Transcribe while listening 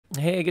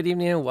Hey, good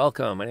evening and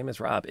welcome. My name is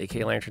Rob,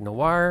 aka Lantern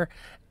Noir,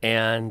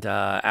 and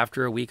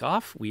after a week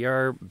off, we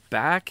are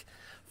back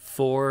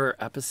for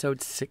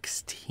episode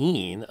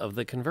 16 of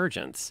the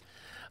Convergence,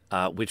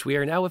 which we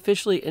are now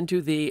officially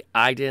into the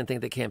I didn't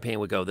think the campaign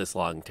would go this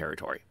long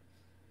territory.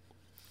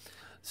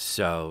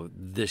 So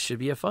this should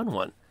be a fun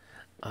one.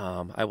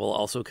 I will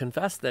also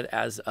confess that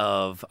as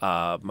of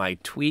my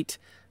tweet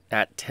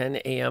at 10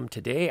 a.m.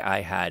 today,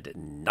 I had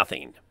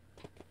nothing.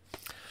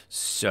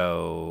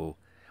 So,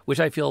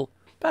 which I feel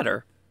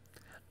better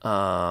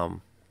that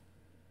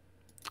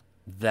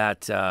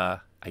I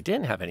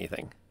didn't have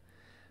anything,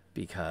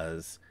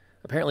 because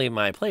apparently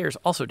my players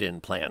also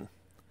didn't plan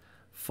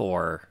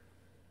for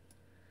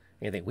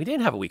anything. We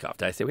didn't have a week off.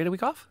 Did I say we had a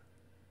week off?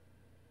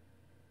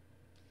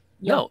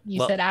 Yep, No. you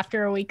Well, said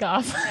after a week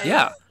off.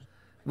 yeah.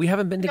 We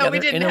haven't been No, together we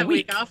didn't in a have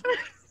week. off.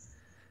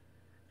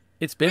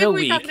 It's been We have a a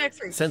week off week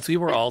next week. since we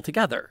were all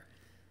together.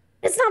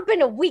 It's not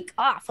been a week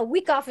off. A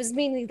week off is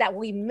meaning that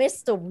we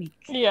missed a week.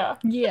 Yeah.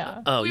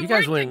 Yeah. Oh, We you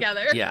guys weren't went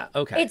together. Yeah,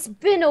 okay. It's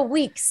been a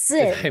week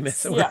since. I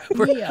miss it. Yeah.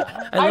 We're-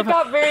 Yeah. I I love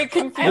how- got very I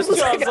confused. was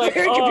I like, was like,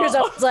 very confused. I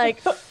oh. was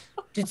like,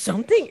 did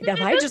something?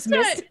 Have I just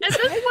missed? At this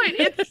point,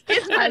 it's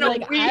been I a was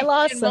like, week I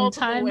lost in some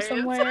multiple time ways.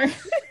 somewhere.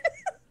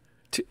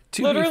 to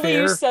be Literally,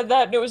 fair, you said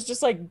that, and it was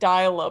just like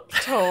dial-up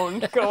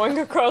tone going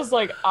across,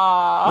 like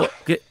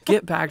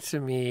get back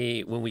to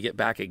me when we get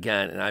back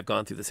again, and I've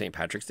gone through the St.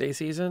 Patrick's Day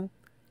season,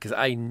 because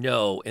I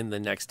know in the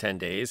next 10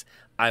 days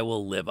I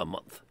will live a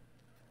month.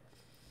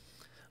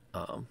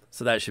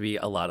 So that should be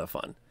a lot of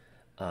fun.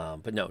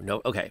 But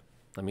no, okay.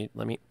 Let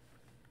me.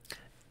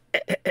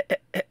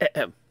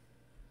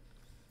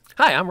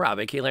 Hi, I'm Rob,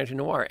 aka Lantern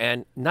Noir,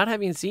 and not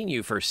having seen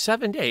you for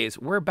 7 days,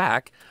 we're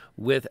back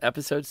with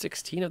episode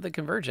 16 of the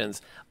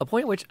Convergence, a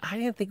point which I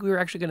didn't think we were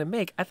actually going to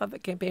make. I thought the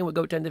campaign would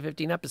go 10 to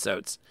 15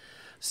 episodes.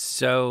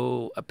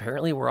 So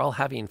apparently we're all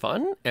having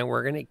fun, and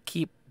we're going to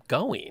keep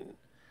going,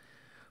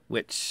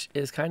 which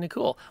is kind of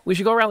cool. We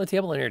should go around the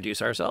table and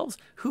introduce ourselves,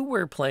 who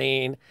we're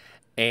playing,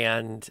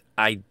 and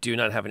I do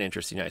not have an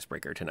interesting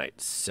icebreaker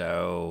tonight,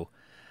 so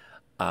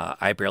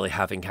I barely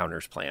have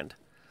encounters planned.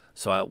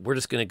 So we're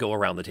just going to go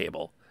around the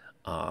table.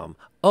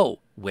 Oh,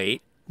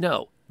 wait,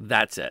 no,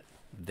 that's it.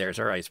 There's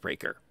our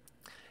icebreaker.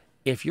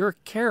 If your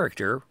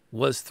character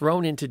was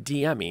thrown into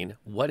DMing,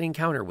 what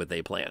encounter would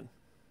they plan?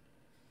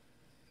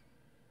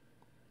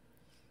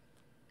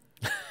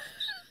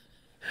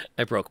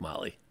 I broke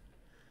Molly.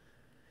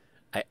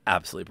 I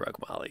absolutely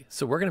broke Molly.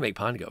 So we're going to make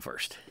Pond go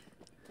first.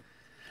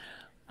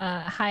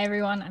 Hi,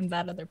 everyone. I'm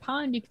That Other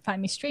Pond. You can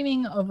find me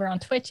streaming over on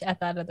Twitch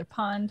at That Other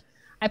Pond.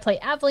 I play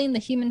Aveline, the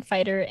human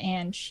fighter,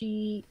 and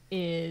she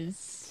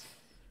is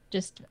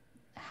just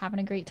having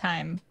a great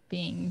time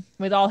being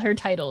with all her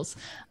titles.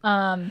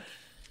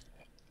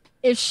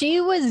 If she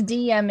was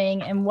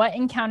DMing and what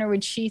encounter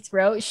would she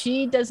throw,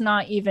 she does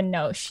not even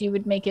know. She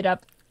would make it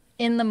up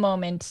in the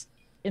moment,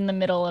 in the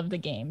middle of the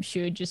game.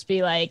 She would just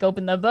be like,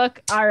 open the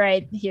book. All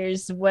right,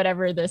 here's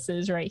whatever this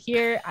is right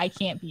here. I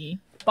can't be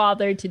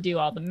bothered to do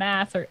all the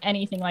math or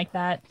anything like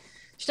that.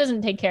 She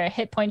doesn't take care of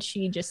hit points.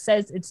 She just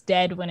says it's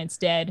dead when it's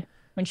dead,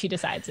 when she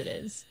decides it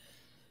is.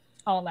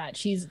 All that.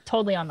 She's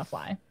totally on the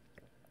fly.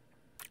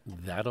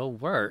 That'll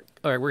work.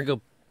 All right, we're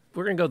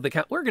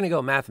gonna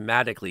go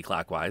mathematically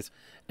clockwise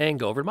and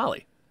go over to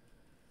Molly.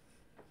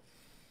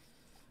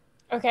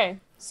 Okay,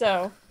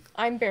 so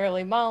I'm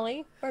Barely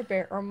Molly, or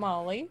Bear or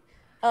Molly,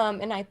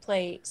 and I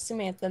play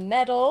Samantha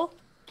Metal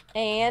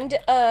and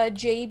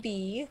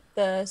JB,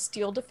 the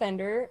Steel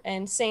Defender,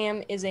 and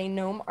Sam is a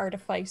gnome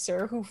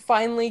artificer who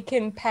finally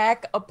can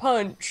pack a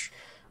punch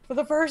for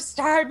the first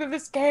time in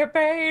this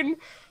campaign,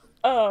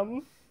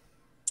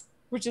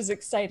 which is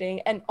exciting.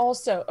 And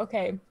also,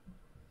 okay,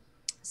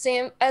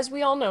 Sam, as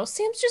we all know,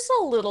 Sam's just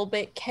a little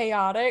bit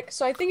chaotic,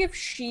 so I think if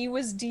she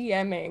was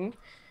DMing,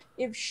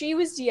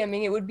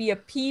 it would be a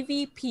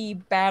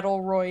PvP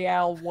Battle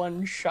Royale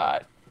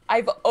one-shot.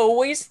 I've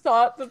always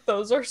thought that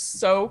those are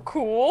so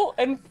cool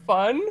and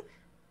fun,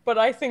 but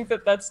I think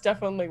that that's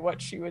definitely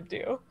what she would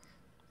do.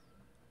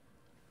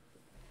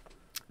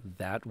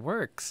 That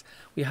works.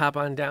 We hop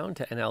on down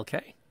to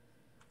NLK.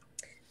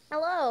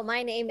 Hello,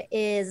 my name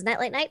is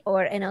Nightlight Night,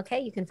 or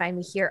NLK. You can find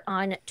me here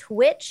on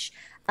Twitch.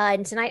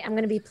 And tonight I'm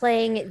going to be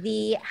playing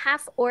the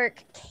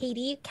half-orc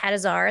Katie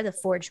Katazar, the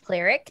Forge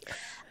Cleric.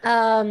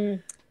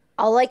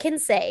 All I can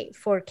say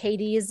for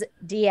Katie's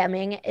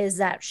DMing is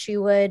that she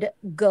would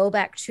go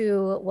back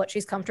to what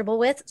she's comfortable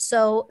with.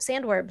 So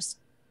sandworms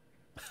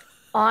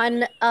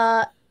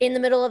in the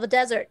middle of a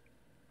desert.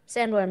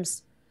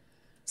 Sandworms.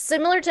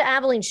 Similar to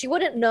Aveline, she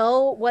wouldn't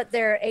know what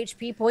their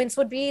HP points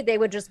would be. They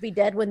would just be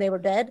dead when they were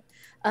dead.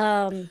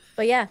 But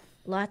yeah,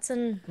 lots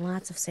and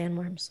lots of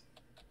sandworms.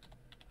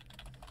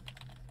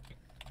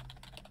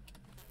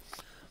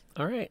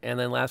 All right, and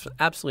then last but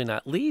absolutely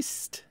not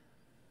least,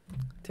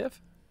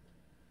 Tiff.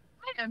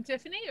 Hi, I'm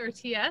Tiffany, or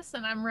TS,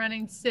 and I'm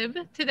running Sib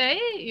today.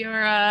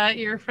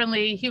 Your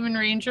friendly human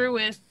ranger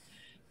with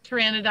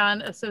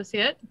Pteranodon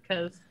Associate,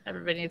 because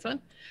everybody needs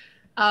one.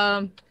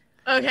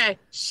 Okay,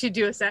 she'd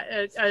do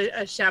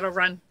a shadow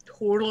run.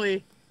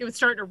 Totally. It would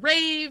start to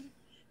rave.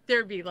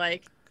 there'd be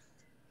like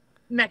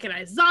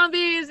mechanized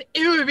zombies.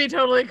 It would be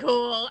totally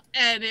cool,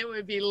 and it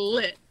would be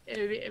lit.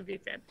 It'd be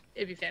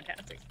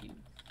fantastic. You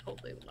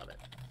totally would love it.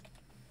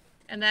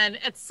 And then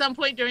at some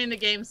point during the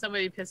game,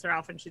 somebody would piss her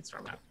off and she'd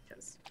storm out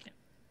because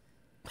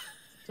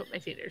that's what my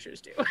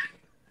teenagers do.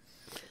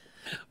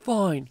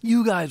 Fine,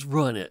 you guys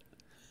run it.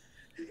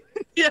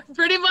 Yeah,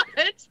 pretty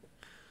much.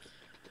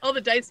 All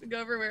the dice would go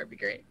everywhere. It'd be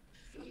great.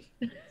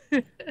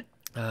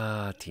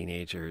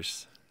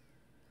 Teenagers.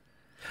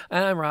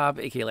 And I'm Rob,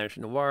 aka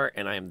Lantern Noir,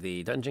 and I'm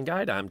the dungeon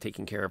guide. I'm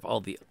taking care of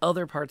all the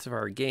other parts of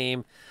our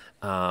game,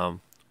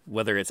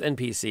 whether it's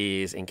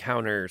NPCs,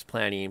 encounters,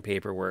 planning,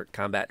 paperwork,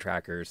 combat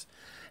trackers,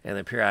 and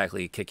then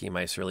periodically kicking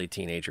my surly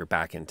teenager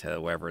back into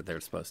wherever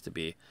they're supposed to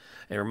be,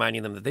 and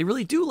reminding them that they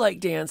really do like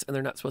dance, and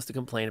they're not supposed to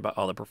complain about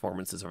all the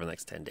performances over the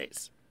next 10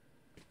 days.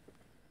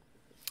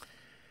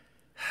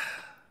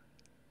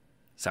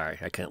 Sorry,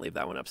 I couldn't leave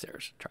that one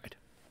upstairs. Tried.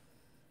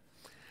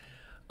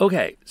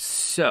 Okay,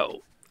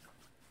 so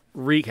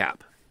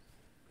recap.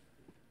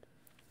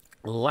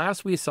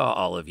 Last we saw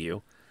all of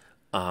you,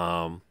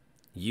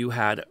 you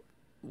had,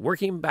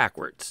 working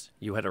backwards,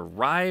 you had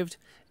arrived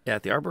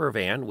at the Arbor of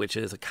Ann, which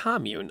is a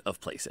commune of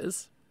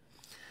places,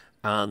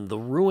 on the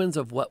ruins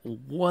of what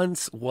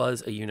once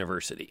was a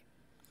university.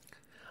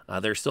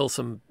 There's still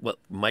some what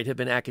might have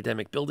been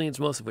academic buildings,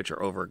 most of which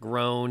are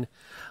overgrown.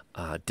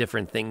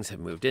 Different things have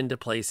moved into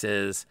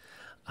places.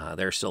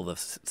 There's still the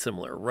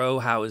similar row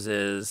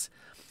houses.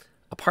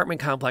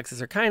 Apartment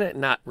complexes are kind of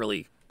not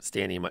really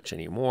standing much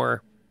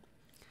anymore.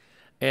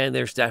 And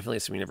there's definitely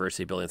some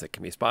university buildings that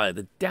can be spotted.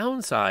 The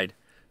downside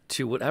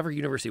to whatever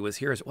university was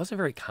here is it wasn't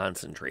very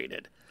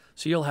concentrated.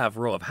 So you'll have a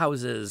row of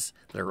houses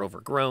that are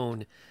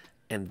overgrown,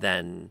 and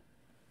then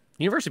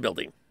university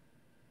building,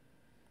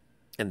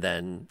 and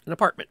then an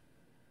apartment,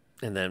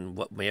 and then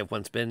what may have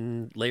once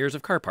been layers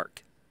of car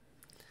park.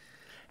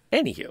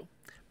 Anywho,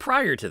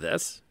 prior to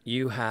this,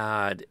 you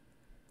had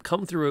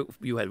come through,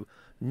 you had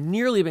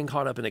nearly been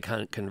caught up in a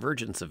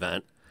convergence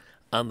event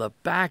on the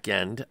back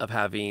end of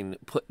having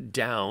put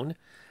down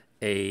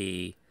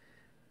a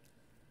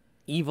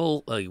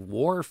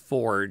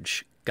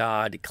Warforge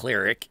god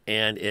cleric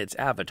and its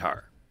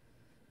avatar.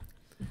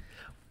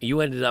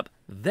 You ended up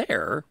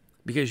there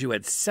because you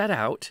had set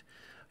out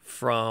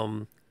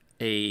from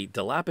a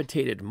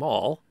dilapidated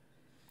mall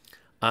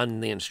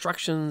on the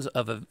instructions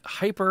of a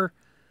hyper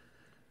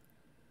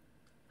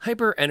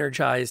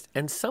energized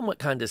and somewhat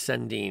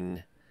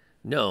condescending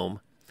gnome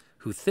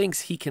who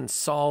thinks he can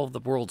solve the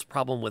world's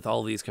problem with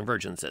all these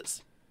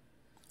convergences.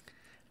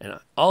 And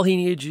all he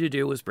needed you to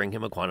do was bring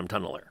him a quantum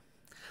tunneler.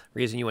 The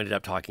reason you ended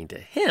up talking to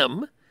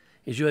him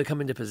is you had come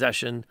into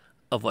possession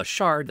of a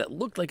shard that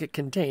looked like it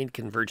contained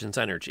convergence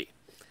energy.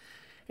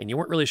 And you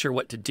weren't really sure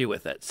what to do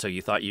with it, so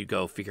you thought you'd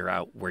go figure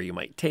out where you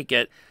might take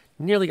it.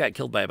 Nearly got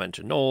killed by a bunch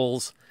of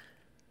gnolls,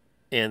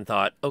 and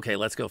thought, okay,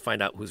 let's go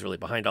find out who's really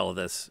behind all of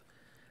this.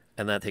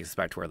 And that takes us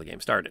back to where the game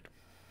started.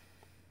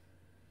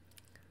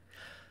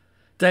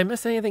 Did I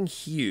miss anything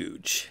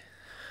huge?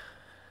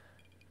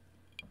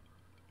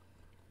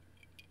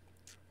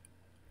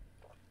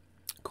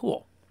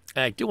 Cool.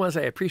 And I do want to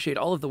say I appreciate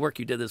all of the work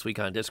you did this week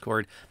on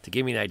Discord to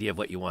give me an idea of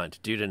what you wanted to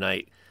do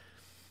tonight,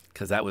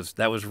 because that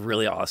was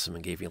really awesome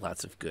and gave me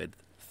lots of good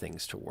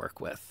things to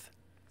work with.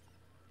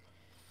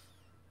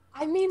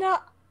 I mean,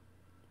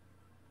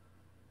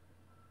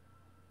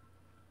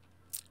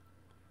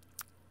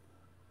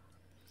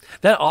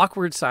 that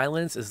awkward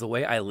silence is the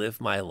way I live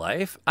my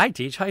life. I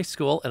teach high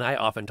school, and I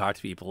often talk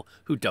to people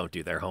who don't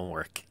do their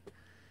homework.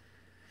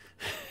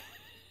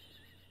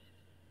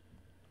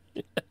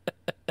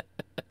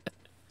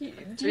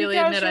 Do you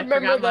guys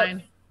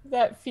remember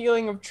that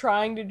feeling of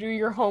trying to do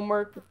your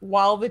homework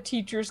while the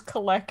teacher's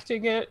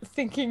collecting it,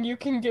 thinking you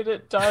can get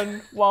it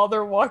done while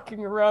they're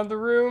walking around the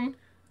room?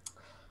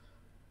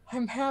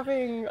 I'm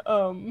having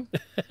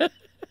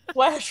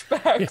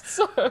flashbacks.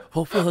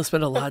 Hopefully he'll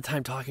spend a lot of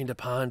time talking to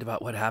Pond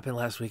about what happened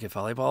last week at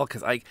volleyball,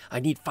 because I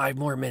need 5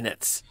 more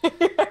minutes.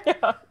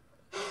 Yeah.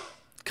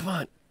 Come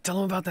on, tell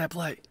him about that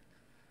play.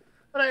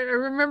 But I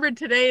remembered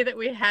today that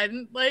we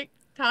hadn't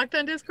talked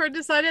on Discord,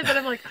 decided that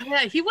I'm like, oh,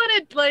 yeah, he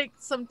wanted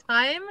some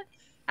time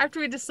after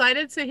we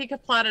decided so he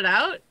could plot it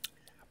out.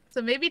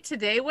 So maybe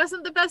today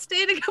wasn't the best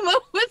day to come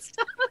up with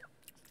stuff.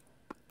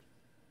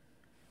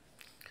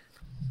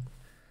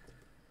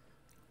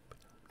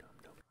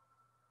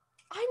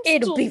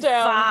 It'll be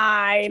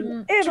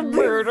fine. To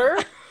murder.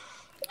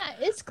 Yeah,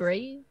 it's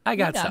great. I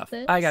got stuff.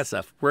 this. I got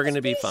stuff. We're going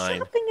to be It's a fine.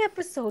 shopping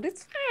episode.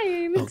 It's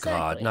fine. Oh,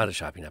 God, not a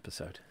shopping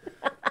episode.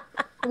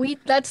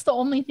 That's the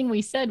only thing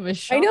we said was I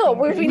shopping. know.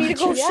 We pretty need to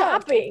go much. Yeah.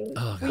 shopping.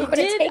 Oh, We're God.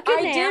 gonna take a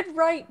I nap. did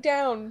write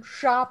down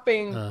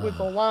shopping with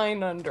a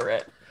line under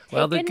it.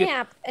 Well, Take the a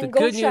nap and the go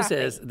good news shopping.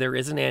 is there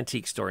is an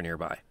antique store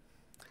nearby.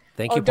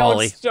 Thank Oh, you,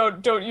 Polly.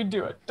 don't you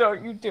do it.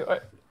 Don't you do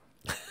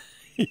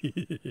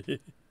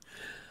it.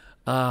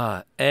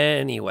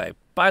 Anyway,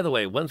 by the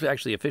way, once we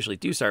actually officially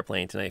do start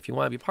playing tonight, if you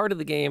want to be part of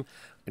the game,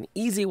 an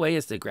easy way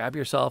is to grab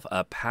yourself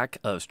a pack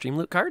of Stream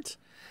Loot cards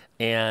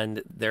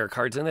And there are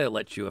cards in there that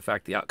let you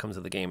affect the outcomes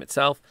of the game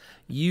itself.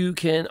 You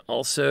can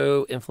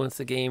also influence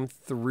the game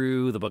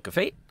through the Book of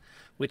Fate,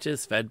 which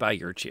is fed by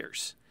your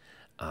cheers.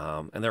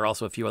 And there are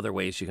also a few other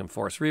ways you can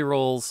force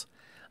rerolls.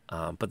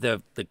 But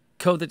the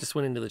code that just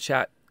went into the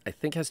chat, I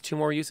think, has 2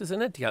 more uses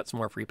in it to get some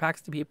more free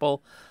packs to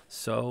people.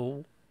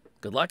 So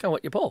good luck on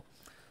what you pull.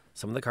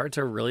 Some of the cards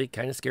are really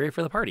kind of scary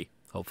for the party.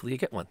 Hopefully you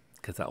get one,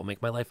 because that will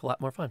make my life a lot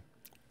more fun.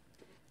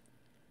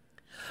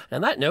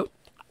 And that note,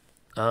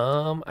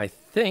 I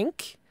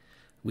think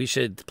we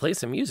should play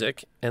some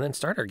music and then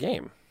start our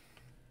game.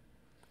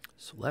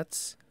 So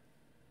let's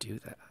do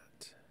that.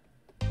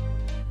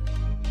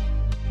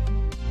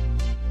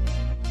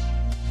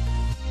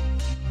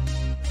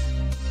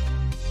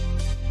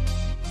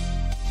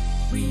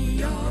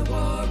 We are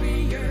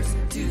warriors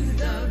to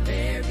the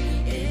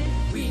very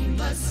end. We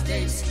must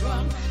stay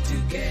strong.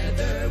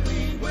 Together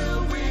we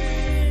will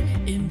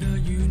win. In the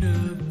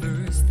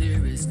universe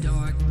there is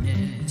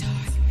darkness.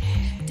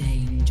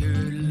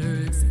 Danger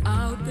lurks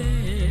out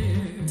there.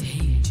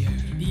 Danger.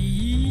 The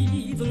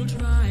evil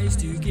tries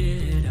to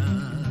get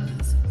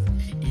us.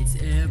 It's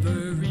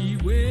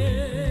everywhere.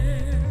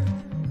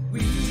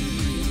 We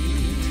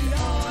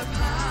are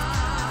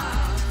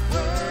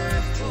powerful.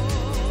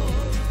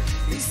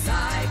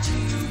 Beside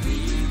you we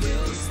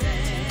will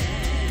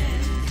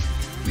stand.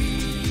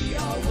 We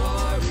are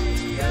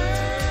warriors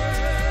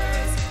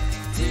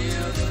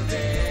till the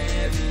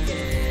very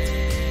end.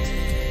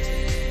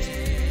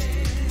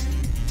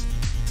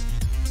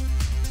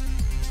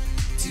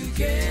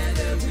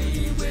 Together we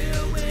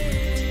will win.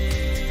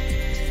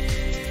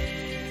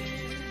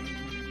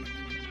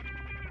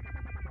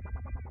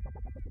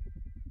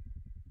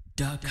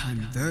 The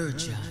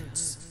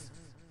Convergence.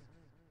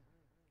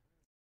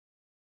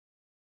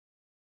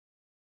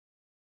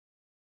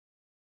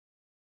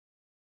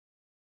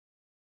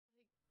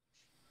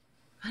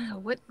 I don't know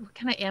what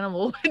kind of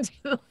animal would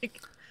do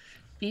like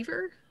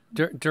beaver?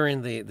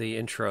 During the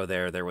intro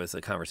there was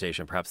a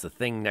conversation. Perhaps the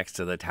thing next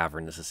to the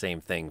tavern is the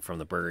same thing from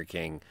the Burger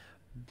King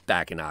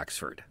back in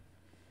Oxford.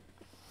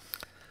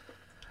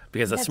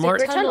 Because a That's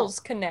smart... like tunnels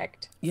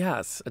connect.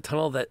 Yes, a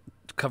tunnel that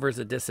covers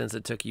a distance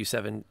that took you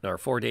 7 or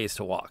 4 days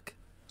to walk.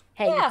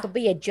 Hey, Yeah. it could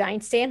be a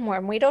giant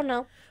sandworm. We don't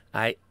know.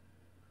 Let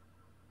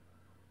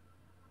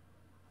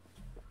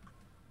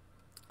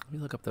me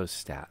look up those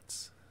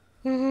stats.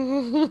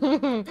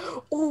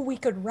 Oh, we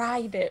could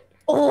ride it.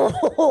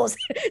 Oh,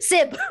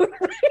 Sib,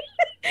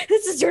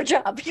 this is your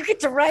job. You get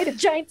to ride a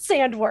giant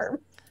sandworm.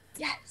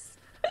 Yes.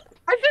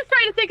 I'm just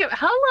trying to think of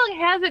how long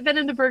has it been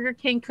in the Burger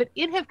King? Could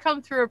it have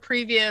come through a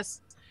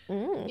previous?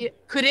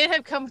 Could it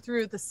have come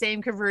through the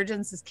same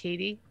convergence as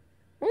Katie?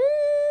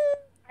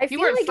 I You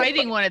feel weren't like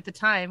fighting one at the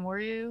time, were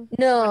you?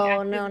 No,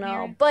 active no, here?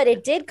 no. But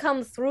it did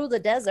come through the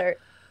desert.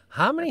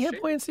 How many That's hit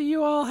true. points do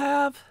you all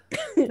have?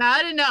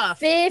 Not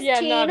enough. Yeah,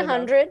 not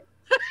 1,500.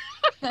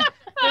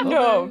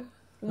 No.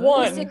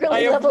 One.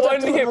 Secretly I have leveled up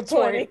one to hit level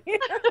 20.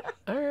 point.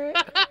 All right.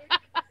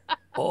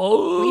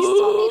 We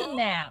still need Oh, a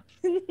nap.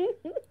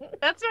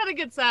 That's not a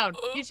good sound.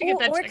 You should get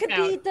that Or it checked could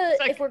out. be It's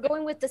like- if we're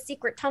going with the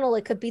secret tunnel,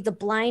 it could be the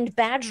blind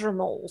badger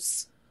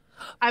moles.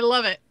 I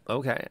love it.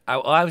 okay.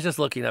 I was just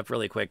looking up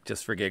really quick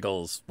just for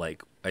giggles.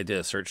 Like, I did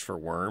a search for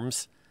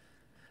worms,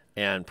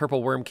 and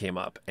purple worm came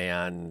up,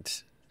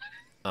 and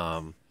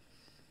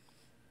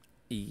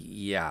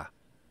yeah,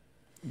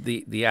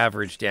 the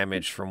average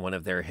damage from one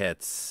of their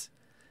hits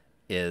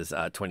is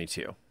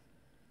 22.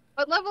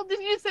 What level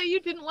did you say you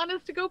didn't want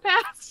us to go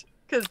past?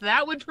 Because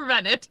that would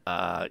prevent it.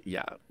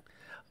 Yeah.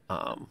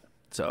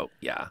 So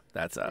yeah,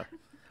 that's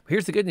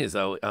Here's the good news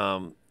though.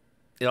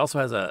 It also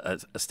has a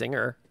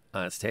stinger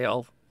on its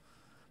tail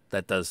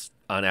that does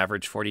on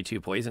average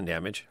 42 poison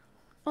damage.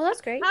 Oh, that's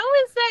great. How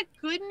is that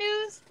good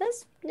news?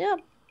 That's yeah.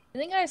 I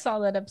think I saw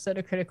that episode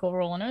of Critical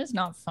Role and it was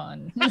not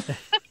fun.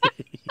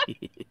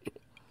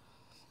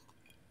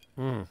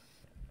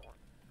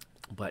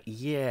 But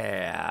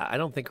yeah, I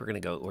don't think we're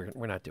gonna go.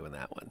 We're not doing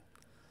that one.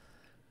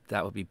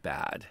 That would be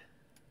bad.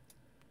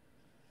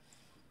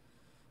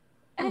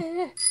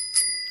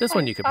 This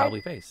one you could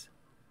probably face.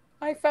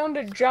 I found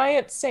a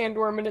giant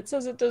sandworm and it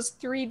says it does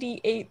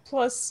 3d8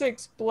 plus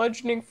 6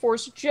 bludgeoning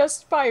force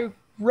just by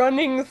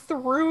running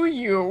through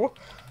you.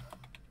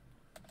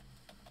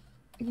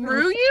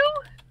 Through you?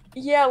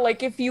 Yeah,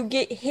 like if you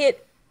get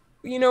hit,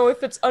 you know,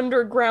 if it's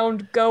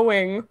underground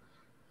going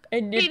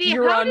and if Katie,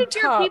 you're how on did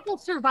top. your people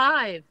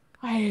survive?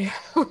 We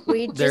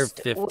They're just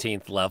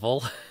 15th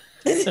level.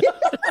 Are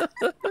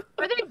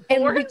they and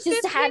born we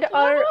just 15th had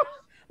level?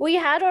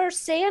 our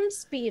sand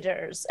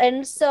speeders,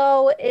 and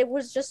so it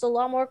was just a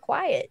lot more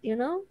quiet. You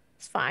know,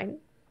 it's fine.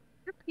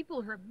 Your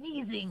people are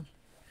amazing.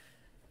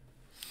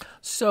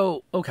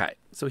 So okay,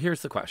 so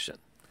here's the question: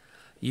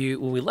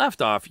 when we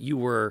left off, you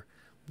were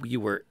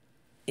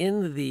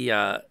in the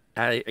at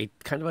a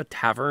kind of a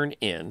tavern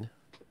inn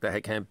that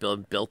had kind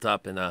of built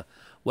up in a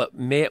what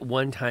may at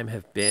one time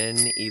have been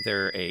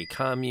either a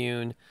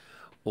commune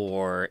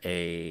or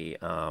a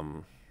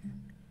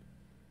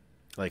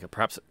like a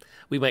perhaps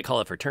we might call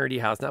it a fraternity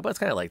house now, but it's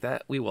kind of like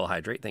that. We will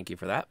hydrate. Thank you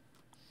for that.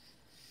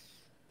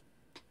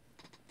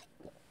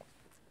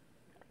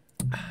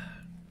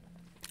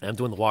 I'm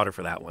doing the water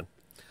for that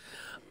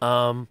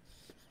one.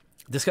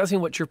 Discussing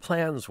what your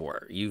plans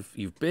were.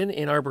 You've been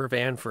in Arbor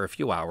Van for a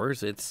few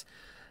hours. It's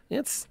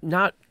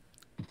not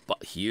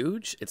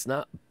huge. It's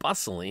not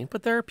bustling,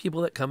 but there are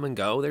people that come and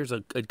go. There's a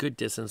good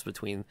distance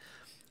between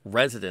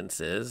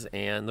residences,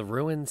 and the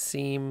ruins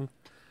seem,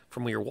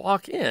 from where you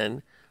walk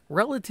in,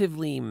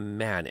 relatively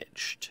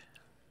managed.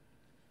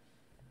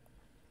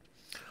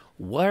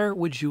 Where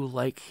would you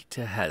like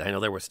to head? I know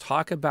there was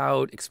talk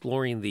about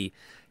exploring the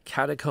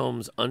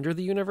catacombs under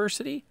the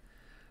university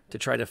to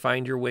try to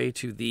find your way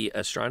to the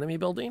astronomy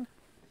building,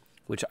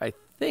 which I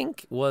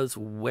think was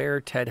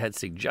where Ted had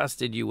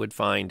suggested you would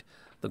find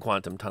the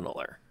quantum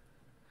tunneler.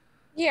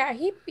 Yeah,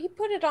 he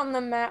put it on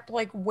the map,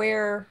 like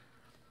where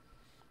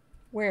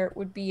it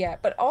would be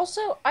at. But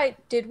also,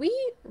 did we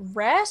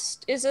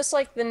rest? Is this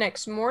like the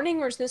next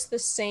morning, or is this the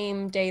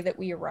same day that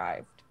we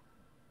arrived?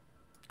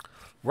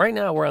 Right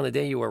now, we're on the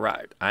day you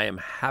arrived. I am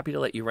happy to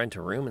let you rent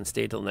a room and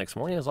stay till the next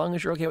morning, as long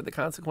as you're okay with the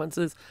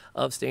consequences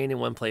of staying in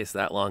one place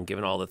that long,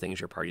 given all the things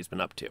your party's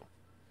been up to.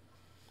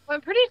 Well,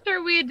 I'm pretty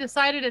sure we had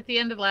decided at the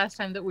end of last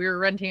time that we were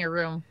renting a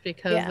room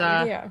because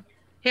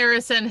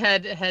Harrison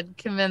had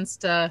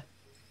convinced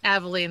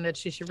Aveline that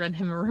she should rent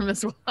him a room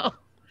as well.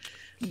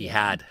 He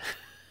had.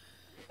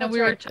 And we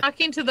were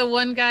talking to the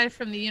one guy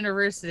from the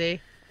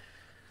university.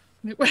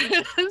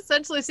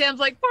 Essentially, Sam's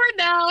like, "For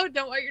now,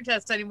 don't want your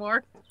test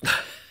anymore."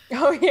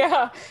 Oh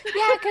yeah,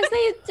 because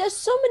there's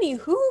so many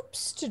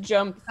hoops to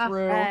jump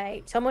through.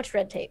 Right, so much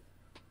red tape.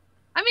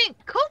 I mean,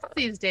 cults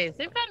these days,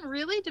 they've gotten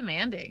really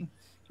demanding.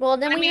 Well,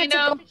 then we have to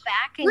go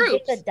back and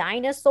get the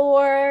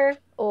dinosaur,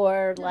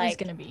 or like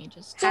gonna be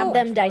just have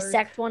them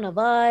dissect one of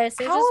us.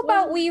 How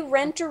about we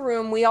rent a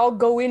room? We all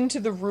go into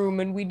the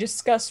room and we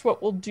discuss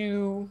what we'll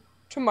do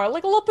tomorrow,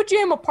 like a little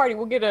pajama party.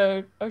 We'll get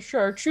a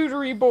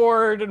charcuterie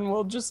board and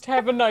we'll just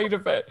have a night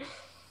of it.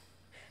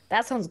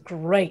 That sounds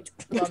great.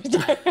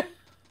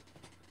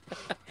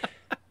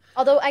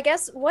 Although, I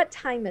guess, what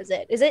time is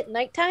it? Is it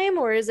nighttime,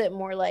 or is it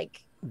more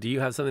like... Do you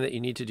have something that you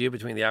need to do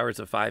between the hours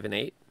of 5 and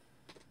 8?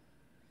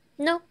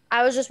 No,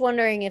 I was just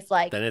wondering if,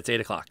 like... Then it's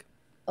 8 o'clock.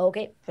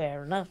 Okay,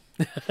 fair enough.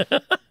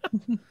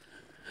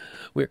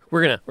 We're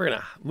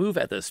gonna move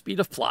at the speed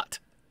of plot.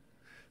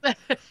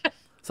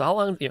 So how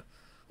long,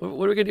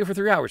 what are we gonna do for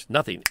 3 hours?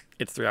 Nothing.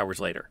 It's 3 hours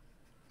later.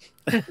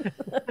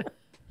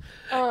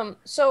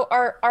 So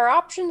our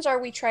options are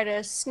we try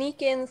to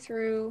sneak in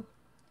through,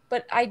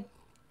 but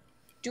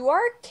do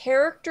our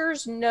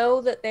characters know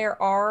that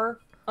there are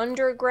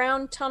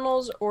underground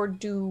tunnels, or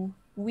do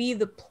we,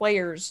 the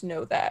players,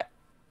 know that?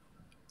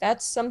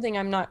 That's something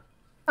I'm not...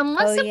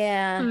 Unless it's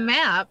a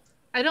map,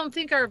 I don't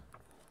think our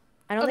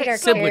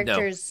Sib would know.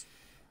 characters...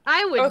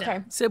 I would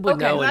know. Sib would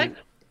know, and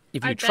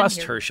if you I've been trust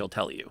here. her, she'll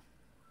tell you.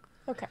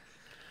 Okay.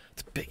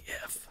 It's a big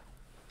if.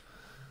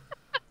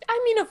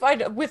 I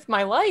mean, with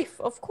my life,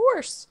 of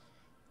course.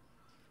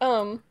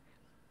 So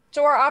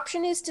our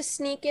option is to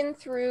sneak in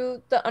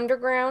through the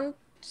underground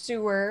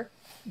sewer,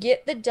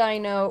 get the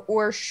dino,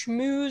 or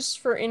schmooze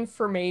for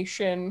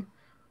information,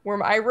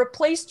 where I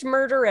replaced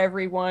murder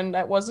everyone.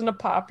 That wasn't a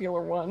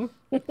popular one.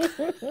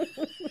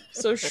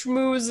 So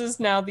schmooze is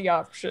now the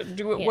option.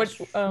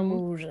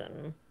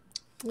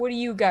 What do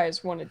you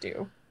guys want to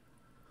do?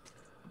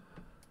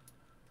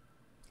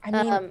 I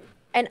mean,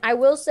 and I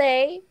will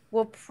say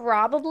we'll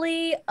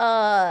probably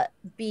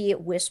be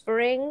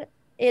whispering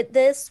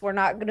this. We're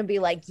not going to be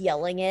like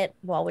yelling it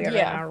while we're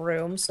in our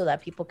room so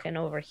that people can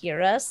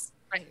overhear us.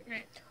 Right.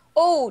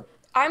 Oh,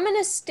 I'm going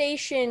to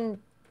station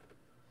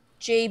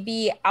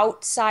JB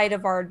outside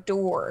of our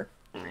door.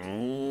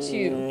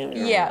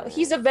 Yeah,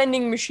 he's a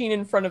vending machine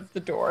in front of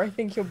the door. I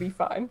think he'll be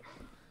fine.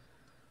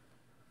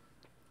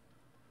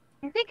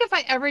 I think if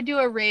I ever do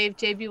a rave,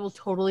 JB will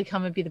totally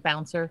come and be the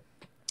bouncer.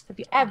 That'd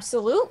be awesome.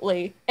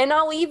 Absolutely. And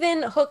I'll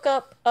even hook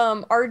up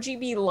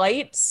RGB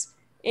lights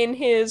in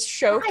his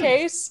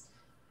showcase.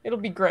 It'll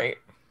be great.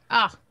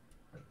 Ah,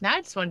 now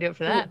I just want to do it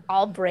for that.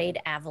 I'll braid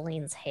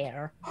Aveline's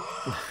hair.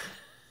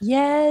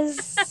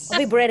 Yes. I'll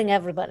be braiding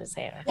everybody's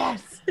hair.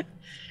 Yes.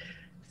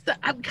 So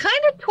I'm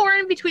kind of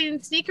torn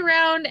between sneak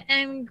around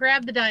and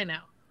grab the dino.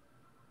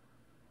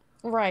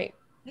 Right.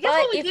 I guess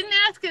what we didn't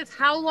ask is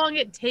how long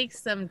it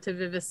takes them to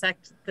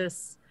vivisect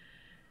this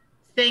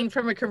thing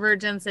from a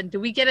convergence, and do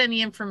we get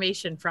any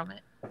information from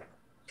it?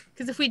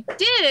 Because if we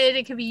did,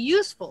 it could be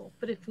useful.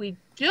 But if we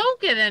don't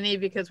get any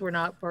because we're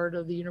not part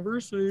of the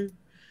university,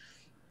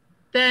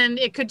 then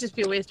it could just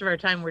be a waste of our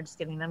time. We're just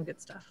getting them good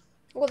stuff.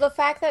 Well, the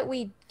fact that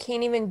we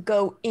can't even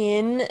go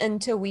in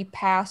until we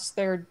pass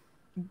their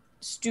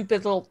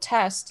stupid little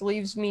test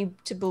leaves me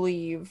to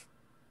believe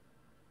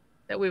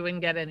that we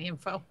wouldn't get any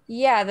info.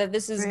 Yeah, that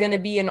this is going to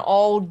be an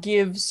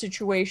all-give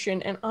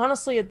situation. And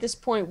honestly, at this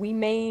point, we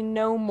may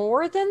know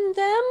more than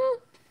them.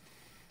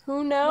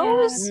 Who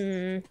knows?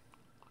 Yeah.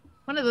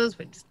 One of those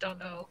we just don't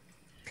know.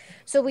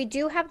 So we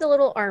do have the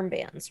little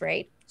armbands,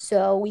 right?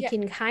 So we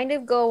can kind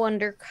of go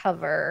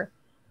undercover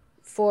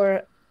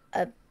for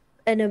a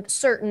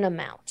certain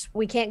amount.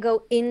 We can't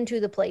go into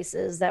the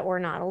places that we're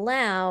not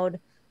allowed,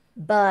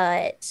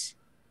 but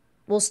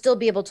we'll still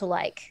be able to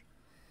like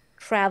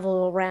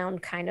travel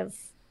around kind of,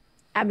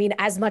 I mean,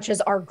 as much as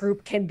our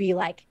group can be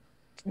like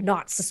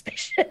not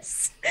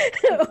suspicious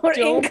or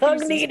Don't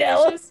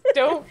incognito. Be suspicious.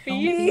 Don't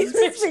be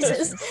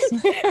suspicious.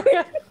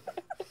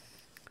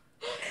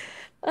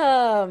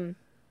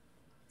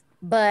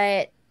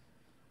 But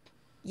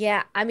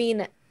yeah, I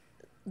mean,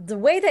 the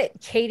way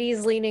that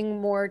Katie's leaning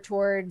more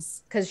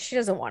towards, because she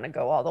doesn't want to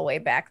go all the way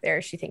back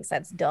there, she thinks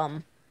that's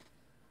dumb.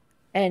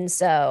 And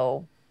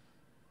so,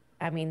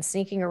 I mean,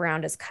 sneaking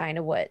around is kind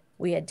of what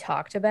we had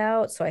talked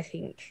about. So I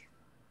think,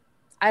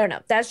 I don't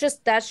know. That's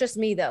just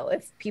me though.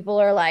 If people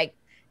are like,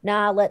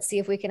 nah, let's see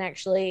if we can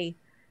actually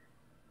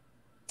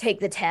take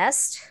the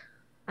test.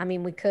 I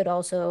mean, we could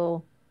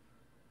also,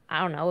 I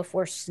don't know, if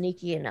we're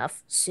sneaky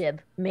enough,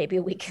 Sib, maybe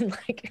we can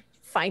like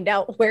find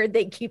out where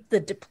they keep the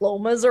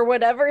diplomas or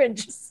whatever and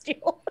just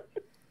steal.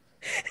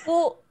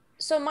 Well,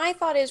 so my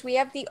thought is we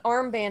have the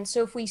armband.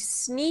 So if we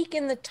sneak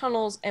in the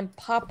tunnels and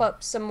pop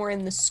up somewhere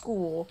in the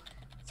school,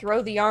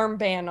 throw the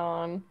armband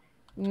on,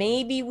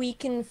 maybe we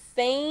can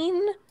feign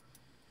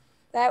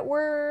that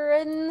we're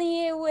in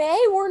the, hey,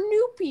 we're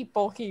new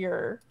people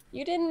here.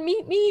 You didn't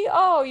meet me?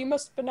 Oh, you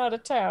must have been out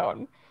of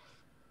town.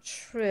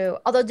 True.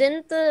 Although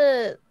didn't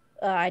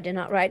I did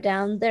not write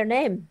down their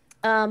name.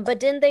 But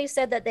didn't they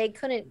said that they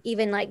couldn't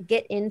even like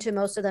get into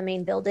most of the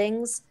main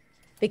buildings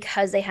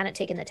because they hadn't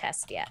taken the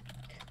test yet.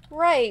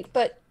 Right,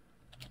 but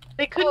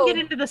They couldn't get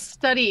into the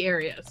study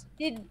areas.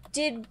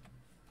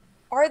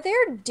 Are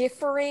there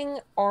differing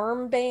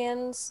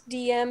armbands,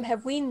 DM?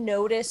 Have we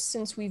noticed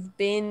since we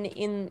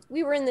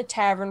were in the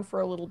tavern for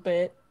a little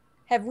bit,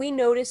 have we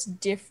noticed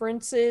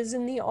differences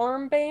in the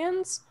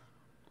armbands?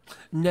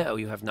 No,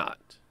 you have not.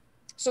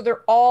 So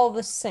they're all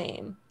the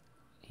same.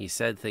 He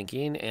said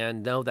thinking,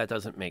 and no, that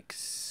doesn't make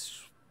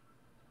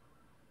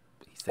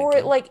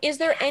Or like, is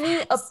there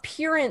any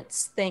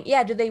appearance thing?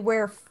 Yeah, do they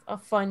wear a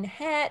fun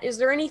hat? Is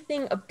there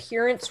anything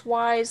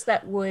appearance-wise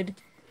that would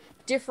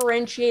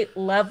differentiate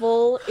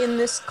level in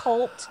this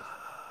cult?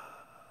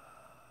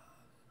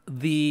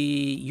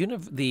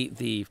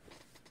 The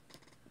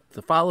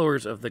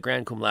followers of the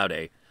Grand Cum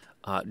Laude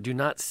do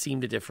not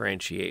seem to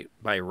differentiate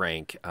by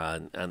rank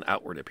on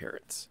outward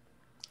appearance.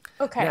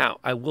 Okay. Now,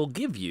 I will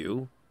give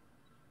you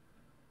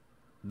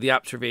the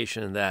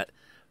observation that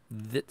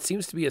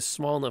seems to be a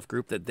small enough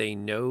group that they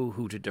know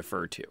who to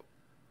defer to.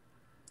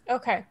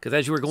 Okay. Because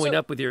as you were going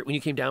up when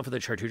you came down for the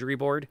charcuterie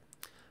board,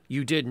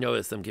 you did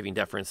notice them giving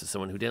deference to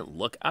someone who didn't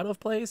look out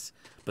of place,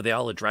 but they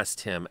all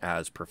addressed him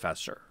as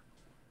professor.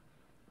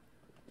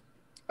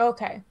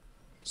 Okay.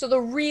 So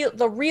the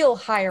real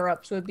higher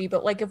ups would be,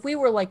 but like if we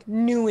were like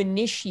new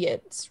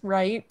initiates,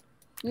 right?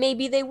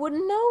 Maybe they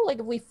wouldn't know. Like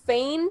if we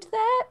feigned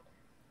that,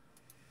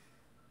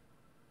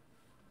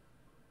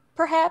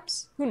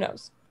 perhaps. Who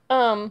knows?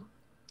 I'm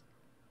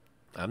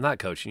not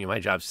coaching you. My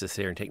job's to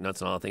sit here and take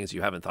notes on all the things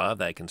you haven't thought of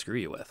that I can screw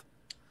you with.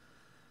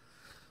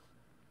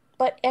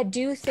 But I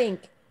do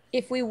think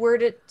if we were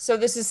to, so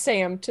this is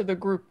Sam to the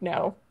group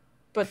now,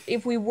 but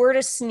if we were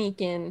to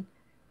sneak in,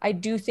 I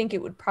do think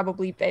it would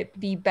probably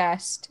be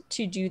best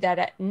to do that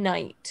at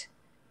night.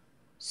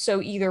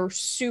 So either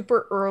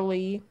super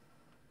early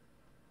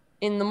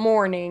in the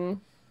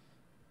morning,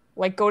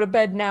 like go to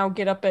bed now,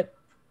 get up at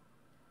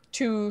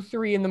 2,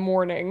 3 in the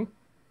morning,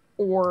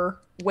 or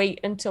wait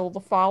until the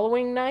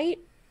following night.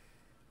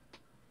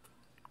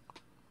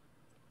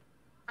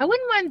 I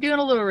wouldn't mind doing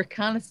a little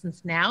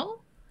reconnaissance now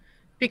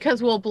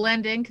because we'll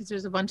blend in because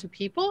there's a bunch of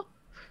people.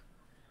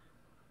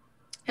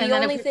 And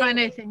then if we find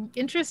anything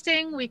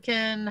interesting, we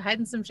can hide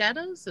in some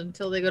shadows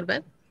until they go to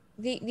bed.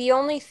 The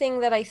only thing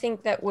that I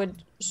think that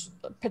would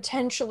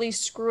potentially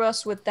screw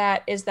us with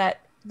that is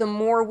that the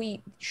more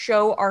we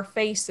show our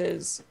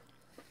faces,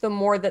 the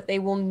more that they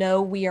will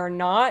know we are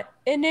not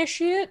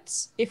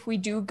initiates if we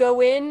do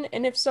go in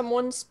and if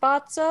someone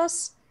spots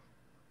us.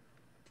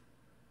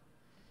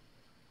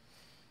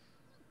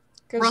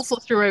 Russell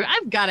threw,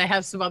 I've got to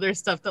have some other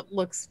stuff that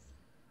looks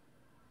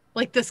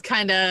like this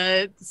kind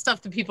of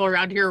stuff that people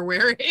around here are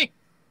wearing.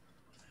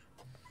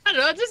 I don't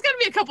know. There's got to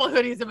be a couple of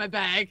hoodies in my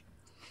bag.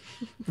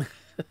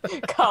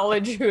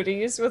 College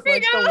hoodies with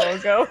like the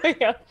logo.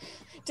 Yeah.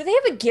 Do they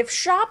have a gift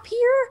shop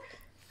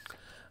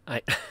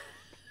here?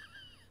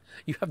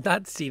 You have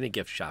not seen a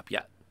gift shop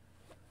yet.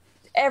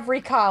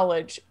 Every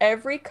college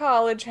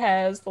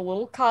has the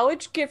little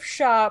college gift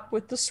shop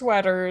with the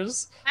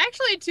sweaters.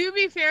 Actually, to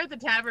be fair, the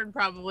tavern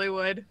probably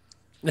would.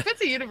 If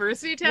it's a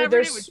university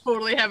tavern, it would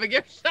totally have a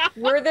gift shop.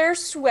 Were there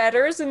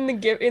sweaters in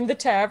the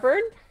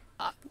tavern?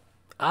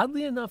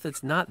 Oddly enough,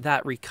 it's not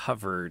that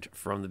recovered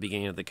from the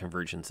beginning of the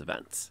Convergence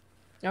events.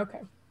 Okay.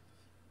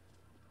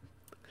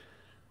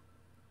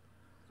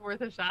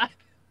 Worth a shot.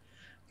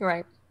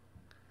 Right.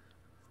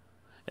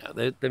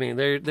 Yeah,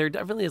 there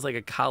definitely is like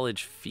a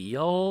college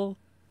feel,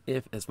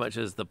 if as much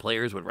as the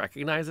players would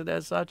recognize it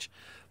as such.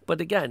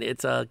 But again,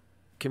 it's a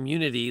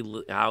community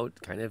out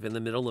kind of in the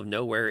middle of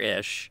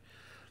nowhere-ish,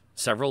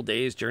 several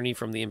days journey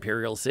from the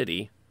Imperial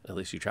City, at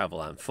least you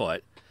travel on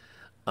foot,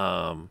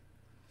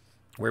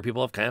 where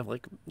people have kind of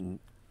like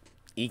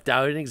eked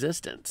out an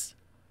existence.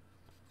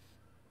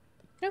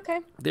 Okay.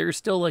 There's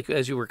still, like,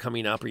 as you were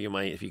coming up, or you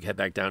might, if you head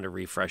back down to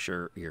refresh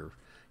your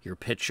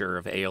pitcher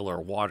of ale or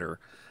water,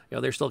 you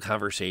know, there's still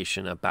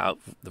conversation about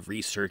the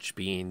research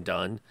being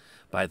done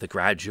by the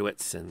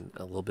graduates and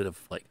a little bit of,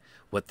 like,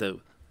 what the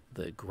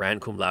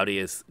Grand Cum Laude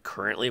is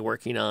currently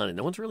working on, and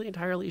no one's really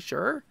entirely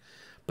sure,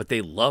 but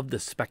they love to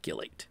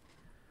speculate.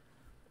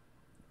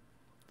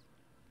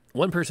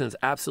 One person is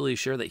absolutely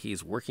sure that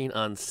he's working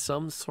on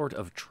some sort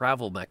of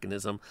travel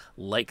mechanism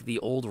like the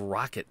old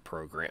rocket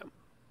program.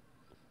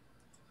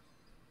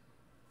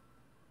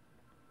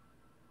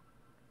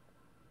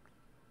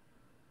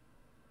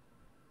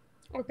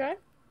 Okay.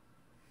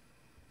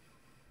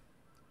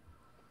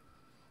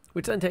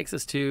 Which then takes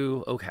us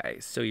to, okay,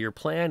 so your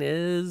plan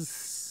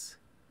is...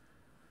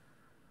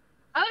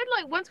 I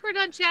would like, once we're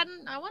done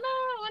chatting, I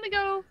wanna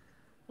go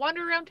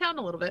wander around town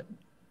a little bit.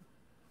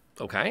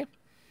 Okay.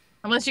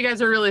 Unless you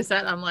guys are really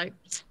set, I'm like,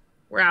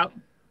 we're out.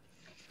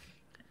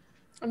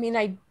 I mean,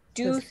 I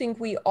do think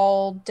we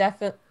all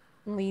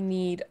definitely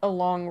need a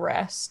long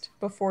rest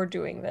before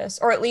doing this,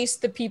 or at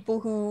least the people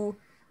who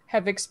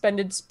have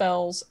expended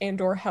spells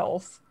and or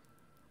health.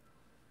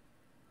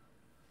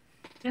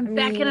 I'm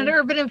back in an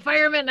urban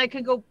environment and I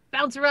could go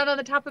bounce around on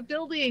the top of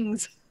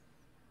buildings.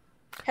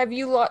 Have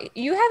you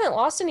you haven't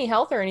lost any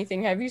health or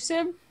anything, have you,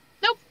 Sib?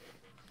 Nope.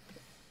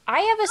 I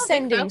have a don't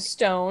think so. sending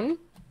stone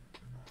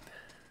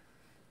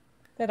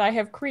that I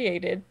have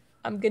created.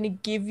 I'm going to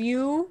give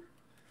you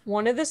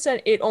one of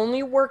the it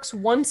only works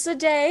once a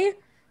day,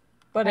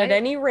 but at Right.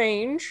 any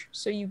range,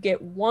 so you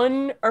get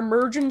one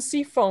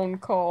emergency phone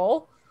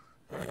call.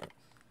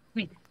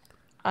 Sweet.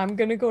 I'm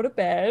going to go to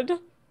bed. All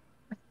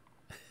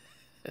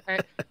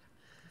right. Can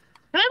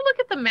I look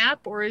at the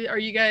map, or are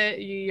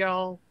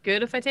y'all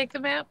good if I take the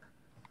map?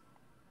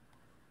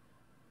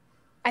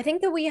 I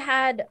think that we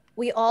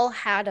all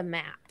had a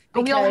map.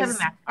 Oh, we all have a because-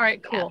 map. All right,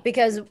 Yeah, cool.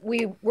 because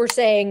we were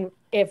saying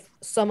if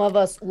some of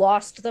us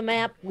lost the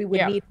map, we would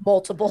Yeah. need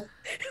multiple.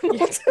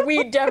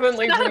 We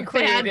definitely Not a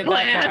recreated bad that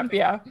plan. map,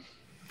 yeah.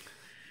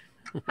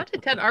 How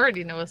did Ted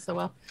already know us so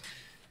well?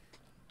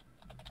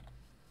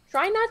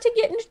 Try not to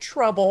get into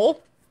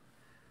trouble.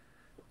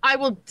 I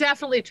will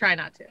definitely try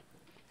not to.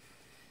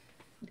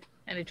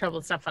 Any trouble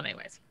with stuff fun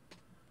anyways.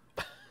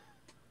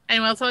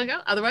 Anyone else want to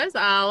go? Otherwise,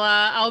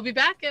 I'll be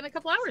back in a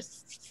couple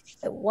hours.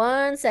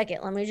 1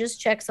 second, let me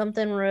just check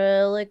something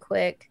really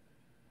quick.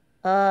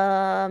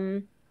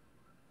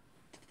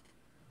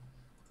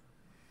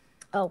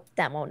 Oh,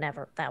 that won't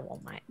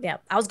mind. Yeah,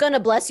 I was gonna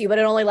bless you, but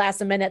it only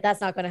lasts a minute.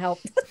 That's not gonna help.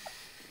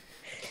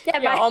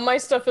 Yeah, all my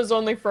stuff is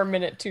only for a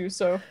minute too,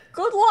 so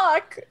good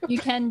luck. You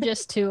can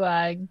just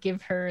to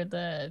give her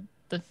the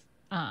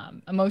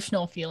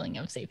emotional feeling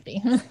of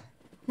safety.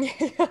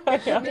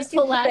 Yeah. This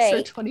will last for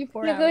great.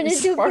 24 You're hours. going to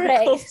do great.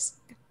 Sparkles.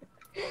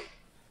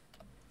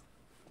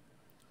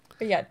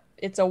 But yeah,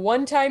 it's a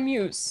one-time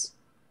use.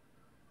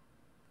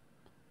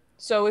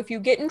 So if you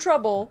get in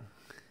trouble,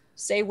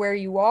 say where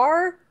you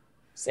are,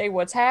 say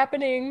what's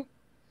happening,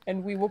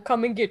 and we will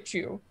come and get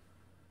you.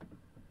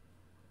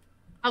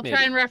 I'll Maybe.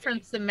 try and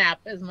reference the map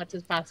as much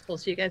as possible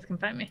so you guys can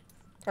find me.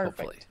 Perfect.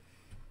 Hopefully.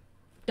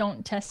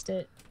 Don't test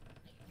it.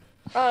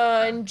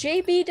 And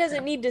JB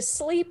doesn't need to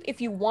sleep. If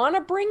you want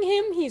to bring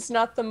him, he's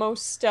not the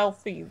most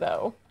stealthy,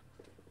 though.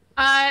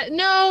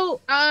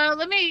 No, I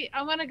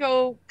want to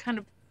go kind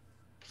of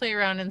play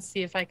around and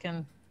see if I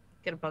can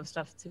get above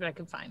stuff, see what I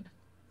can find.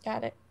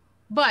 Got it.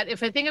 But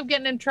if I think I'm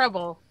getting in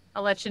trouble,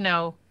 I'll let you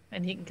know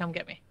and he can come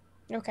get me.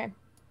 Okay.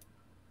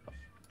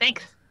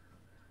 Thanks.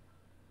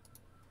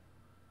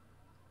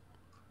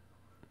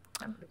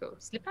 I'm gonna go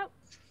slip out.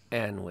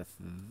 And with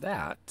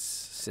that,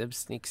 Sib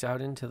sneaks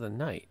out into the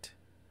night.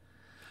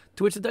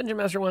 To which the Dungeon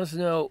Master wants to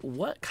know,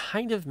 what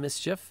kind of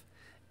mischief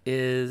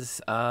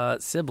is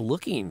Sib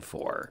looking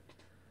for?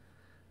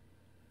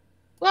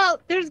 Well,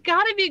 there's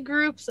got to be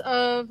groups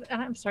of,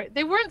 and I'm sorry,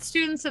 they weren't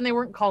students and they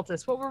weren't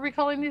cultists. What were we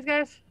calling these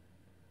guys?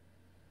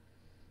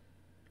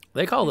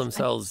 They call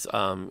themselves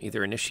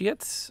either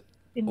initiates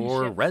or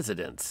Initiates.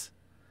 residents.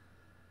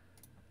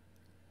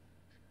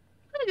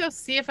 I'm gonna go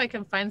see if I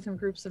can find some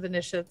groups of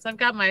initiates. I've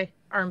got my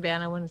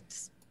armband. I want to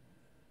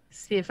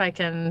see if I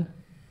can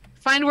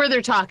find where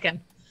they're talking.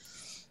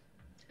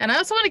 And I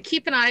also want to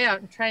keep an eye out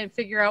and try and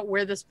figure out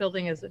where this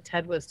building is that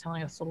Ted was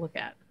telling us to look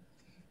at.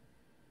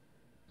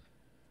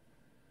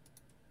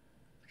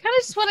 I kind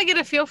of just want to get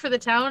a feel for the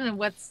town and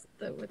what's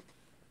the.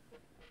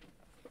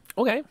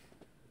 Okay.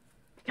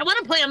 I want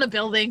to play on the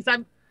buildings.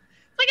 I'm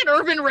like an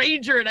urban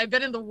ranger, and I've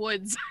been in the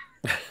woods.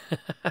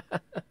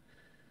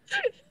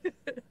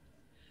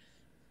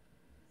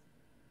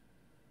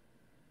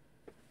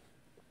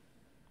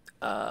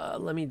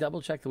 Let me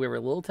double check that we have a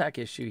little tech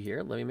issue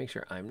here. Let me make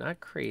sure I'm not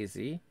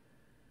crazy.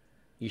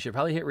 You should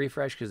probably hit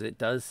refresh because it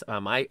does.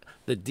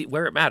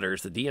 Where it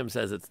matters, the DM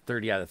says it's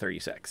 30 out of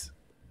 36.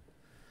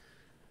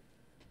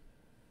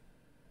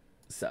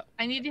 So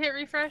I need to hit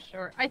refresh,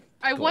 or I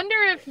Cool. wonder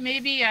if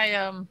maybe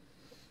I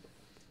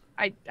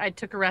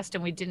took a rest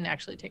and we didn't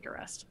actually take a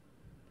rest.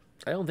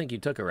 I don't think you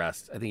took a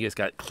rest. I think you just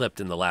got clipped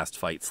in the last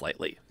fight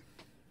slightly,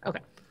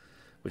 Okay.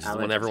 which is I'll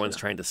when let you everyone's know.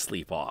 trying to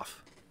sleep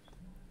off.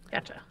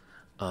 Gotcha.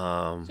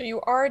 So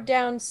you are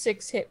down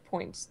 6 hit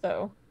points,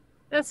 though.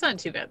 That's not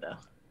too bad though.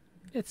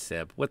 It's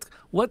Sib.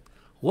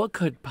 What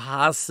could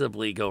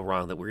possibly go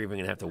wrong that we're even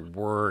gonna have to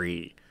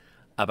worry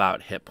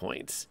about hit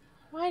points?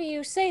 Why do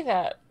you say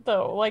that,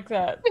 though, like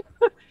that?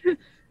 Don't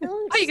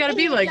Why you gotta say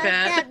be it like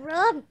that?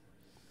 Rob.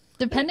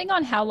 Depending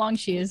on how long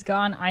she is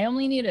gone, I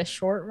only need a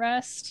short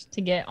rest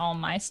to get all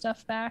my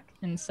stuff back.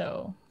 And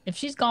so if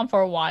she's gone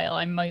for a while,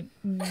 I might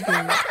be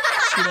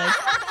like,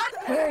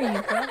 where are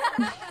you, bro?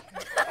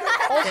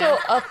 Also,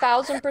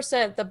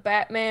 1000% the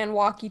Batman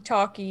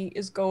walkie-talkie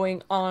is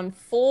going on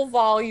full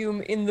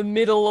volume in the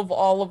middle of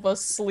all of us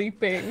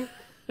sleeping.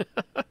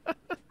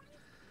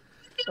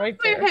 Right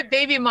We're there. at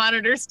baby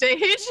monitor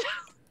stage.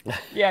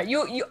 Yeah,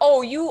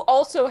 you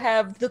also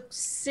have the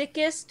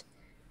sickest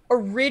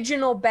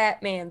original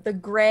Batman, the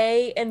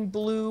gray and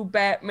blue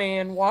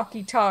Batman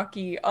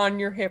walkie-talkie on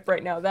your hip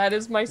right now. That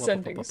is my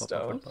sending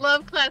stone.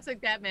 Love classic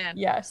Batman.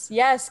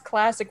 Yes,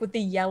 classic with the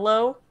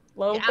yellow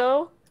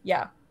logo.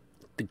 Yeah.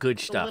 The good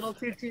A stuff. little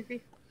too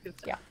toothy. Good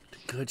stuff. Yeah.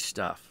 Good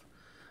stuff.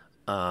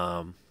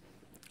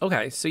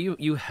 Okay, so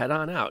you head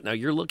on out. Now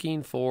you're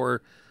looking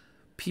for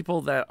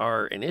people that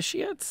are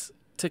initiates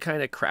to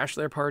kind of crash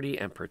their party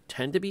and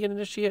pretend to be an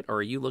initiate, or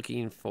are you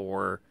looking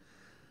for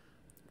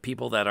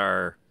people that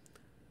are,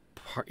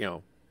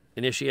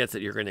 initiates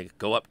that you're going to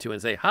go up to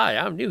and say, "Hi,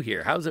 I'm new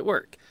here. How's it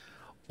work?"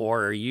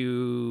 Or are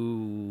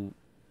you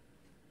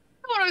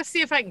I want to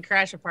see if I can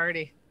crash a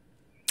party.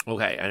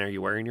 okay? And are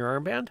you wearing your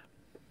armband?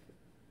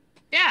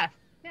 Yeah.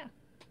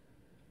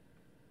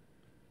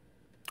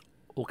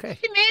 Okay.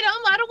 She made them.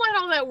 I don't want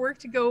all that work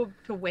to go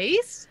to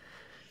waste.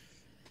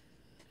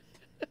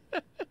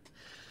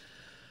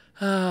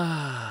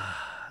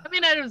 I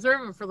mean, I'd observe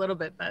them for a little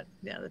bit, but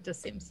yeah, that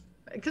just seems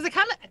because I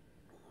thought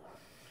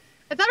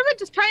about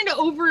just trying to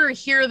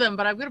overhear them,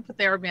 but I'm gonna put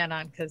the airband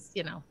on because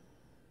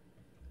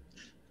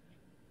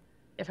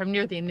if I'm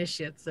near the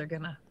initiates, they're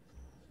gonna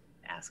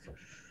ask.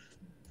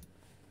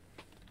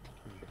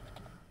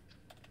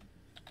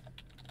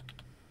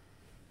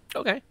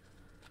 Okay.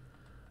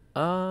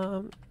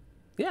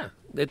 Yeah.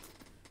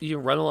 You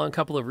run along a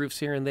couple of roofs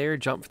here and there,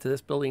 jump to this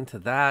building, to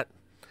that.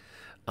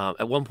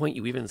 At one point,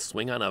 you even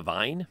swing on a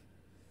vine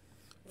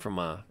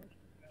from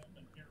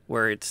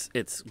where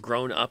it's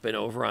grown up and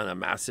over on a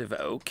massive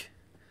oak,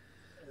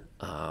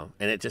 and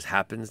it just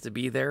happens to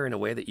be there in a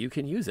way that you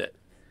can use it.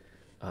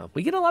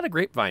 We get a lot of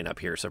grapevine up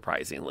here,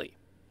 surprisingly.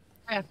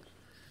 Yeah.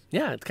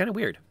 Yeah, it's kind of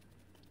weird.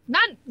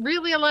 Not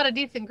really a lot of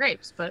decent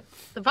grapes, but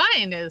the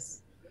vine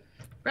is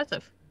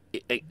impressive.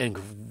 And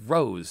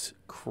grows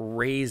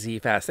crazy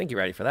fast. Thank you,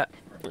 Ratty, for that.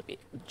 Let me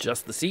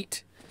adjust the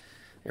seat.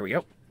 There we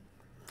go.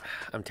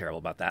 I'm terrible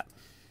about that.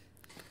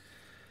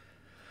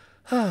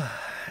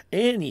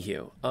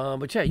 Anywho,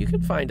 but yeah, you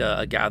can find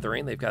a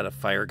gathering. They've got a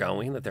fire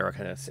going that they're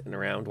kind of sitting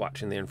around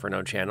watching the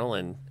Inferno channel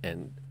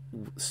and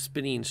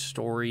spinning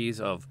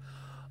stories of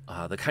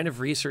the kind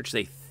of research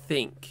they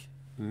think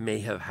may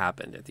have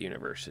happened at the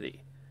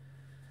university.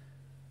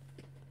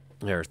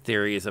 There are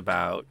theories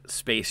about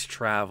space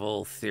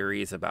travel,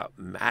 theories about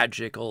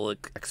magical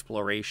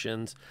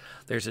explorations.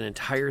 There's an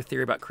entire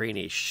theory about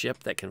creating a ship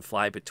that can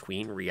fly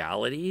between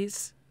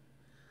realities.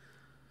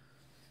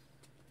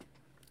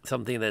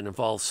 Something that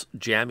involves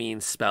jamming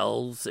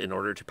spells in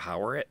order to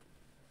power it.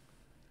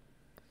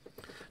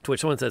 To which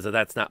someone says that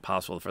that's not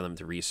possible for them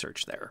to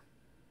research there.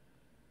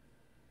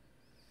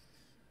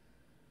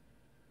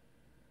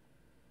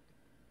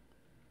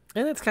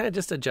 And it's kind of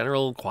just a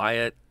general,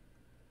 quiet,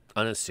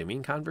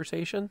 unassuming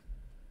conversation.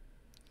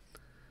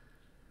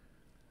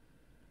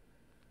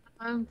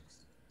 Kind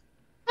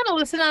of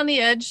listen on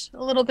the edge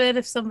a little bit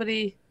if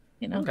somebody,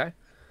 Okay.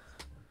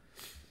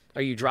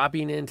 Are you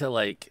dropping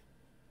into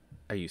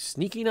are you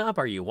sneaking up?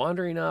 Are you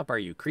wandering up? Are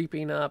you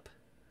creeping up?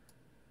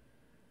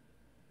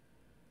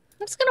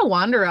 I'm just gonna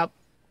wander up,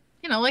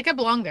 like I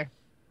belong there.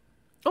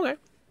 Okay.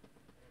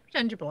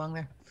 Pretend you belong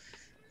there.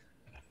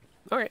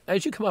 All right.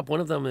 As you come up, one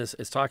of them is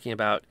talking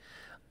about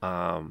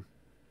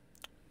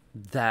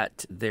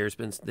that they've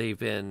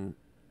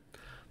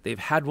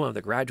had one of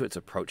the graduates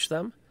approach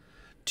them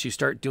to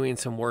start doing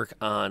some work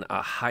on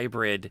a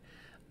hybrid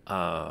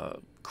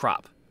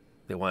crop.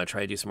 They want to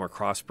try to do some more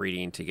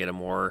crossbreeding to get a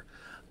more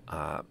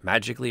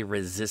magically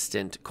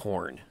resistant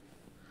corn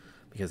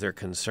because they're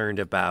concerned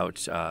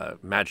about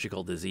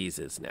magical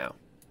diseases now.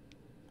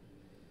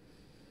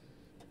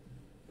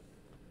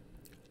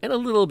 And a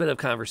little bit of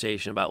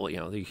conversation about,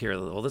 you hear,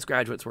 this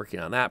graduate's working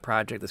on that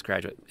project. This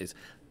graduate is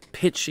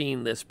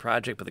pitching this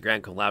project, but the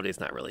Grand Cum Laude is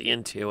not really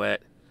into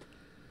it.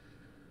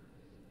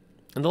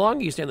 And the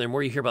longer you stand there, the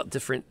more you hear about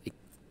different,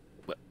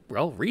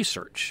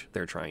 research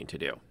they're trying to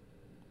do.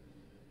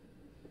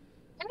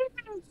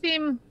 Anything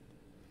seem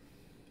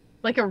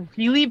like a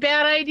really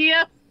bad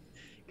idea?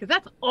 Because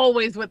that's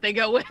always what they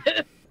go with.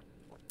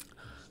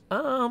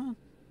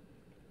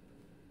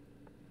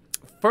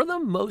 For the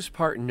most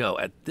part, no.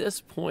 At this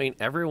point,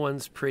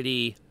 everyone's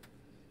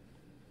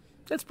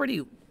that's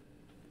pretty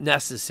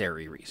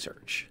necessary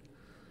research.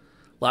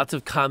 Lots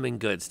of common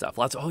good stuff.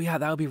 That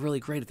would be really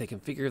great if they can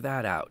figure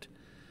that out.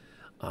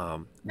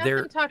 They're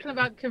Nothing talking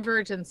about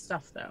convergence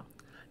stuff, though.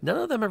 none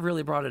of them have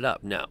really brought it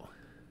up. No.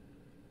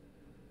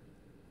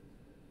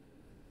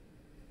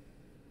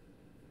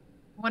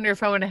 I wonder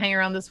if I want to hang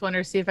around this one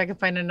or see if I can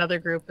find another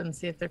group and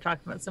see if they're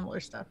talking about similar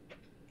stuff.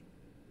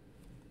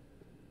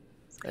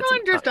 That's Go an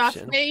and drift off.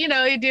 option. You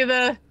know, you do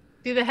the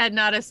head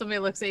nod if somebody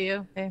looks at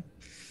you. Okay.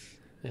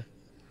 Yeah.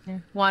 Yeah.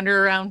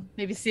 Wander around.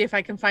 Maybe see if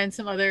I can find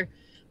some other.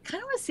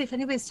 Kind of want to see if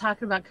anybody's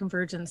talking about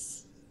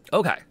convergence.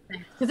 Okay.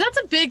 Because that's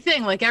a big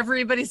thing. Like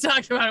everybody's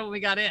talked about it when we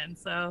got in.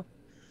 So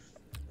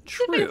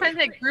see if I True. can find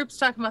that groups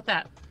talking about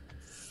that.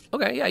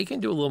 Okay, yeah, you can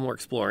do a little more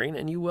exploring,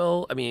 and you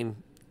will. I mean,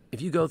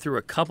 if you go through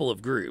a couple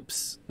of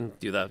groups and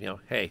do that,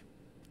 hey,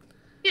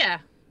 Yeah.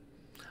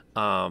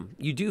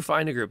 you do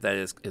find a group that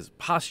is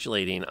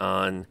postulating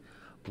on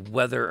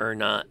whether or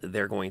not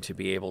they're going to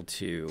be able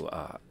to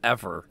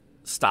ever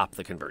stop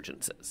the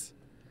convergences,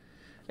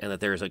 and that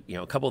there's a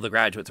couple of the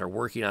graduates are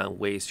working on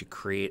ways to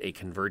create a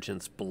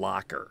convergence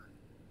blocker,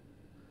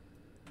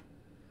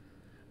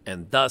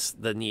 and thus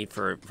the need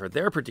for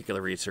their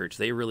particular research.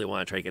 They really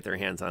want to try to get their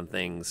hands on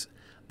things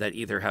that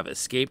either have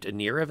escaped a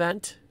near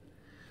event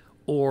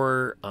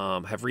or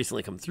have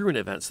recently come through an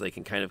event, so they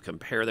can kind of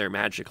compare their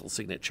magical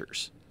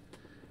signatures.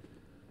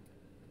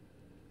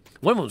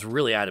 One of them's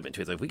really adamant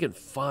too. It's like, if we can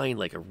find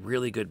like a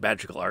really good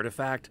magical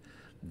artifact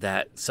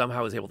that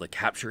somehow is able to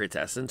capture its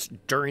essence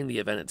during the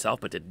event itself,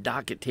 but did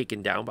not get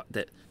taken down,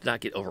 that did not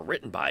get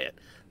overwritten by it,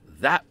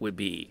 that would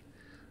be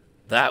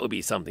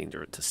something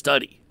to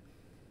study.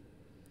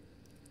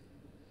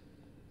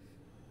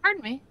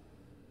 Pardon me.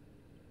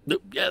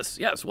 Yes.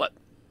 What?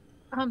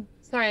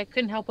 Sorry, I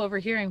couldn't help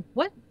overhearing.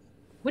 What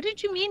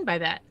did you mean by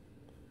that?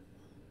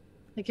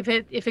 Like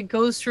if it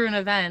goes through an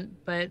event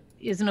but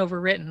isn't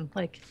overwritten,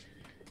 like.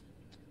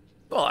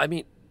 Well, I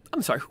mean,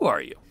 I'm sorry. Who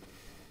are you?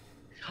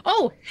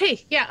 Oh,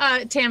 hey,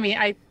 yeah, Tammy.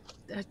 I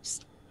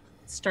just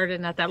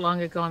started not that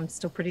long ago. I'm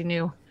still pretty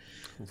new.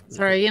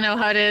 Sorry, you know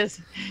how it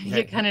is. You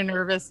get kind of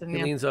nervous, and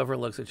He leans over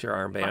and looks at your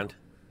armband.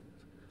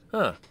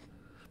 Huh,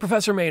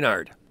 Professor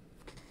Maynard.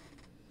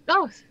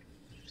 Oh,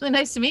 it's really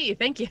nice to meet you.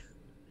 Thank you.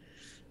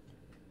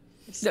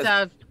 Just,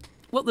 Yes.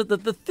 Well,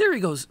 the theory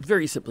goes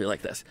very simply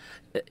like this: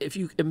 if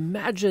you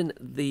imagine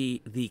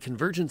the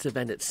convergence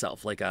event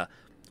itself like a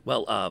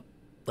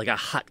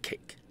hot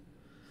cake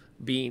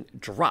being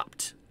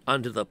dropped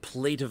onto the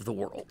plate of the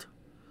world,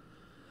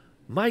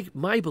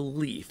 my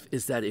belief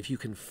is that if you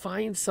can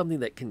find something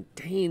that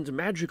contains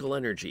magical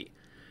energy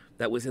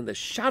that was in the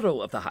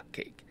shadow of the hot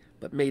cake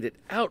but made it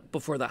out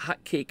before the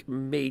hot cake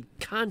made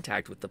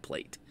contact with the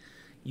plate,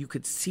 you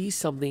could see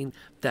something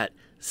that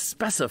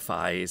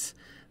specifies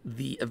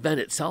the event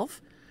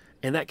itself,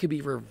 and that could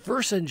be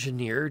reverse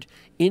engineered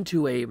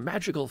into a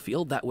magical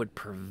field that would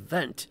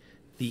prevent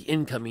the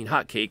incoming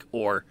hotcake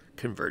or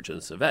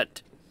convergence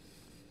event.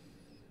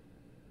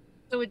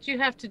 so would you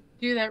have to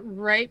do that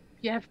right?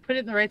 You have to put it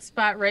in the right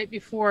spot right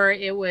before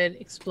it would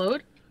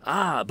explode?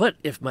 But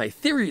if my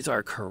theories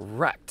are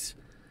correct,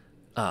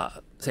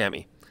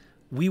 Sammy,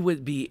 we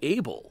would be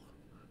able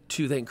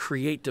to then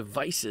create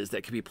devices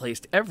that could be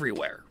placed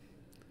everywhere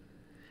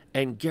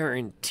and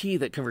guarantee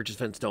that convergence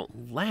events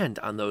don't land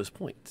on those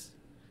points.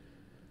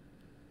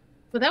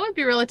 Well, that would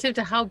be relative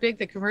to how big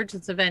the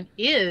convergence event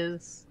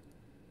is.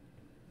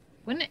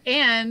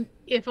 And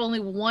if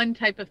only one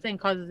type of thing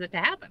causes it to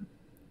happen.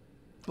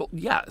 Well,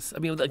 yes. I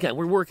mean, again,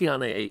 we're working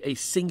on a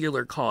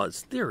singular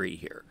cause theory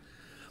here.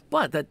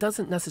 But that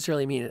doesn't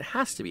necessarily mean it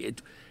has to be.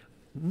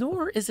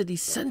 Nor is it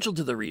essential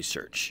to the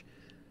research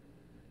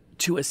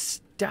to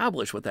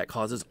establish what that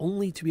causes,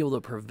 only to be able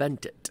to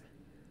prevent it.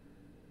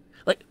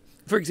 Like,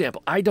 for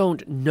example, I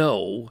don't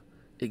know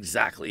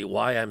exactly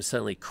why I'm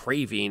suddenly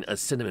craving a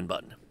cinnamon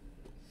bun.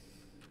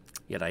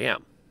 Yet I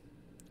am.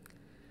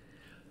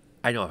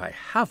 I know if I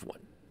have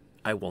one,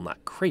 I will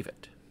not crave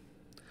it.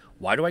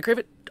 Why do I crave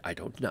it? I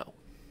don't know.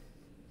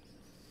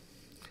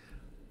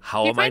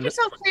 How You am I? find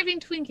yourself craving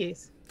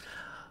Twinkies.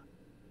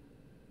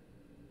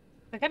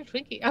 I got a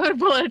Twinkie. I'm going to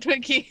pull out a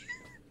Twinkie.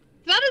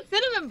 It's not a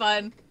cinnamon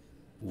bun.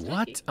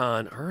 What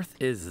on earth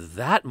is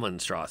that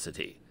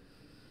monstrosity?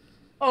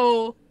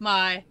 Oh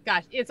my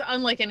gosh. It's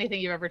unlike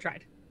anything you've ever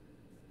tried.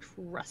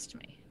 Trust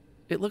me.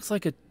 It looks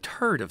like a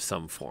turd of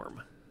some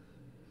form.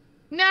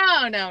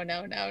 No.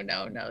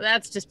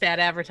 That's just bad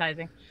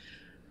advertising.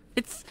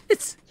 It's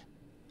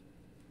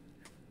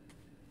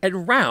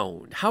and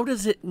round. How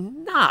does it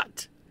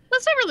not? Well,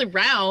 it's not really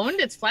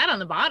round. It's flat on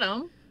the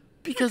bottom.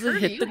 Because it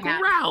turd do hit you the have?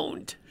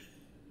 ground.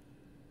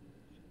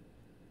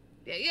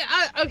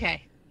 Yeah,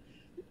 okay.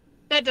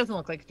 That doesn't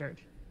look like a turd.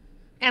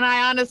 And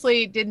I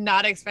honestly did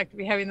not expect to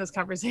be having this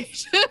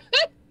conversation.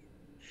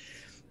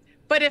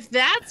 But if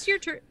that's your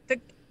turd,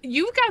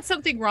 you've got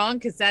something wrong,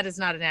 because that is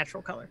not a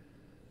natural color.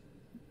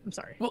 I'm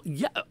sorry. Well,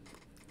 yeah.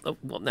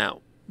 Well,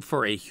 now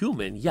for a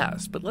human,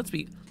 yes, but let's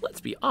be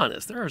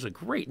honest. There is a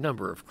great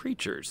number of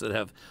creatures that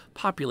have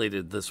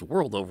populated this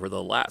world over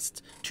the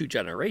last 2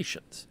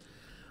 generations.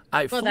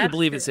 I fully that's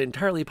believe true. it's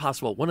entirely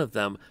possible one of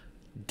them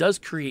does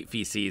create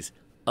feces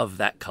of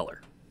that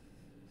color.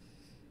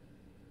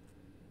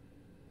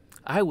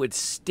 I would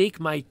stake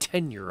my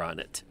tenure on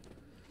it.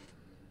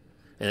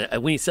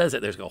 And when he says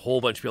it, there's a whole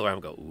bunch of people around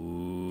him go,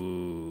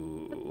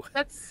 ooh.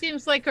 That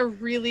seems like a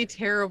really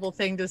terrible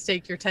thing to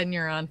stake your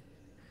tenure on.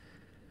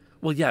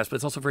 Well, yes, but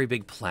it's also a very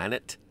big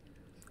planet.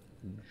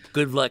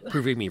 Good luck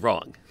proving me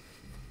wrong.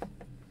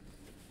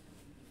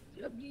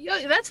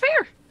 Yeah, that's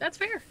fair. That's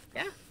fair.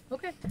 Yeah.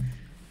 Okay.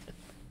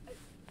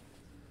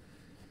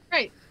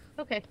 Right.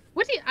 Okay.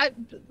 What do you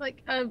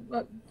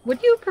what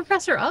are you a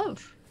professor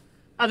of,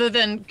 other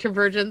than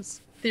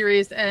convergence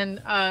theories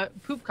and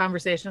poop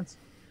conversations?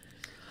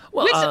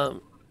 Well, Which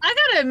I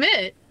gotta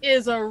admit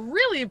is a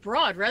really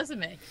broad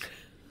resume.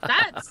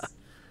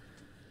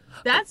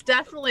 That's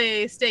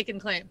definitely stake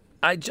and claim.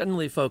 I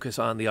generally focus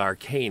on the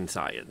arcane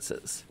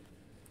sciences.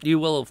 You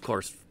will, of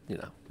course,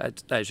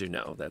 as you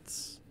know,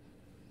 that's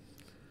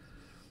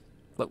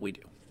what we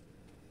do.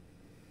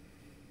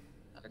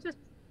 Just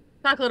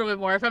talk a little bit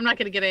more. If I'm not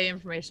going to get any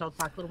information, I'll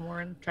talk a little more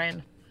and try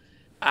and.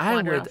 I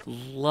wander would off.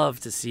 love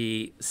to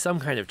see some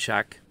kind of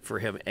check for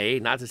him,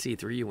 not to see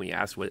through you when he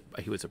asked what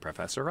he was a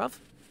professor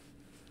of,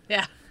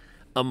 Yeah.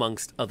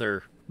 amongst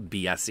other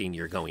BSing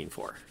you're going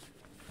for.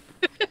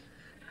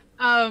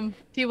 Do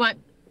you want?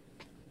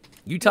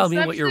 You tell me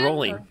what you're Deception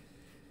rolling. or-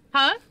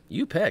 Huh?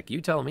 You pick.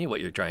 You tell me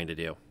what you're trying to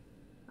do.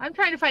 I'm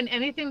trying to find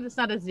anything that's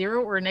not a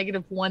 0 or a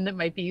 -1 that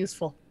might be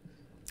useful.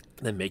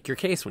 Then make your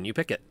case when you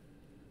pick it.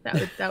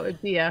 That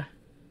would be a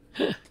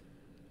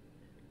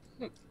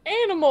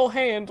Animal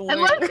handling.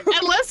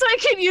 unless I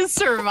can use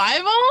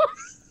survival.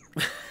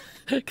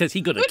 Because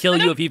he's going to kill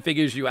you if he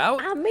figures you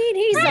out. I mean,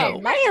 he's No.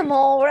 an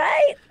animal,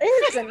 right?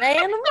 It's an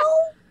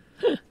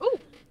animal. Ooh,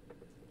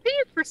 maybe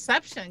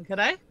perception. Could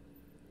I?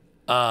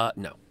 No.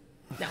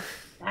 No,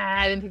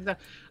 I didn't think so.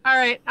 All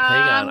right,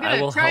 Hang on, I'm I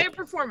gonna will try help. a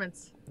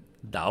performance.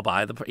 I'll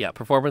buy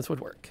performance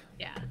would work.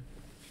 Yeah,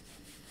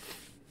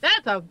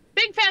 that's a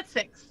big fat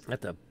 6.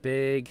 That's a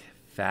big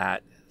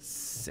fat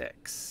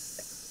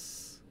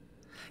 6.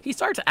 He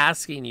starts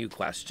asking you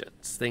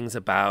questions, things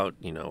about,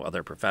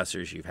 other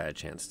professors you've had a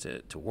chance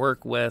to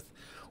work with,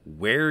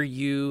 where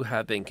you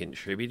have been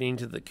contributing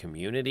to the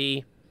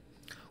community,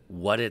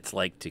 what it's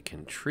like to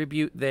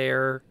contribute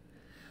there,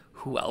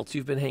 who else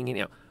you've been hanging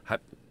out,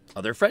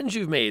 other friends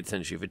you've made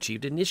since you've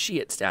achieved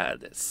initiate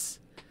status.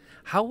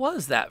 How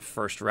was that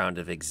first round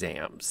of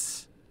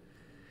exams?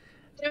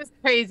 It was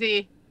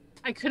crazy.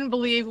 I couldn't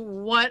believe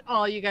what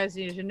all you guys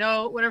needed to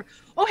know. Whatever.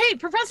 Oh, hey,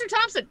 Professor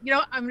Thompson.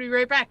 I'm gonna be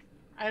right back.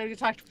 I gotta go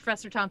talk to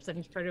Professor Thompson.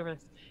 He's right over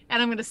this,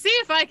 and I'm gonna see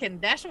if I can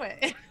dash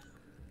away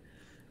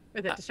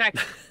with a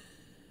distraction.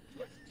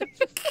 It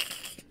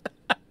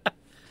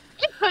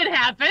could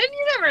happen.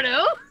 You never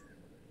know.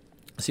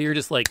 So you're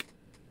just like,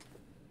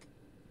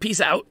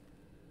 peace out.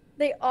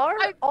 They are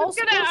I'm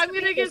also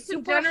gonna get some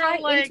super general, high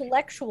like-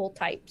 intellectual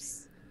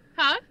types.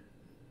 Huh?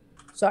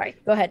 Sorry,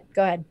 go ahead.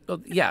 Go ahead.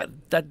 Well, yeah,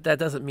 that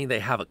doesn't mean they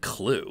have a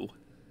clue.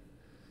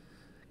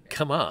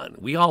 Come on,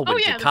 we all went Oh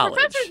yeah, to the college.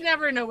 professors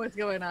never know what's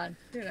going on.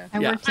 I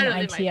Yeah. worked I in don't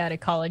IT think out of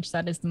college.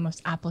 That is the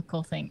most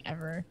applicable thing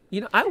ever.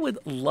 I would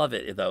love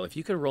it though if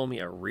you could roll me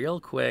a real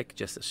quick,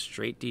 just a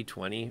straight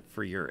D20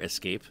 for your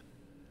escape.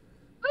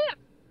 Oh yeah.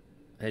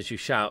 As you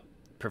shout,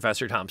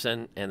 Professor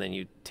Thompson, and then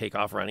you take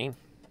off running.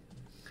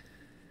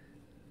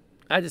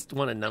 I just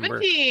want a number.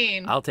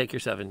 17. I'll take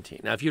your 17.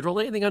 Now, if you'd roll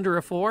anything under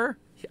a 4,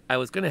 I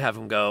was going to have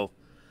him go,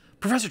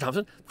 Professor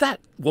Thompson, that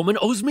woman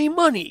owes me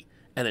money,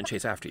 and then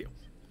chase after you.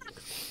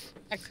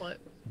 Excellent.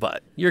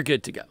 But you're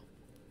good to go.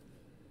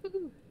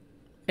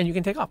 And you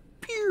can take off.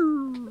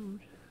 Pew!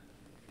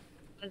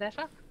 Dash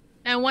off.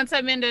 And once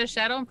I'm into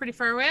shadow, I'm pretty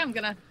far away. I'm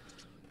gonna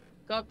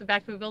go up the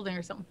back of a building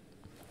or something.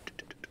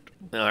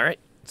 All right.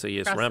 So you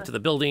just Cross run up the- to the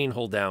building,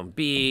 hold down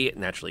B, it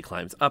naturally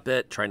climbs up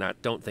it.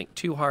 Don't think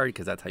too hard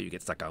because that's how you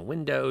get stuck on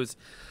windows.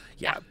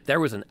 Yeah, there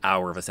was an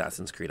hour of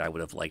Assassin's Creed I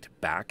would have liked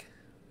back.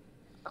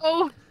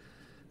 Oh,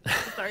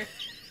 sorry.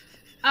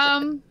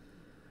 I'm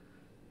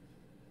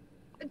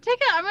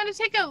gonna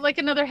take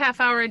another half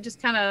hour and just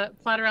kind of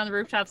plot around the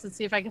rooftops and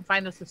see if I can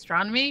find this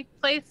astronomy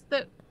place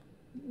that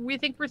we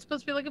think we're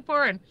supposed to be looking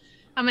for, and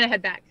I'm gonna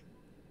head back.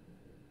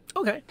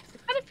 Okay. I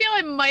kind of feel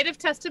I might have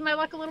tested my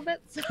luck a little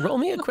bit. So. Roll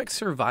me a quick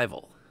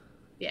survival.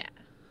 Yeah.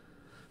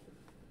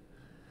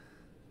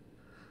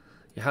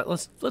 Yeah,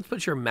 let's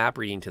put your map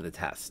reading to the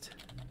test.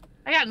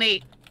 I got an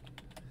 8.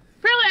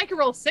 Apparently I can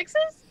roll 6s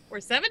or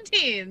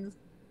 17s.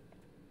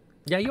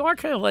 Yeah, you are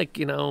kind of like,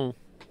 I'm a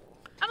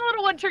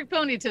little one-trick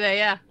pony today,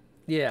 yeah.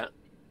 yeah.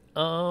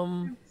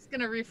 Just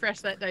gonna refresh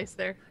that dice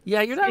there.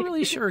 Yeah, you're not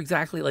really sure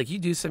exactly. Like, you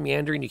do some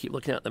meandering, you keep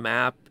looking at the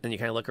map, and you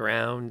kind of look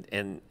around,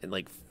 and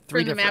like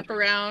three Turn the different... map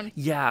around.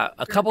 Yeah,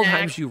 a couple back.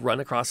 times you run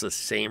across the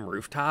same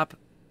rooftop,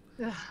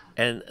 Ugh.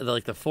 and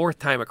like the fourth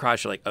time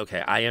across, you're like,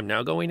 okay, I am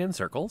now going in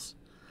circles.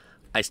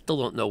 I still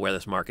don't know where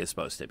this mark is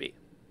supposed to be.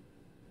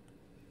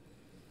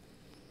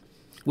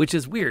 Which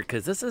is weird,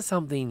 because this is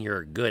something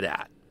you're good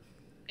at,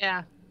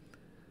 Yeah.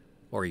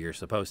 or you're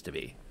supposed to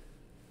be.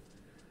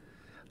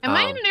 Am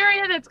I in an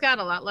area that's got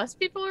a lot less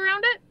people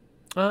around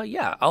it?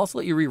 Yeah, I'll also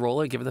let you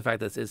re-roll it, given the fact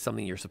that this is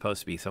something you're supposed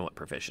to be somewhat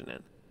proficient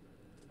in.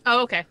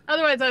 Oh, okay.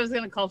 Otherwise, I was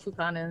gonna call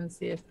Fukan in and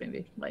see if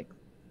maybe like,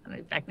 I don't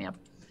know, back me up.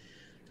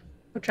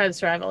 We'll try the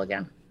survival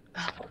again.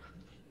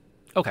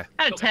 Okay.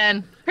 Out of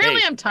 10.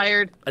 Apparently, Hey, I'm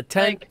tired. A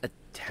 10. Like- A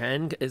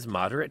 10 is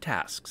moderate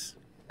tasks.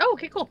 Oh,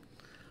 okay, cool.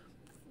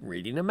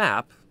 Reading a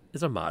map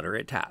is a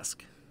moderate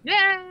task.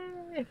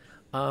 Yay!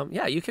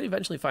 Yeah, you can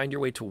eventually find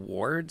your way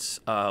towards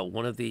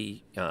one of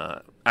the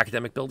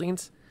academic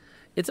buildings.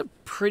 It's a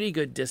pretty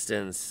good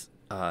distance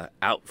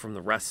out from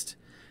the rest,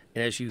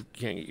 and as you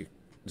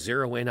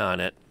zero in on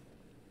it,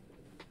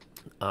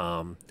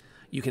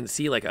 you can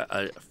see like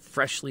a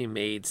freshly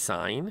made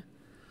sign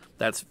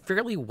that's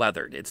fairly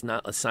weathered. It's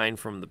not a sign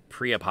from the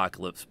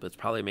pre-apocalypse, but it's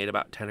probably made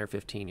about 10 or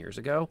 15 years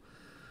ago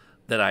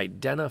that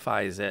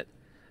identifies it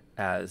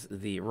as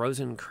the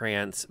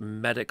Rosenkrantz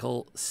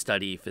Medical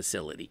Study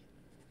Facility.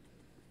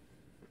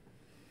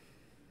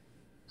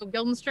 So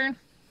Guildenstern?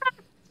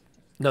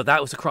 No, that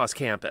was across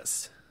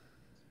campus.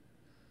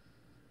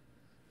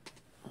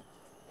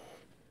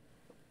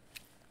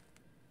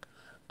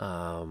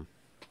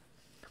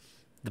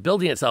 The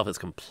building itself is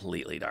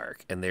completely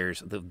dark, and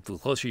there's the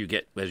closer you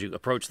get as you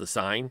approach the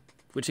sign,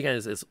 which again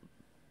is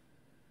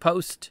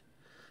post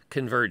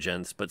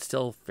Convergence, but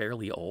still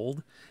fairly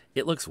old.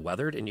 It looks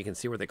weathered, and you can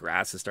see where the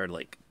grass has started to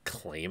like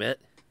claim it,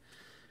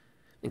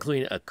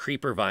 including a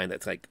creeper vine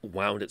that's like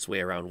wound its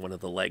way around one of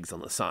the legs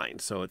on the sign.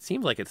 So it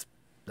seems like it's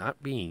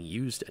not being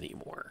used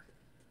anymore.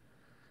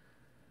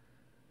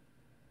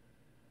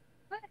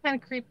 I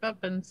kind of creep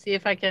up and see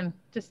if I can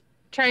just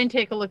try and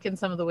take a look in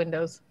some of the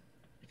windows.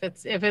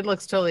 If it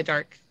looks totally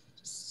dark,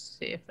 just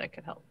see if that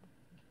could help.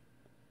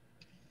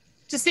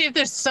 To see if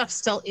there's stuff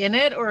still in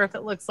it or if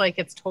it looks like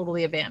it's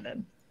totally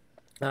abandoned.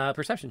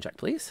 Perception check,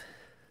 please.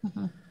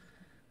 Mm-hmm.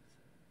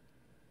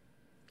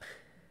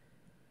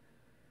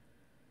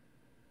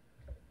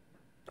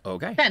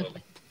 Okay. 10.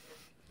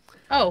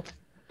 Oh.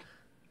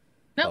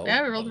 No, Oh.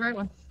 yeah, I rolled the right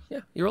one. Yeah,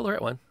 you rolled the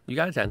right one. You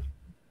got a 10.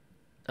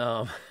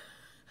 Too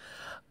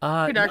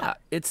dark. Yeah,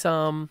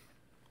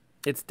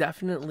 it's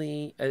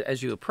definitely,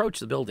 as you approach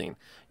the building,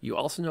 you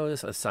also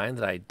notice a sign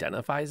that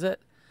identifies it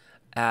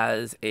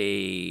as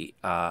a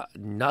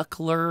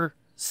Knuckler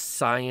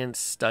Science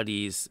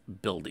Studies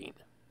building.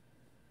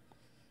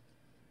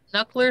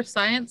 Knuckler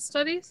Science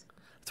Studies?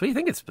 That's what you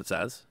think it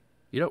says.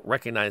 You don't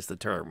recognize the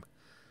term.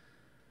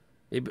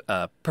 Maybe,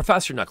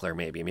 Professor Knuckler,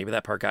 maybe. Maybe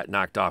that part got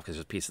knocked off because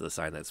there's a piece of the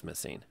sign that's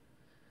missing.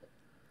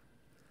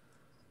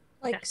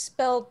 Like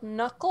spelled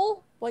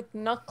knuckle? Like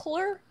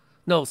knuckler?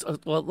 No,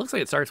 well, it looks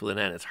like it starts with an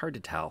N. It's hard to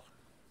tell.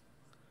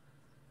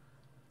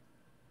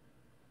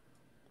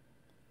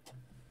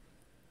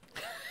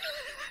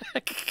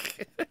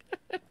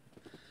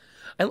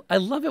 I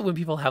love it when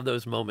people have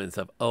those moments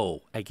of,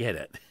 oh, I get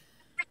it.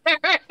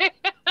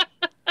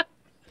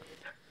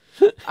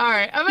 All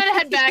right, I'm gonna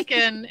head back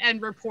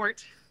and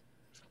report,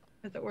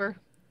 as it were.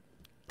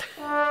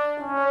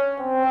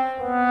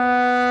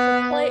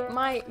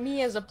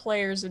 Me as a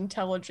player's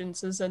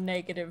intelligence is a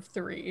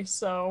 -3,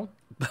 so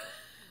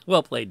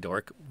Well played,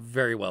 Dork.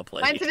 Very well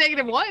played. Mine's a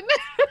 -1.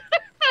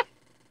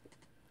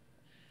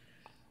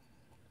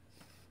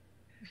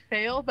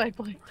 Fail by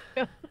playing.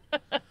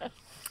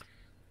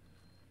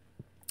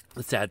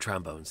 The sad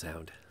trombone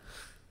sound.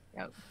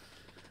 Yep.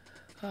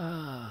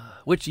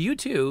 Which you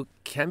two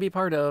can be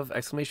part of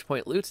exclamation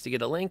point loots to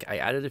get a link. I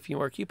added a few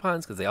more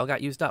coupons because they all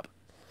got used up.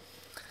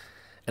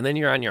 And then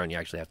you're on your own. You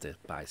actually have to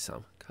buy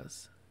some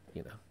because,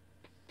 you know.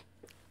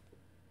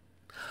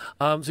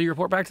 So you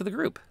report back to the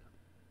group.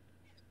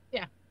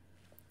 Yeah.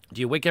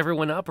 Do you wake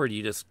everyone up or do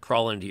you just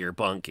crawl into your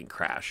bunk and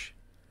crash?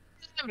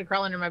 I'm gonna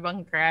crawl under my bunk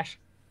and crash.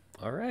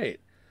 All right.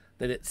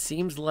 Then it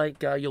seems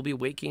like you'll be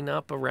waking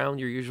up around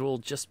your usual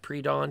just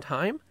pre-dawn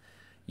time.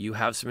 You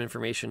have some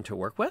information to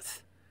work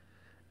with.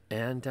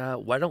 And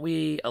why don't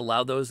we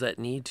allow those that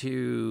need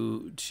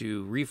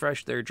to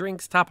refresh their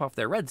drinks, top off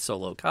their red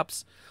solo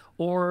cups,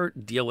 or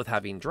deal with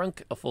having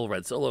drunk a full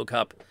red solo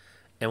cup,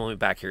 and we'll be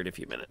back here in a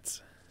few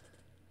minutes.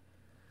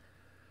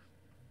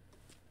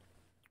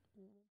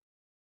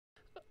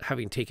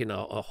 Having taken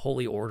a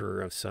holy order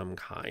of some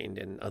kind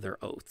and other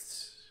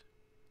oaths.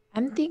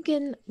 I'm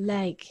thinking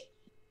like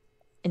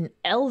an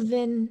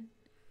elven,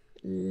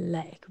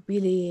 like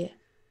really.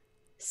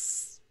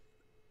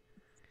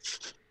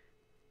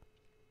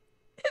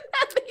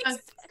 That makes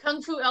sense.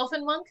 Kung Fu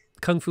Elfin Monk?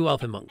 Kung Fu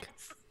Elfin Monk.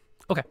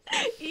 Okay.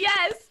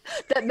 Yes,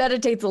 that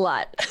meditates a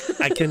lot.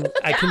 I can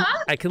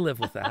live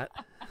with that.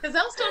 Because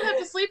elves don't have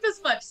to sleep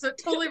as much, so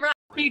totally right.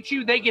 Beat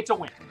you, they get to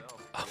win.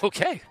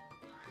 Okay.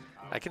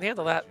 I can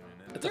handle that.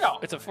 It's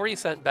a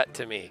 40-cent bet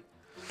to me.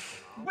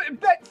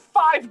 Bet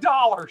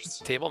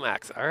 $5. Table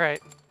max. All right.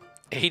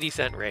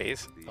 80-cent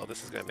raise. Oh,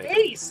 this is going to make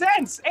 80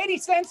 cents. 80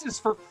 cents is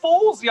for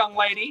fools, young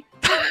lady.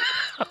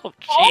 Oh,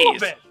 All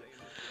of jeez. it.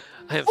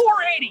 I have,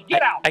 480.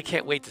 Get out. I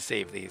can't wait to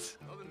save these.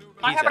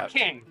 I He's have out. a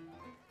king.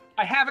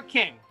 I have a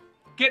king.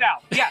 Get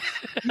out. Yes.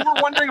 You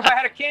were wondering if I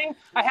had a king?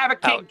 I have a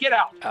king. Out. Get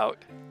out. Out.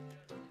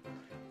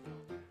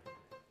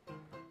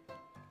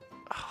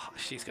 Oh,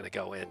 she's going to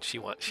go in. She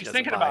She's doesn't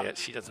thinking buy about it. it.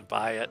 She doesn't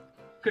buy it.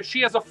 Because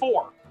she has a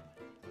 4.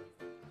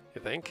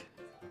 You think?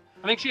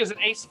 I think she has an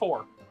ace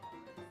 4.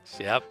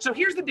 Yep. So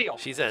here's the deal.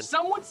 She's in.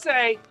 Some would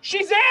say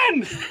she's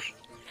in.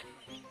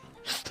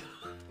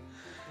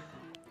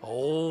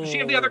 Oh. Does she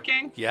have the other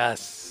king?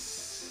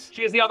 Yes.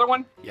 She has the other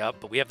one? Yep,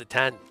 but we have the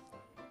 10.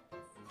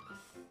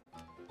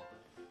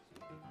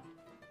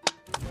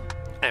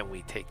 And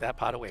we take that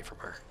pot away from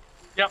her.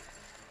 Yep.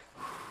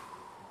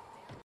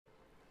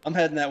 I'm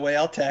heading that way.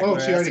 I'll tackle Oh, her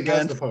she ass already again.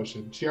 has the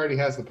potion. She already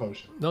has the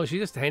potion. No, she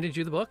just handed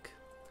you the book.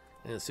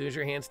 And as soon as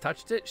your hands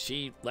touched it,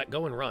 she let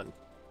go and run.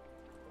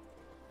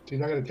 She's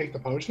not going to take the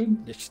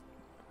potion? She's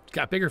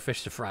got bigger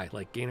fish to fry.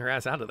 Like, gain her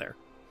ass out of there.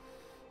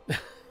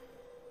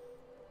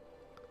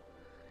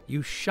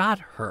 You shot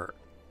her.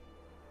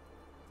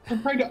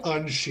 I'm trying to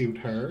unshoot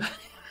her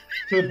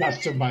to the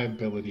best of my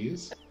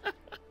abilities.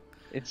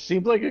 It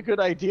seemed like a good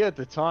idea at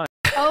the time.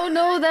 Oh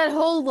no, that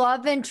whole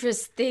love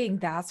interest thing.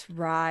 That's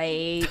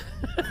right.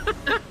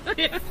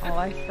 Oh,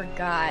 I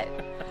forgot.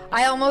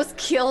 I almost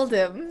killed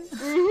him.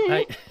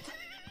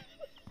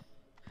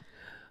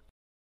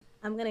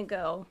 I'm gonna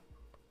go.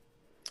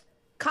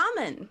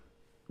 Common,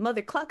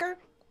 Mother Clucker,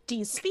 do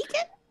you speak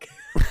it?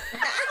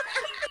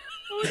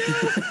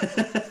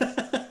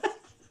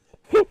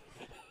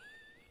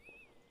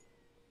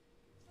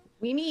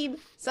 We need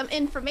some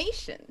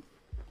information.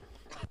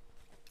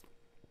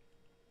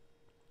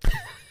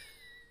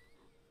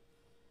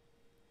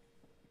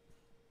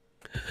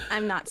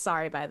 I'm not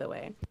sorry, by the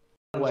way.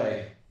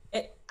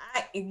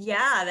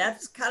 Yeah,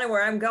 that's kind of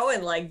where I'm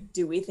going. Like,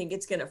 do we think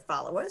it's going to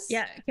follow us?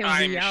 Yeah,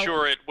 I'm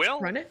sure it will.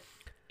 Run it?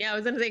 Yeah, I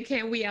was gonna say,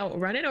 can we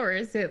outrun it, or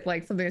is it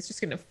like something that's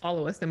just gonna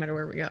follow us no matter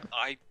where we go?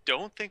 I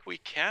don't think we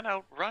can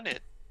outrun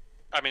it.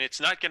 I mean,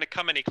 it's not going to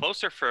come any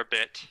closer for a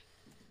bit.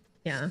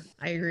 Yeah,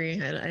 I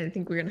agree. I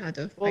think we're gonna have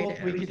to fight Well,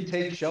 it. we could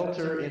take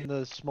shelter in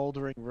the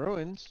smoldering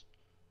ruins,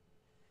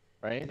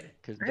 right?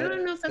 Because I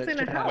don't know if that's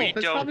gonna help. We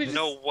It's probably don't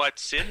know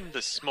what's in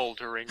the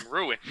smoldering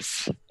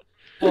ruins.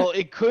 Well,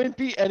 it couldn't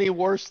be any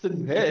worse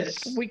than this.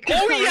 We could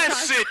Oh, come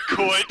yes, across- it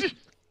could!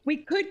 We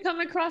could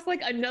come across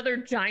like another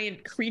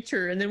giant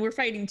creature, and then we're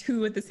fighting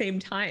two at the same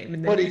time.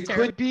 And then But it's it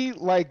could be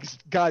like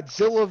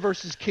Godzilla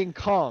versus King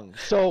Kong.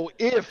 So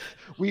if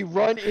we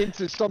run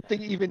into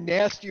something even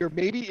nastier,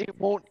 maybe it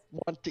won't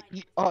want to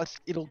eat us.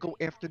 It'll go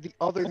after the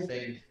other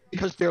thing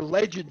because they're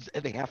legends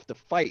and they have to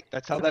fight.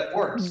 That's how that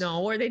works.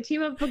 No, or they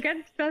team up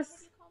against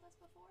us.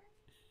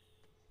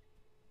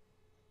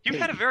 You've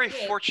had a very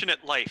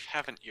fortunate life,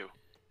 haven't you?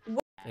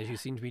 As you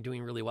seem to be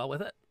doing really well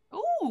with it.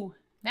 Ooh,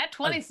 that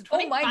 20 is Oh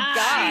my 25.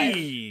 god.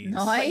 Jeez.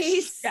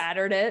 Nice.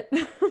 Shattered it.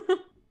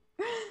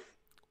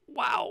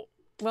 Wow.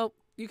 Well,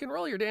 you can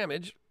roll your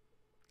damage.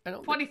 I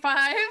don't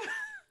 25.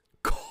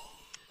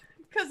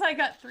 Because I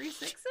got 3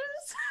 6s.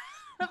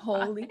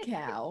 Holy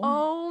cow.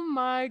 Oh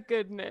my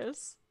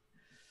goodness.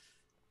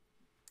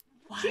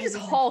 She just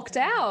hulked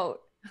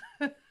out.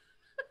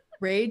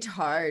 Rage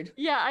hard.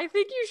 Yeah, I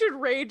think you should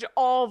rage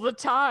all the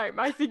time.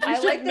 I think you I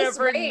should like this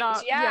never rage,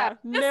 not. yeah.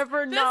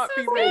 Never This not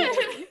be is raging.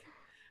 it.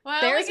 Well,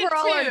 There's we get where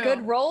all our 2.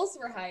 good rolls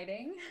were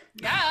hiding.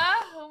 Yeah.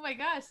 Oh my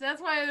gosh. That's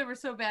why they were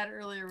so bad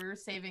earlier. We were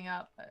saving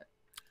up. But...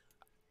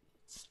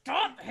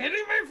 Stop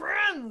hitting my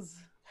friends.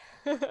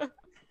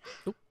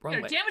 Oop, wrong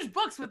They're way. damaged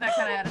books with that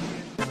kind of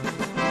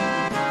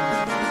attitude.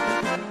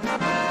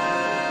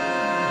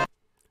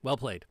 Well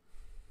played.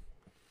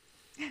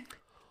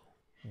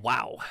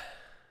 Wow.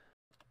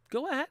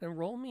 Go ahead and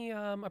roll me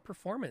a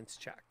performance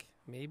check.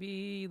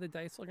 Maybe the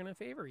dice are going to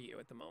favor you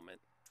at the moment.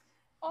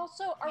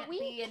 Also, are Can't we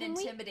be an can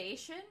we-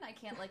 intimidation? I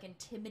can't like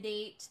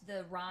intimidate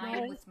the rhyme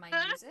No. with my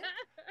music.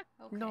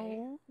 Okay.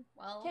 No.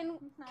 Well, Can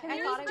I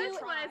we thought I would do-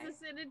 try. Specialize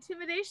this in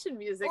intimidation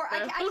music. Or I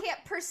though.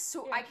 can't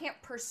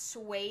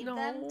persuade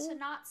them to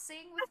not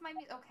sing with my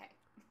music. Okay.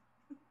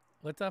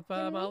 What's up,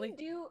 Can Molly?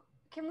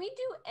 Can we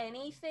do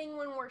anything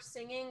when we're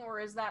singing, or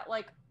is that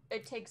like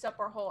it takes up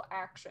our whole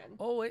action?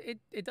 Oh, it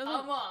doesn't.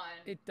 Come on.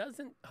 It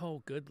doesn't.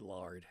 Oh, good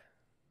lord.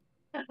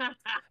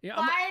 Yeah,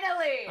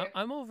 Finally.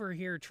 I'm over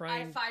here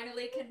trying. I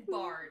finally can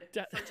bard.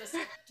 Da- For just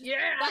Yeah.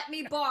 let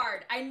me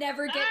bard. I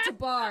never get to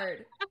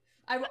bard.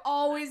 I'm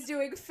always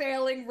doing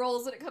failing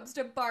rolls when it comes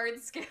to bard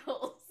skills.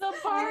 The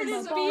bard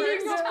This is the being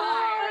first a time.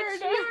 bard.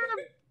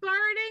 You're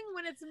barding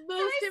when it's most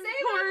I say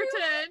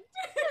important.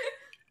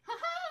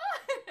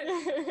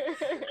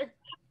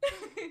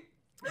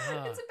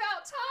 It's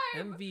about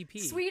time. MVP.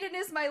 Sweden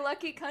is my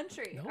lucky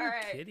country. No All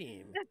right.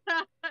 kidding.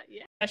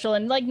 Yeah. Special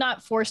and like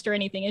not forced or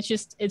anything.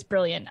 It's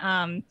brilliant.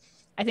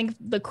 I think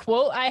the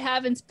quote I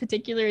have in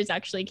particular is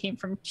actually came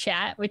from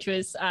chat, which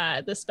was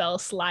the spell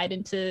slide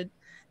into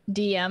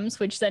DMs,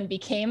 which then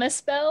became a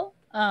spell.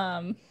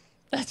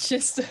 That's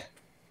just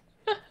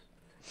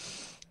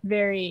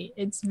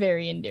it's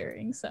very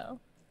endearing. So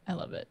I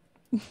love it.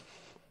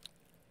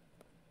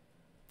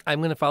 I'm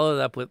going to follow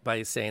it up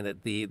by saying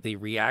that the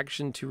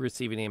reaction to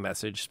receiving a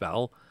message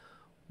spell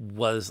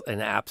was an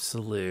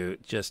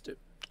absolute, just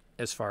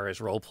as far as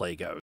role play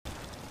goes.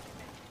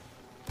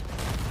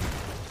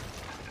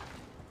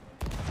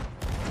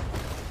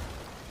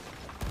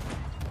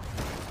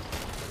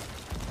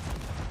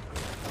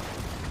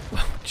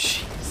 Oh,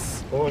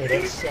 jeez. Boy,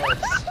 that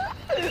sucks.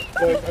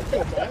 Like, I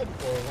feel bad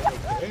for him. I'm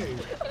like, hey.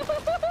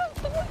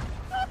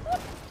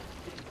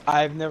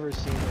 I've never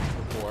seen this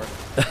before.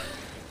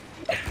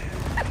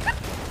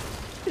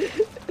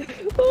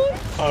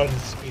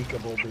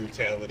 Unspeakable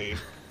brutality.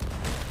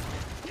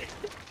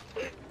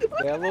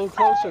 Yeah, a little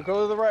closer.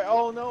 Go to the right.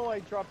 Oh no, I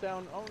dropped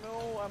down. Oh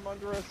no, I'm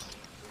under us.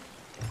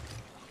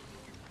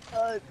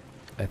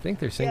 I think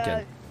they're sinking.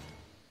 Yeah.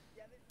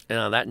 And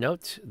on that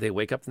note, they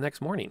wake up the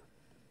next morning,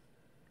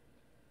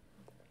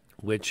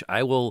 which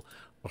I will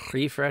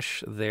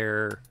refresh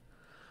their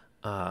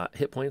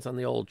hit points on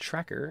the old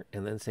tracker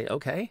and then say,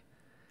 okay,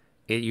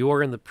 you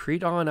are in the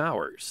pre-dawn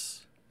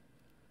hours.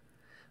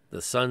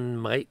 The sun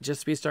might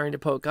just be starting to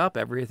poke up.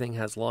 Everything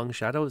has long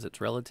shadows.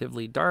 It's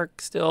relatively dark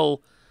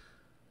still.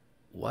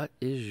 What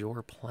is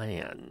your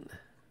plan?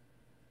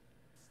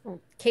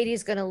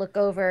 Katie's gonna look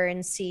over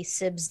and see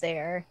Sib's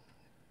there.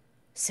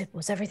 Sib,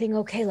 was everything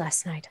okay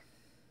last night?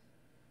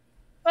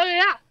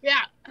 Oh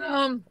yeah.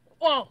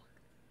 Oh.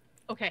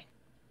 Okay.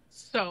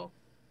 So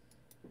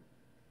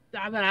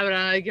I'm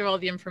gonna give all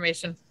the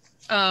information.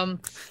 Yeah,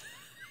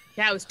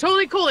 it was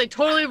totally cool. They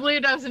totally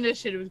believed I was an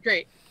initiate. It was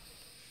great.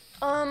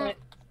 I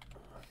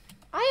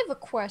have a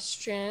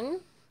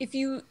question. If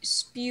you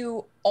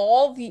spew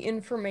all the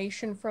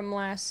information from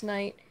last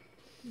night,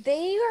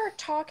 they are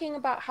talking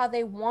about how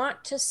they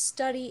want to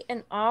study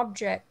an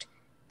object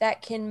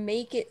that can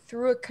make it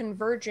through a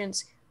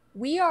convergence.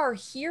 We are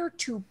here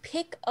to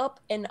pick up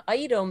an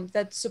item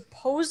that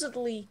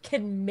supposedly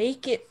can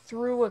make it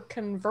through a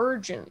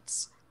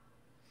convergence.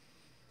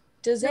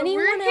 Does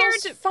anyone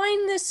else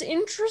find this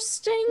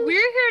interesting? We're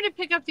here to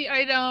pick up the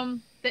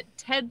item that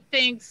Ted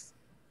thinks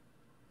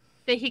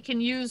that he can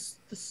use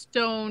the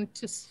stone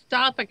to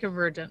stop a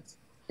convergence.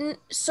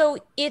 So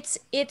it's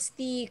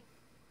the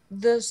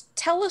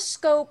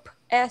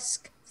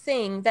telescope-esque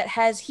thing that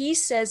has, he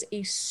says,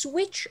 a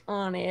switch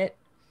on it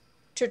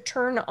to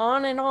turn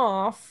on and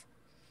off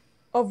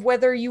of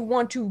whether you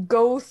want to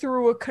go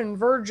through a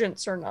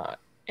convergence or not.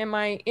 Am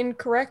I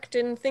incorrect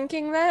in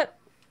thinking that?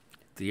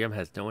 The DM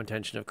has no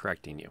intention of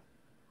correcting you.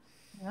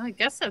 Well, I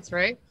guess that's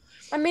right.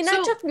 I mean,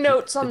 I took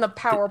notes on the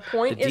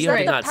PowerPoint. The DM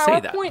did not say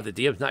that, but the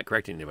DM's not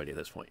correcting anybody at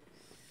this point.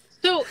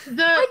 So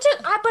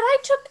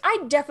I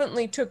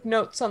definitely took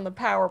notes on the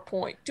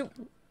PowerPoint.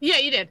 Yeah,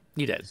 you did.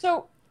 You did.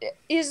 So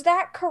is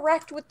that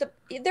correct with there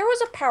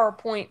was a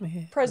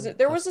PowerPoint present.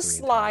 There was a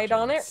slide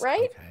on it,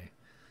 right?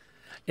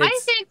 I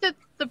think that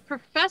the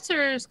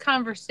professor's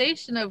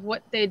conversation of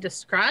what they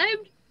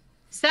described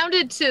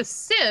sounded to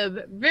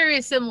Sib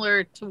very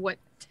similar to what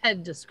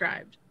Ted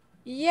described.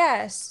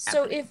 Yes.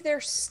 So if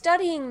they're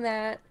studying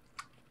that.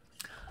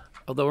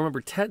 Although remember,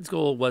 Ted's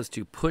goal was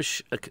to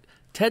push.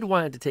 Ted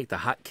wanted to take the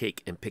hot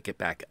cake and pick it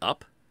back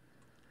up.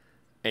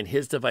 And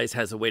his device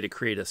has a way to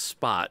create a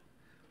spot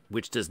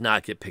which does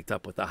not get picked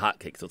up with the hot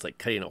cake. So it's like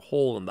cutting a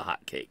hole in the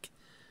hot cake.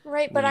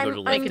 Right, but I'm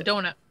like a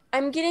donut.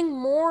 I'm getting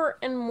more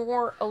and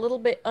more a little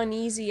bit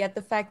uneasy at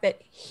the fact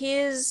that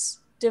his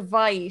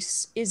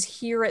device is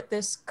here at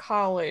this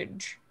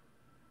college,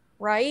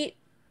 right?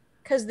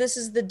 Because this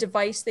is the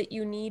device that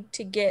you need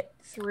to get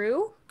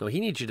through. No,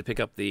 he needs you to pick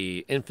up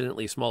the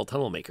infinitely small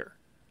tunnel maker.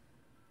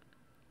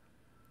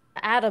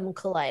 Atom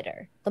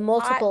collider. The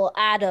multiple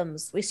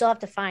atoms. We still have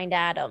to find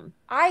Adam.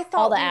 I thought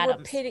all the we atoms.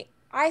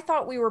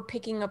 were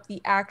picking up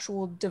the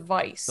actual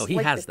device. No, he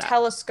like has the that.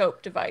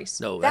 Telescope device.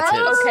 No, that's his.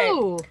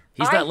 Okay.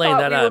 He's not laying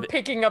that we out. were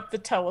picking up the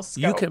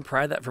telescope. You can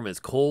pry that from his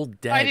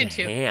cold, dead I did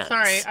too. hands.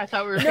 Sorry, I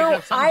thought we were picking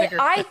up something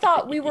bigger. I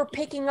thought we were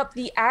picking up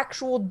the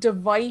actual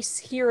device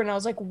here, and I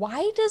was like,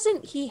 why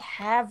doesn't he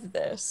have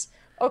this?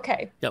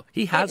 Okay. No,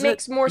 he has it. It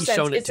makes more He's sense.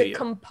 shown it It's to a you.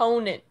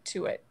 component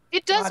to it.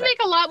 It does make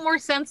a lot more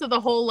sense of the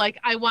whole, like,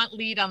 I want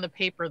lead on the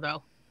paper,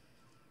 though.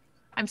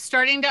 I'm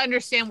starting to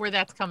understand where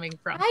that's coming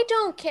from. I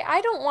don't care.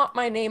 I don't want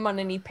my name on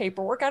any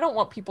paperwork. I don't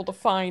want people to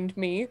find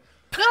me.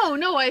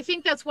 No, I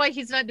think that's why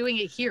he's not doing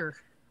it here.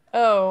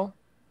 Oh.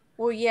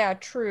 Well, yeah,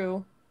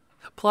 true.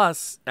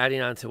 Plus,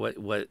 adding on to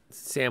what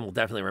Sam will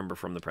definitely remember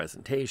from the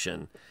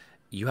presentation,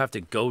 you have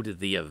to go to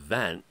the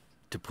event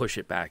to push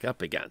it back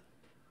up again.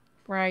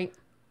 Right.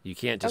 You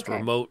can't just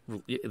remote.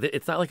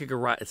 It's not like a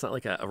garage. It's not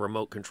like a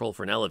remote control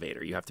for an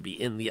elevator. You have to be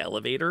in the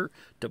elevator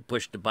to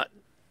push the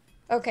button.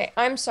 Okay,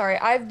 I'm sorry.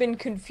 I've been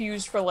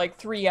confused for like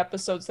 3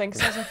 episodes.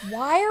 Thanks. I was like,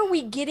 why are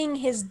we getting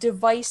his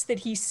device that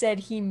he said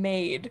he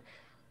made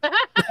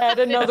at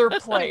another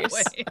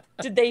place?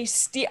 Did they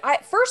steal?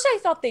 First, I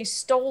thought they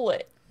stole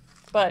it,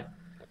 but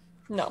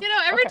no. You know,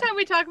 every time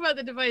we talk about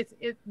the device,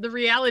 the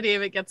reality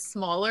of it gets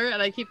smaller,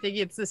 and I keep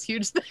thinking it's this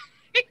huge thing.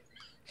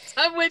 So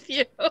I'm with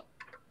you.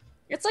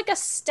 It's like a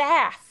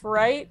staff,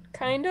 right?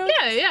 Kind of?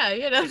 Yeah.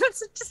 You know,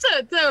 it's just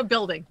a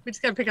building. We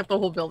just gotta pick up the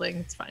whole building.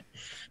 It's fine.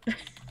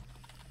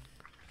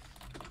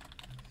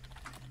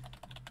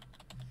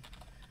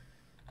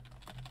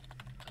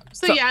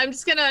 So yeah, I'm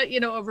just gonna,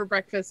 over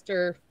breakfast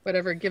or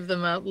whatever, give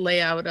them a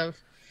layout of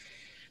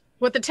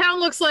what the town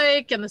looks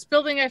like and this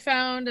building I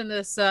found and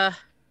this,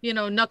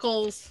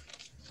 Knuckler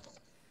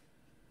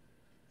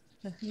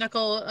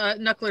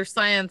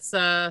science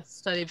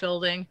study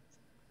building.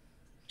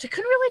 I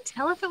couldn't really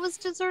tell if it was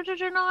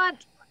deserted or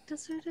not.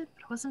 Deserted,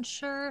 but I wasn't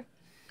sure.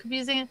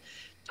 Confusing it.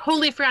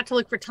 Totally forgot to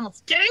look for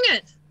tunnels. Dang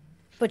it!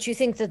 But you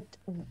think that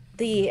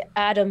the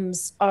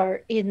atoms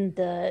are in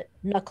the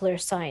Knuckler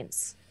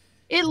science?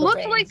 It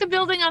looked like the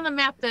building on the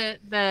map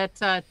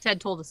that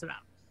Ted told us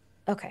about.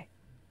 Okay.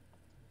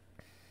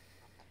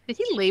 Did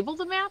he label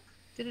the map?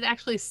 Did it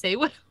actually say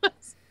what it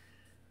was?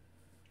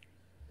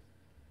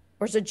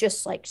 Or is it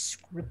just like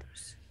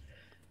scribbles?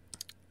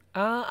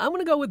 I'm going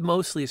to go with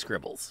mostly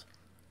scribbles.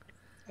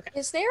 Okay.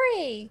 Is there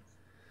a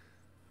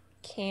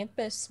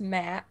campus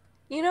map?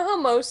 You know how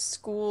most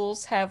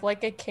schools have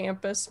like a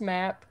campus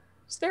map?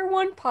 Is there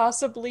one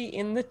possibly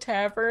in the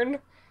tavern?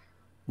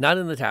 Not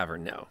in the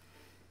tavern, no.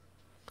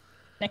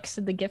 Next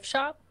to the gift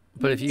shop?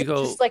 But if you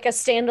go... Just like a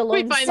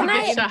standalone Can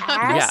I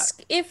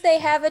ask if they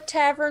have a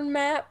tavern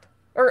map?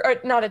 Or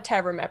not a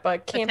tavern map, but a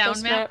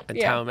campus map? A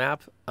town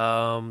map?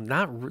 None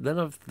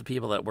of the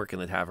people that work in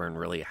the tavern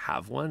really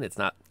have one. It's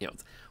not,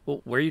 it's,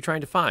 well, where are you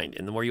trying to find?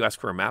 And the more you ask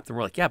for a map, the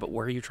more like, yeah, but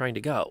where are you trying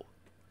to go?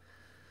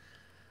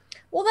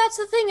 Well, that's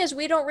the thing is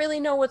we don't really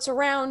know what's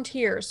around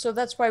here, so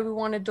that's why we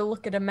wanted to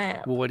look at a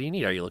map. Well, what do you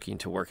need? Are you looking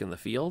to work in the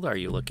field? Are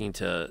you looking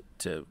to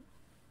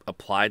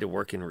apply to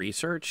work in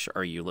research?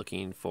 Are you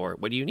looking for,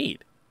 what do you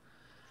need?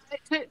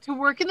 To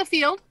work in the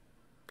field.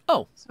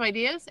 Oh. Some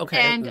ideas. Okay.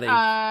 And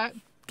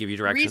give you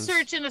directions.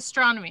 Research in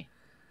astronomy.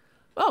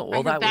 Oh,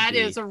 well, that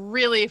is a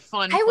really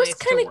fun I was place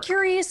kind to of work.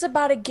 curious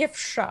about a gift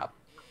shop.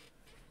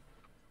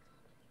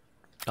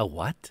 A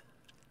what?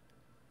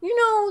 You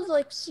know,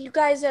 like you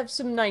guys have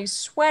some nice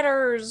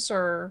sweaters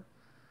or...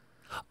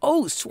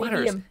 Oh,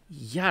 sweaters.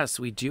 Yes,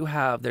 we do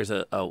have. There's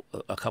a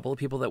couple of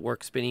people that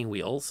work spinning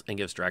wheels and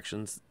gives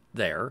directions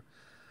there.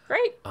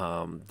 Great.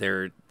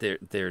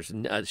 There's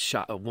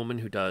a woman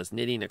who does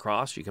knitting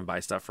across. You can buy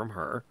stuff from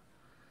her.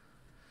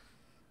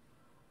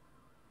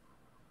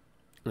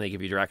 And they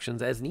give you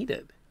directions as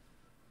needed.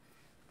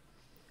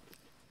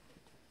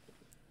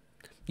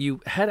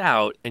 You head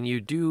out and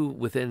you do,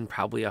 within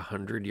probably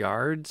 100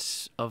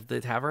 yards of the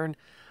tavern,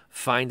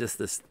 find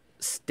this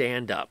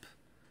stand-up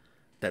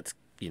that's,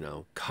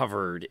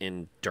 covered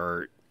in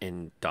dirt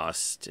and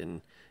dust,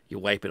 and you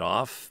wipe it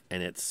off,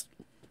 and it's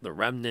the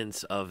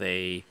remnants of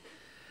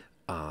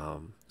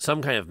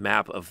some kind of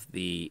map of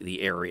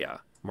the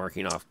area,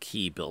 marking off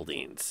key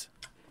buildings.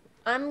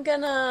 I'm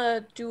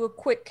gonna do a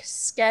quick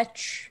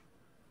sketch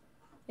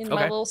in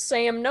my little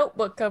Sam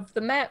notebook of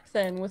the map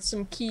then, with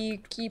some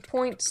key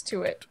points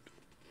to it.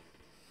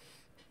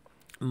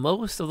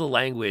 Most of the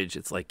language,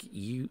 it's like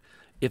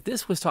if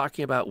this was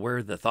talking about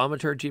where the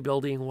thaumaturgy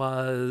building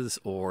was,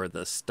 or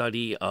the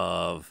study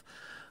of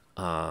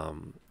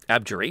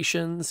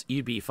abjurations,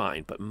 you'd be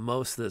fine. But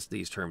most of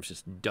these terms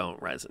just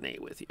don't resonate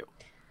with you.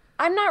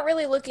 I'm not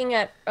really looking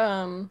at,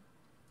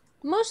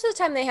 most of the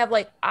time they have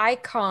like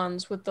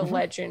icons with the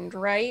legend,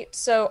 right?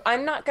 So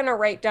I'm not going to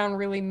write down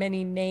really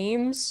many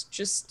names,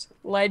 just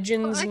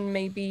legends and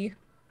maybe...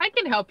 I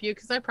can help you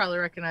because I probably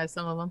recognize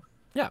some of them.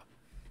 Yeah.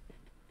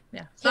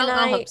 Yeah. So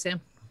I'll help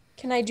Sam.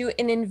 Can I do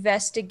an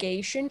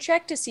investigation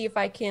check to see if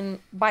I can,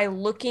 by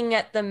looking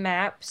at the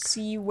map,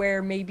 see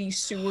where maybe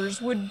sewers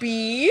would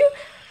be?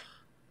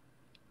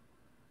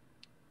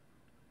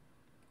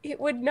 It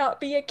would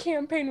not be a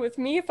campaign with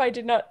me if I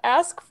did not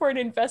ask for an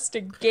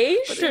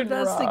investigation.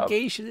 But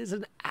investigation is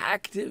an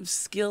active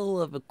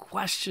skill of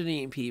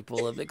questioning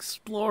people, of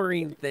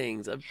exploring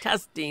things, of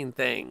testing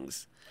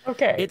things.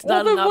 Okay. It's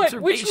not an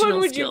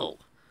observational skill.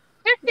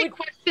 50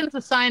 questions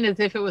assigned as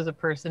if it was a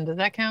person. Does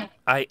that count?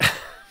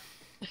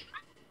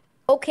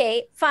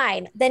 Okay,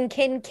 fine. Then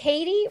can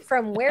Katie,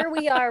 from where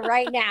we are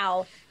right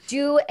now,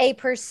 do a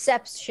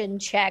perception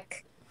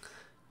check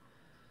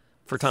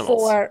for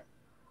tunnels?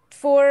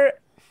 For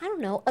I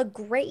don't know, a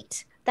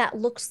grate that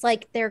looks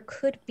like there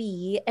could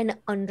be an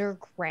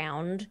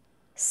underground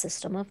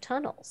system of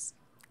tunnels.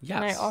 Yes.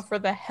 Can I offer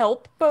the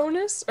help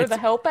bonus or the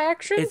help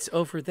action? It's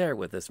over there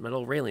with this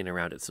metal railing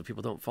around it so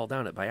people don't fall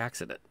down it by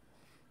accident.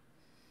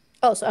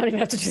 Oh, so I don't even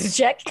have to do the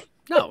check?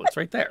 No, it's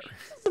right there.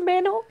 The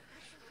manhole?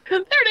 There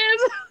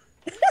it is.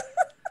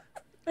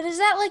 But is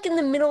that like in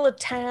the middle of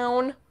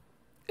town?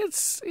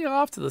 It's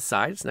off to the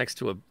side. It's next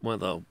to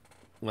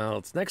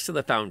it's next to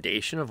the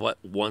foundation of what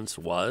once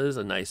was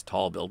a nice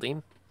tall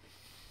building.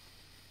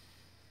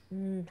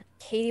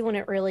 Katie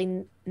wouldn't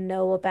really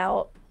know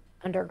about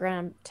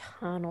underground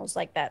tunnels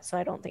like that, so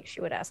I don't think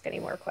she would ask any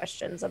more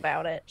questions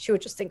about it. She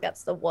would just think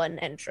that's the one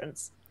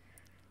entrance.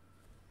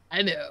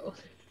 I know.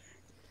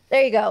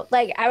 There you go.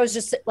 Like, I was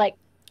just like,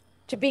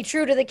 to be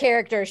true to the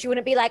character, she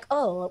wouldn't be like,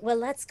 oh, well,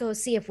 let's go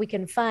see if we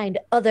can find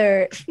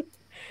other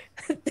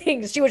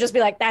things. She would just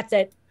be like, that's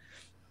it.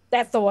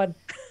 That's the one.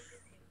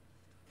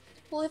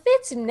 Well, if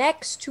it's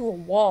next to a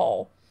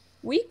wall,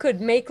 we could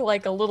make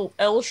like a little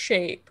L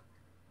shape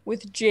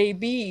with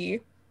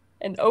JB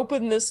and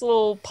open this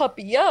little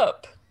puppy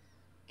up.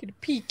 Could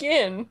peek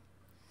in.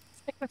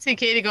 I can see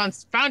Katie going,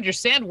 found your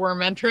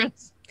sandworm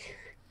entrance.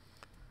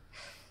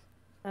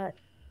 The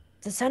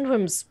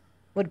sandworms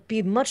would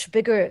be much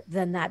bigger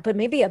than that, but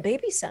maybe a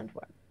baby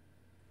sandworm.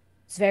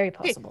 It's very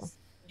possible.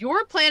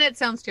 Your planet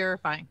sounds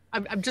terrifying.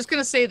 I'm just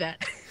gonna say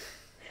that.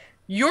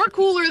 You're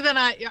cooler than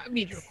I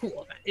mean, you're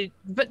cool,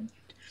 but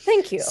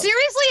thank you.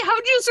 Seriously, how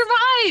do you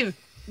survive?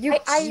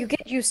 You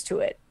get used to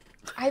it.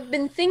 I've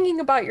been thinking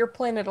about your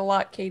planet a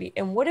lot, Katie,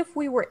 and what if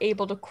we were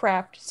able to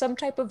craft some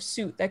type of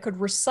suit that could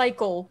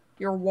recycle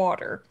your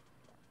water?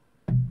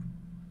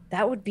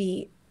 That would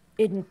be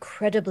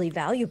incredibly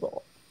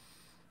valuable.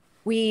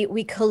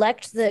 We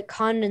collect the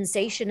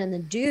condensation and the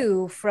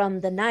dew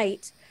from the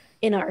night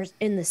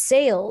in the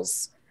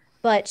sails,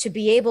 but to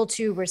be able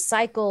to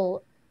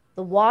recycle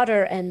the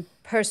water and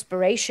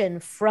perspiration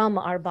from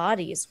our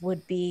bodies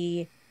would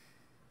be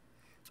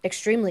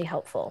extremely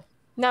helpful.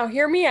 Now,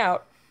 hear me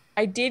out.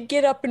 I did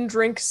get up and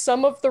drink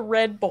some of the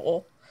Red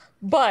Bull,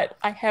 but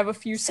I have a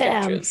few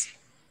sketches.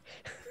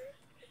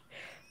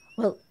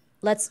 Well,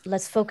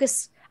 let's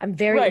focus. I'm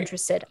very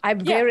interested. I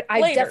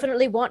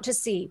definitely want to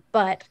see,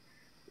 but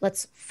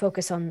let's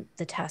focus on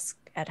the task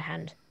at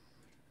hand.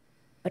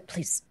 But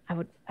please, I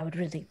would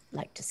really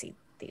like to see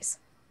these.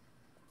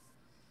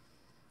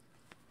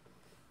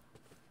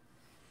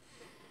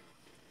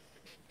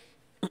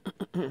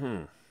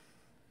 Go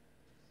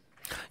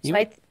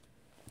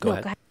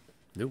ahead.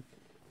 Nope.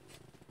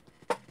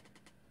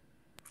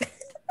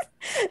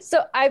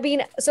 So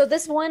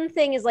this one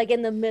thing is like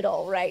in the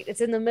middle, right?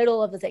 It's in the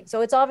middle of the thing.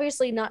 So it's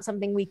obviously not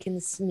something we can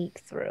sneak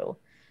through.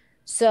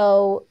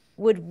 So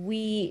would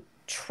we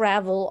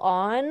travel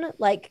on,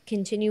 like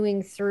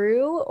continuing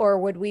through, or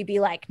would we be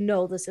like,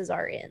 no, this is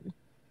our inn?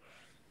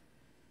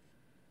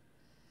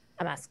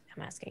 I'm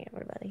asking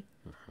everybody.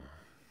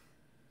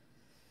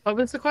 What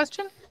was the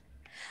question?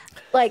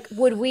 Like,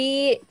 would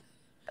we,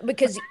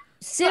 because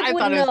Sib I would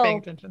thought I was know. paying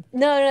attention.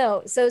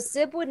 No. So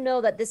Sib would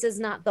know that this is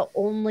not the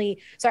only.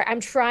 Sorry, I'm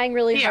trying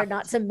really hard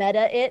not to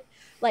meta it.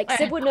 Like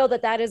Sib would know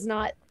that is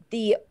not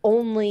the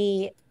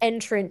only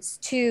entrance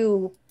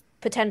to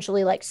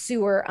potentially like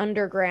sewer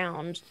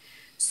underground.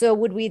 So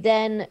would we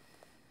then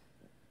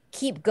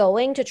keep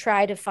going to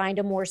try to find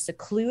a more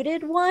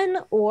secluded one,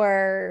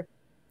 or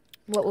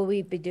what will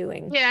we be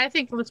doing? Yeah, I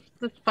think let's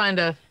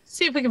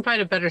see if we can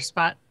find a better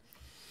spot.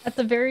 At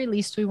the very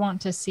least, we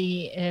want to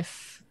see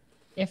if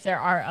there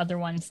are other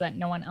ones that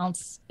no one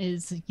else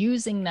is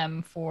using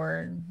them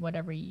for,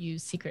 whatever you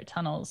use secret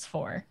tunnels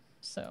for.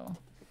 So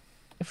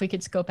if we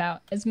could scope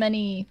out as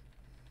many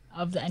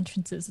of the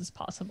entrances as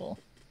possible.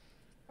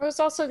 I was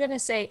also going to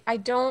say, I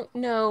don't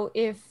know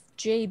if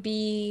a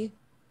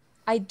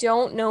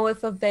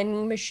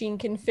vending machine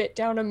can fit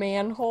down a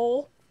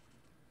manhole.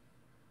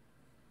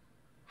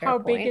 How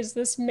big is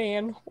this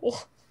manhole?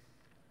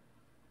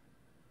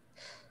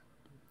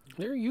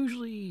 They're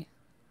usually,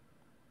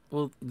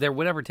 well, they're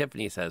whatever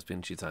Tiffany says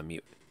when she's on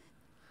mute.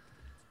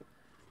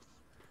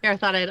 Yeah, I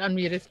thought I had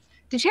unmuted.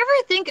 Did you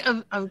ever think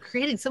of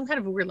creating some kind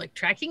of a weird like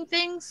tracking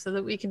thing so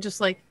that we could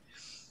just like,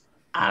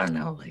 I don't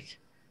know, like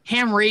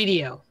ham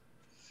radio,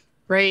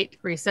 right?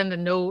 Where you send a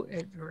note,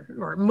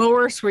 or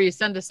Morse where you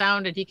send a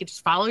sound and he could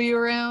just follow you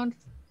around.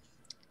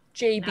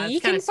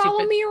 JB can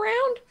follow me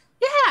around?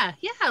 Yeah.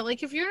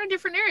 Like if you're in a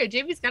different area,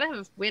 JB's got to have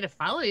a way to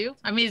follow you.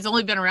 I mean, he's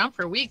only been around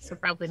for a week, so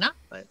probably not,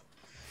 but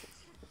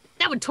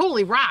that would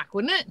totally rock,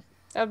 wouldn't it?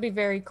 That would be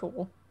very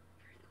cool.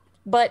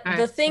 But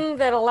the thing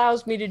that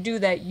allows me to do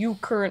that, you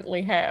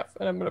currently have.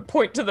 And I'm going to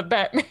point to the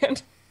Batman.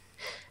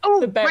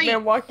 The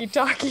Batman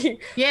walkie-talkie.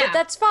 Yeah. But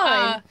that's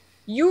fine.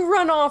 You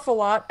run off a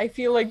lot. I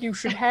feel like you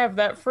should have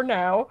that for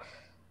now.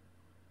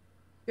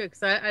 Good,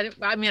 because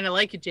I mean, I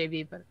like you,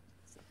 JB, but...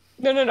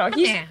 No.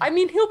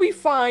 He'll be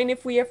fine.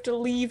 If we have to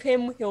leave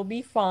him, he'll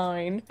be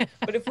fine.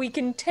 But if we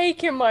can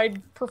take him,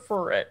 I'd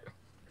prefer it.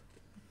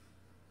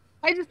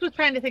 I just was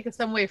trying to think of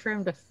some way for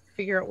him to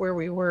figure out where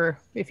we were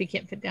if he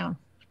can't fit down.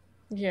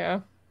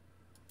 Yeah.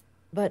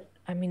 But,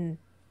 I mean,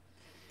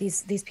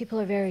 these people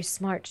are very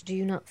smart. Do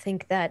you not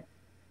think that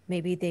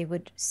maybe they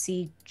would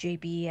see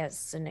JB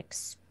as an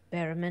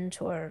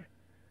experiment or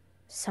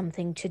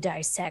something to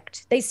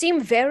dissect? They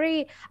seem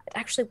very...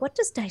 Actually, what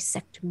does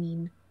dissect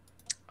mean?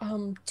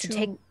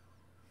 To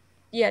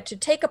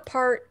take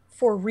apart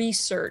for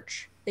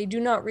research. They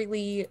do not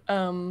really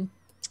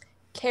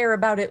care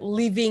about it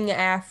living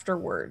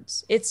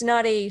afterwards. It's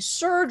not a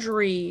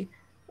surgery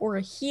or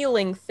a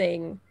healing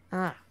thing.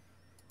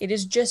 It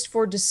is just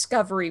for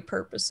discovery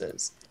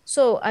purposes.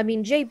 So, I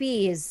mean,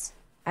 JB is,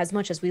 as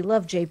much as we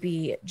love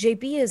JB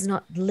is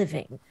not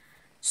living.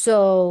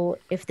 So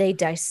if they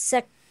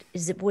dissect,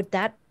 would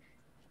that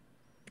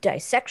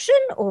dissection,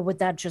 or would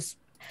that just,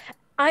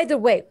 either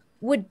way,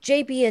 would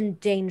JB in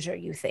danger,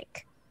 you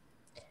think?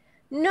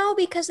 No,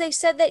 because they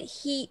said that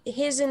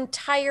his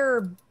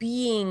entire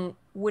being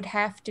would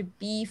have to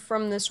be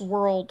from this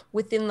world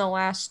within the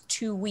last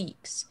 2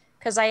 weeks.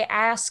 Because I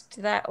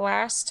asked that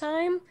last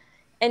time,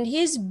 and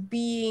his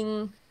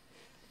being,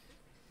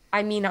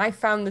 I mean, I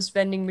found this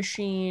vending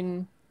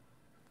machine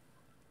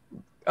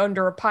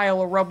under a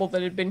pile of rubble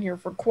that had been here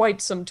for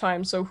quite some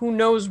time, so who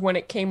knows when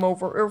it came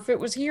over, or if it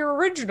was here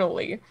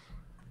originally.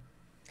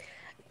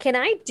 Can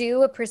I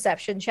do a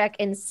perception check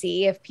and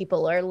see if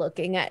people are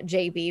looking at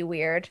JB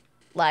weird?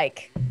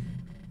 Like...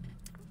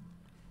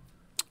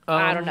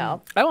 I don't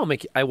know. I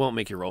won't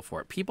make you roll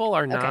for it. People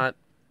are not.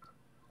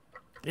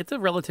 It's a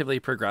relatively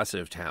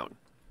progressive town.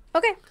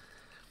 Okay.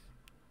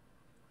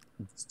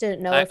 Just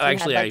didn't know if you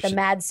actually, had like the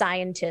mad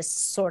scientists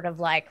sort of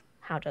like,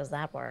 how does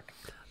that work?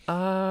 There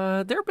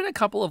have been a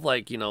couple of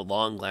like,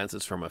 long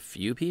glances from a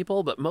few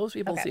people, but most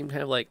people seem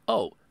kind of like,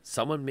 oh,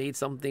 someone made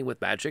something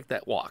with magic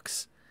that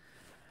walks.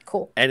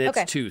 Cool. And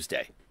it's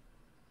Tuesday.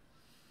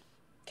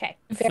 Okay.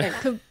 Fair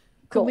enough.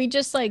 Could we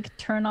just like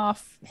turn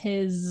off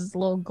his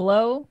little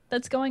glow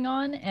that's going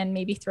on and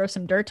maybe throw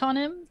some dirt on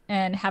him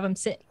and have him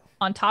sit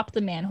on top of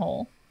the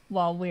manhole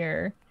while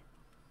we're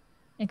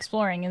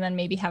exploring, and then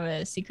maybe have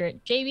a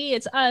secret JB,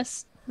 it's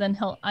us, then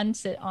he'll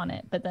unsit on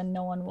it, but then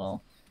no one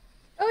will.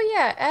 Oh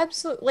yeah,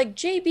 absolutely. Like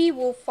JB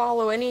will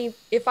follow any.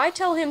 If I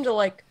tell him to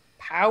like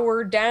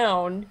power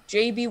down,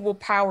 JB will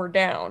power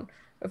down.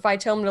 If I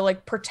tell him to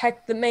like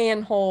protect the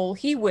manhole,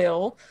 he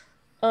will.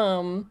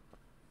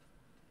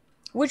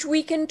 Which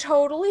we can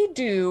totally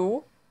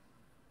do.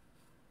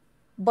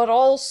 But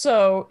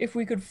also, if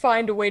we could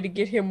find a way to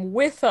get him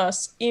with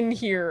us in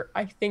here,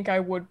 I think I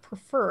would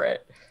prefer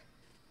it.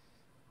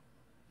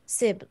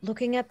 Sib,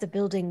 looking at the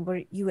building,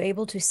 were you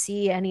able to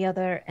see any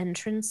other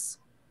entrance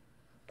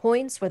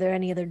points? Were there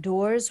any other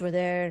doors? Were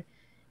there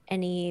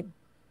any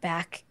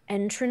back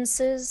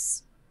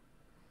entrances?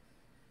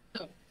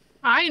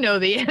 I know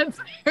the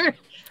answer.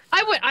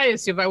 I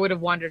assume I would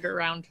have wandered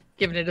around,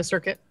 given it a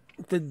circuit.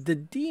 The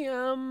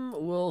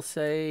DM will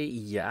say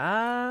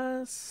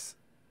yes,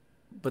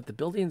 but the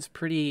building's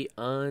pretty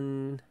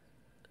uninhabited,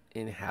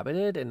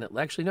 and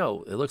actually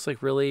no, it looks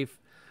like really,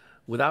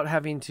 without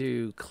having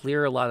to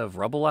clear a lot of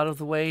rubble out of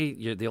the way,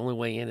 the only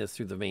way in is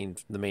through the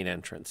main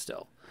entrance.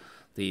 Still,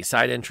 the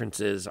side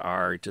entrances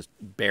are just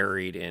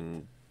buried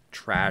in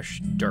trash,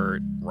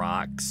 dirt,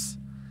 rocks.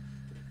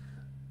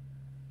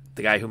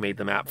 The guy who made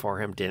the map for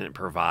him didn't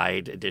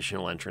provide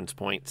additional entrance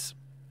points.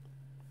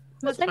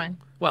 That's fine.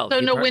 Well, so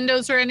no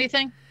windows or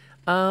anything?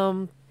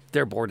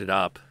 They're boarded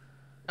up.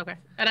 Okay.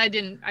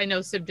 And I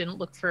know Sib didn't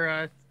look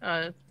for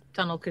a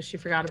tunnel because she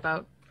forgot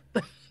about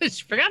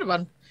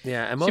him.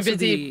 Yeah, and most of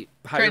the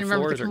higher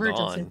floors are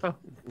gone. Info.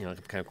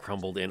 Kind of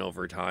crumbled in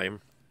over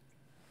time.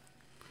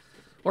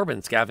 Or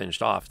been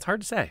scavenged off. It's hard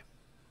to say.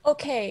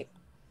 Okay.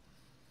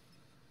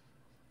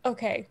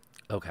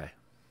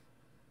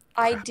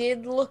 I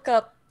did look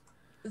up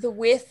the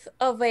width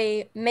of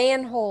a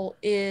manhole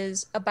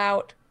is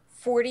about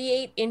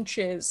 48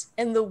 inches,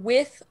 and the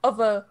width of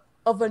a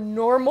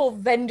normal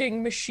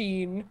vending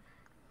machine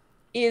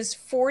is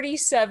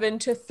 47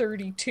 to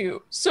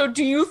 32. So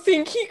do you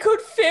think he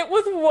could fit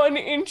with 1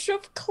 inch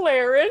of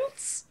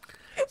clearance?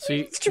 So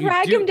you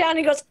drag him down and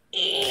he goes,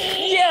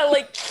 yeah,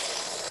 like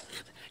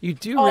you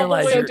do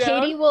realize so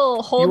Katie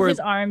will hold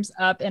his arms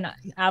up and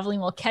Aveline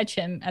will catch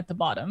him at the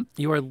bottom.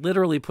 You are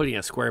literally putting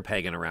a square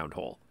peg in a round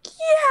hole.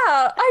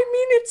 Yeah, I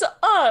mean it's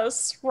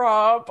us,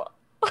 Rob.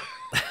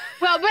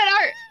 Well, but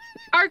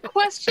our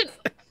question.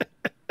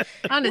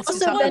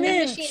 Also, vending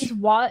machines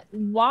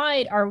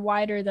wide are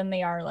wider than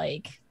they are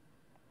like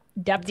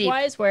depth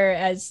wise,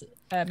 whereas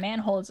a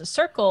manhole is a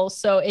circle,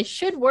 so it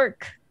should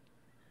work.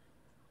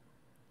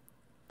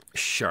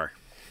 Sure.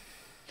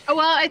 Oh,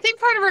 well, I think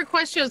part of our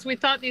question is we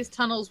thought these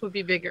tunnels would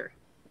be bigger.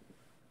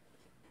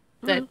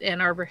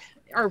 And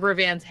Arbor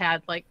vans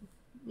had like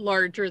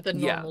larger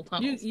than normal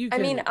tunnels. I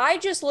mean, I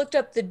just looked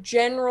up the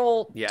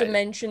general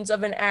dimensions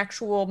of an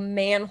actual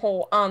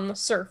manhole on the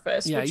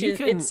surface, which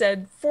it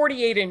said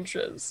 48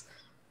 inches.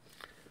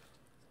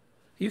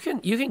 You can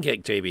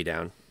get JB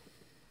down.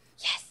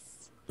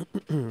 Yes.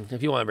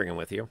 If you want to bring him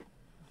with you.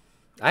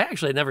 I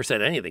actually never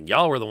said anything.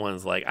 Y'all were the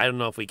ones like, I don't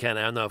know if we can.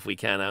 I don't know if we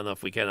can. I don't know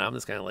if we can. I'm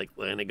just kind of like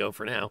letting it go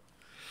for now.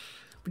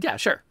 But yeah,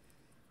 sure.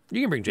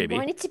 You can bring JB. I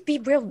want it to be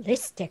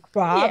realistic,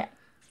 Rob.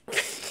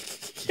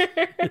 Yeah.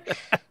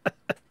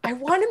 I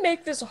want to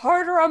make this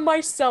harder on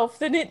myself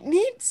than it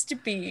needs to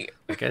be.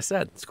 Like I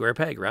said, square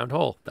peg, round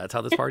hole. That's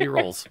how this party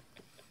rolls.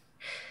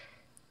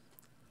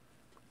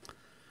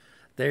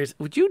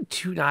 Would you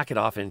two knock it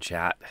off in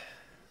chat?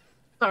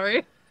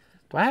 Sorry.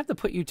 Do I have to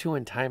put you two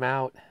in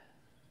timeout?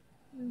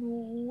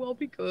 No, I'll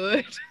be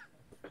good.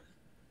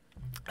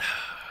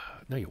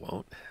 No, you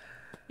won't.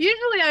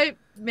 Usually I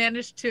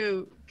manage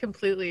to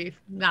completely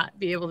not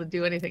be able to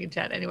do anything in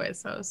chat anyway,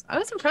 so I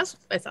was impressed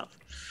with myself.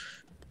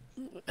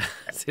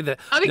 See that?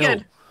 I'll be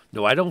good.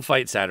 No, I don't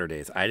fight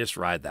Saturdays. I just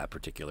ride that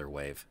particular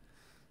wave.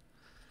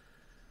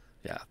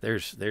 Yeah,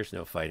 there's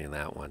no fighting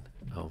that one.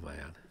 Oh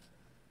man.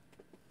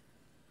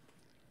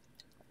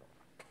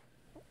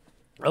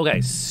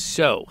 Okay,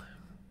 so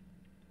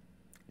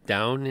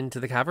down into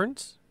the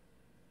caverns?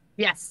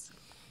 Yes.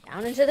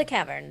 Down into the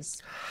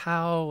caverns.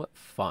 How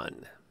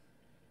fun.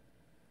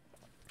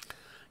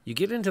 You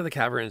get into the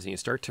caverns and you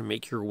start to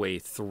make your way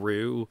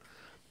through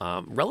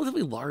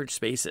relatively large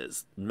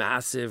spaces.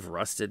 Massive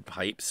rusted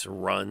pipes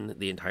run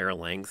the entire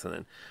length and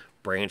then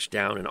branch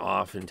down and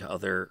off into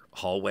other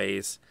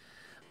hallways.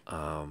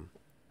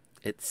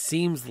 It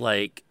seems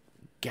like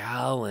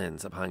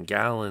gallons upon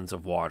gallons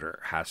of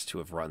water has to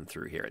have run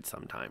through here at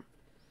some time.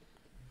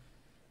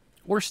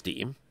 Or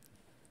steam.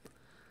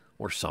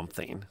 or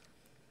something.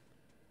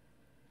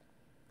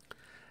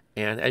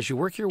 And as you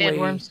work your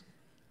Landworms.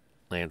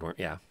 way, landworm,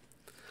 yeah.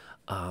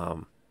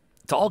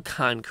 It's all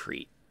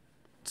concrete,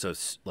 so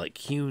it's like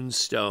hewn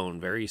stone,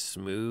 very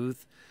smooth,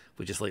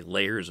 with just like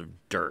layers of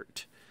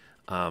dirt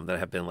that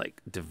have been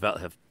like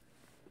developed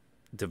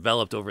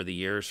over the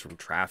years from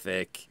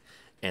traffic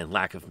and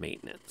lack of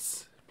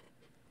maintenance.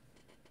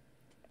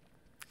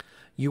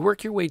 You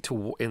work your way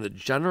in the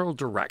general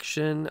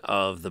direction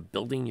of the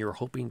building you're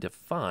hoping to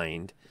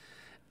find,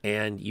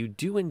 and you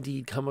do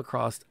indeed come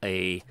across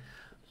a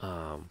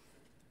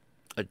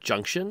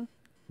junction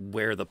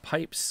where the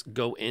pipes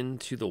go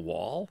into the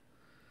wall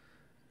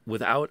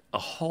without a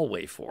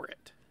hallway for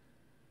it.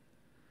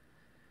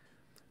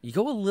 You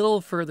go a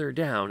little further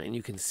down and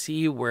you can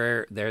see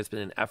where there's been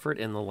an effort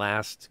in the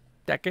last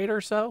decade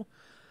or so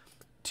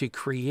to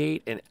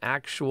create an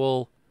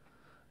actual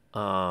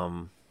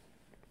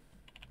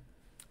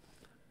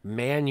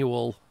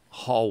manual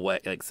hallway.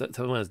 Like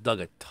someone has dug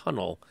a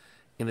tunnel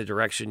in the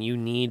direction you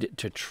need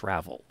to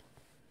travel.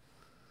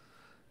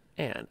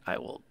 And I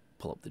will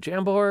pull up the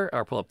Jamboard,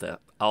 or pull up the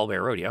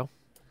Owlbear Rodeo,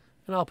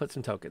 and I'll put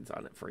some tokens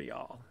on it for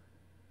y'all.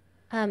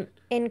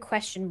 In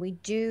question, we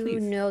do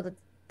Please. know that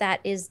that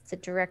is the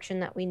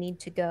direction that we need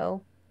to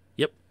go.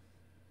 Yep.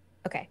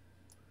 Okay.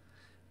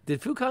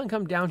 Did Fukan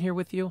come down here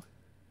with you?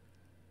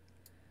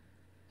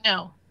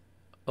 No.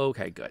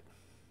 Okay, good.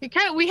 We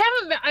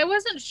haven't. I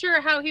wasn't sure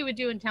how he would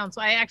do in town,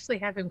 so I actually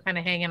have him kind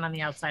of hanging on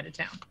the outside of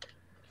town.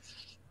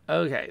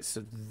 Okay,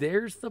 so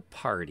there's the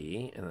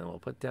party, and then we'll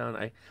put down...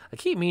 I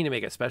keep meaning to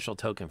make a special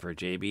token for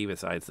JB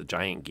besides the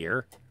giant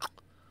gear,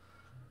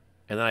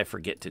 and then I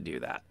forget to do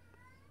that.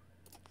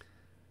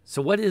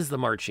 So what is the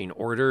marching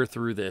order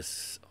through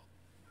this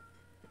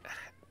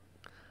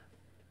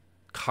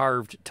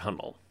carved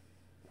tunnel?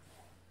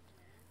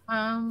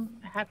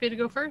 Happy to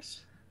go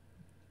first.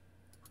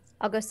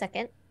 I'll go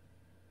second.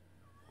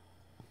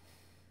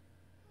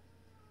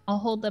 I'll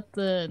hold up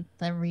the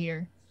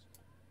rear.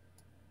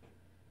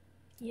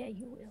 Yeah,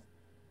 you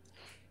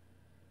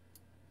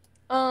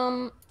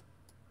will.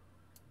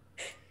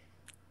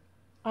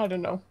 I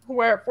don't know.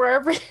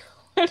 Wherever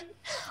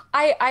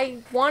I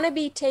want to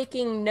be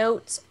taking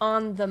notes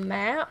on the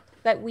map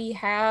that we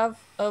have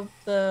of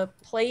the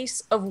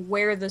place of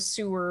where the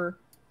sewer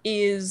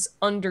is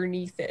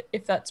underneath it,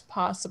 if that's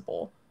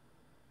possible.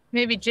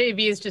 Maybe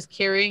JB is just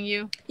carrying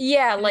you.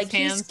 Yeah, in like his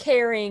he's hands.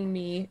 carrying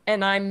me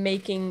and I'm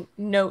making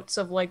notes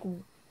of like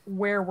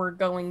where we're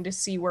going to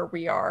see where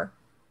we are.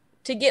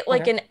 To get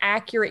like Okay. an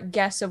accurate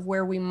guess of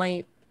where we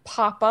might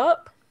pop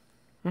up.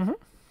 Mm-hmm.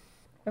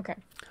 Okay.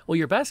 Well,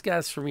 your best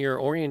guess from your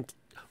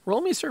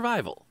roll me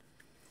survival.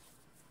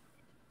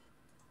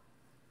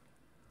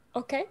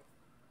 Okay.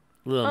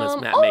 Little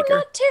Miss Map oh, Maker.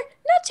 not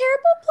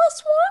terrible.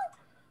 +1.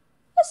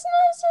 That's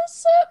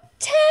nice.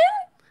 That's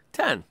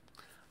 10.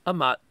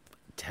 10.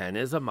 10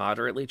 is a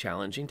moderately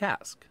challenging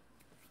task.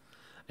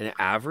 An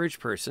average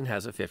person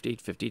has a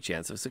 50-50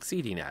 chance of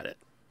succeeding at it.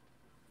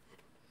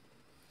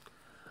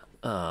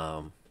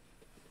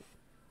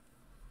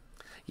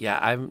 Yeah,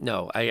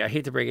 I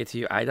hate to break it to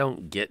you. I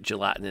don't get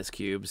gelatinous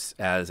cubes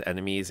as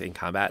enemies in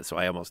combat, so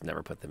I almost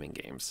never put them in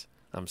games.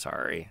 I'm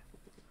sorry.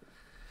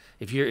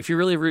 If you're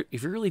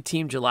really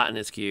team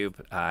gelatinous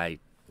cube, this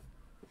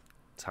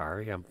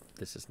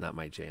is not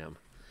my jam.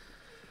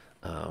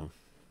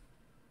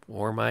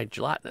 Or my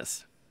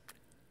gelatinous.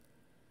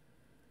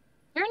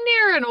 You're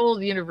near an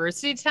old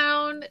university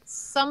town.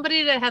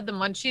 Somebody that had the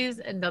munchies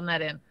and done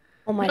that in.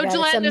 Oh my No god, it's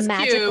gelatinous a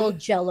magical cube.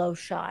 jello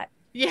shot.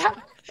 Yeah,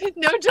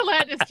 no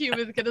gelatinous cube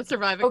is gonna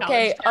survive a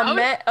Okay,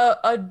 college town.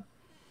 a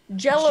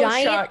Jello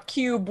Giant- shot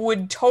cube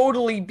would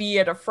totally be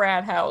at a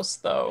frat house,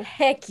 though.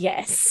 Heck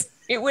yes.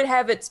 It would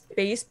have its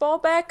baseball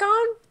cap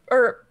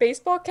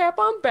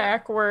on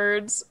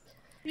backwards.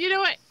 You know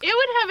what? It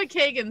would have a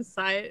keg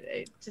inside.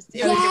 It just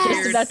I was just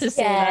weird. about to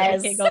say that.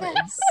 Okay, go ahead.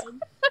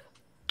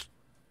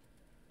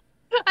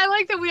 I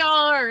like that we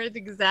all are in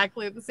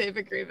exactly the same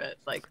agreement.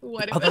 Like,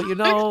 what? if Although, it you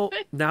know, looks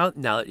like-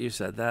 now that you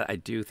said that, I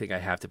do think I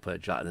have to put a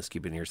gelatinous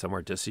cube in here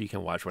somewhere just so you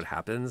can watch what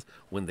happens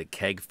when the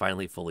keg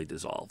finally fully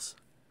dissolves.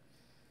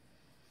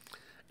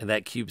 And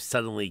that cube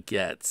suddenly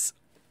gets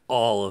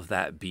all of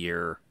that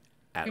beer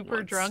at super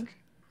once. drunk.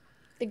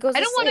 It goes I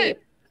to don't want sleep.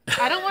 to.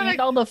 I don't want Like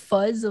to. all the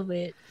fuzz of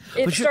it.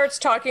 It But you're- starts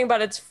talking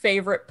about its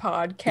favorite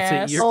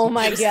podcast. you're- Oh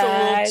my Just god.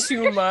 a little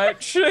too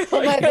much. Oh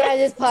my god,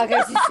 this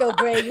podcast is so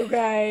great, you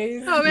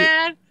guys. Oh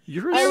man,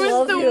 You're I there was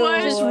love the you.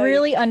 one. Just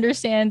really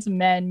understands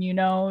men, you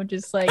know,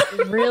 just like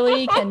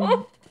really can.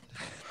 That's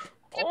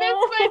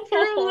my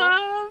true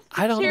love.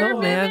 I don't Cheer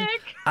know, man.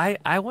 mimic.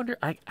 I wonder.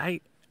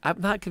 I'm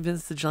not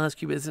convinced the gelatinous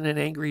cube isn't an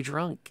angry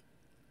drunk.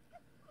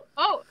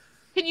 Oh,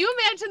 can you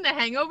imagine the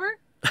Hangover?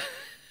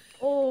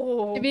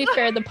 Oh, To be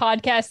fair, the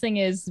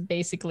podcasting is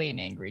basically an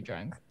angry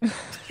drunk.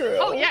 true.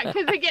 Oh yeah,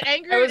 because they get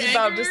angry. I was and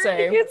about to angrier,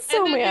 say. It's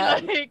so and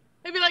then mad.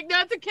 they'd be like, "No,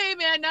 it's okay,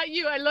 man. Not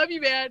you. I love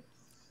you, man.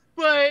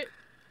 But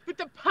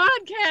the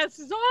podcast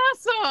is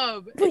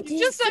awesome. But You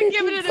just not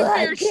giving it a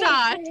fair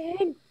shot."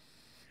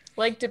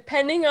 Like,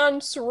 depending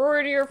on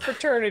sorority or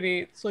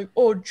fraternity, it's like,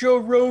 oh, Joe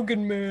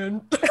Rogan,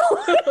 man.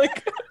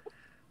 Like,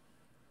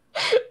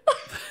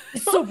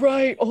 he's so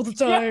right all the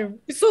time.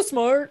 He's so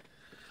smart.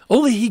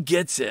 Only he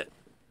gets it.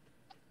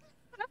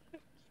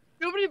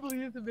 Nobody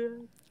believes the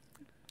man.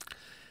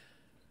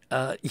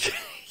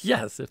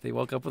 Yes, if they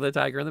woke up with a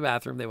tiger in the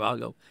bathroom, they would all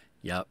go,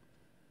 yep.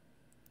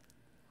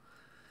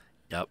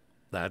 Yep,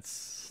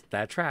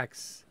 that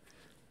tracks.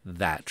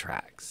 That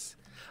tracks.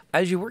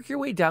 As you work your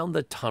way down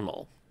the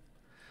tunnel,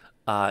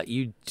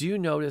 you do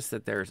notice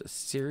that there's a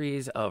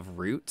series of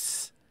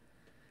roots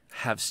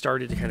have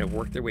started to kind of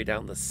work their way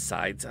down the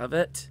sides of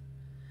it,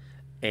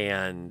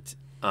 and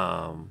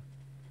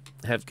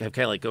have kind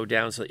of like go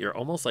down so that you're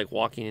almost like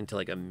walking into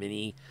like a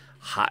mini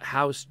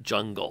hothouse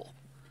jungle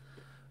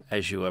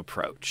as you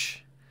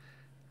approach.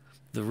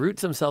 The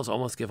roots themselves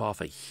almost give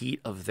off a heat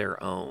of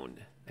their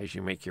own as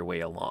you make your way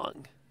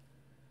along.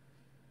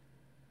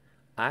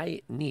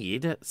 I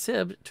need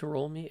Sib to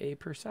roll me a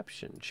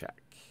perception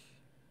check.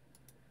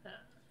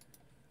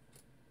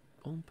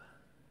 Oomp.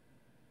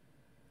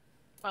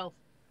 12.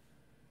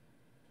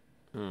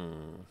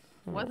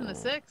 Wasn't a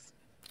 6.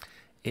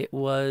 It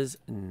was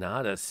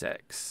not a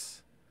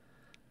 6.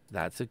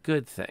 That's a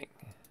good thing.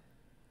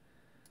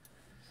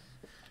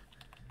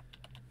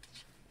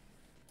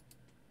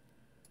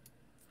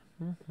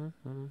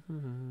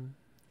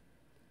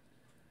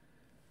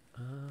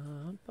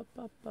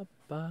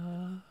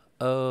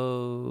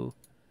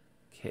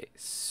 Okay,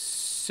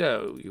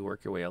 so you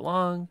work your way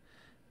along.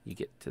 You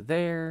get to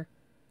there.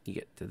 You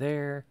get to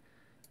there.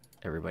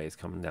 Everybody's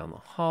coming down the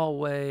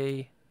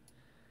hallway.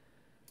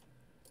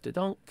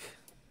 Da-dunk.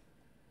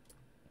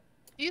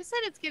 You said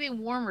it's getting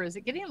warmer. Is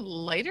it getting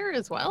lighter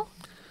as well?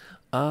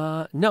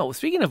 No.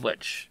 Speaking of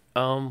which,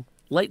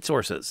 light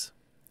sources.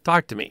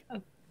 Talk to me.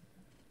 Oh.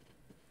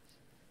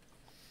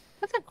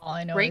 All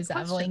I know great is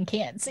question. Evelyn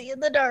can't see in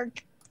the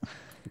dark.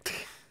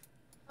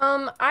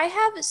 I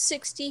have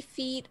 60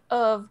 feet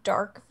of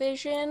dark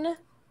vision,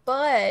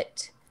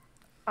 but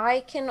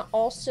I can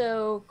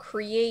also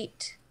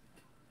create...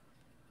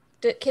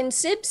 Can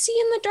Sib see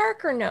in the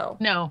dark or no?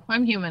 No,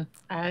 I'm human.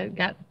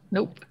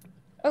 Nope.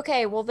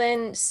 Okay, well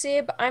then,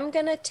 Sib, I'm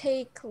gonna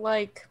take,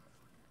 like...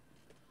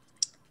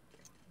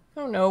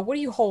 I don't know, what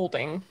are you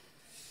holding?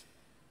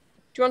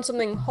 Do you want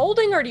something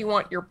holding, or do you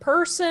want your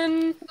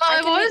person? Well,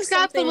 I've always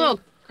got the little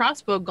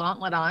crossbow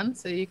gauntlet on,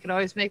 so you can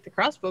always make the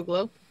crossbow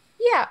glow.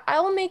 Yeah,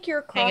 I'll make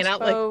your Hanging out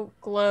crossbow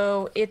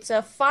glow. It's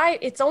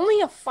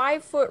only a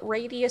 5-foot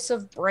radius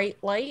of bright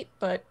light,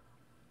 but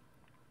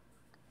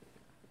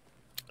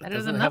It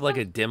doesn't have like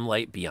a dim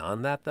light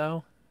beyond that,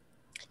 though?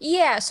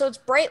 yeah, so it's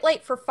bright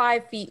light for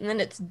 5 feet, and then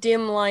it's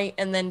dim light,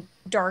 and then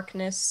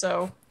darkness,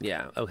 so...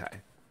 Yeah, okay.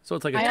 So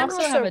it's like a I'm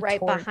torch. also right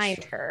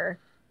behind her.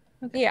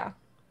 Yeah.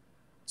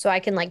 So I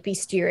can like be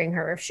steering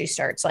her if she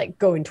starts like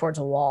going towards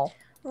a wall.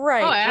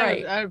 Right,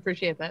 right. I would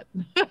appreciate that.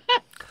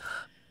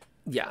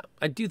 Yeah,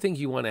 I do think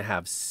you want to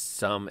have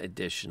some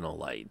additional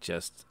light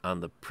just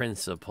on the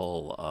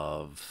principle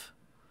of...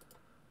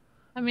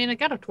 I mean, I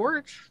got a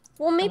torch.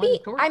 Well, maybe...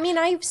 I mean,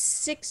 I have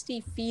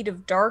 60 feet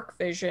of dark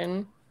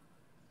vision.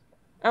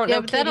 I don't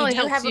know, but that Katie, only do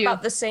you helps have you.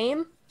 about the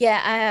same?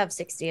 Yeah, I have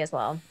 60 as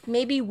well.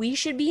 Maybe we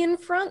should be in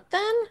front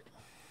then?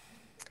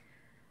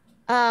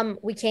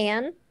 We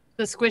can.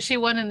 The squishy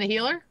one and the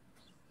healer?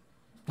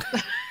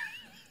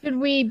 Should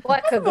we?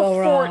 What could go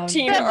wrong?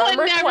 14 That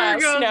armor never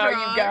class goes now,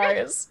 wrong. you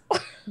guys.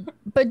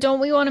 But don't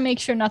we want to make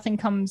sure nothing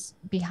comes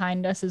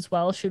behind us as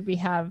well? Should we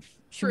be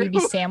True.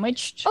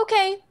 sandwiched?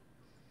 Okay.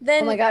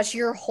 Then Oh my gosh,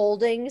 you're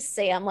holding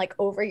Sam like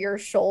over your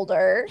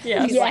shoulder.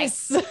 Yeah. He's like,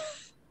 Yes.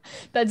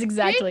 That's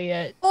exactly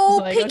it.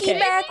 Oh, It's like, okay.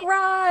 piggyback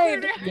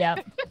ride!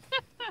 Yep.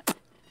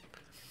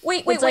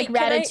 Wait, It's like can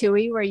I-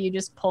 Ratatouille where you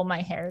just pull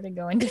my hair to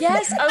go into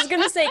Yes, I was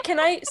gonna say, can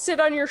I sit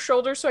on your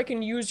shoulder so I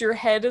can use your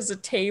head as a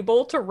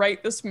table to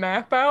write this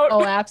map out?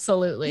 Oh,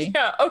 absolutely.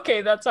 Yeah,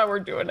 okay, that's how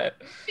we're doing it.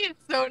 She's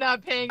so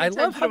not paying I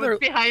attention love how to what's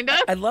behind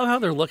us. I love how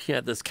they're looking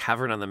at this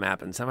cavern on the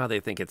map and somehow they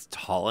think it's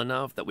tall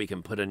enough that we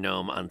can put a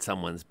gnome on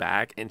someone's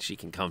back and she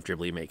can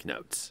comfortably make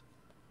notes.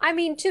 I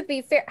mean, to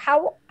be fair,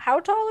 how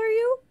tall are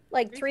you?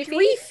 Like 3 feet?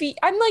 3 feet.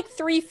 I'm like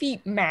 3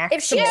 feet max.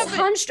 If she's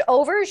hunched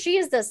over, she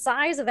is the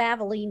size of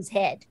Aveline's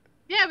head.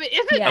 Yeah, but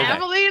isn't Yeah.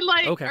 Aveline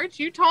like, Okay. aren't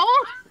you tall?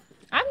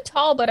 I'm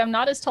tall, but I'm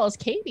not as tall as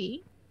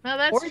Katie. No,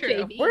 that's Or true.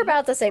 JB. We're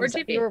about the same Or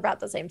size. GB. We're about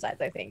the same size,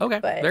 I think. Okay,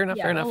 but fair enough,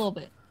 Yeah, fair a enough. little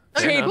bit.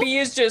 Fair enough.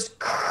 JB is just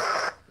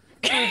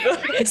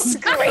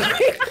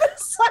scraping the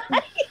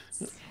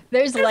sides.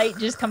 There's light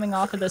just coming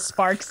off of the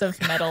sparks of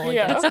metal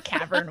Yeah. against the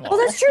cavern wall. Well,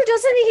 that's true.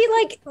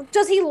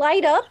 Does he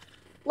light up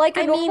like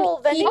a I mean, normal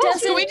he vending Can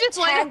doesn't we just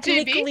light up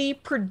JB? technically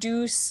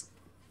produce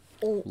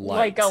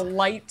Light. like a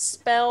light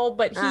spell,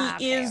 but he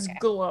okay, is okay.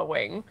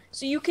 glowing.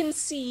 So you can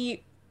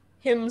see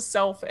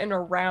himself and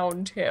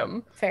around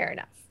him. Fair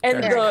enough.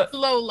 And Fair the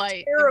Low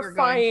light that we're going through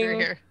terrifying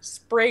here.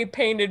 spray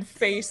painted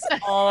face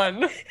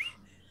on.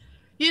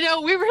 You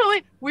know, we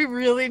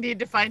really need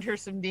to find her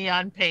some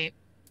neon paint.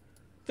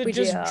 The We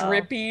just do.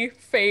 drippy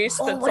face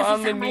Oh, that's what if on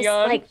we the found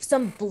neon. like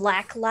some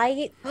black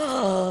light?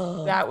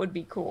 That would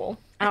be cool.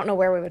 I don't know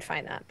where we would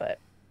find that, but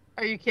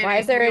Are you kidding? why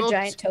is there a We'll-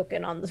 giant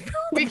token on the?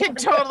 We could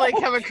totally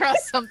come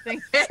across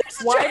something.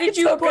 Why did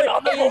you put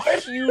a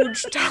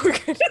huge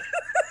token?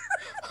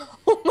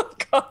 Oh my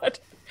god.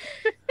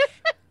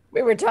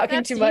 We were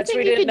talking too Do you much. think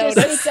We you didn't could just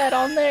notice. stick that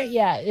on there?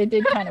 Yeah, it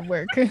did kind of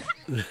work. that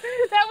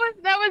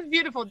was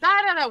beautiful.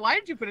 Da. Why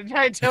did you put a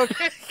giant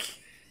token?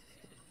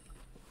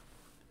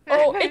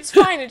 Oh, it's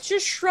fine. It's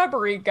just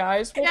shrubbery,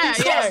 guys. We'll Yeah,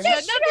 be yeah. fine.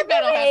 Nothing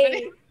bad will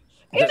happen.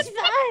 It's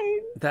fine.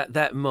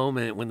 That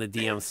moment when the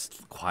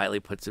DM quietly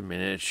puts a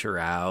miniature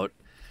out,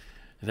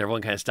 and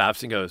everyone kind of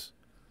stops and goes,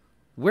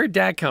 "Where'd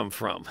that come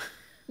from?"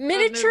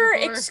 Miniature,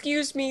 before.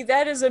 excuse me,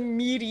 that is a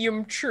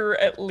medium-ture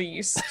at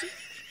least.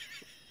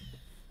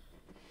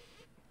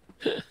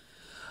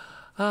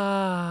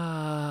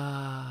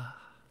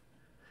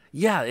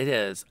 Yeah, it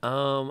is.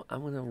 I'm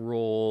gonna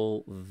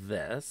roll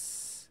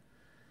this,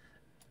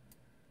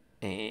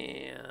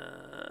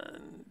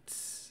 and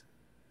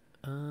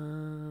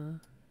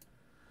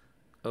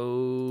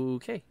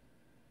okay.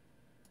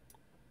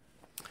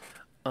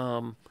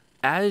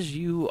 As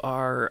you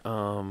are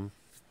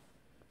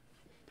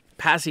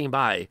passing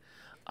by,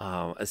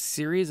 a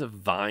series of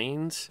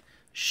vines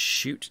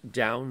shoot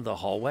down the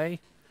hallway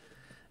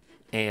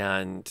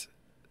and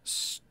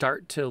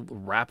start to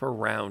wrap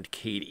around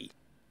Katie.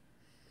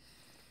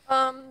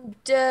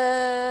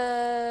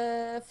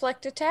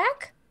 Deflect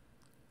attack?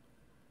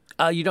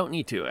 You don't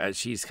need to, as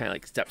she's kind of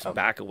like steps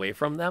back away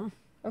from them.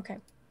 Okay.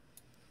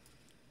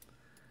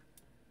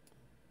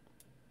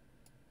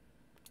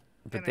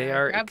 But Can they I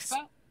are grab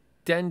spot?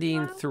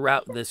 extending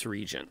throughout this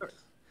region.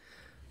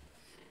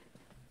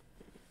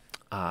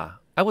 I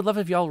would love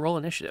if y'all roll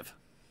initiative.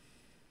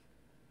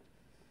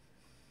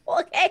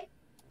 Okay.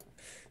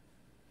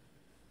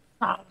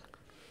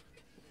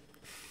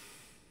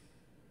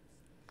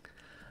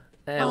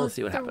 And we'll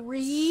see what happens.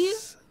 3.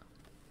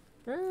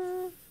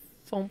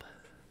 Thump.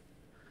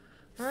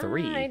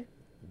 3. My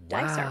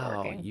dice aren't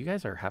Wow, working. you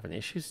guys are having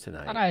issues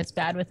tonight. I thought I was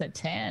bad with a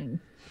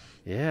 10.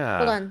 Yeah.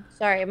 Hold on.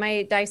 Sorry,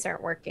 my dice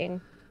aren't working.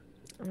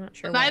 I'm not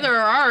sure. why. Neither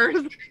are ours.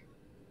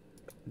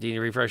 Do you need to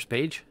refresh the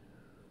page?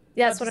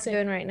 Yeah, that's what I'm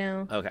doing right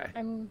now. Okay.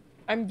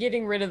 I'm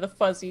getting rid of the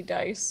fuzzy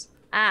dice.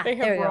 Ah, They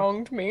there have we go.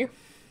 wronged me.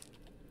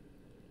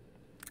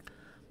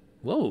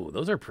 Whoa,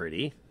 those are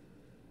pretty.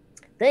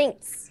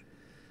 Thanks.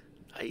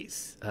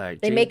 Nice. All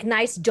right. They Jade- make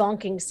nice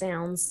donking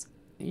sounds.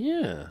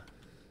 Yeah.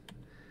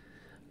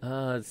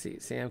 Let's see.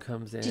 Sam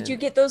comes in. Did you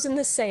get those in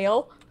the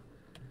sale?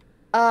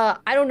 I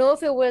don't know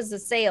if it was a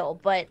sale,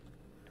 but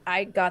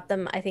I got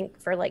them. I think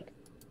for like,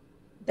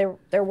 they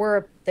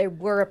were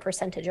a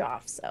percentage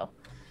off. So,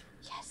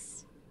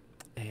 yes.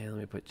 And let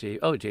me put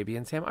JB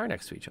and Sam are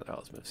next to each other.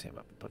 Let's move Sam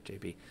up and put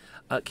JB.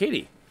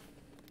 Katie.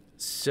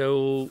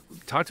 So,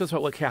 talk to us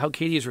about how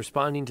Katie is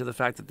responding to the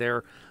fact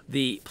that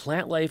the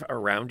plant life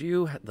around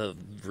you, the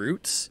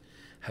roots,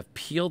 have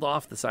peeled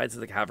off the sides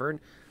of the cavern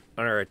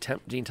and are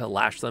attempting to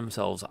lash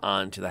themselves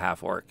onto the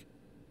half orc.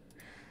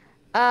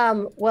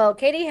 Well,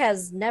 Katie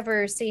has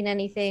never seen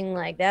anything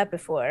like that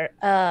before.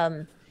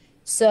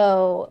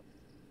 So,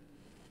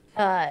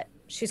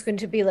 she's going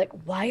to be like,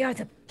 "Why are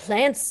the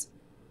plants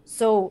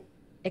so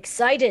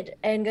excited?"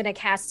 And gonna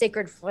cast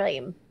Sacred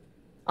Flame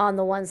on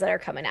the ones that are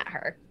coming at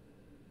her,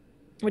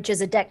 which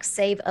is a dex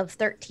save of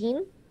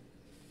 13.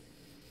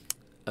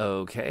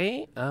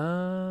 Okay.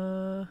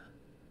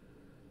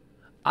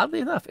 Oddly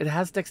enough, it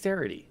has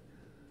dexterity.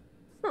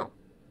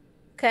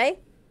 Okay.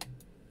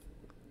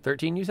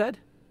 13, you said?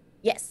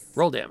 Yes.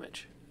 Roll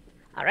damage.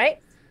 All right.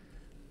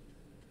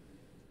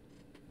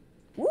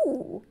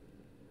 Ooh.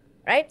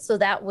 Right. So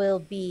that will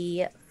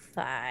be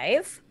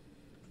 5.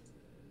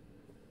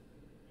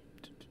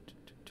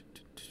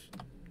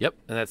 Yep,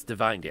 and that's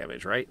divine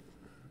damage, right?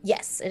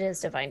 Yes, it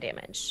is divine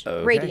damage.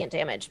 Okay. Radiant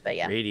damage, but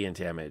yeah. Radiant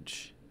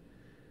damage.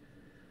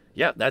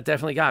 Yep, that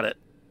definitely got it.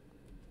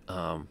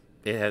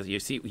 It has, you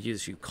see,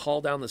 as you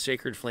call down the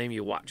sacred flame,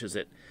 you watch as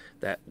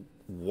that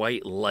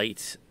white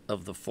light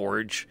of the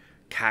forge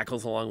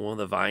cackles along one of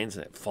the vines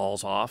and it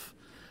falls off,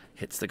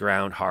 hits the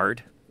ground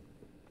hard.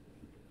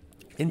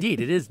 Indeed,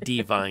 it is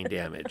divine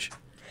damage.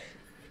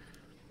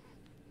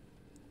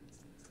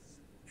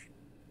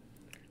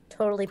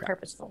 Totally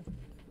purposeful.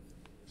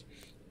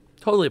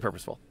 Totally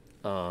purposeful.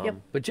 Yep.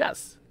 But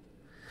Jess,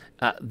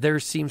 there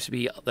seems to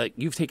be, like,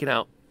 you've taken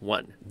out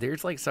 1.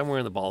 There's like somewhere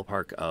in the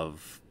ballpark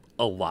of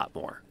a lot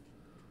more.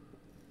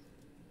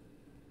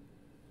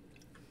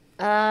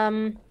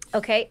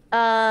 Okay.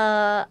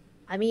 I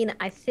mean,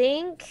 I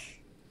think.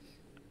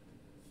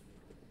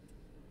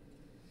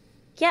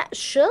 Yeah,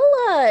 she'll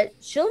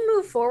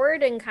move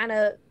forward and kind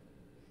of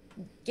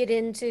get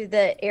into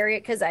the area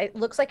because it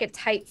looks like a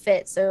tight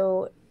fit,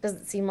 so it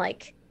doesn't seem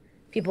like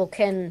people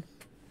can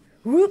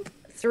whoop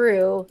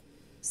through.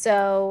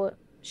 So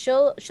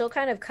she'll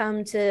kind of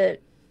come to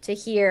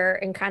here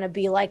and kind of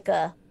be like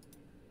a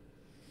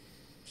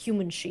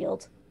human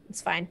shield.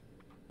 It's fine.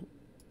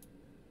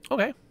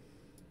 Okay.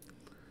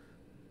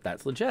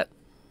 That's legit.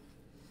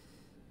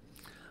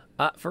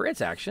 For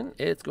its action,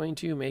 it's going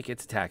to make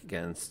its attack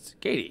against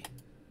Katie.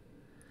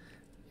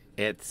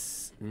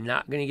 It's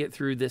not going to get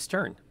through this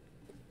turn,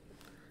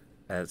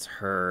 as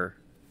her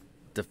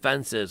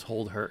defenses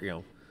hold her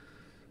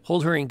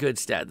in good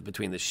stead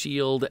between the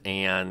shield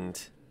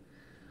and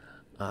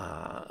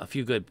a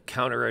few good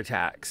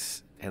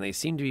counterattacks, and they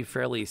seem to be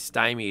fairly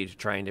stymied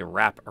trying to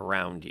wrap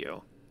around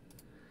you.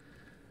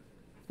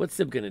 What's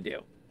Sib going to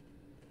do?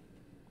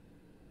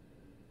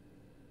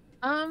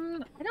 I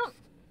don't.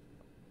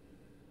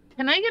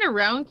 Can I get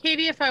around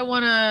Katie if I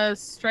want to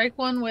strike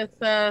one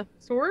with a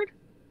sword?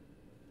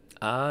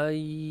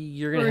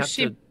 You're going to have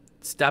to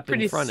step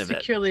in front of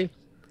it.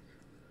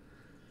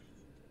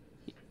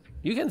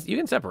 You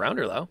can step around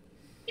her though.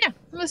 Yeah, I'm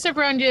gonna step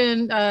around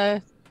you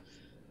and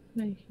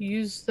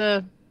use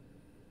the.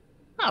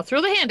 I'll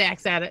throw the hand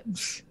axe at it.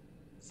 See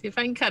if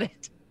I can cut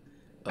it.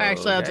 Or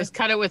actually, I'll just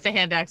cut it with the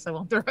hand axe. I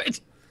won't throw it.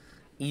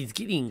 He's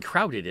getting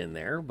crowded in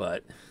there,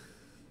 but.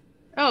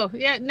 Oh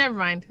yeah, never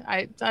mind.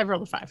 I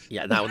rolled a 5.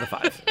 Yeah, not with a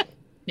 5.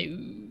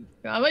 No,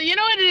 but you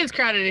know what? It is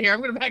crowded in here.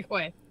 I'm gonna back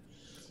away.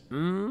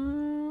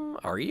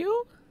 Are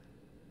you?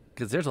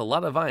 Because there's a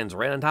lot of vines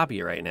right on top of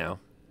you right now.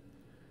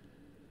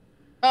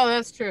 Oh,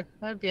 that's true.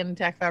 That'd be an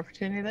attack of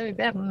opportunity. That'd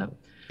be bad. No.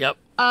 Yep.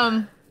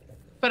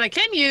 But I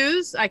can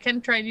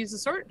try and use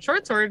the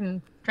short sword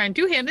and try and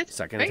two-hand it.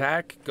 Second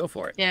attack, go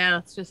for it. Yeah,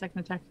 let's do a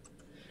second attack.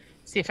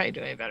 See if I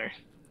do any better.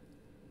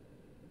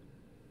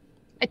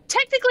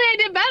 Technically, I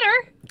did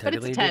better, but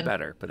it's a 10. You did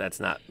better, but that's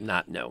not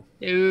no.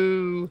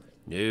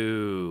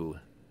 No.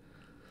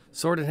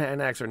 Sword and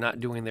hand axe are not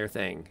doing their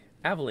thing.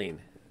 Aveline.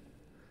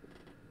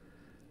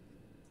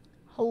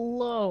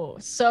 Hello.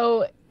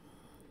 So,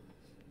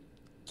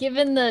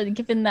 given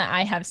that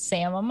I have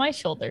Sam on my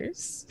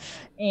shoulders,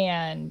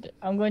 and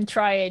I'm going to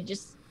try and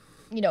just,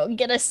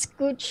 get a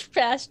scooch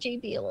past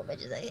JB a little bit.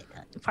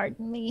 Just,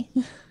 pardon me.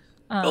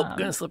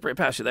 Gonna slip right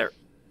past you there.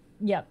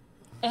 Yep.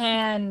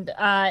 And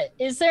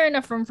is there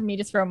enough room for me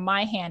to throw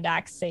my hand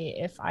axe, say,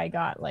 if I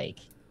got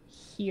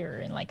here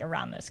and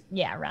around this?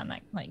 Yeah, around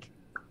that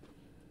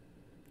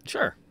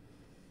Sure.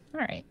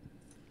 All right.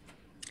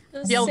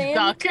 Does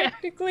Sam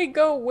technically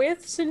go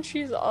with since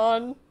she's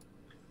on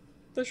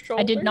the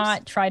shoulders? I did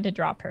not try to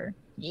drop her.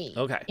 Yay.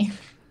 Okay.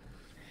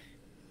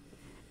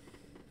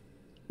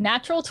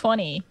 Natural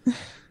 20.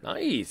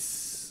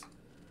 Nice.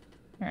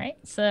 All right,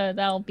 so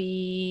that'll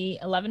be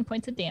 11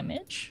 points of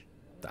damage.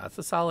 That's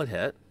a solid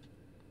hit.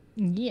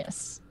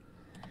 Yes.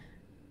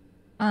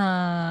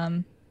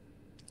 And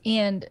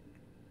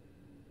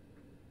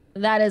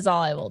that is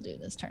all I will do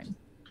this turn.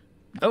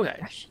 Okay.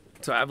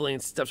 So Aveline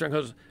steps around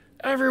and goes,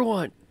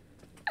 "Everyone,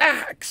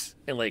 axe!"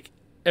 And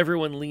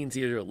everyone leans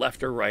either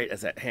left or right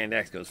as that hand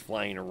axe goes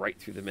flying right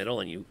through the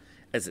middle, and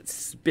as it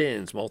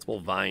spins,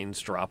 multiple vines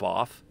drop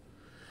off.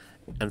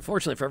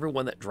 Unfortunately, for every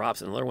one that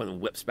drops, another one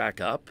whips back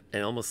up,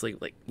 and almost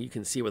like you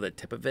can see where the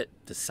tip of it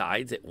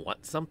decides it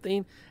wants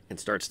something and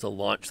starts to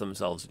launch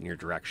themselves in your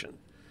direction.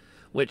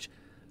 Which,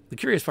 the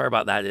curious part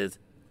about that is,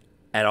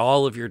 at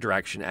all of your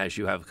direction as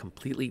you have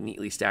completely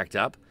neatly stacked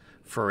up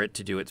for it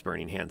to do its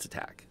burning hands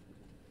attack.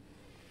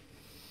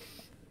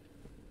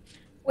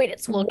 Wait,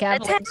 it's look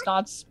at it's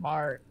not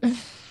smart.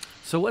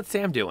 So what's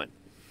Sam doing?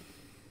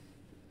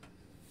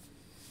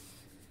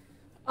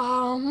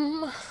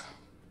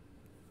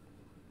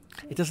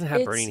 It doesn't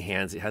have burning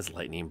hands. It has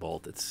lightning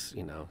bolt. It's,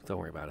 don't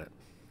worry about it.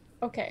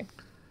 Okay.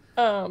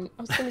 I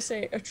was going to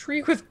say a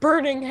tree with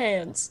burning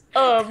hands.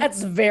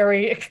 That's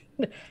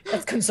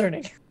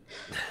concerning.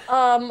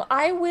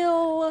 I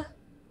will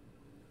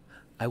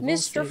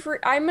Mr. Say...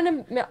 I'm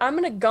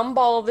gonna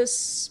gumball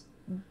this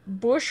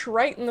bush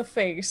right in the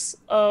face.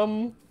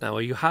 Now,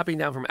 are you hopping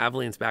down from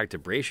Aveline's back to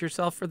brace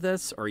yourself for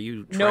this, or are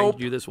you trying to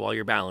do this while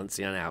you're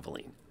balancing on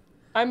Aveline?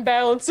 I'm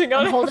balancing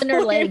on. I'm holding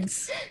her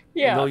legs.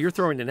 Yeah. No, you're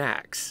throwing an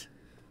axe.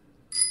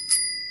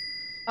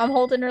 I'm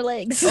holding her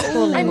legs.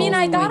 Oh, I mean,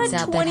 I got a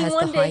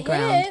 21 to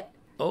hit.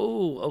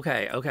 Oh,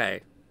 okay.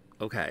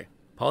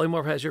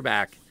 Polymorph has your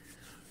back.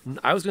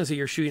 I was going to say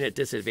you're shooting at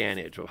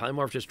disadvantage, but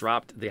Polymorph just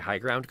dropped the high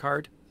ground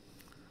card.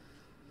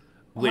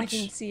 I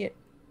didn't see it.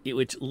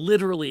 Which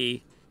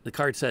literally, the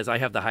card says, I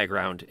have the high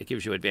ground. It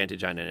gives you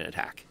advantage on an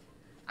attack.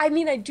 I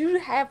mean, I do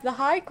have the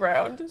high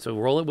ground. So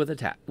roll it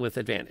with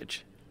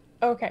advantage.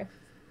 Okay.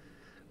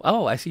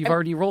 Oh, I see you've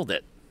already rolled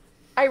it.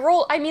 I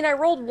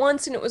rolled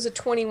once and it was a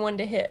 21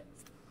 to hit.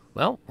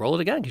 Well, roll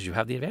it again because you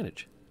have the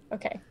advantage.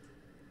 Okay.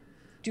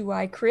 Do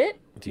I crit?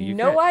 Do you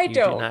No, crit? I You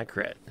don't. do not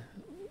crit.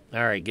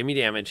 All right, give me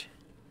damage.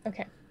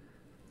 Okay.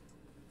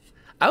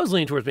 I was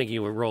leaning towards making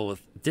you a roll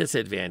with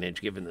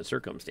disadvantage given the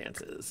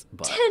circumstances.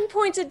 But 10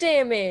 points of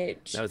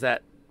damage. Now is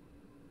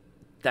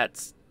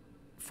that's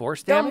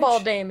force damage?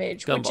 Gumball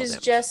damage, which is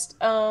just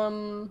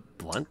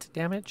blunt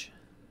damage?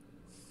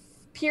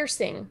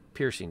 Piercing.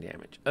 Piercing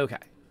damage. Okay.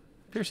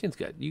 Piercing's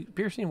good.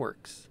 Piercing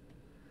works.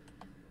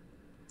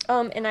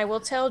 And I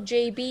will tell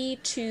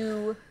JB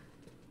to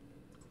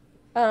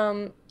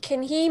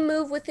can he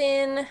move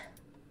within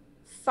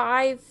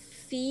 5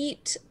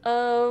 feet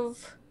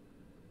of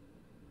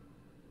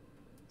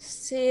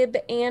Sib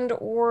and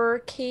or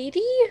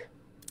Katie?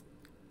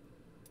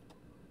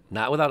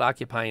 Not without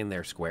occupying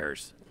their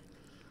squares.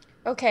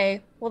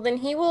 Okay, well then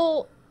he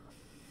will,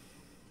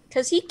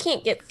 because he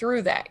can't get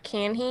through that,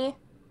 can he?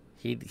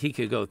 He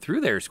could go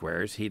through their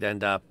squares. He'd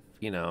end up,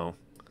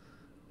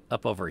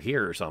 up over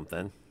here or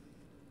something.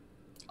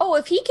 Oh,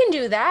 if he can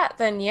do that,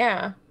 then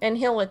yeah, and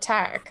he'll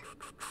attack.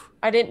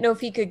 I didn't know if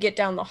he could get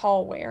down the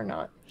hallway or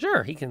not.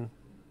 Sure, he can.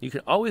 You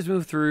can always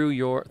move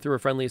through a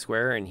friendly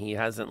square, and he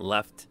hasn't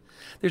left.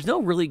 There's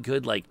no really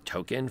good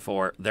token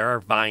for there are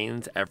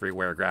vines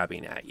everywhere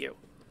grabbing at you.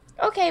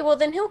 Okay, well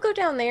then he'll go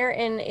down there,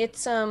 and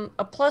it's a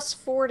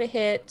 +4 to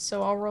hit,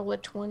 so I'll roll a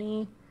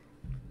 20.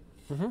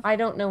 I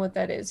don't know what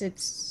that is.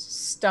 It's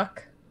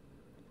stuck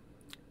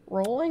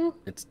rolling?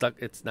 It's stuck.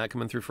 It's not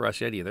coming through for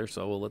us yet either,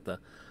 so we'll let the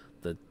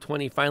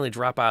 20 finally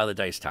drop out of the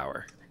dice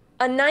tower.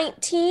 A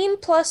 19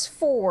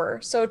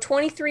 +4, so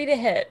 23 to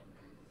hit.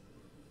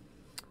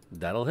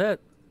 That'll hit.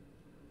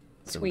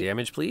 Some Sweet.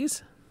 damage,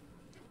 please.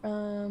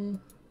 You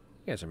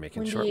guys are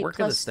making short work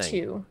of this thing.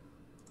 2.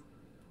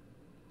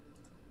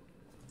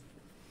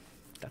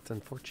 That's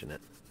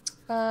unfortunate.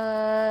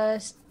 4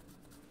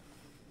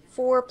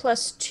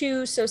 +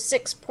 2, so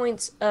 6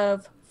 points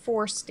of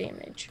force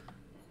damage.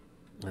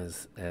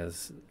 As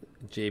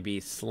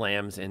JB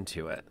slams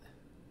into it.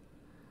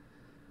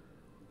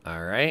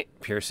 All right,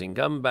 piercing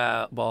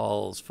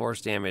balls,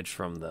 force damage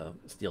from the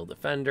steel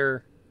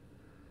defender.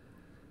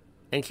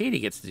 And Katie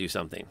gets to do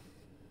something,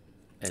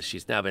 as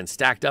she's now been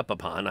stacked up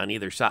upon on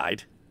either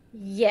side.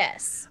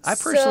 Yes. I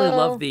personally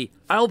love the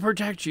 "I'll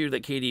protect you"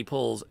 that Katie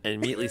pulls, and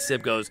immediately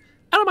Sib goes,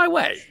 "Out of my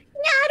way!"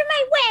 Out of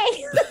my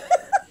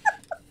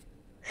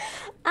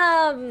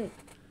way!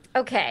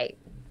 Okay.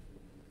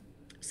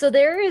 So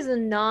there is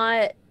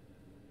not...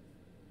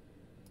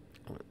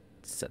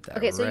 Set that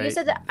Okay, so you right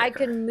said that I there.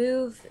 could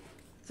move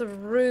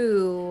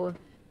through...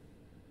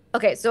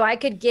 Okay, so I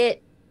could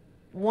get...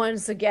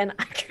 Once again,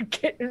 I could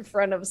get in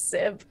front of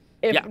Sib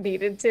if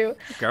needed to.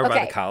 Grab her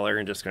by the collar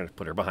and just going to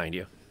put her behind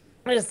you.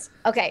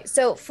 Okay,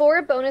 so for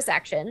a bonus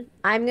action,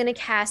 I'm going to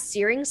cast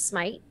Searing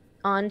Smite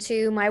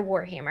onto my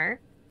Warhammer.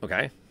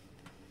 Okay.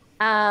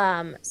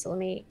 So let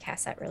me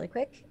cast that really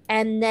quick.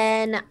 And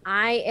then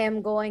I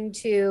am going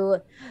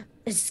to,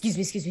 excuse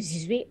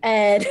me,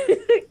 and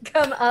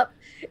come up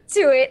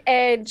to it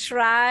and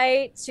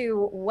try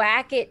to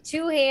whack it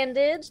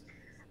two-handed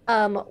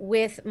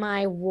with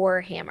my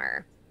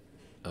Warhammer.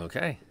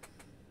 Okay.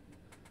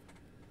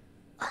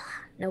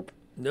 Nope.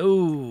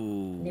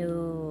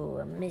 No.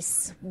 A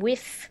miss.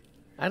 Whiff.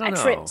 I don't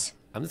know. Tripped.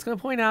 I'm just going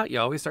to point out, you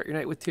always start your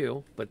night with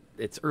 2, but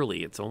it's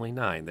early. It's only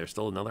 9. There's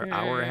still another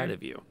hour ahead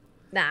of you.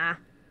 Nah.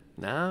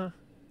 Nah?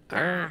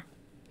 All right.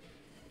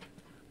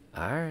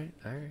 All right.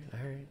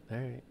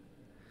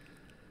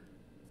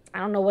 I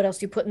don't know what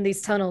else you put in these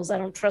tunnels. I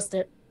don't trust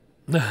it.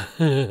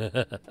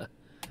 But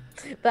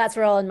that's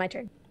for all in my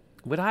turn.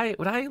 Would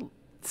I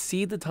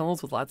seed the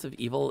tunnels with lots of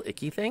evil,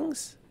 icky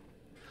things?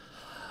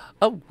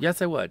 Oh,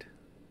 yes, I would.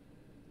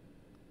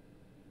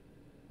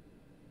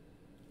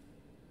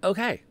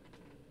 Okay.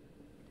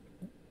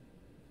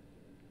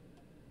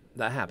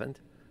 That happened.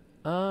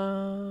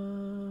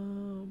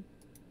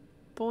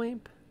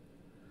 Boimp.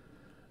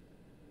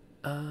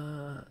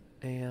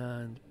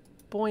 And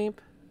boimp.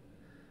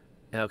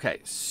 Okay,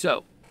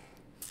 so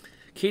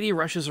Katie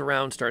rushes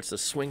around, starts to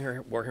swing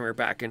her Warhammer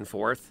back and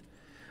forth.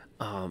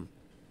 And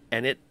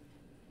it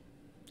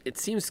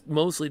seems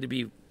mostly to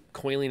be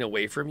coiling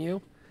away from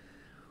you.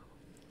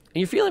 And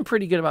you're feeling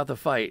pretty good about the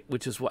fight,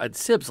 which is what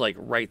Sib's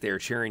right there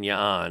cheering you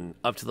on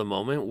up to the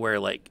moment where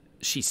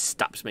she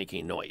stops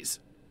making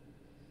noise.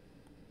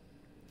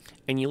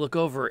 And you look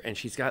over and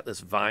she's got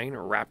this vine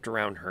wrapped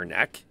around her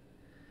neck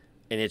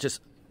and it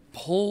just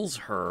pulls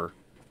her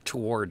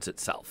towards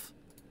itself.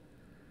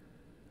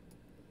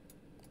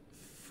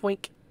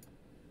 Foink.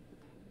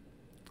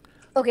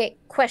 Okay,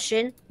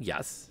 question.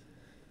 Yes.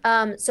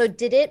 So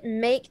did it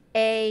make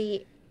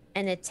an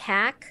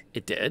attack?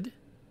 It did.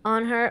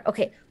 On her?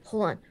 Okay,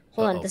 hold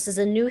on. This is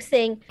a new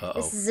thing.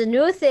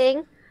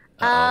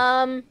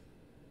 Are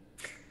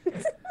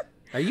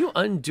you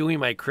undoing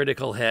my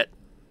critical hit?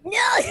 No,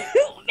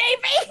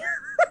 maybe.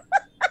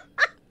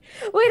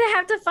 Wait, I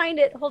have to find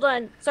it. Hold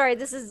on. Sorry,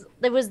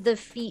 it was the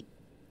feat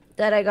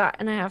that I got,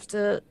 and I have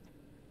to.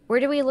 Where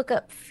do we look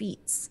up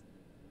feats?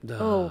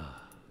 You're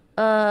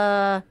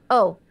killing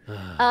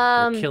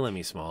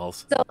me,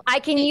 Smalls. So I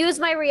can use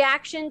my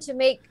reaction to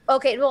make.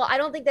 Okay, well, I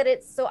don't think that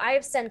it's. So I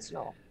have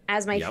Sentinel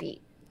as my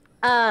feat.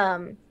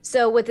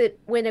 So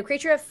when a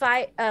creature of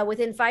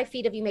within 5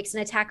 feet of you makes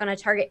an attack on a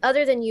target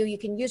other than you, you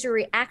can use your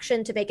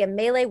reaction to make a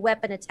melee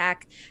weapon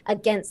attack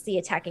against the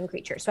attacking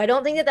creature. So I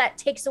don't think that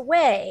takes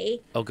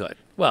away. Oh, good.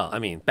 Well, I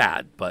mean,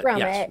 bad, but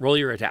yes, roll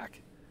your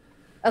attack.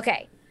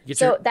 Okay.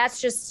 So that's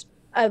just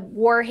a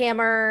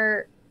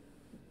Warhammer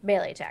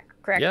melee attack,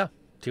 correct? Yeah,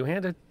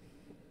 two-handed.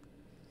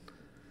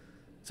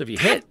 So if you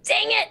hit.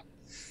 Dang it!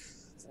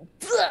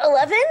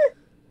 11?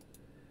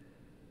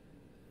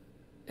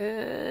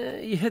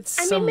 You hit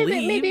some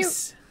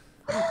leaves.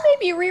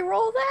 Maybe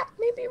re-roll that.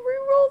 Maybe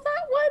re-roll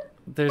that one.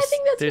 I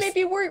think that's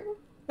maybe we're.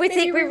 We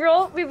think we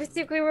roll. We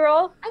think we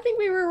roll. I think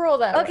we re-roll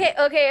that.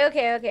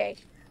 Okay.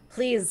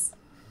 Please,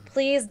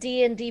 please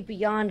D&D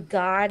Beyond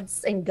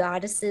gods and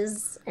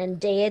goddesses and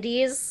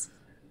deities?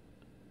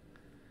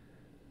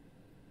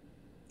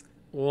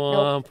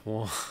 Womp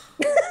womp.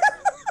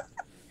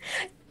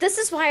 This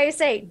is why I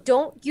say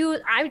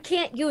I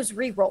can't use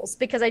rerolls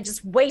because I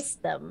just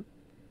waste them.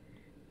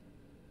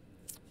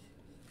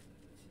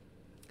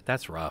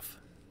 That's rough.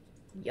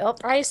 Yup.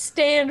 I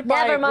stand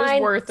by. Never mind. It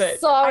was worth it.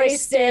 Sorry, I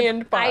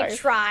stand Sib. by. I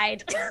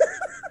tried.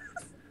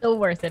 Still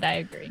worth it, I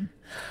agree.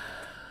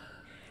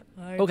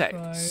 Okay,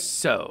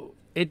 so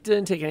it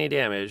didn't take any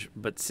damage,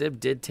 but Sib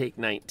did take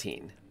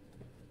 19.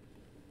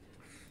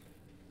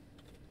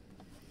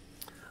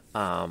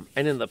 And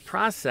in the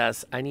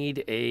process, I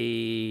need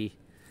a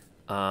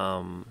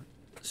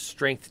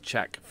strength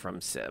check from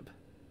Sib.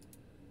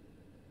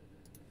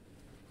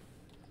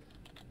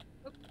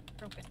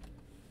 Okay.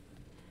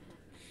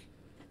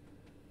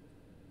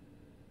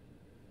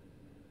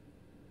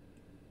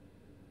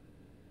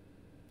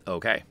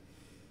 Okay.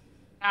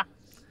 Ah.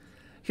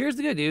 Here's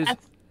the good news.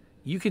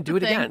 You can do it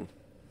thing. again.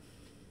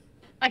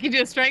 I can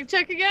do a strength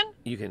check again?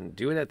 You can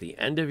do it at the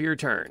end of your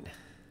turn.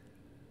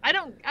 I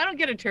don't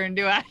get a turn,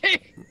 do I?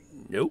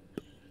 Nope.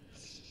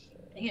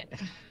 Dang it.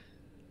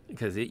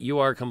 Because you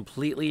are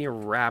completely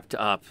wrapped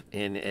up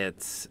in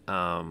its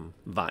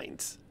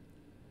vines.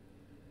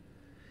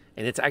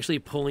 And it's actually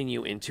pulling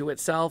you into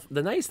itself.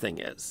 The nice thing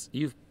is,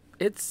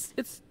 it's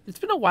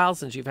been a while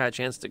since you've had a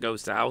chance to go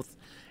south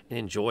and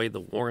enjoy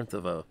the warmth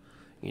of a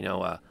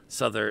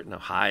southern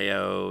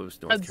Ohio,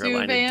 North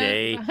Carolina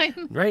day.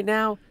 Right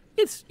now,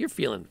 you're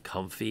feeling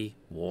comfy,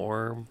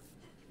 warm.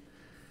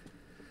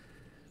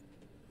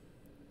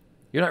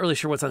 You're not really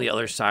sure what's on the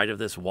other side of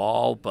this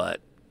wall,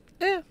 but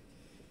Probably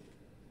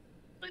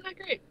not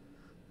great.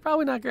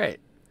 Probably not great.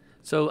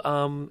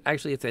 So,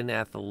 actually, it's an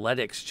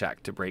athletics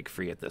check to break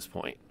free at this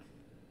point.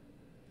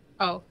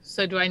 Oh,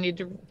 so do I need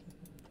to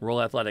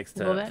Roll athletics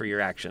Roll that? for your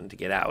action to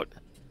get out.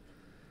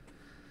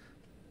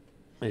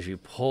 As you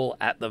pull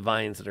at the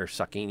vines that are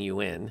sucking you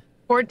in.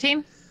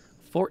 14?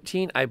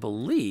 14, I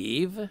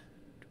believe,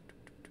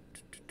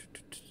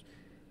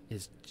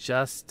 is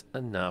just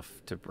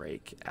enough to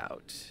break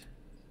out.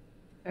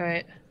 All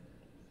right.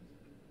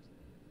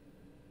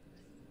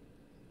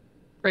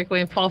 Break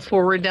away and fall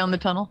forward down the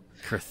tunnel.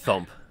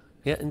 Kerthump.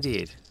 Yeah,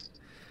 indeed.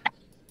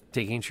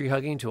 Taking tree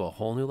hugging to a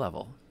whole new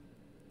level.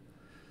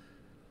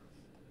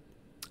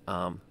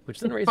 Which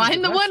then raises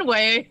Find the question. one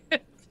way,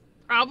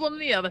 problem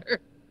the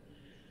other.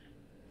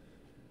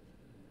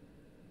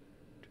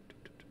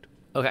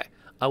 Okay.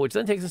 Which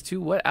then takes us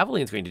to what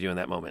Aveline's going to do in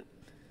that moment.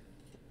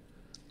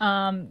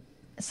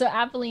 So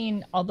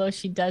Aveline, although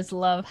she does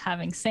love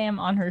having Sam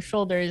on her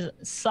shoulders,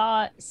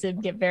 saw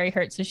Sib get very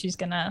hurt, so she's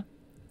gonna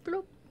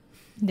bloop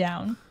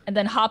down and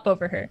then hop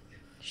over her.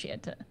 She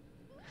had to.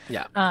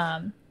 Yeah.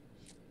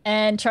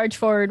 And charge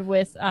forward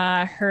with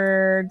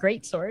her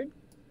greatsword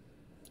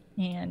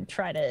and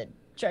try to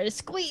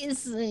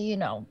squeeze,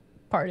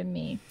 pardon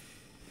me.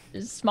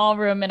 There's a small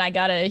room and I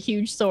got a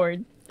huge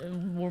sword.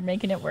 We're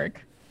making it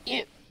work.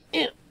 Yeah.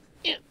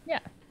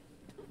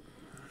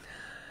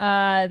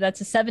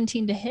 That's a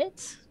 17 to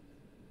hit.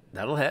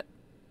 That'll hit.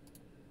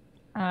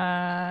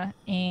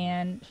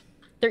 And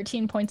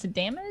 13 points of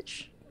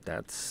damage.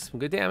 That's some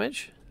good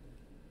damage.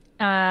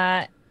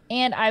 And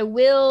I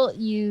will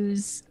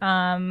use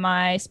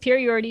my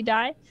superiority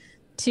die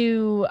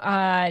to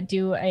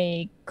do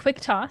a quick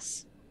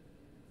toss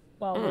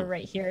while we're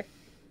right here.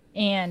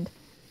 And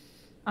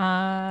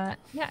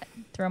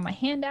throw my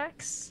hand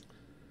axe.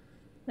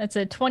 That's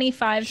a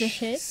 25 to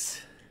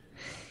hit.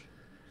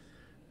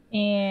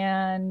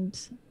 And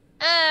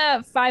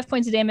 5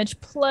 points of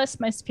damage plus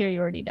my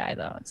superiority die,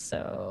 though.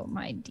 So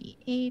my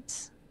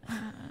D8.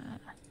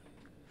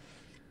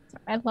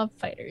 I love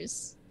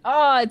fighters.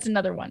 Oh, it's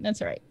another one.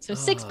 That's all right. So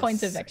 6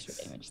 points of extra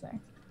damage there.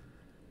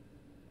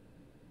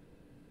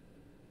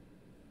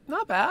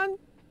 Not bad.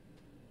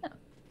 No.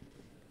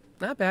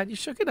 Not bad. You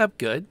shook it up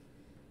good.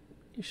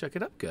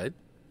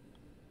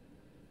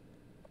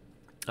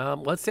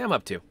 What's Sam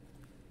up to?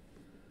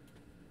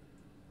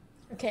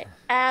 Okay,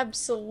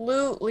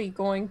 absolutely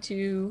going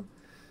to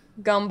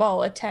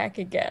gumball attack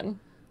again.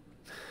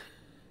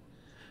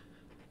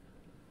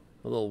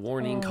 A little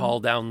warning call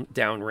down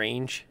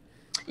range.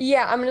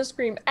 Yeah, I'm gonna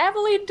scream,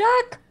 Aveline,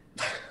 duck!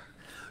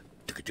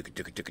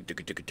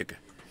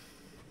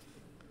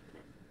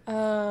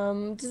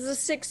 Does a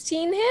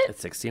 16 hit? That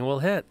 16 will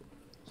hit.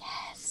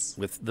 Yes.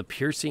 With the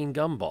piercing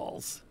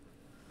gumballs.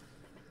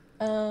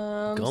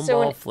 So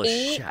Gumball an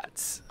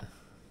flechettes.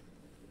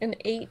 An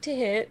 8 to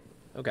hit.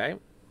 Okay.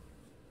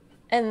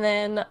 And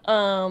then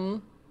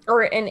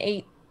or an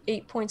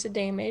 8 points of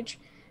damage.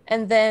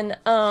 And then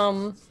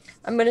I'm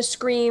gonna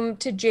scream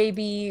to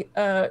JB,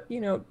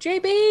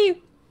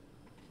 JB,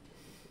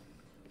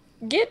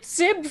 get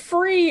Sib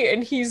free,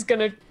 and he's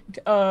gonna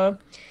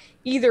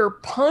either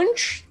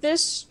punch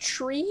this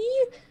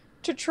tree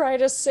to try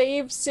to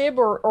save Sib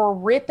or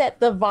rip at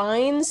the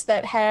vines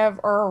that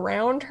are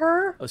around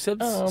her. Oh, Sib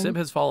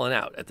has fallen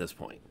out at this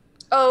point.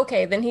 Oh,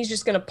 okay, then he's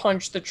just gonna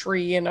punch the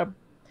tree in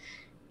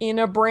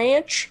a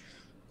branch.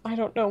 I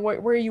don't know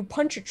where you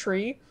punch a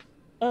tree.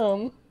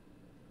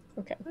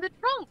 Okay. In the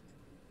trunk.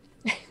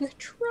 In the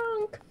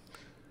trunk.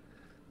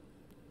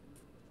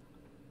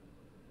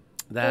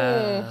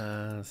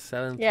 That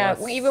 7 Yeah,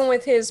 plus. even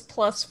with his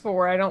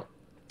 +4,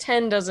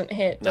 10 doesn't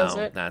hit, does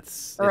it?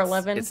 Or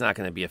 11? It's not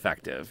going to be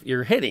effective.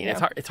 You're hitting.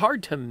 Yeah. It's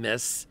hard to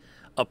miss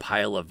a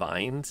pile of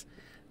vines.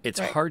 It's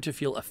Right. hard to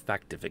feel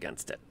effective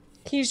against it.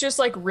 He's just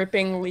like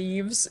ripping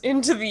leaves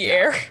into the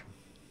air.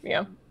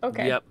 Yeah.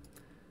 Okay. Yep.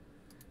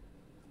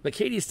 But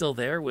Katie's still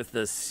there with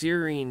the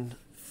searing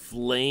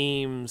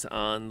flames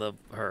on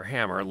her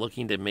hammer,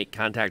 looking to make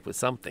contact with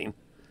something.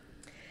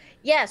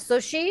 Yeah, so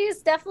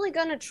she's definitely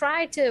going to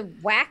try to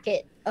whack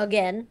it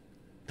again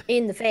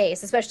in the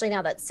face, especially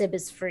now that Sib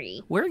is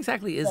free. Where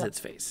exactly is its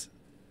face?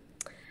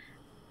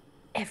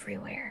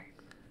 Everywhere.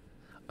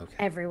 Okay.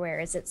 Everywhere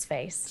is its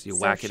face. So you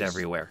whack it she's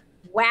everywhere.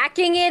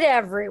 Whacking it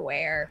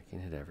everywhere.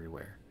 Whacking it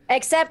everywhere.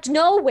 Except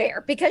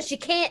nowhere, because you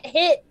can't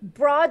hit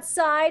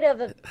broadside of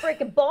a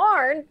freaking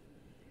barn.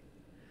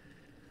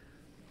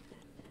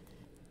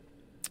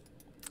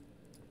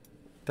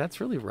 That's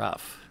really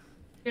rough.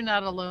 You're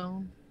not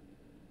alone.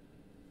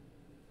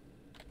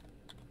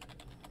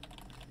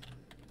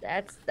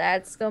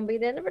 That's gonna be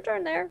the end of her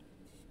turn there.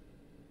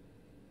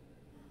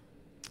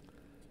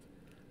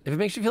 If it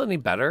makes you feel any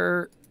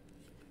better,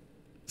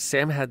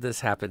 Sam had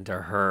this happen to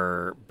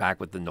her back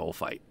with the Knoll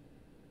fight.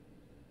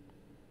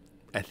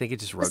 I think it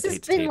just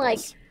rotates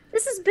tables.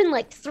 This has been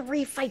like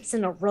 3 fights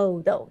in a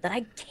row though that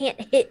I can't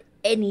hit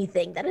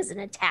anything that is an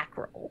attack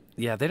roll.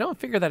 Yeah, they don't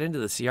figure that into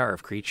the CR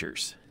of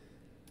creatures.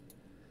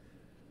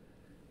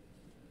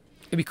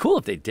 It'd be cool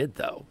if they did,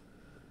 though.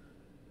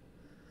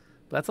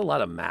 But that's a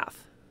lot of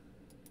math.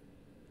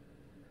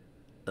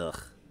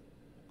 Ugh.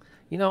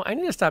 You know, I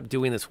need to stop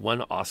doing this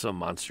one awesome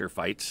monster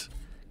fights,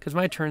 because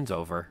my turn's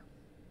over.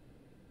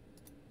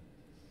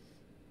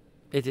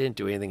 It didn't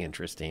do anything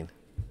interesting.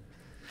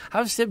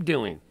 How's Sib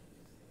doing?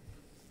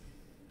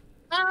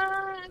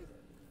 Kind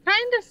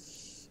of.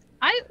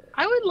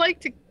 I would like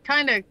to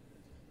kind of.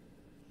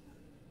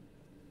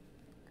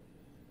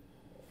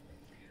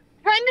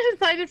 Trying to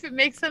decide if it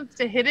makes sense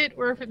to hit it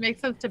or if it makes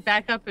sense to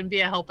back up and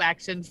be a help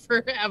action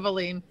for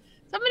Eveline.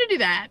 So I'm going to do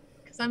that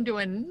because I'm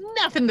doing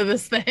nothing to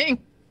this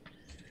thing.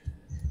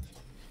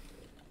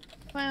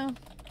 Well,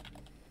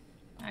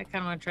 I kind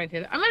of want to try and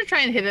hit it. I'm going to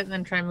try and hit it and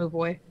then try and move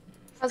away.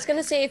 I was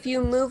gonna say if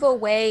you move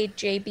away,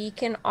 JB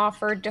can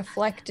offer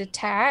deflect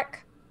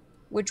attack,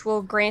 which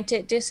will grant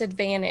it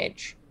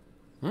disadvantage.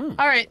 All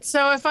right,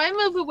 so if I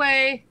move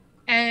away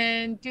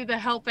and do the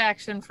help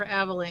action for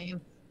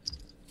Eveline.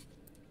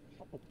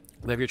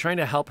 But if you're trying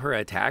to help her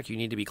attack, you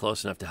need to be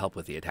close enough to help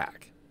with the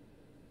attack.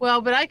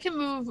 Well, but I can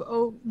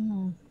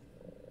move.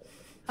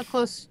 How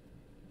close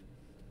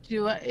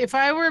do I? If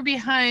I were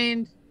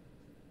behind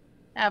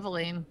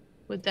Eveline,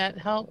 would that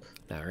help?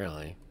 Not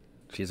really.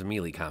 She's a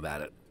melee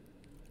combatant.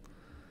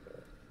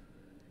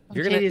 Well,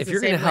 If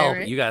you're gonna help,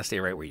 right? you gotta stay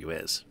right where you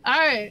is. All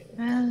right.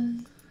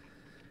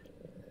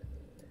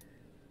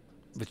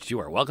 But you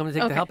are welcome to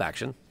take the help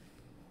action.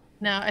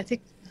 No, I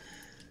think.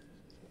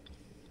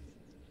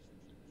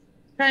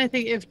 Trying to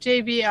think if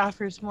JB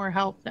offers more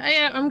help.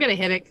 I'm gonna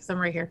hit it because I'm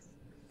right here.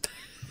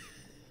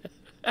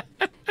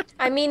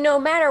 I mean, no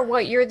matter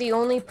what, you're the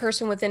only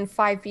person within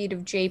 5 feet of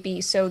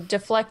JB, so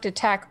deflect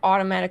attack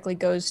automatically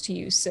goes to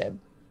you, Sib.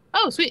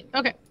 Oh, sweet.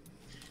 Okay.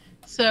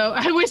 So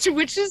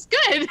which is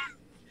good.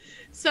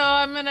 So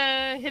I'm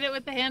gonna hit it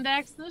with the hand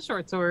axe and the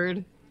short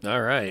sword.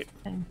 All right.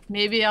 And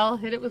maybe I'll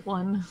hit it with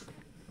one.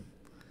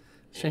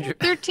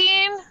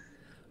 13.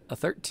 A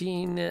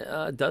 13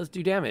 does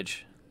do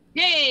damage.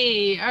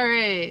 Yay! All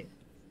right.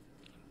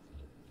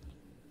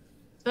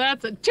 So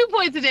that's 2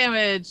 points of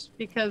damage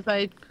because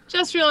I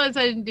just realized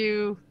I didn't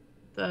do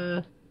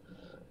the.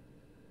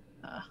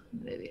 I'm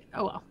an idiot.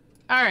 Oh well.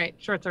 All right,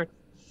 short sword.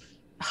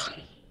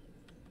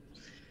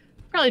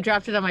 Probably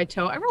dropped it on my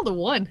toe. I rolled a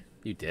 1.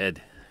 You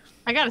did.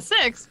 I got a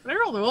 6, but I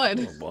rolled a 1.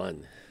 A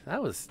 1.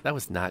 That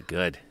was not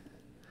good.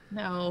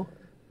 No.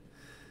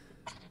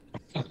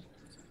 I'm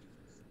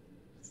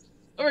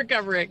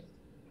recovering.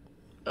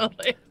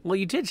 Well,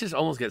 you did just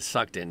almost get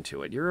sucked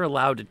into it. You're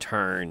allowed to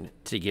turn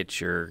to get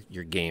your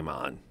game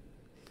on.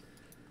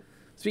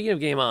 Speaking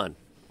of game on,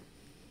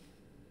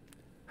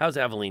 how's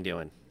Eveline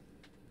doing?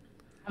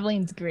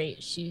 Eveline's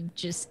great. She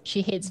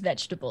hates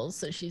vegetables,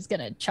 so she's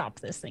gonna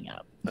chop this thing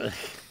up.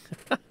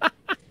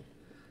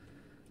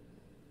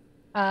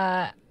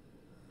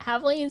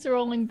 Eveline's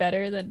rolling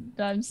better than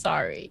I'm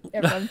sorry.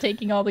 I'm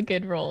taking all the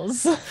good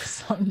rolls,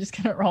 so I'm just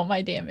gonna roll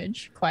my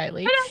damage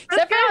quietly.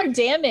 Except for our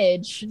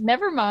damage.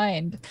 Never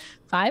mind.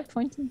 5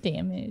 points of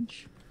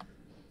damage.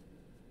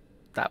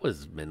 That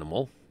was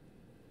minimal.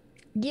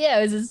 Yeah,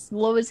 it was as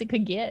low as it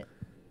could get.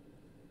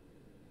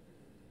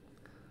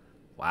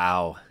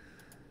 Wow.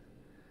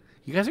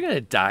 You guys are gonna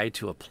die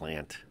to a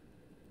plant.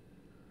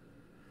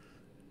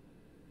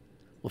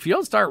 Well, if you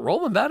don't start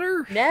rolling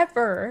better.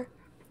 Never.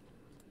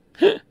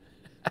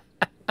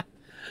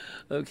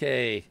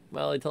 Okay.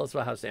 Molly, tell us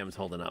about how Sam's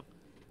holding up.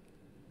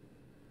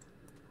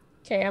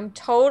 Okay, I'm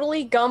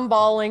totally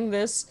gumballing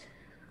this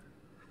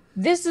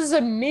This is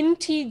a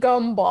minty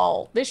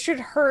gumball. This should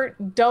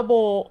hurt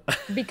double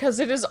because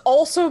it is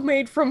also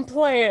made from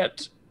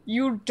plant.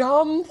 You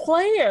dumb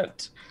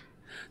plant.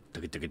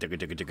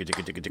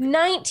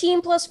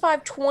 19 plus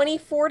 5,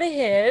 24 to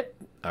hit.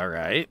 All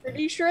right.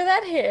 Pretty sure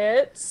that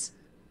hits.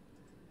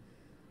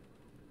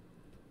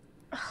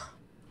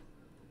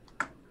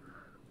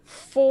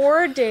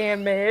 4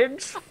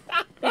 damage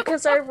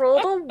because I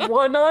rolled a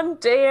 1 on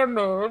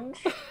damage.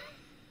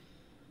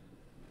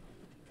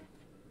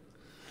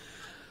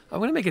 I'm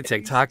going to make a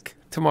TikTok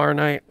tomorrow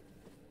night,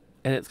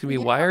 and it's going to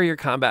be, why are your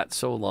combats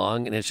so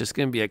long? And it's just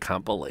going to be a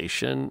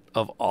compilation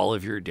of all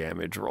of your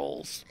damage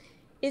rolls.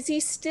 Is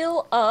he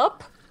still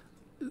up?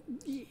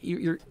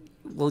 You're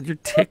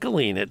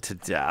tickling it to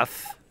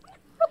death.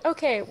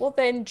 Okay, well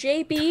then,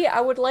 JB,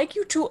 I would like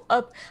you to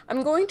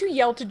I'm going to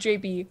yell to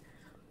JB,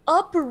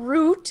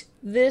 uproot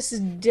this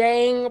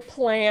dang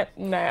plant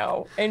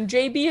now. And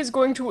JB is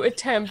going to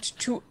attempt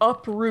to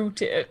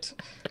uproot it.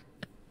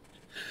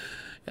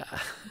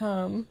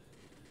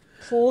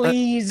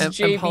 Please,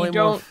 JB,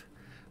 don't.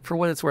 For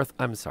what it's worth,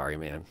 I'm sorry,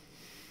 man.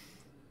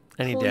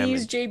 Any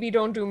Please, damage? JB,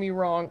 don't do me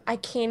wrong. I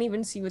can't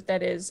even see what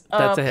that is.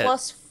 That's a hit.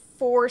 Plus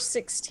 4,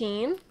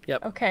 16.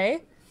 Yep.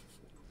 Okay.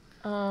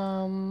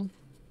 And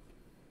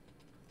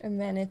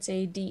then it's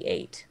a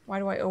D8. Why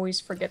do I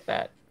always forget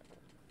that?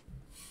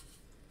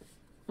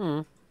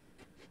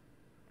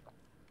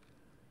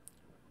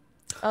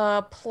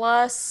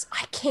 Plus,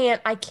 I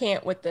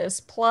can't with this.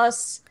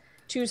 Plus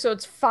 2, so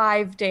it's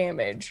 5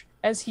 damage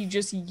as he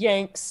just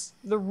yanks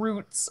the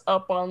roots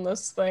up on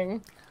this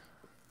thing.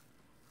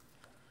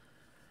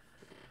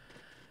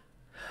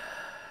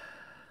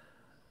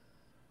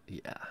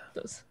 Yeah.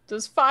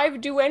 Does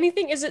 5 do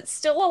anything? Is it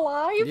still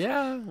alive?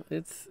 Yeah,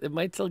 it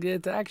might still get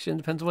its action.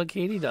 Depends on what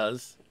Katie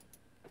does.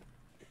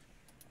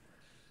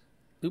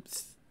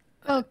 Oops.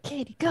 Oh,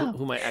 Katie, go.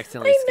 Who might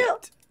accidentally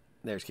skipped?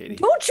 There's Katie.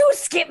 Don't you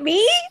skip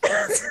me!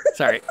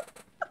 Sorry.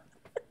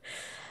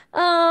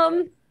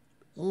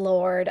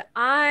 Lord,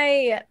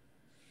 I'm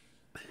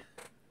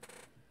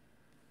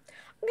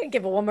gonna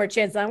give it one more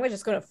chance. I'm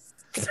just gonna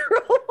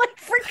throw my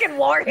freaking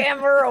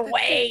Warhammer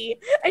away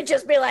and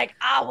just be like,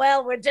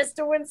 well, we're just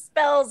doing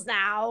spells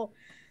now.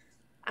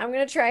 I'm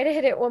gonna try to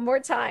hit it one more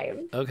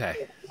time.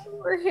 Okay.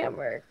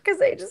 Warhammer,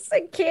 because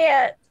I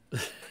can't.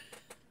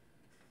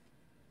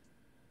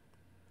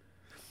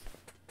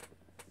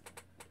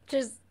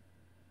 Just.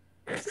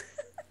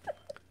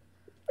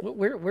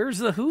 Where's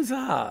the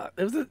huzzah?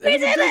 It was a We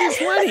did it!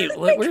 20.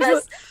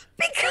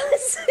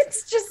 Because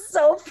it's just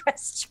so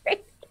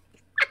frustrating.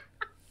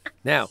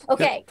 Now,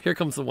 Okay. Here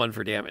comes the one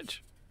for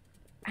damage.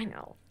 I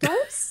know.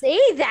 Don't say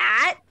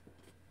that.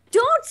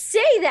 Don't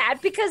say that,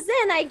 because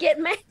then I get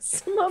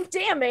maximum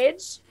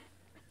damage.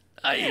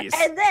 Nice.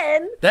 And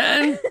then.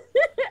 Then.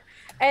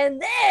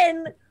 And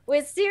then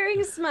with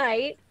Searing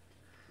Smite,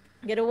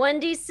 get a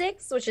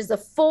 1d6, which is a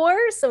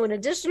 4, so an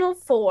additional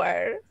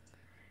 4.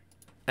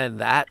 And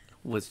that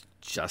was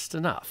just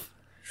enough.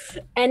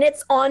 And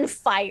it's on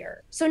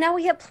fire. So now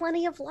we have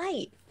plenty of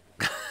light.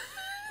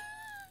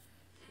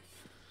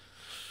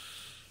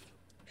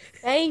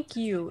 Thank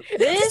you.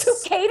 So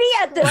Katie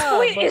at this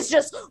point is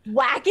just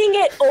whacking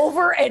it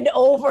over and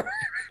over.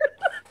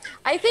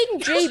 I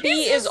think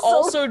JB is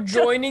also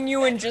joining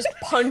you and just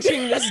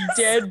punching this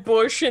dead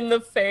bush in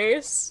the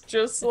face,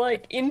 just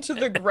like into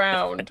the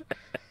ground.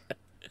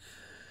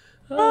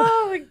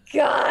 Oh my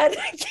god.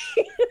 I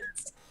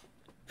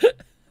can't.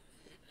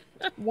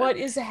 What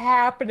is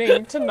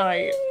happening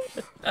tonight?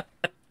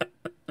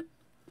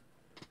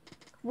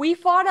 We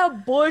fought a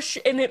bush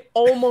and it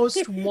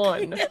almost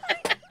won.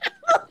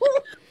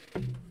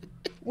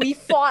 We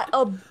fought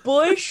a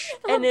bush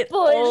and it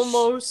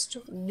almost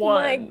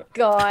won. My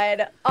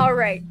god. All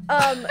right.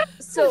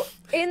 So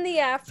in the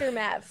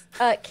aftermath,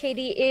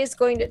 Katie is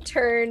going to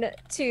turn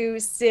to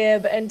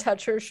Sib and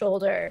touch her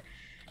shoulder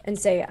and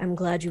say, "I'm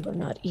glad you have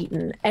not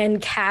eaten,"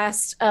 and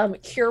cast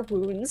Cure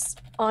Wounds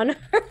on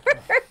her.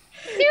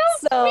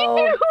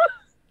 So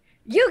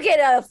you get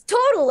a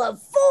total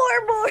of 4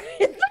 more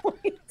hit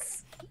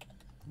points.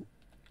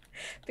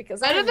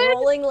 Because I'm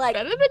rolling like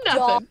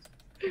dog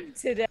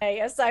today,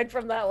 aside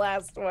from that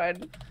last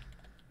one.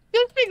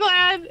 Just be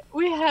glad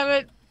we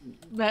haven't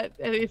met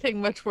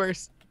anything much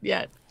worse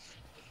yet.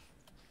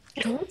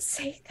 Don't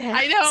say that.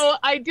 I know,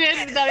 I did,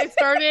 and then I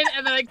started,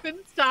 and then I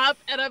couldn't stop,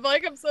 and I'm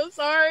like, I'm so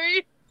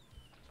sorry.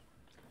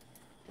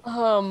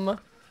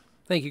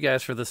 Thank you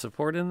guys for the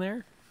support in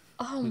there.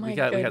 Oh we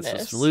got some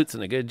salutes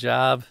and a good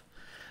job.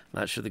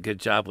 I'm not sure the good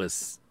job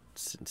was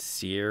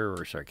sincere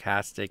or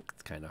sarcastic.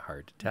 It's kind of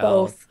hard to tell.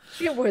 Both.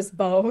 It was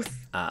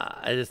both.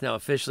 It is now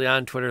officially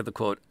on Twitter the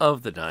quote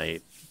of the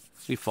night.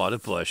 We fought a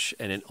bush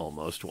and it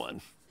almost won.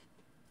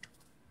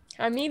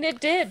 I mean, it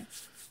did.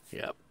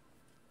 Yep.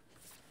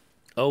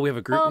 Oh, we have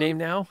a group name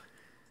now?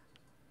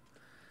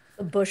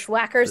 The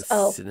Bushwhackers.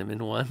 The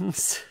Cinnamon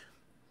Ones.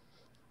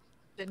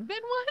 Cinnamon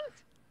Ones?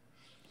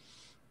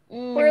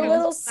 We're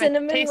little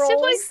cinnamon tasted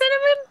rolls. like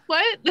cinnamon?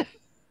 What?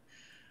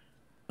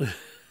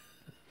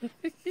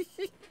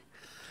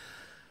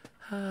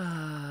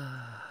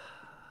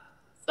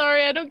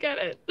 sorry, I don't get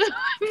it.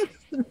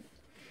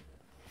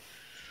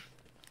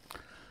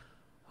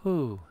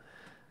 Whew.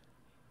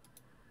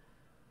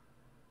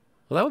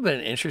 Well, that would have been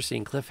an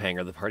interesting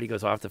cliffhanger. The party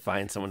goes off to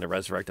find someone to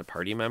resurrect a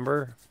party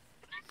member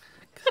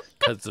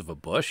because of a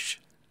bush.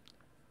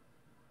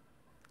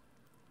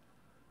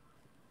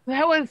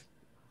 That was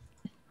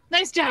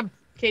nice job,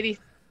 Katie.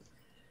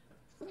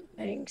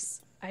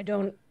 Thanks. I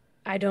don't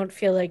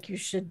feel like you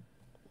should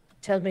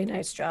tell me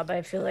nice job.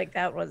 I feel like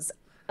that was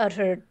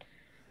utter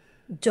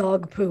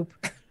dog poop.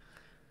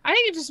 I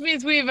think it just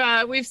means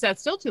we've sat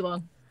still too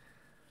long.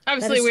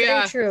 Obviously,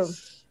 That is very true.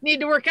 Need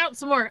to work out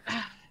some more.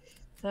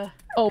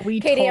 We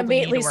Katie totally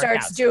immediately need to work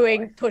starts out.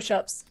 doing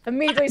push-ups.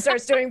 Immediately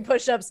starts doing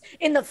push-ups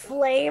in the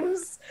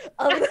flames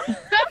of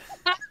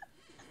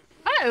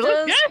Hi,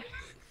 look good.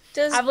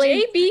 Does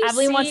Aveline, JB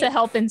Aveline wants see- to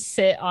help and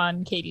sit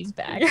on Katie's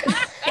back.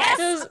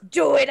 Yes,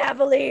 do it,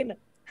 Aveline.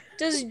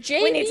 Does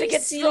We need to JB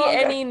get see stronger.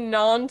 any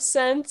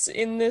nonsense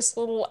in this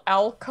little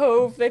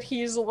alcove that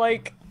he's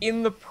like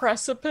in the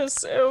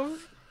precipice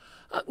of?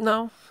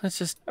 No, it's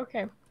just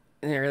Okay.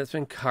 an area that's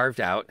been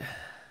carved out.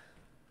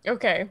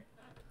 Okay.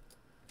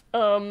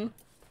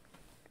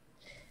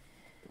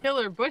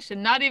 Killer bush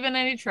and not even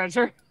any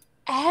treasure.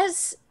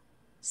 As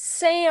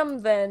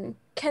Sam, then,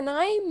 can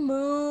I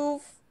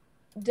move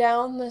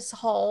down this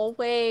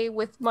hallway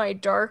with my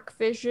dark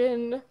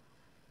vision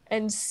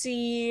and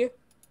see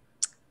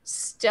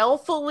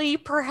stealthily,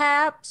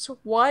 perhaps,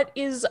 what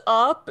is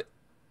up?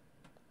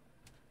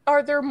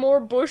 Are there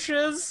more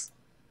bushes?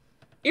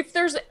 If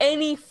there's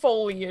any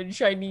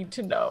foliage, I need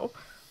to know.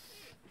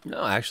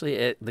 No,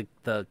 actually,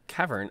 the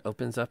cavern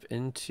opens up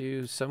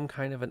into some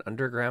kind of an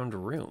underground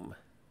room.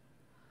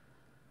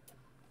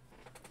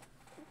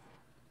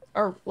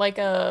 Or like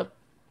a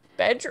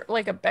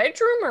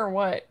bedroom or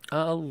what?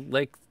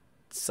 Like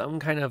some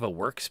kind of a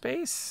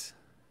workspace?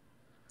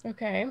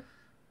 Okay.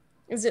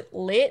 Is it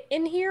lit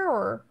in here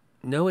or?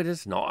 No, it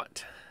is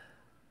not.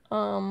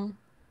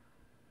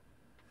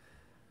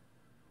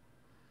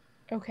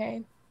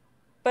 Okay.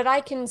 But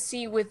I can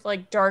see with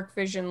like dark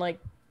vision, like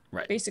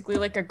Right. basically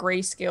like a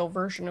grayscale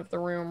version of the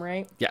room,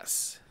 right?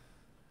 Yes.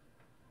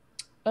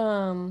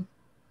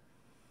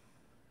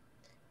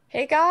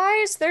 Hey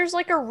guys, there's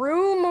like a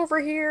room over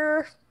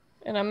here.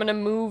 And I'm gonna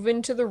move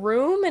into the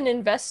room and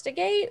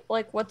investigate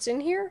like what's in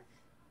here.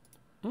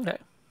 Okay.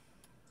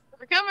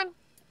 We're coming.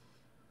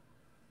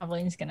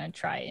 Aveline's gonna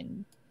try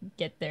and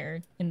get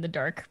there in the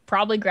dark,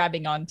 probably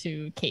grabbing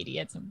onto Katie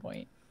at some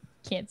point.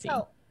 Can't see.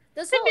 Oh,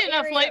 this Could be whole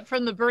enough area- light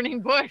from the burning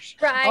bush.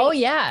 Right. Oh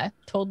yeah,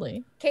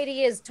 totally.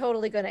 Katie is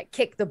totally gonna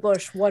kick the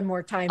bush one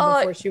more time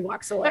before she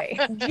walks away.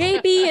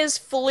 JB is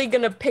fully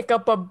gonna pick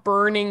up a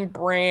burning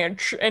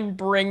branch and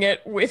bring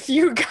it with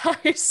you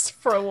guys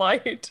for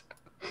light.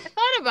 I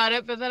thought about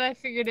it, but then I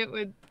figured it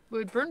would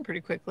burn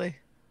pretty quickly.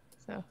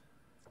 So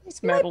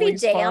It's Might be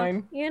metally's damp,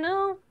 fine. you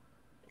know?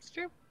 it's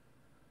true.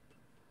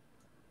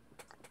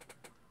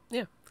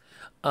 Yeah.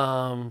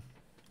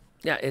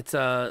 Yeah, it's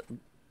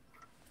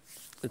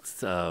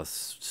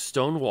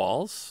stone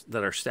walls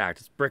that are stacked.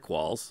 It's brick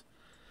walls.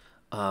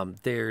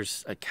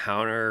 There's a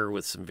counter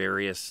with some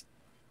various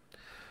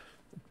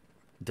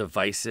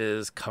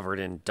devices covered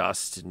in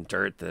dust and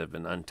dirt that have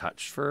been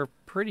untouched for a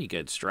pretty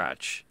good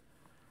stretch.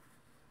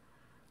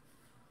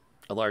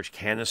 A large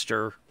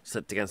canister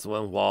set against the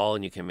one wall,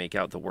 and you can make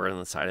out the word on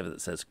the side of it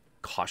that says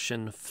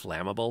 "Caution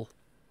Flammable."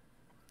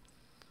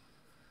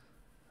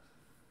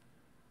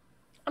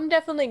 I'm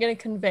definitely gonna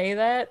convey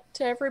that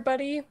to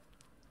everybody.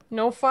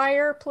 No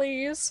fire,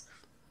 please.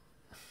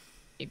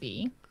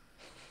 Maybe.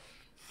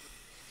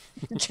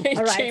 All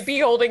right.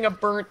 JB holding a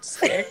burnt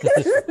stick.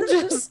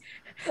 Just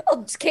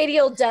Katie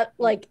will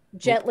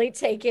gently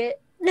take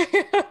it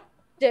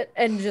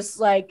and just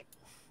like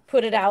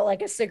put it out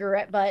like a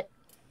cigarette butt.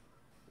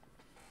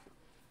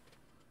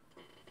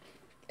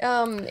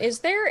 Is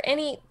there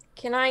any?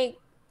 Can I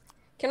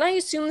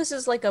assume this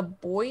is like a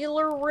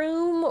boiler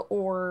room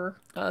or?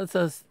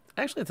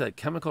 Actually, it's a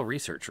chemical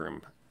research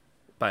room,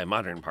 by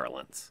modern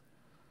parlance.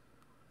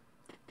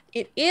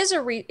 It is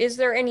is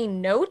there any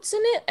notes in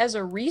it as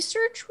a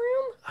research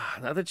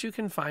room? Not that you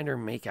can find or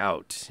make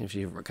out if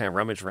you kind of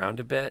rummage around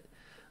a bit.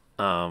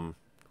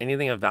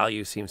 Anything of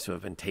value seems to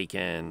have been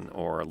taken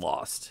or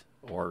lost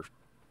or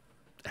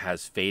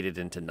has faded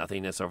into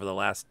nothingness over the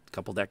last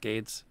couple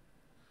decades.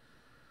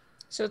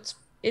 So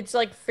it's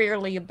like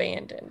fairly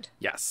abandoned.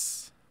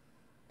 Yes.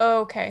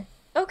 Okay.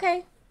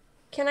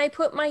 Can I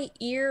put my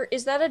ear?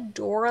 Is that a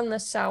door on the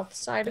south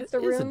side of the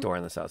room? It is a door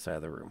on the south side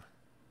of the room.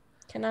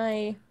 Can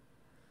I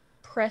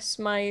press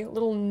my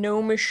little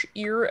gnomish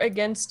ear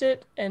against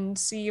it and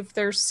see if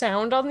there's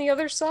sound on the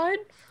other side?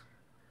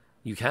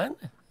 You can,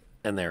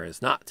 and there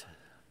is not.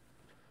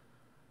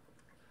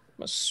 I'm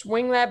gonna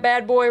swing that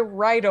bad boy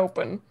right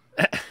open.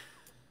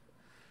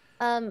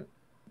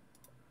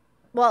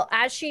 Well,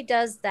 as she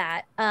does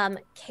that,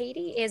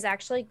 Katie is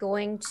actually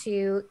going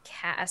to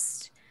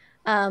cast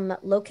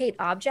locate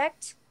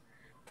object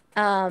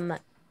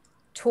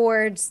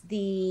towards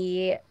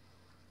the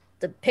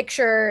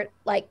picture,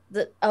 like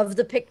the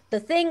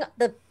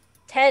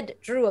Ted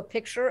drew a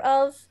picture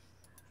of.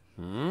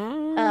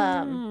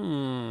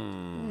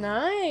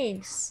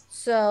 Nice.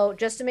 So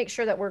just to make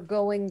sure that we're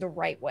going the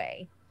right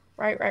way.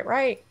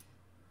 Right.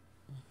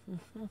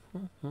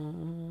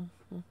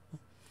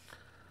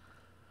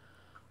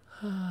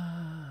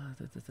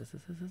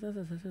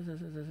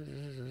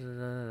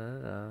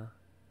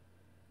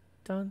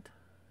 Dun.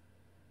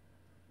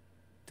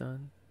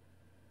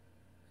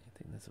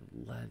 Anything that's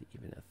lead,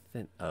 even a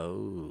thin.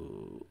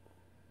 Oh.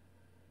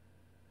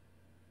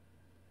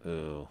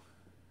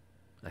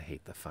 I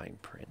hate the fine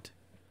print.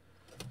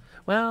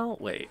 Well,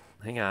 wait.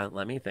 Hang on.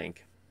 Let me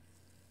think.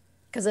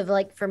 Because of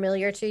like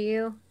familiar to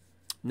you?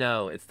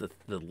 No, it's the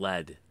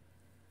lead.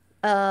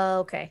 Oh,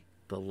 okay.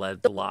 The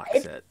lead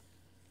blocks it.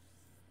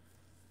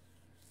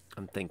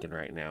 I'm thinking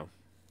right now.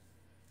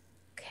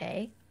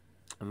 Okay.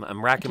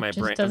 I'm racking my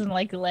brain. Just doesn't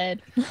like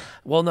lead.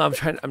 Well, no,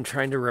 I'm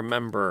trying to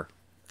remember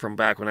from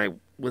back when I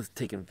was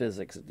taking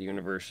physics at the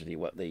university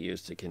what they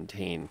used to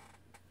contain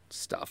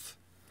stuff.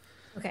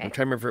 Okay. I'm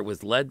trying to remember if it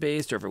was lead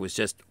based or if it was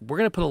just we're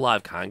going to put a lot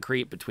of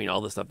concrete between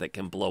all the stuff that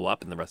can blow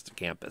up in the rest of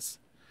campus.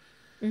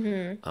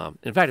 Mm-hmm.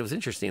 In fact, it was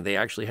interesting. They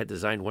actually had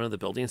designed one of the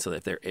buildings so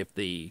that if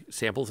the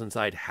samples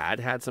inside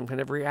had some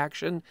kind of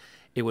reaction,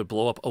 it would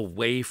blow up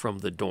away from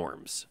the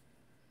dorms.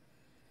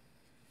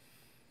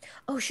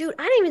 Oh shoot!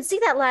 I didn't even see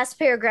that last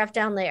paragraph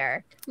down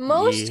there.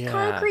 Most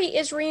concrete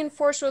is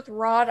reinforced with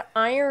wrought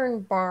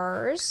iron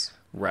bars.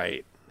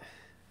 Right.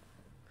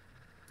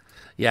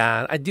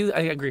 Yeah, I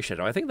agree,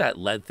 Shadow. I think that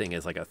lead thing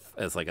is like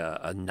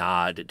a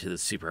nod to the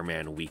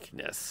Superman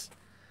weakness.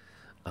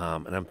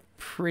 And I'm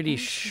pretty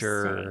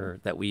sure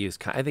that we use.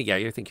 I think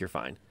I think you're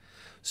fine.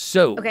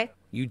 So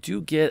you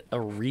do get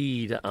a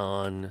read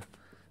on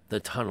the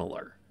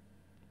tunneler.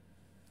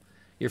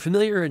 You're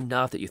familiar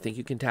enough that you think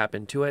you can tap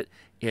into it.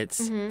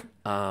 It's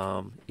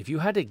if you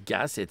had to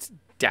guess, it's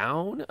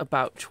down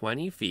about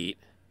 20 feet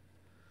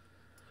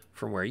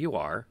from where you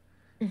are.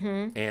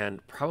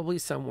 And probably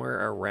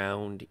somewhere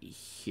around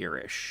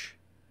here-ish.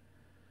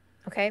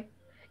 Okay.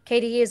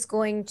 Katie is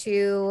going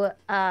to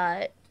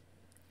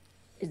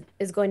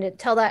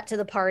tell that to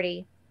the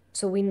party.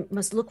 So we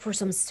must look for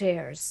some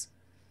stairs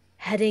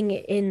heading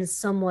in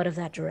somewhat of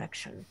that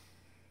direction.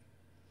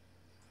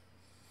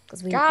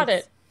 Got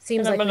it.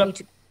 Seems and like I'm we gonna need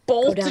to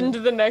bolt go down. into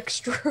the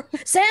next room.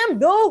 Sam,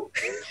 no!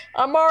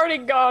 I'm already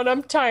gone.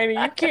 I'm tiny.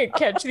 You can't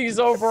catch these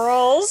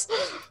overalls.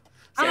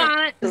 I'm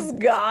on it. This is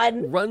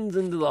gone. Runs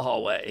into the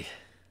hallway.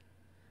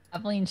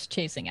 Eveline's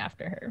chasing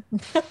after her.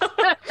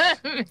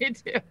 Me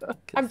too.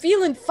 I'm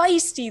feeling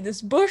feisty.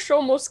 This bush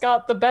almost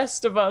got the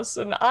best of us,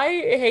 and I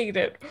hate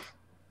it.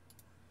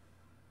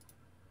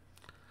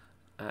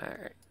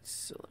 Alright,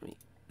 so let me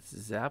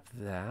zap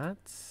that.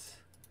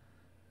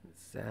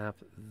 Zap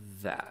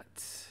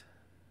that.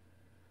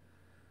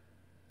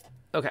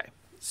 Okay,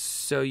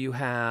 so you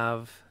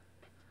have...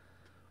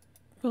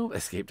 Oh,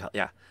 escape.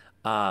 Yeah.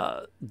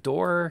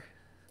 Door,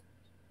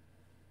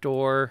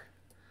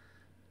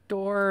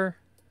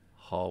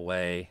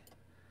 hallway,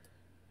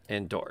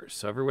 and doors.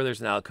 So everywhere there's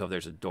an alcove,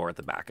 there's a door at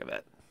the back of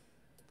it.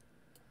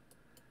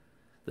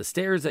 The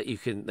stairs that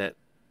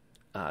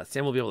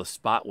Sam will be able to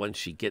spot once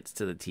she gets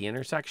to the T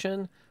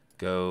intersection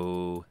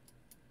go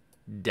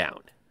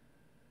down.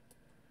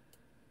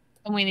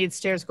 And we need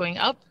stairs going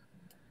up?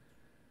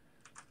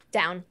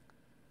 Down.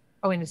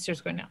 Oh, we need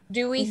stairs going down.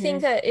 Do we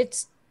think that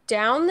it's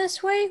down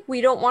this way?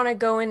 We don't want to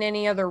go in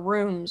any other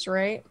rooms,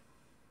 right?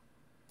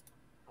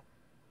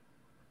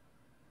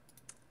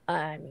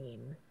 I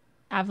mean,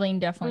 Aveline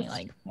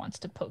definitely wants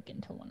to poke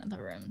into one of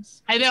the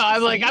rooms. I know.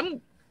 I'm like,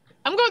 I'm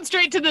going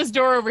straight to this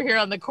door over here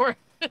on the corner.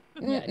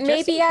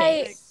 Maybe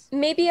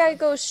I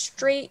go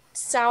straight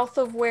south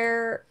of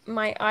where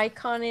my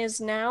icon is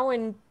now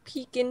and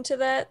peek into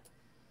that.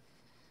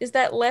 Is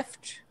that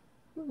left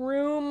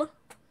room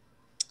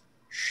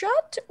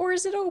shut or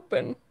is it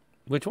open?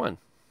 Which one?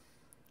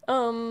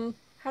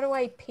 How do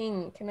I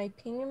ping? Can I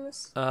ping in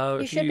this?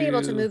 You should be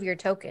able to move your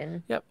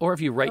token. Yep. Or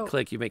if you right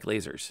click, you make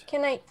lasers.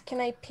 Can I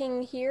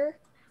ping here?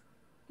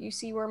 You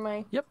see where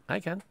my... Yep, I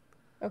can.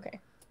 Okay.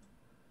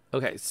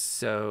 Okay,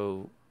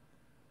 so...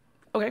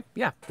 Okay,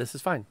 yeah, this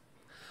is fine.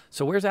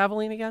 So where's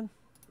Aveline again?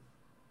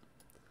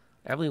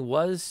 Aveline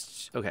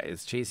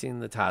is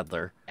chasing the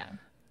toddler. Yeah.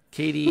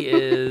 Katie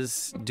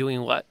is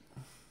doing what?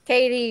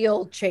 Katie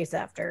will chase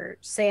after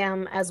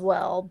Sam as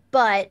well,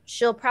 but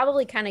she'll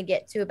probably kind of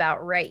get to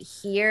about right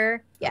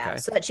here. Yeah,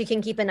 so that she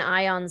can keep an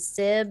eye on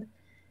Sib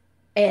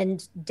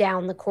and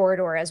down the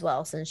corridor as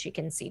well, since she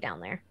can see down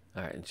there.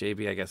 All right, and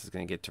JB, I guess, is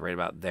going to get to right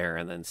about there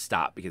and then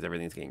stop because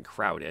everything's getting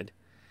crowded.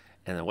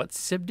 And then what's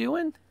Sib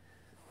doing?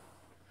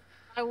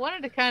 I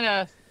wanted to kind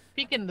of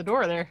peek in the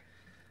door there.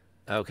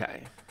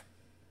 Okay.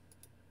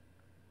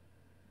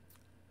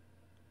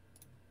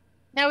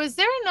 Now, is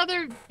there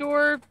another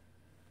door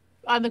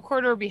on the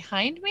corridor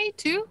behind me,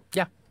 too?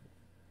 Yeah.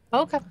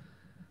 Okay.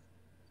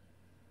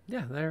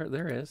 Yeah,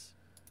 there is.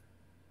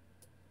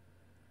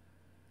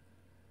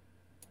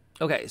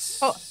 Okay.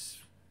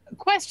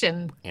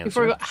 Question. Answer.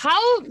 Before we go,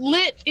 how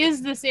lit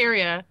is this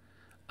area?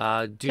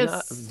 Do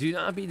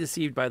not be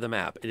deceived by the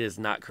map. It is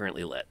not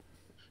currently lit.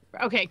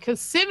 Okay, because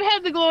Sim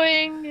had the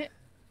glowing.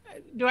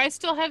 Do I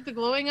still have the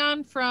glowing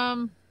on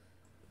from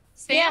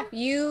Sam? Yeah,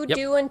 you Yep.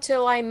 do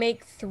until I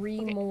make 3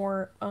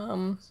 more So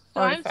I'm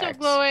artifacts. still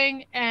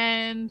glowing,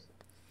 and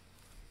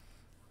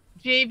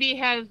JB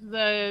has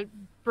the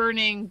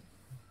burning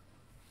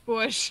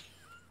bush.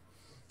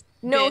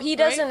 No, bit, he right?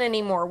 doesn't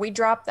anymore. We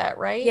dropped that,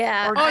 right?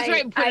 Yeah. Or- Oh, that's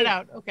right. Put it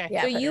out. Okay.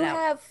 Yeah, so put it you out.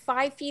 have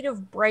 5 feet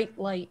of bright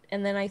light,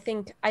 and then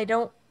I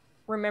don't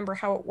remember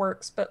how it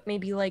works, but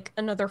maybe like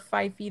another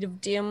 5 feet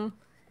of dim.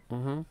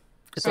 Mm-hmm.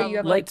 It's So a you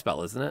have, light like-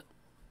 spell, isn't it?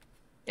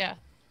 Yeah.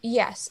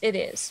 Yes, it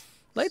is.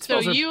 Light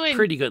So spells are you and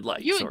pretty good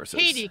light you sources.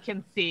 and Katie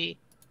can see,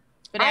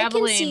 but I can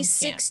Aveline see can't.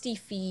 60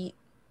 feet.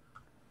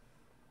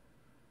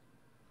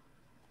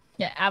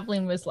 Yeah,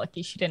 Aveline was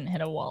lucky she didn't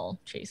hit a wall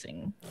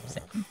chasing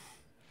Sam.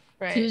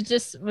 Right. She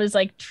was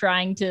like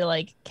trying to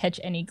like catch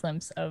any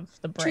glimpse of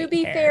the bright To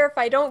be hair. fair, if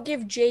I don't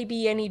give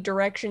JB any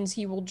directions,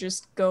 he will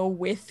just go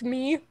with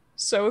me.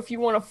 So if you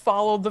want to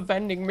follow the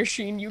vending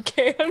machine, you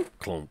can.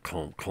 Clunk,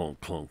 clunk, clunk,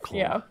 clunk, clunk.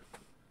 Yeah.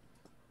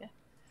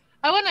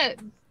 I want to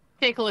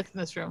take a look in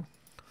this room.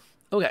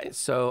 Okay,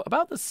 so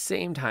about the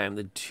same time,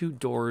 the 2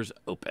 doors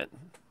open.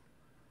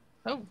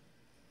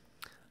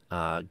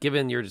 Oh.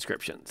 Given your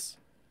descriptions.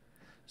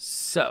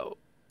 So,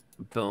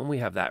 boom, we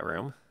have that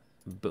room.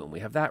 Boom, we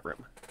have that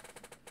room.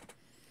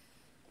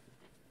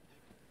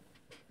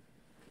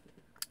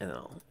 And then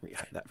I'll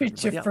re-hide that for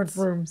everybody else.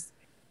 rooms.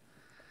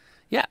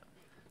 Yeah.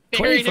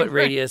 Very 20-foot different.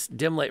 radius,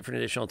 dim light for an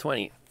additional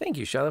 20. Thank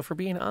you, Shiloh, for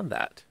being on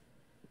that.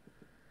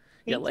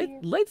 Yeah,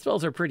 light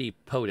spells are pretty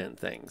potent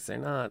things.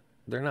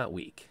 They're not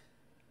weak.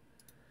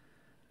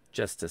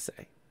 Just to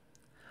say.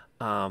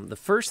 The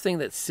first thing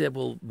that Sib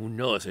will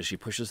notice as she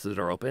pushes the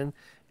door open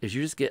is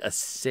you just get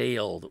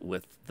assailed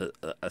with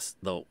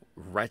the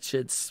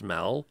wretched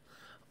smell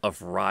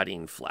of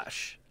rotting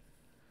flesh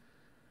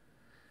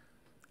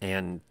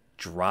and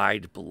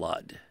dried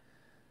blood.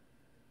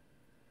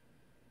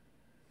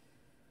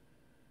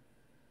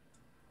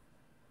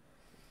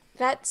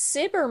 That's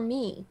Sib or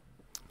me?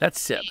 That's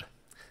Sib.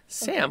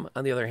 Sam,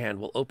 on the other hand,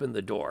 will open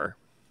the door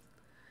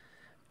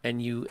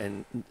and you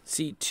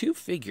see 2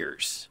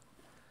 figures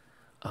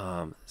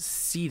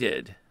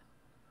seated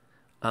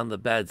on the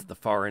beds at the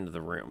far end of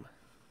the room.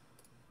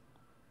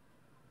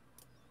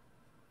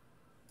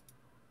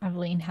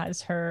 Aveline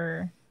has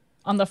her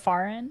on the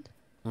far end.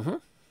 Mm-hmm.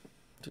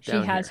 She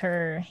has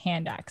her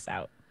hand axe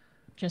out,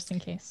 just in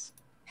case.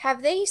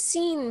 Have they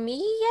seen me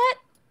yet?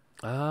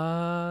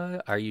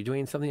 Are you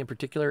doing something in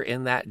particular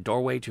in that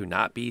doorway to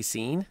not be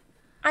seen?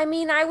 I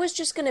mean, I was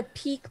just gonna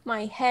peek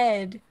my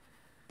head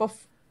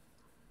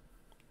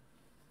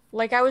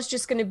like I was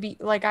just gonna be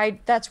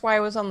like that's why I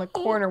was on the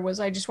corner,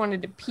 was I just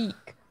wanted to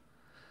peek.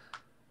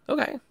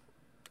 Okay.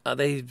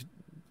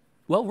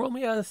 Roll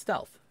me a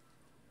stealth.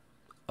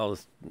 I'll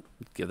just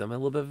give you a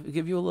little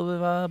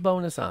bit of a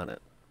bonus on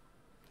it.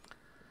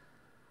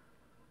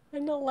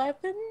 An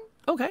 11?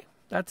 Okay.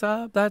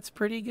 That's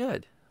pretty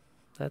good.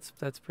 That's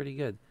pretty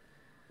good.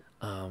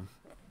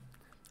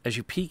 As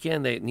you peek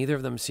in, neither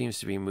of them seems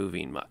to be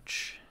moving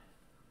much.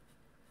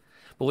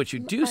 But what you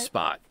do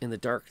spot in the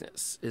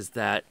darkness is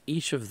that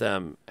each of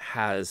them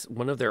has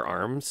one of their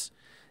arms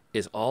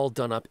is all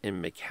done up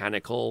in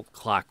mechanical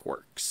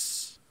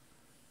clockworks.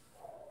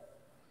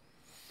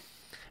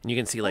 And you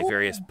can see like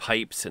various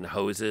pipes and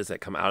hoses that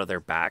come out of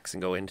their backs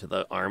and go into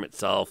the arm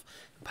itself,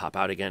 and pop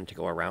out again to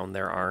go around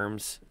their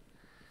arms.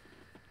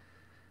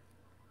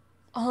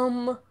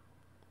 I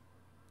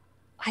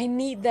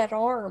need that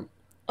arm.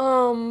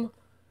 But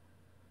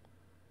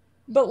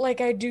like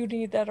I do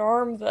need that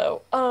arm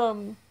though.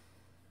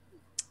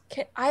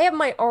 I have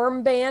my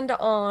armband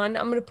on.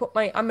 I'm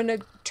gonna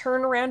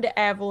turn around to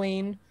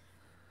Aveline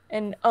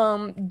and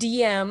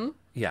DM.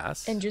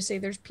 Yes. And just say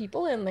there's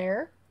people in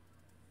there.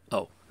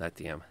 Oh, that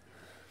DM.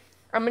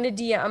 I'm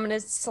gonna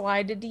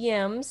slide to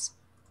DM's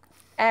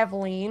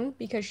Aveline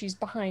because she's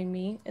behind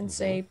me and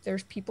say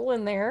there's people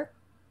in there.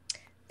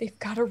 They've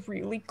got a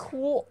really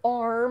cool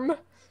arm.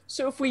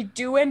 So if we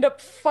do end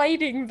up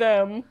fighting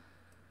them,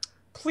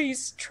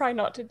 please try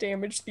not to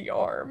damage the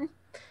arm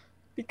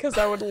because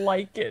I would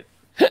like it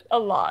a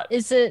lot.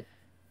 Is it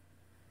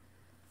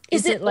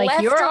like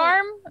left your or-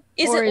 arm?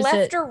 Is or it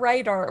left or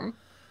right arm?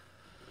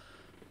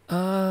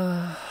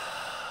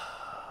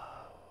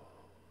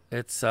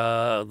 It's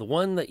the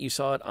one that you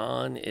saw it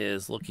on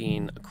is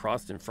looking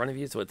across in front of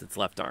you, so it's its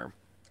left arm.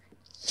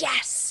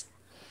 Yes!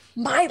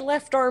 My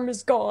left arm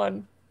is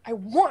gone. I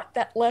want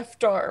that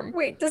left arm.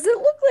 Wait, does it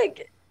look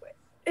like...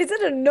 Is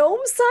it a gnome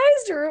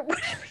sized or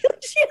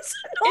she has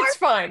an arm? It's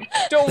fine.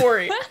 Don't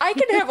worry. I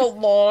can have a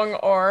long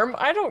arm.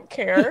 I don't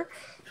care.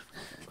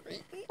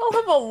 I'll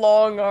have a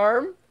long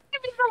arm.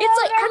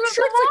 It's like, I'm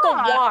sure it's like a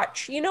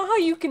watch. You know how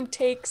you can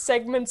take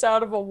segments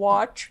out of a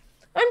watch?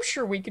 I'm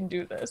sure we can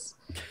do this.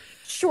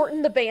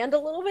 Shorten the band a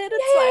little bit?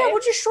 It's Yeah, fine.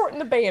 we'll just shorten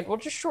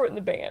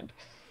the band.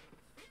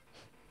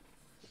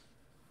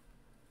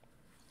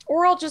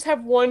 Or I'll just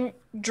have one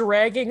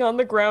dragging on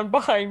the ground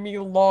behind me,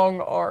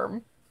 long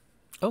arm.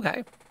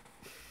 Okay.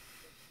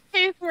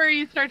 Case where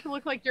you start to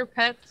look like your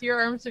pets, your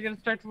arms are going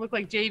to start to look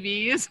like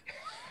JB's.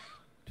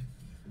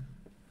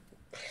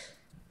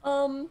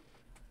 I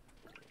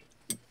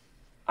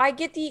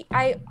get the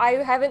I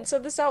haven't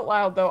said this out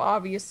loud though,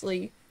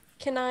 obviously.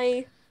 Can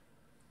I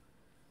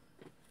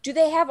Do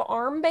they have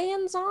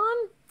armbands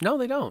on? No,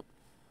 they don't.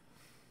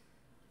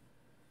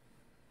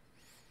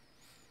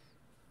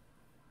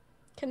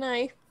 Can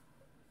I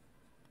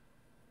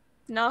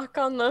knock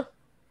on the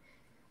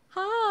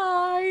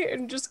hi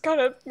and just kind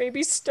of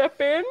maybe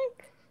step in?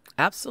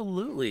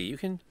 Absolutely. You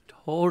can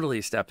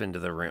totally step into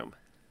the room.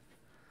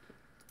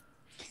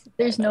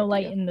 There's no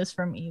light in this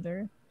room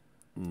either.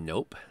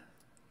 Nope.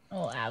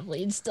 Oh,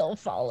 Aveline's still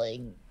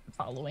following.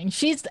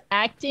 She's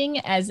acting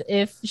as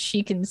if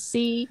she can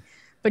see,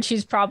 but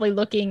she's probably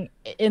looking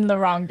in the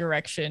wrong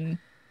direction,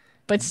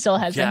 but still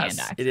has a hand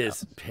axe. It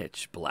is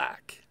pitch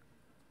black.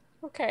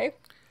 Okay.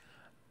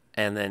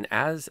 And then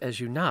as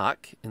you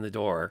knock in the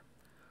door,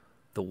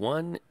 the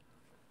one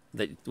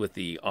that with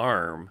the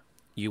arm,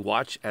 you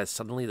watch as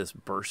suddenly this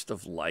burst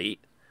of light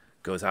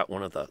goes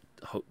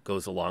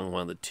along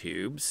one of the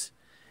tubes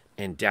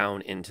and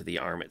down into the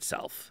arm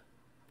itself.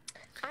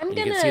 You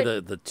can see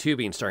the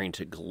tubing starting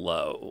to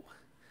glow.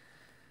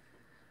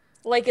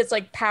 Like it's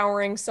like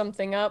powering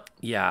something up.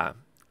 Yeah.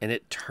 And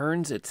it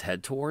turns its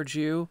head towards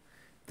you.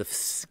 The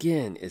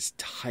skin is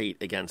tight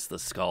against the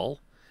skull.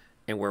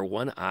 And where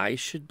one eye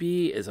should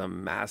be is a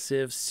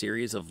massive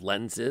series of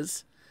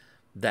lenses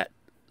that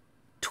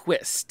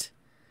twist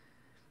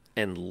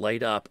and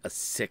light up a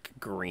sick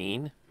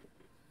green.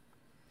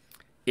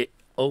 It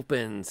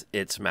opens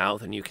its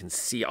mouth and you can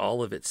see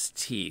all of its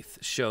teeth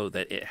show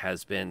that it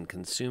has been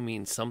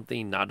consuming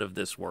something not of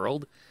this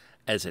world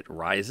as it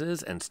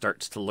rises and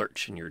starts to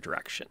lurch in your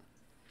direction.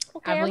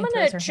 Okay, I'm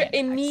gonna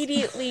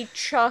immediately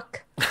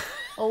chuck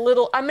a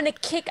little. I'm gonna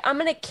kick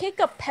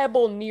a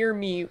pebble near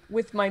me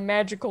with my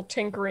magical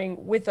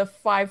tinkering with a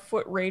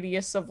 5-foot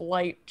radius of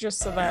light, just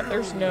so that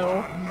there's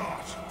no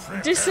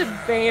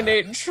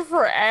disadvantage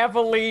for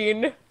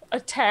Aveline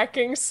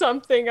attacking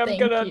something. I'm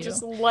gonna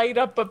just light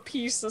up a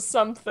piece of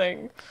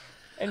something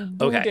and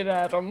boot it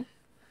at him.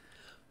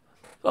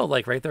 Oh,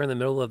 like right there in the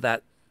middle of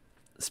that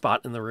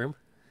spot in the room?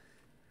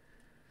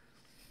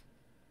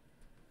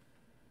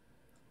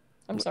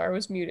 I'm sorry, I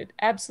was muted.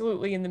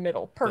 Absolutely in the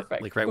middle.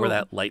 Perfect. Like right where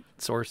that light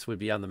source would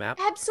be on the map?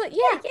 Absolutely.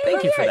 Yeah.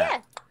 Thank you for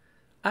that.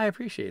 I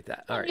appreciate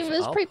that. All right. It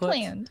was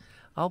pre-planned.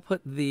 I'll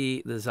put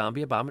the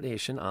zombie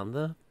abomination on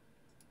the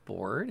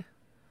board.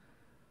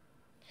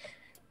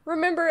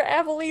 Remember,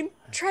 Aveline,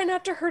 try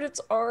not to hurt its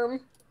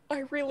arm. I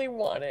really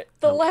want it.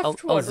 The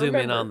left one. I'll zoom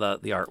in on the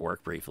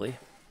artwork briefly.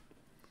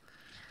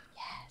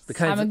 Yes.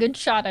 I'm a good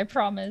shot, I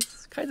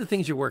promise. Kinds of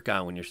things you work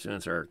on when your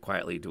students are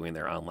quietly doing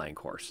their online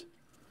course.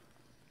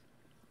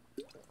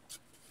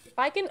 If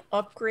I can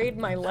upgrade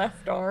my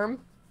left arm.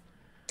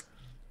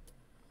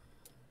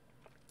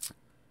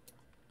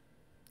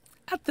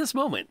 At this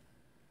moment,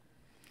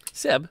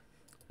 Seb,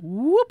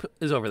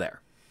 is over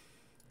there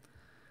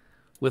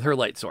with her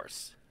light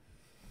source.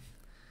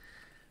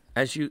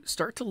 As you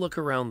start to look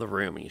around the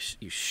room and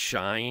you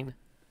shine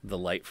the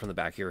light from the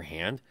back of your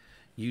hand,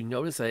 you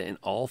notice that in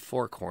all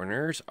 4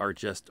 corners are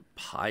just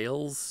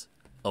piles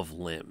of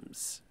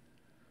limbs.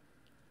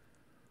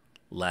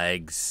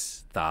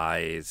 Legs,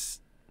 thighs,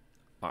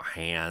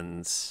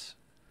 hands,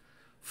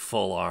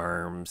 full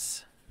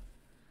arms.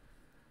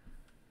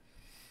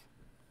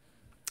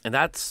 And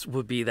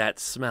would be that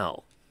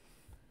smell.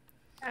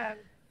 Yeah.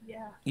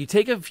 You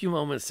take a few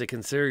moments to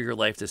consider your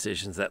life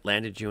decisions that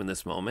landed you in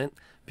this moment,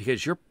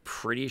 because you're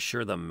pretty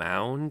sure the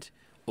mound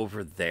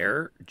over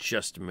there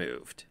just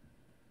moved.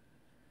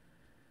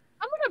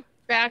 I'm gonna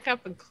back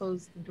up and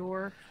close the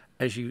door.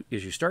 As you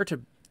start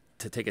to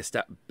take a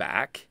step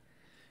back,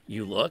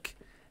 you look,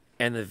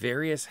 and the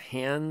various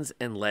hands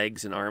and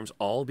legs and arms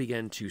all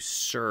begin to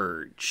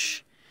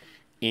surge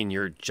in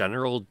your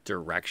general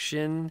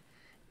direction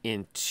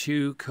in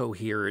 2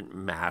 coherent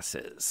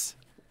masses.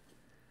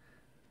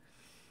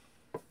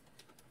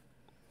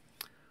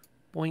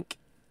 Boink.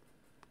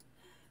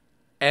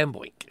 And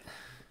boink.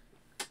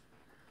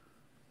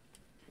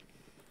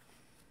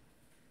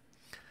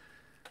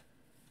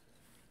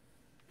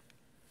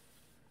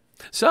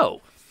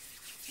 So,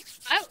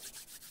 I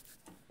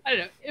don't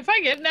know. If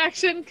I get an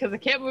action, because I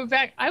can't move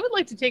back, I would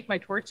like to take my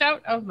torch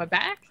out of my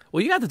back.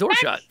 Well, you got the door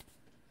shut.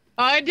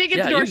 Oh, I did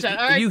get the door shut.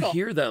 All right, you cool.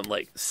 hear them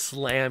like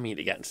slamming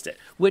against it,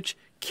 which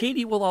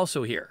Katie will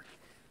also hear.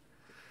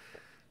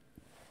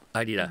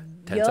 I need a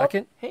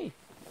 10-second. Hey,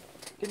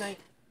 good night.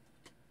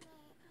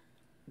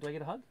 Do I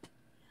get a hug?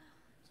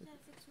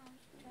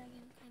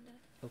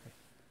 Okay.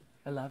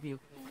 I love you.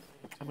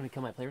 I'm going to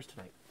kill my players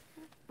tonight.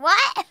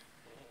 What?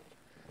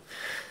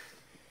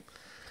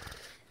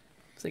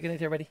 Say goodnight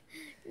to everybody.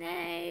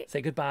 Night.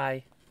 Say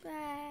goodbye.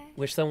 Bye.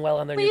 Wish them well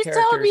on their new Please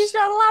characters. tell him he's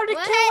not allowed to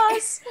kill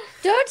us.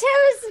 Don't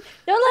tell us.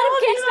 Don't let him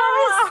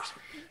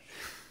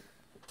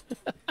kill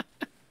us.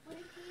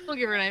 We'll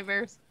give her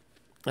nightmares.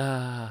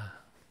 Well,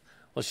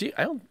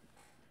 I don't.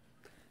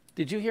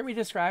 Did you hear me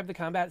describe the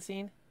combat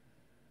scene?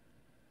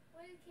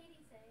 What did Katie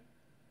say?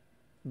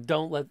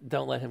 Don't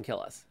let him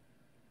kill us.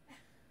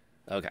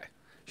 Okay.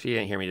 She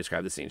didn't hear me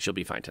describe the scene. She'll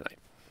be fine tonight.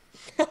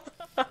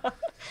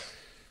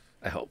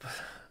 I hope.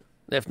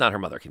 If not, her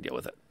mother can deal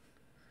with it.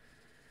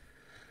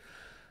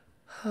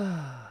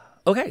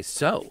 Okay,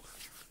 so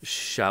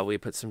shall we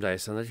put some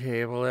dice on the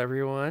table,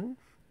 everyone?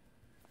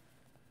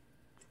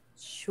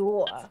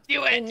 Sure.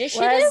 Do it.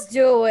 Initiative? Let's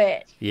do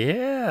it.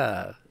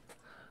 Yeah.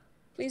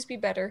 Please be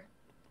better.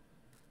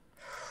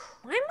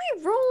 Why am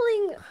I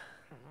rolling?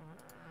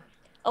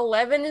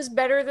 11 is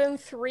better than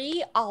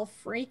 3. I'll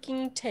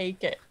freaking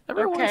take it.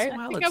 Every once Okay. in a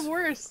while, I think I'm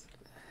worse.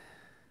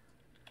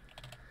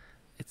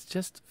 it's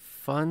just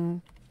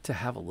fun to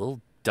have a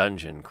little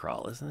dungeon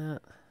crawl, isn't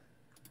it?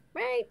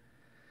 Right.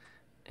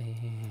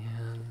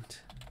 And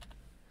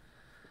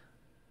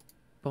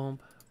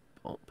bump,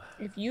 bump.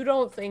 If you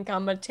don't think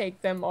I'm gonna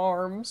take them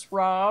arms,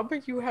 Rob,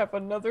 you have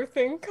another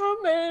thing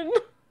coming.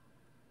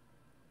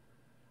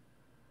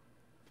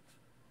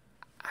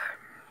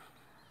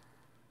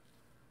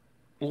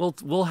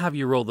 We'll have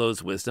you roll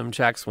those wisdom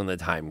checks when the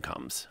time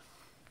comes.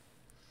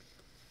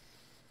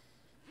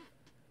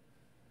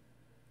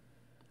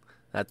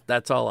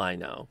 That's all I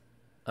know.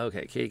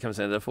 Okay, Katie comes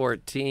in at a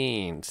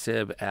 14.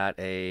 Sib at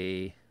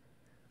a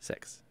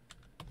 6.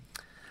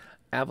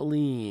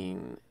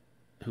 Aveline,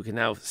 who can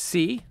now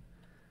see.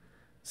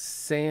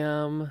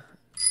 Sam,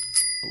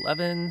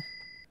 11.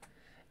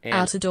 And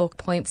Outer Dork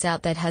points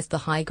out that has the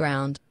high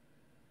ground.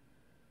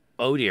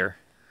 oh dear.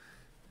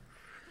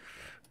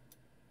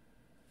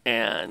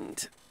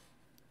 And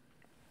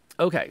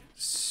okay,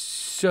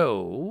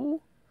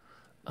 so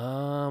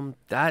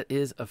that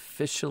is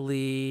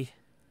officially.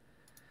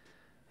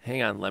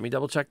 Hang on, let me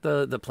double check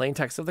the plain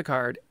text of the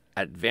card.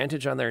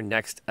 Advantage on their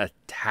next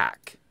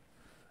attack.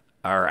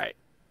 All right,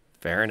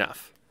 fair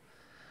enough.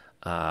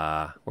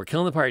 We're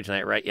killing the party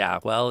tonight, right? Yeah.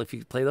 Well, if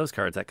you play those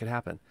cards, that could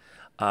happen.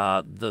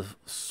 The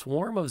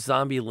swarm of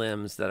zombie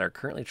limbs that are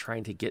currently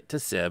trying to get to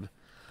Sib,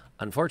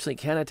 unfortunately,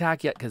 can't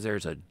attack yet because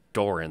there's a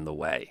door in the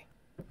way.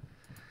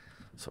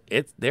 So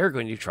they're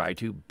going to try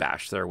to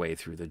bash their way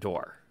through the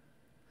door.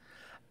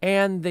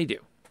 And they do.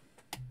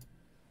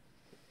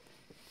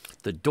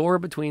 The door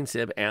between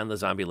Sib and the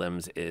zombie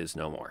limbs is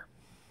no more.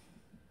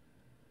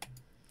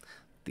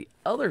 The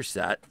other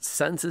set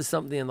senses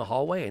something in the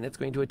hallway, and it's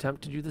going to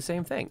attempt to do the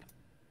same thing.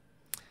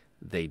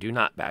 They do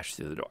not bash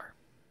through the door.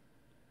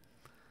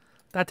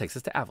 That takes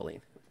us to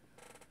Aveline.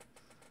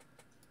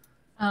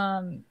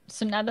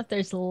 So now that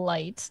there's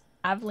light,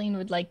 Aveline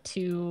would like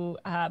to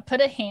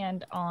put a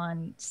hand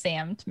on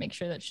Sam to make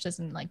sure that she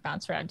doesn't like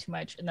bounce around too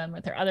much, and then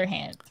with her other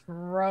hand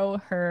throw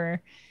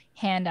her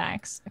hand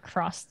axe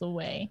across the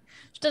way.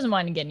 She doesn't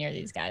want to get near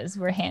these guys.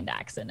 We're hand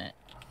axing it.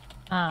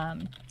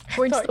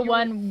 Towards the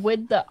one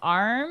with the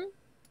arm,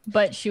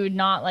 but she would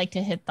not like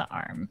to hit the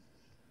arm.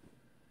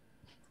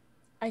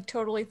 I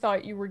totally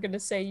thought you were gonna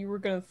say you were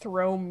gonna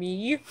throw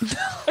me.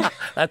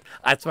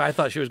 That's why I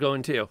thought she was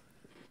going too.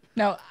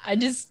 No, I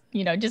just,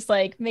 just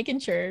like making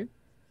sure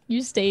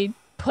you stay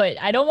put.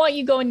 I don't want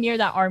you going near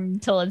that arm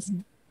until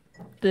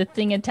the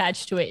thing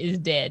attached to it is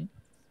dead.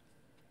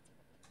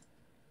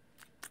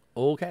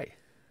 Okay.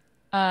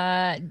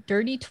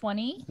 Dirty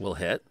 20. Will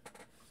hit.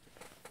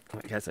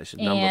 I guess I should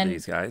number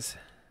these guys.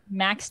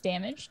 Max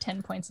damage,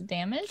 10 points of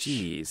damage.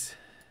 Jeez.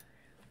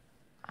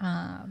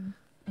 And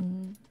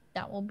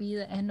that will be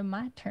the end of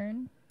my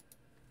turn.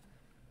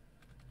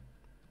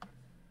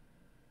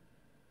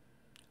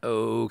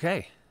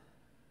 Okay.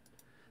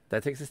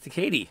 That takes us to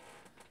Katie.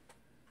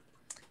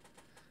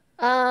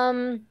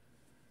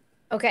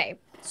 Okay.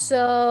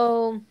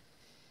 So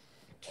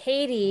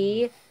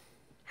Katie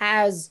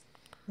has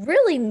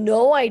really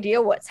no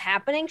idea what's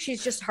happening.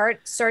 She's just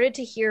started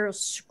to hear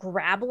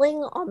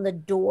scrabbling on the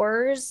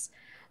doors,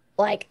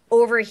 like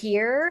over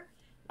here.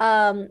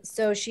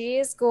 So she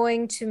is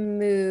going to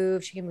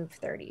move. She can move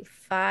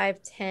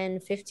 35, 10,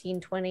 15,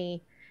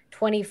 20,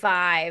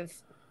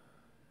 25,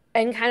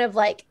 and kind of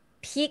like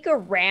peek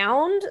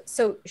around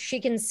so she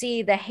can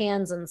see the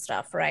hands and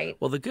stuff, right?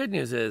 Well, the good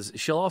news is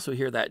she'll also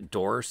hear that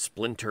door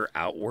splinter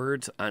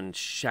outwards and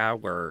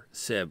shower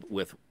Sib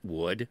with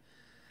wood.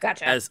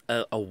 Gotcha. As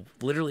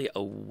literally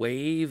a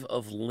wave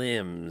of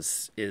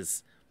limbs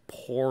is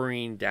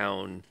pouring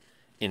down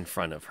in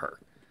front of her.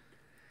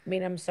 I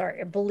mean, I'm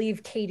sorry. I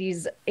believe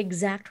Katie's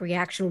exact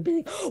reaction would be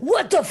like,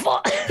 what the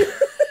fuck?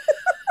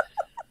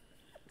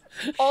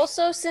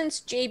 Also, since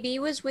JB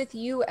was with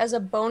you as a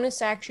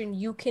bonus action,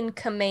 you can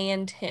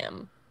command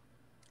him.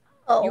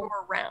 Oh. You're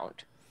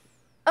around.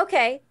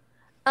 Okay.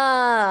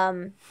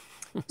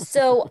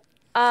 So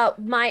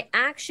my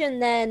action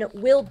then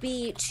will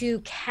be to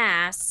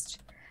cast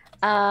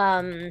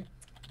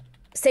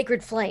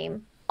Sacred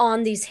Flame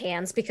on these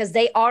hands because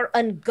they are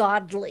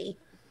ungodly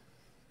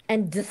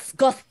and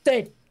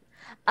disgusting.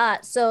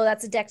 So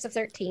that's a dex of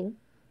 13.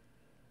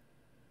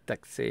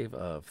 Dex save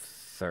of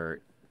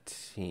 13.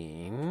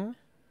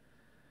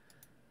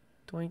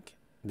 Doink.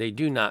 They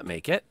do not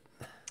make it.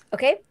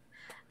 Okay.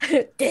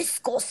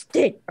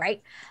 Disgusting,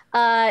 right?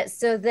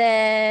 So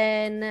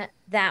then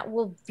that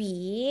will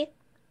be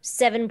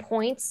 7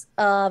 points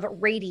of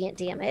radiant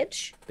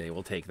damage. They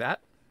will take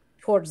that.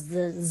 Towards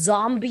the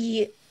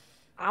zombie,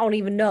 I don't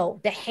even know,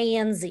 the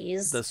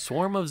handsies. The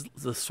swarm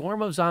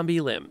of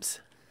zombie limbs.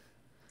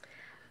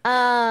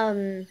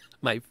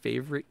 My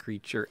favorite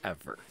creature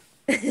ever.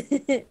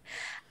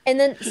 And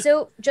then,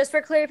 so just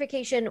for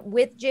clarification,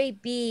 with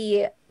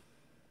JB,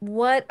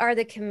 what are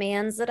the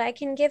commands that I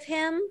can give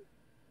him?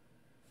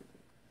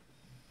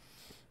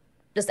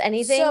 Just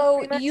anything?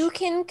 So you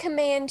can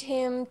command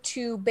him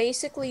to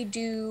basically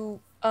do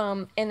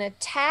an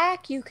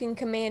attack. You can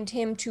command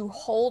him to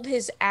hold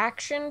his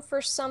action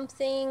for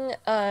something.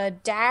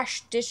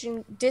 Dash,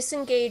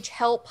 disengage,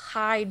 help,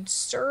 hide,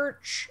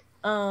 search.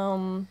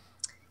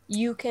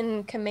 You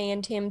can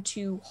command him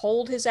to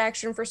hold his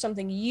action for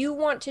something you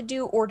want to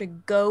do or to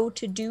go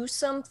to do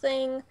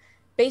something.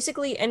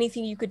 Basically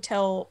anything you could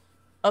tell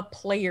a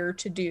player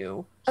to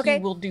do, he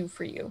will do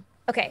for you.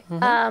 Okay.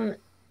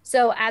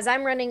 So as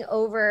I'm running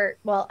over,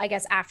 well, I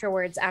guess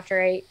afterwards,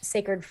 after I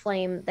sacred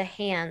flame the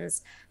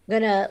hands, I'm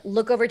gonna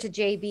look over to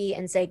JB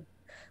and say,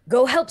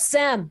 "Go help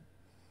Sam."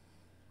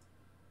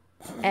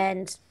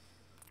 And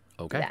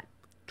okay, that.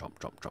 Trump.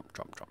 Trump.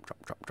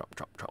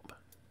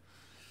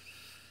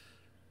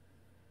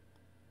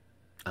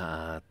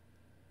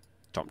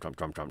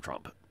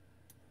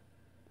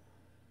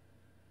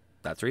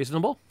 That's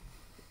reasonable.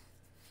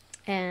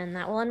 And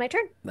that will end my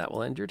turn. That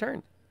will end your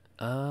turn.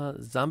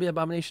 Zombie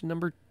abomination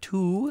number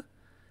 2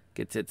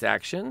 gets its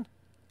action.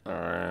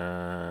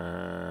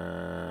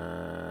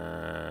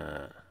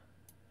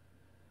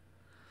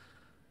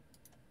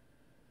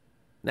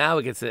 Now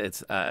it gets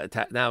its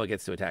now it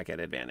gets to attack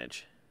at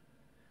advantage.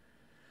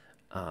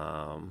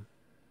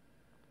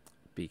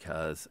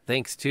 Because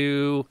thanks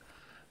to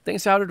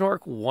Outer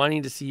Dork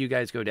wanting to see you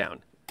guys go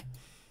down.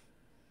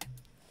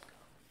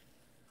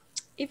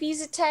 If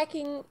he's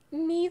attacking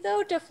me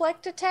though,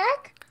 deflect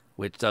attack?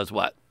 Which does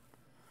what?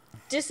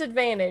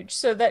 Disadvantage,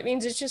 so that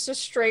means it's just a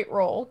straight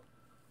roll.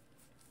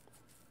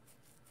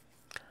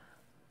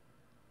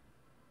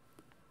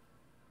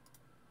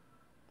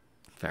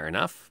 Fair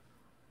enough.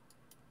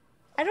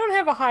 I don't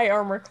have a high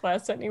armor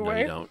class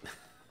anyway. No,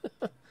 you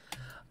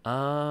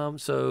don't.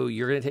 So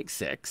you're gonna take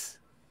 6.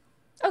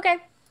 Okay.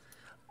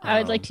 I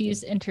would like to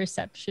use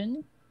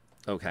interception.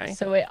 Okay.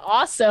 So it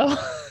also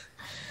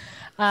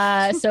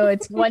so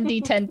it's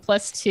 1d10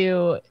 plus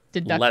 2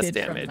 deducted Less from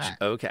damage. that.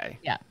 Okay.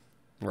 Yeah.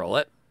 Roll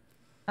it.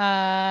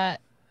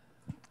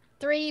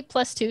 3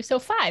 plus 2, so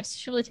 5. So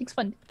she only takes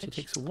 1. She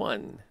takes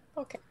 1.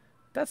 Okay.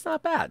 That's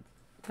not bad.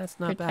 That's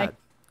not Protect bad.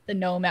 the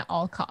gnome at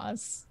all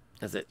costs.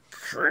 As it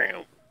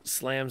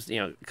slams,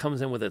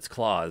 comes in with its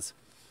claws,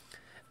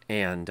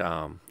 and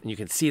you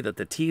can see that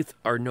the teeth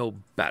are no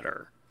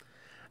better.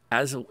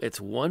 As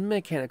its one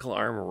mechanical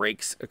arm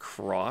rakes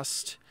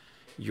across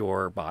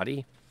your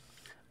body,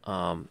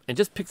 and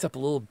just picks up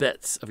little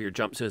bits of your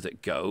jumpsuit as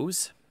it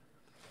goes.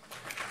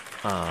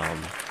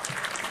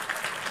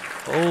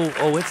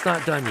 Oh, it's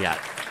not done yet.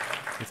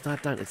 It's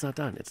not done. It's not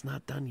done. It's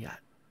not done yet.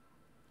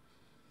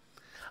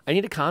 I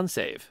need a con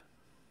save.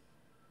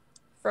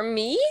 From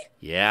me?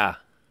 Yeah.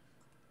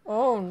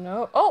 Oh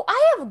no. Oh,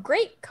 I have a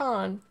great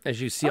con.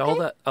 As you see,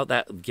 all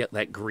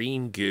that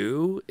green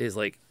goo is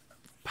like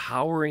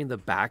powering the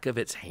back of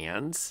its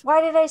hands.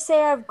 Why did I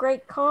say I have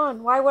great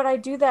con? Why would I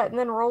do that and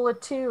then roll a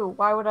 2?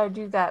 Why would I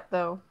do that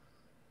though?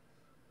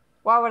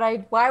 Why would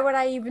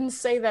I even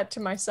say that to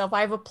myself? I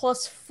have a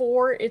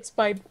 +4. It's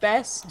my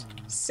best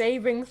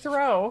saving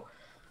throw.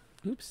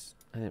 Oops,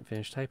 I didn't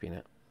finish typing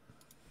it.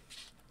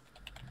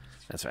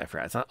 That's right, I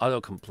forgot. It's not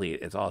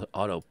autocomplete. It's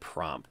auto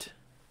prompt.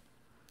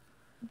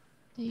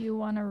 Do you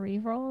want to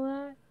re-roll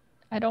that?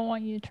 I don't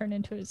want you to turn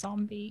into a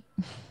zombie.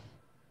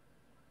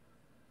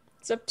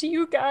 It's up to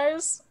you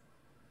guys.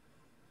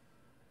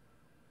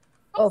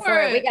 Go for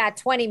it. We got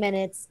 20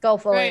 minutes. Go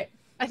for it.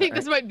 I think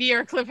this might be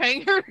our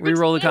cliffhanger.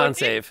 Reroll the con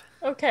save.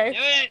 Okay. Do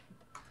it.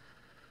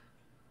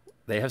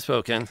 They have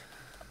spoken.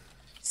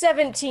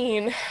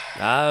 17.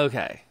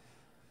 Okay.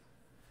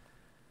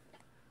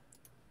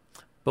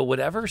 But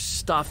whatever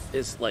stuff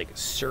is like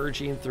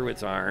surging through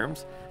its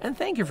arms, and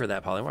thank you for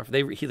that, Polymorph.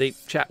 They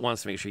chat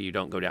wants to make sure you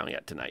don't go down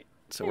yet tonight.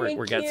 So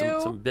we're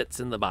getting some bits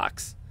in the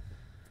box.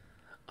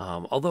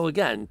 Although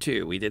again,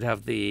 too, we did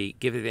have the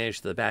give advantage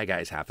to the bad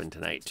guys happen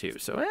tonight too.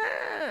 So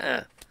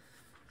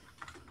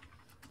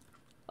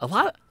a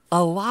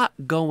lot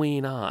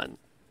going on.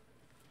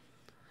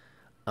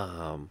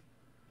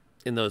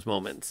 In those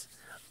moments.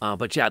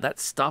 But yeah, that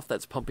stuff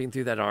that's pumping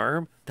through that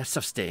arm, that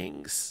stuff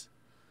stings.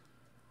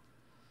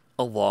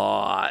 A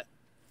lot.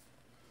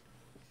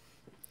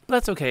 But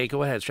that's okay.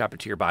 Go ahead, strap it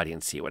to your body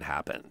and see what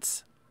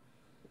happens.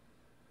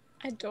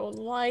 I don't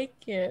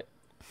like it.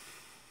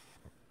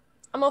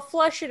 I'm gonna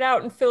flush it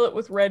out and fill it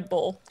with Red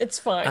Bull. It's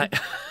fine.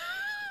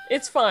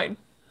 It's fine.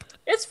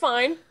 It's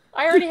fine.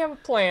 I already have a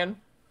plan.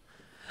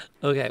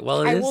 Okay,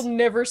 well, I will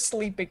never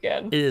sleep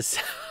again. It is...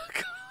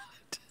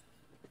 God.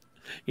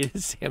 It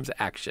is Sam's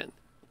action.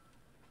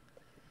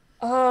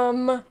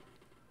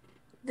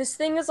 This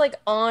thing is like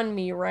on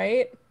me,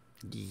 right?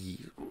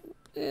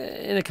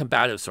 In a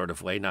combative sort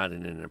of way, not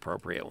in an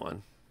inappropriate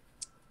one.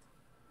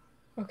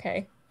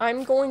 Okay.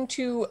 I'm going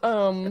to,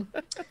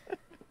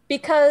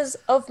 because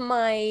of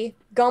my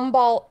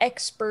gumball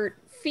expert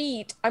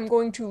feat, I'm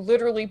going to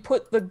literally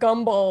put the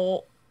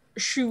gumball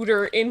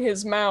shooter in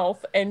his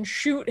mouth and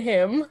shoot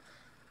him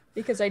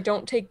because I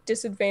don't take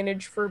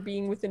disadvantage for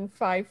being within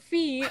 5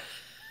 feet.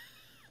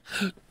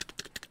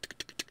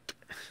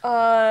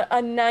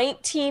 A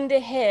 19 to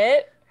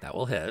hit. That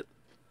will hit.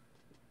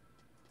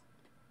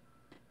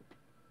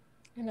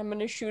 And I'm going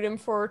to shoot him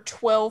for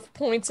 12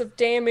 points of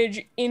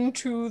damage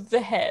into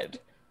the head.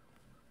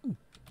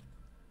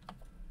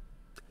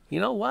 You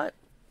know what?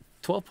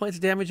 12 points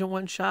of damage in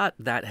one shot.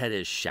 That head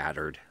is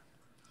shattered.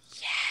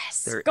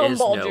 Yes. There Gumball is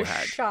no just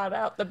head. shot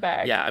out the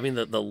back. Yeah, I mean,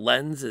 the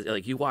lens, is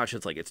like, you watch,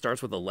 it's like, it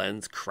starts with the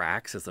lens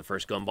cracks as the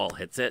first gumball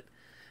hits it,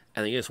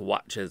 and then you just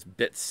watch as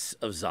bits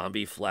of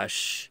zombie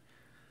flesh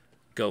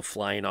go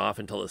flying off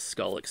until the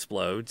skull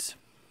explodes.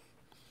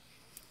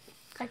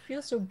 I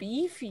feel so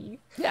beefy.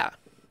 Yeah.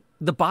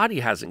 The body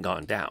hasn't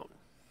gone down.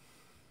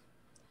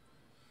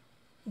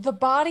 The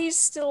body's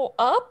still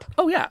up?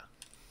 Oh, yeah.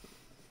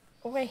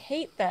 Oh, I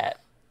hate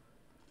that.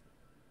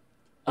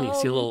 And you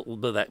see a little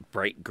bit of that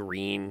bright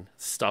green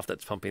stuff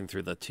that's pumping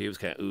through the tubes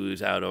kind of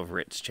ooze out over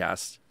its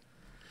chest.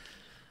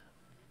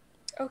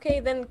 Okay,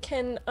 then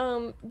can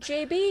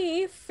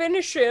JB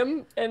finish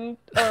him, and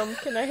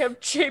can I have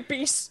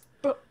JB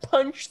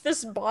punch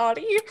this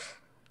body?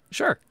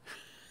 Sure.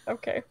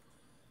 Okay.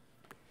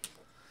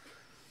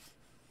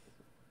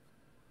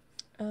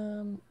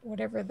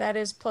 Whatever that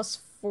is,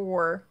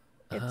 +4.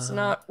 It's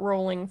not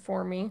rolling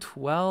for me.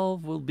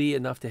 12 will be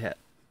enough to hit.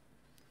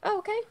 Oh,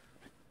 okay.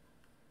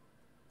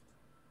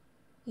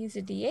 Use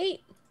a D8.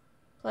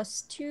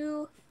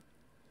 +2.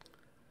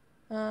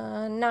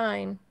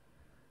 9.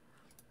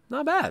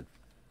 Not bad.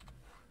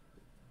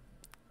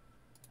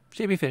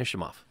 JB finished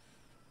him off.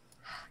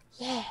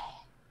 Yeah.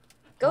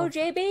 Go,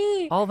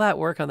 JB! All that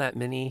work on that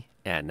mini,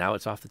 and now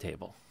it's off the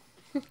table.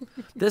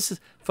 This is,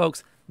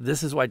 folks,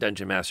 this is why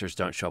Dungeon Masters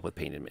don't show up with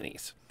painted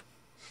minis.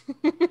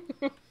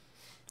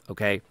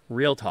 Okay?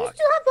 Real talk. You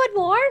still have one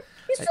more?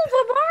 You still have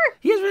one more?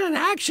 He hasn't been in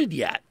action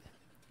yet.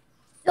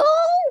 No!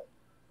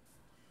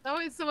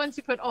 Always the ones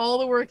you put all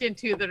the work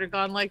into that are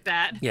gone like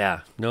that.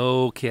 Yeah,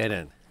 no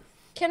kidding.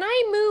 Can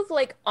I move,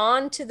 like,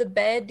 onto the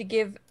bed to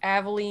give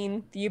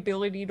Aveline the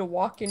ability to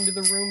walk into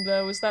the room,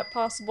 though? Is that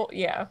possible?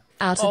 Yeah.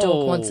 Outer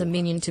Dog wants a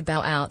minion to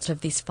bow out of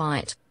this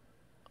fight.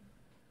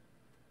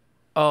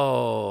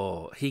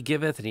 Oh, he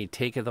giveth and he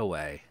taketh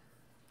away.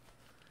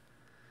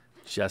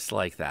 Just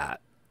like that.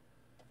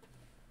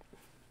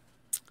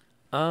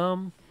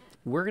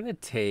 We're going to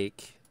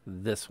take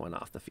this one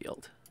off the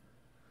field.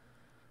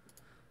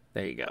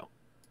 There you go.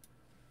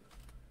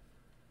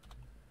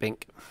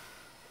 Bink.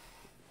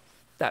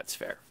 That's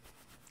fair.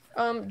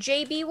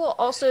 JB will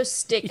also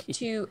stick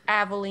to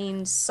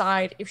Aveline's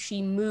side if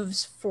she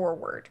moves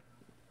forward.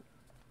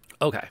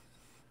 Okay.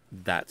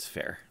 That's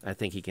fair. I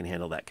think he can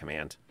handle that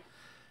command.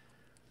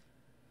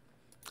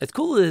 It's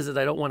cool is that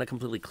I don't want to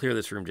completely clear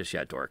this room just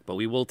yet, Dork, but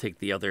we will take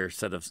the other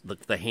set of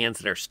the hands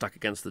that are stuck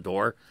against the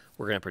door.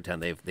 We're going to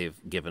pretend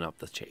they've given up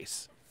the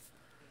chase.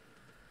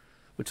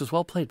 Which was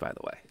well played, by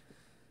the way.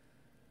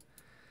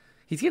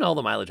 He's getting all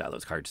the mileage out of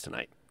those cards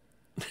tonight.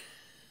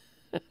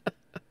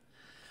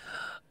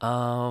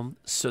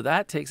 So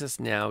that takes us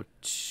now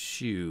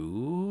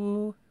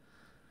to...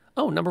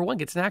 Oh, number 1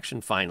 gets an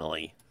action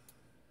finally.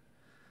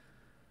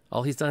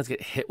 All he's done is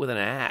get hit with an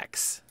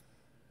axe.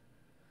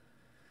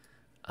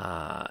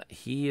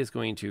 He is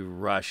going to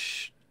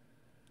rush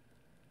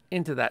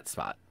into that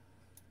spot.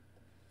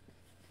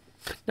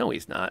 No,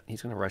 he's not.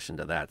 He's going to rush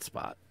into that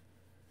spot.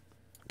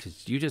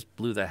 Because you just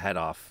blew the head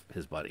off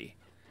his buddy.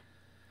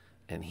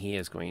 And he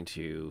is going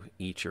to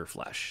eat your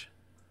flesh.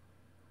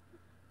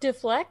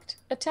 Deflect?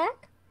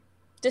 Attack?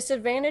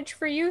 Disadvantage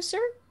for you, sir?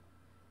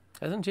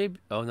 Hasn't JB...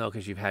 Oh, no,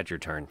 because you've had your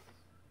turn.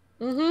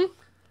 Mm-hmm.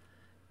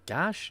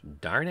 Gosh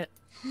darn it.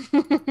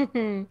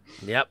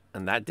 Yep,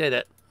 and that did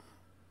it.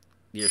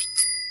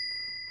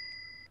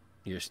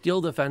 Your steel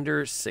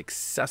defender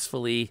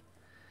successfully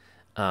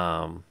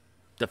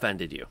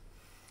defended you.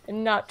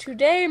 Not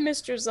today,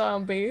 Mr.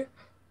 Zombie.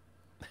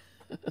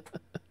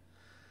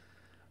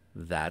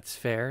 That's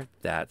fair.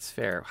 That's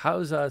fair.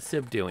 How's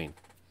Sib doing?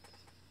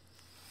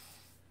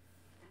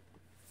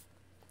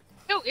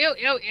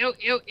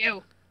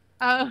 Ew.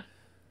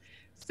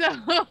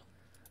 So...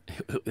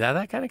 Yeah,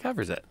 that kind of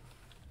covers it.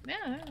 Yeah,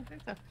 I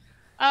think so.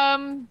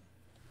 I'm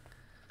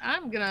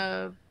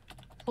gonna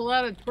pull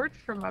out a torch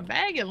from my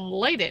bag and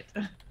light it.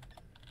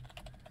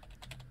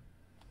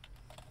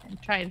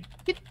 And try and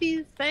hit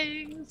these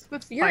things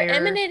with You're fire.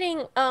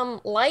 emanating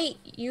light.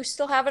 You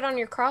still have it on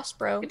your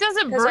crossbow. It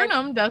doesn't burn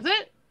them, does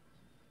it?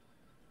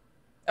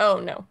 Oh,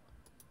 no.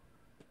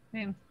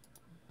 Man.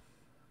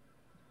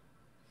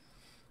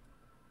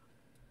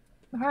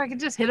 Or I could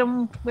just hit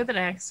them with an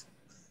axe.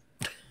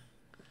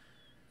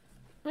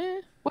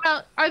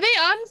 Well, are they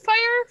on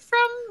fire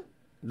from...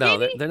 No,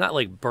 they're not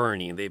like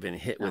burning. They've been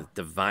hit with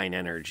divine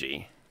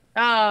energy.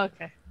 Oh,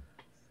 okay.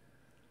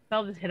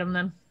 I'll just hit them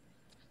then.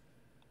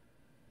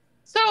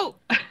 So,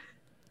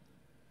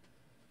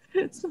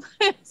 this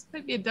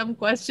might be a dumb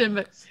question,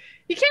 but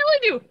you can't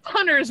really do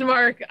hunter's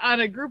mark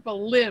on a group of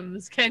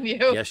limbs, can you?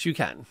 Yes, you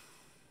can.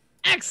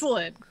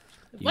 Excellent.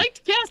 I'd like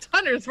to cast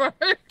Hunter's Mark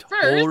first.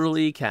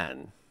 Totally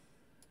can.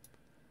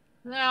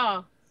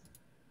 No.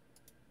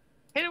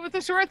 Hit it with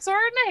a short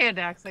sword and a hand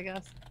axe, I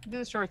guess. Do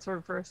the short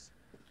sword first.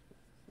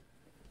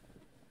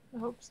 I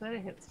hope that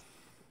it hits.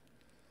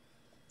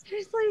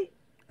 Seriously?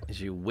 As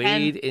you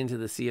wade into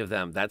the sea of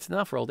them, that's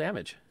enough. Roll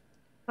damage.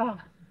 Oh,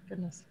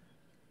 goodness.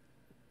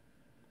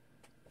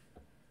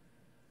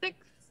 6,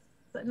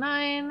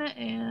 9,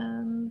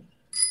 and...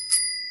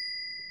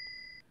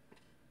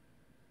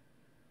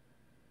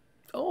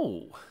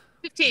 Oh.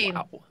 15.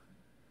 Wow.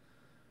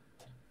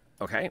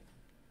 Okay.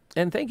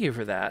 And thank you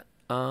for that.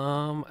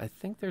 I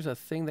think there's a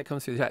thing that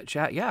comes through that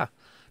chat. Yeah.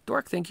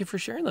 Dork, thank you for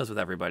sharing those with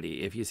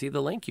everybody. If you see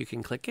the link, you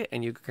can click it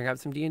and you can grab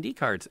some D&D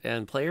cards.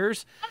 And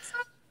players,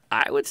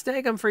 I would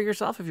snag them for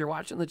yourself if you're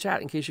watching the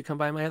chat in case you come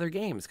by my other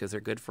games, because they're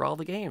good for all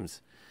the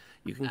games.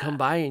 You can come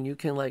by and you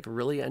can like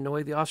really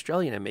annoy the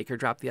Australian and make her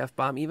drop the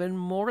F-bomb even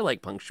more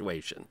like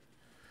punctuation.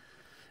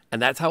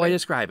 And that's how I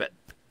describe it.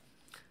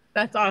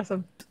 That's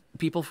awesome.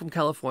 People from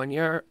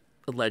California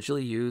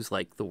allegedly use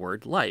like the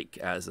word like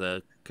as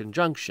a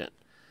conjunction.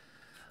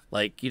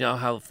 Like, you know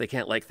how if they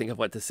can't like think of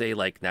what to say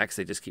like next,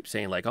 they just keep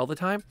saying like all the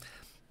time?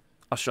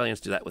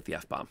 Australians do that with the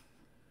F-bomb.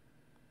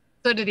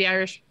 So do the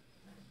Irish.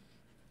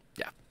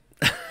 Yeah.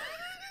 All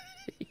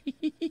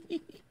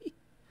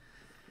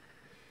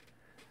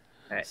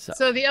right.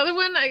 So the other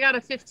one, I got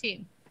a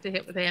 15 to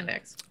hit with the hand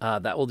axe.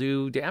 That will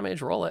do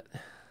damage. Roll it.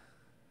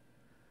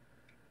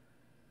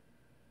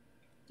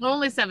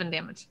 Only 7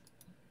 damage.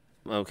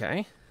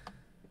 Okay.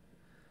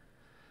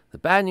 The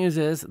bad news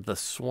is the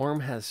swarm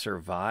has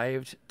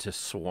survived to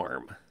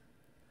swarm.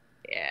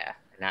 Yeah,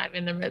 and I'm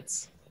in their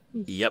midst.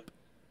 Yep.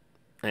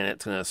 And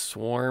it's going to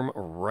swarm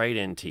right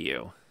into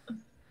you.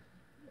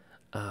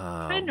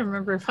 I'm trying to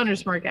remember if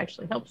Hunter's Mark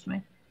actually helps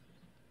me.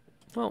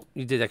 Well,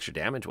 you did extra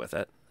damage with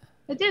it.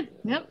 I did,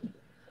 yep.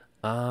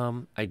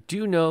 I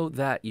do know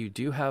that you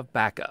do have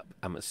backup.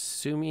 I'm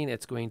assuming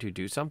it's going to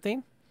do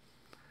something.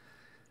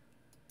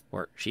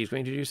 Or she's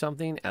going to do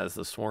something as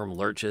the swarm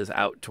lurches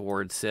out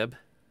towards Sib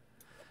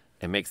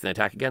and makes an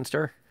attack against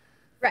her.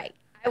 Right.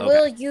 I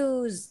will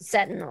use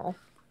Sentinel.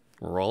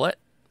 Roll it.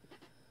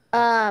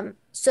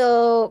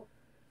 So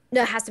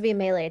no, it has to be a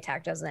melee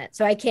attack, doesn't it?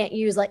 So I can't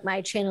use like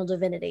my channel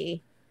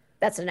divinity.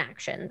 That's an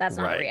action. That's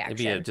not a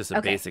reaction. It'd be just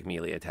a basic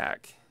melee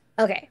attack.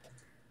 Okay.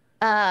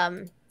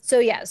 So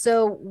yeah,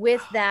 so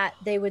with that,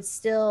 they would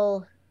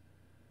still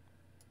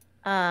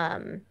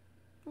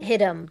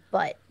hit him,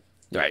 but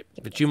Right.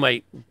 But you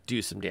might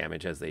do some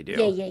damage as they do.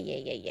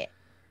 yeah.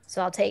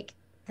 So I'll take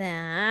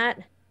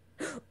that.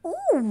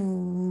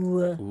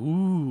 Ooh.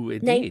 Ooh,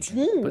 indeed.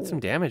 19. Put some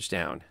damage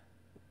down.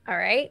 All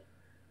right.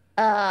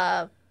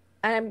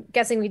 I'm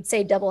guessing we'd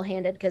say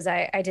double-handed because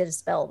I did a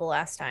spell the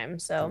last time,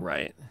 so.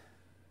 Right.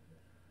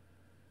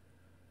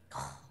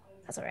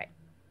 That's all right.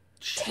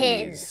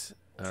 Jeez.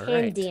 10. All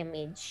 10 right.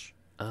 damage.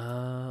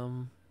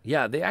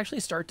 Yeah, they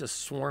actually start to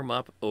swarm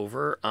up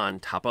over on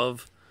top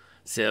of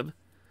Sib.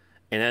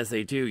 And as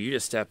they do, you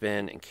just step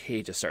in and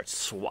Kay just starts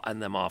swatting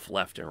them off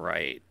left and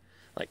right.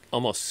 Like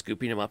almost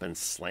scooping them up and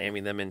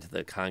slamming them into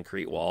the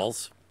concrete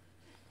walls.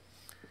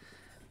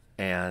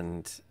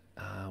 And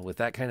with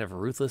that kind of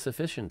ruthless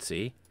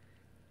efficiency,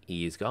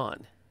 he's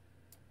gone.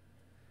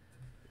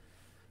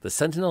 The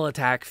Sentinel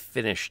attack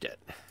finished it.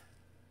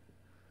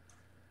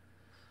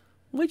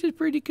 Which is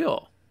pretty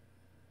cool.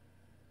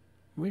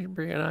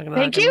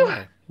 Thank you.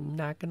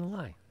 Not gonna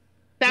lie.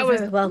 That was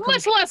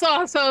much less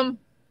awesome.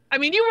 I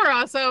mean, you were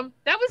awesome.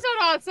 That was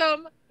not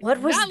awesome. What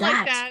was not that?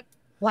 Like that?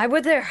 Why were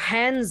there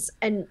hands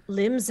and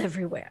limbs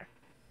everywhere?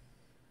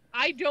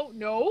 I don't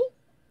know,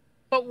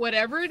 but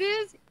whatever it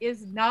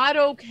is not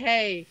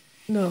okay.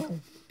 No.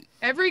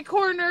 Every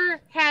corner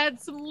had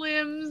some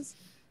limbs.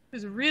 It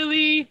was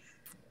really,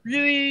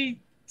 really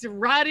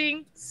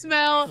rotting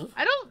smell.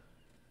 I don't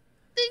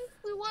think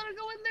we want to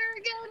go in there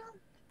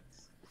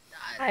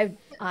again.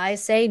 I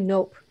say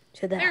nope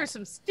to that. There are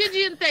some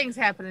Stygian things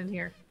happening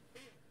here.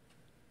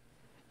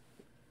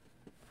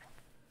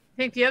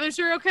 Think the others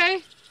are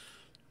okay?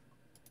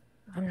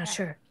 I'm not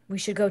sure. We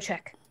should go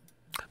check.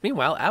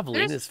 Meanwhile,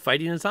 Aveline is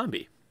fighting a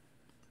zombie.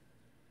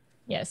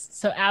 Yes.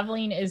 So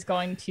Aveline is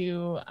going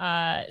to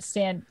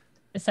stand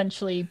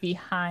essentially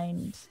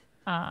behind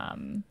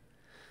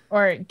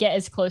or get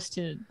as close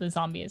to the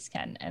zombie as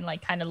can and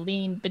like kind of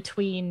lean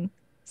between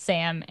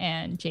Sam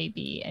and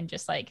JB and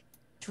just like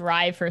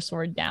drive her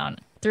sword down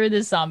through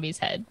the zombie's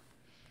head.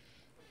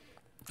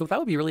 So that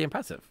would be really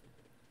impressive.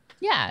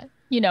 Yeah.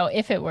 You know,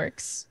 if it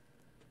works.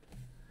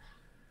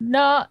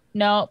 No.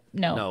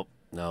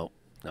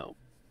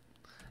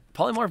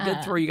 Polymorph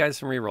did throw you guys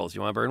some rerolls.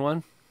 You want to burn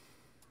one?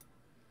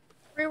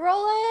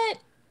 Reroll it.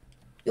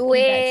 Do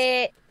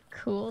it.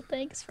 Cool.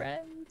 Thanks,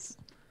 friends.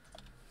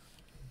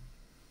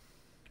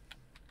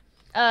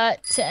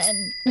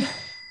 10.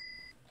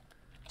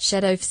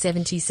 Shadow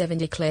 77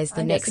 declares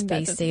the I'm next guessing that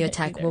doesn't BC hit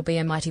attack either. will be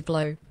a mighty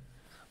blow.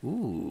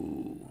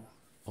 Ooh.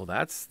 Well,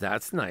 that's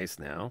nice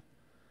now.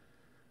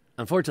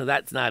 Unfortunately,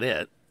 that's not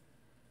it.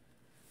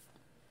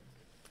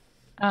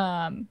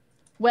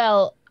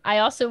 Well, I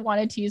also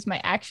wanted to use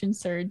my action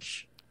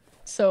surge.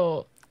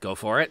 So Go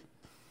for it.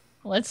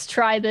 let's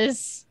try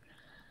this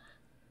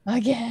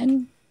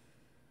again.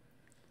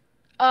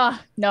 Nope.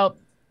 Want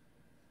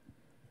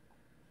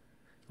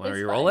to It's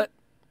re-roll fine. it?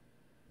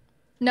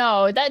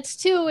 No, that's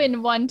 2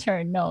 in 1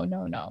 turn.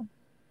 No.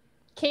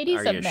 Katie's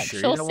Are up you next. sure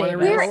you She'll don't wanna save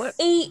re-roll us.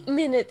 it? 8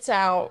 minutes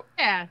out.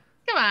 Yeah,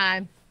 come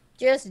on.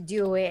 Just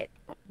do it.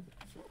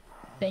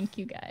 Thank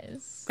you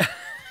guys.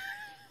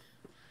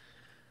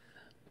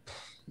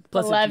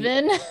 Plus, if you-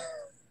 11.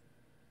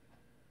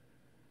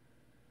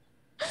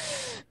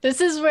 This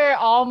is where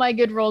all my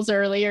good rolls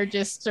earlier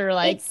just are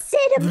like. It said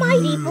a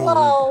mighty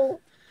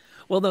blow.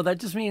 Well, no, that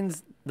just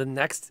means the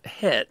next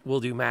hit will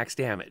do max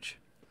damage.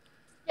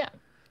 Yeah.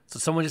 So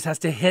someone just has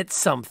to hit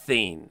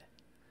something.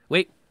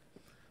 Wait.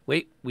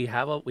 We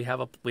have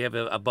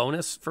a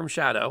bonus from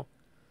Shadow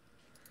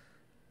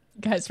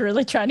You guys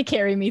really trying to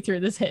carry me through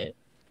this hit.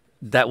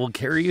 that will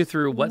carry you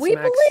through. What's We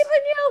max? believe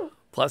in you.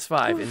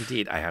 +5.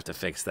 Indeed, I have to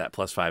fix that.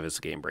 +5 is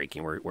game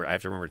breaking. Where I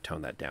have to remember to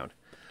tone that down.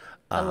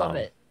 I love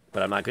it.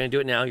 But I'm not going to do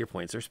it now. Your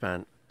points are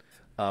spent.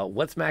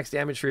 What's max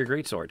damage for your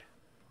greatsword?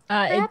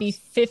 It'd be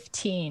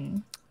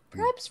 15.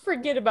 Perhaps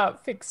forget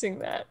about fixing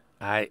that.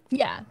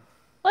 Yeah.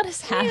 Let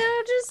us have.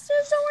 Just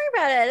don't worry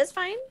about it. It's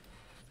fine.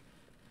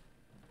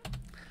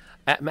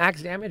 At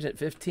max damage at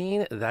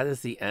 15, that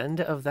is the end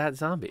of that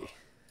zombie.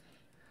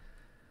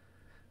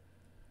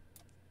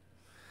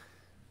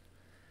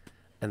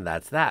 And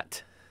that's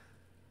that.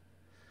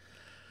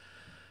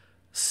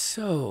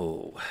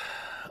 So,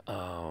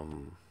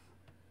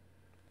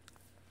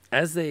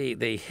 as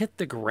they hit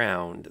the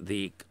ground,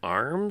 the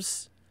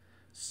arms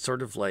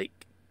sort of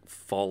like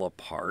fall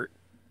apart.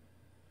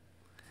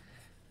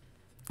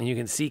 And you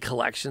can see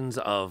collections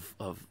of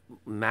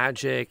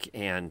magic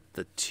and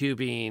the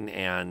tubing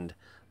and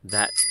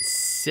that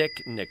sick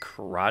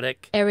necrotic.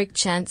 Eric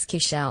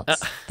Chansky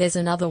shouts, there's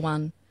another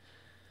one.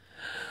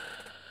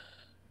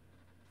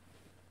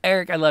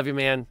 Eric, I love you,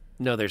 man.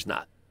 No, there's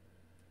not.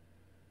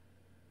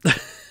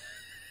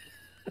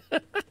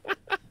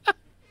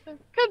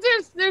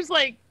 Because there's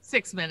like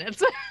 6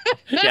 minutes.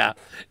 Yeah.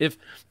 If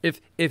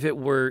it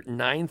were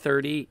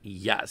 9:30,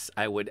 yes,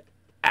 I would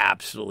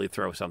absolutely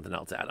throw something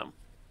else at him.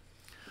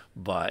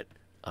 But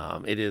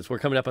it is. We're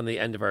coming up on the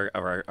end of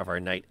our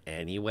night,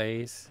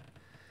 anyways.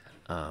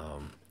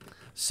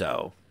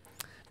 So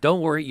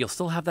don't worry, you'll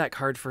still have that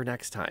card for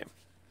next time.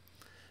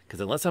 Because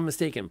unless I'm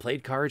mistaken,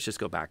 played cards just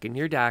go back in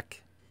your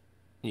deck.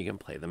 You can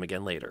play them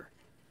again later.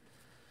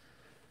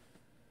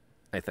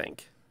 I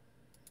think.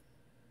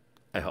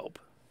 I hope.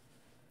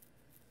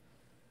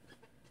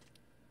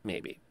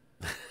 Maybe.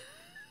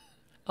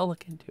 I'll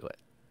look into it.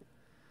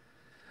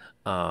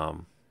 But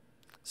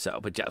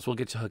yes, we'll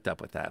get you hooked up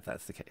with that if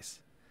that's the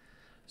case.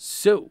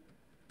 So,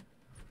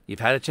 you've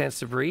had a chance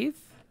to breathe.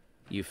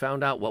 You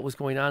found out what was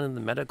going on in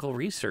the medical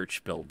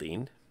research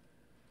building.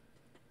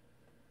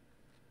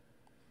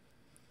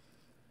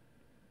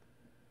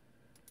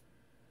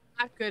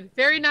 Not good.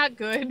 Very not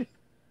good.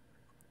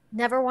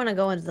 Never want to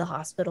go into the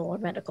hospital or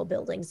medical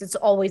buildings. It's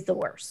always the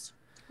worst.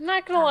 I'm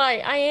not gonna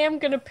lie, I am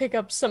gonna pick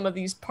up some of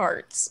these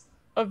parts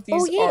of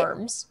these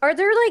arms. Are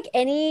there like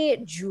any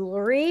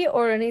jewelry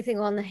or anything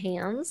on the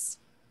hands?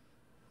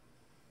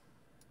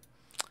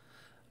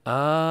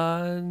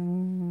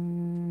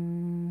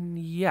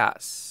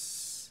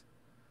 Yes.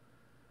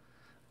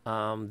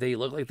 They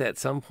look like that at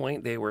some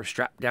point they were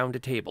strapped down to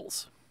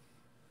tables.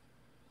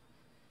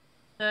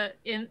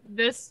 In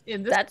this.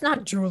 That's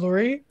not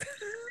jewelry.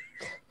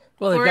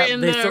 Well, Or in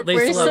the- they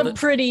Where's still have some the-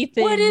 pretty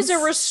things? What is a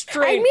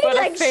restraint I mean, but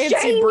like a fancy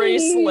shinies.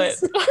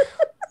 bracelet?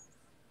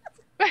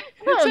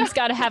 One of them's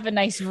got to have a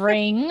nice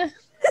ring.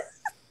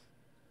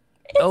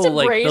 Oh, a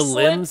like the bracelet,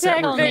 limbs that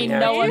were technically. coming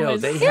No out? one No,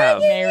 was they have.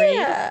 married.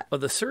 Yeah. Oh,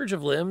 the surge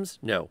of limbs?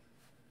 No,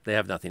 they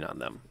have nothing on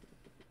them.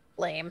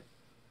 Lame.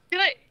 Can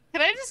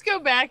I just go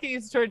back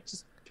and start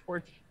just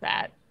torch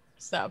that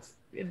stuff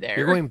in there?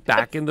 You're going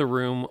back in the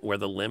room where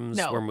the limbs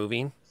No. were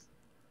moving?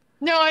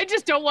 No, I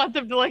just don't want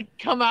them to like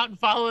come out and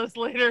follow us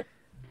later.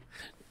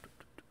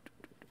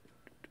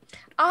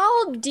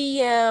 I'll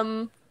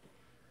DM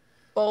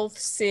both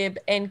Sib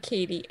and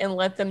Katie and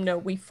let them know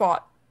we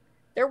fought.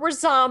 There were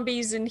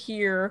zombies in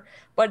here,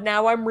 but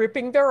now I'm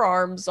ripping their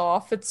arms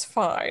off. It's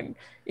fine.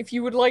 If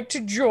you would like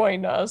to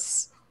join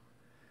us.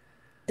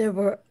 There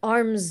were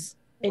arms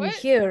in What?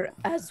 here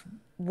as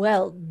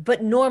well,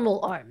 but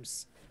normal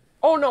arms.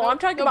 Oh no, I'm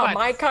talking no about buts.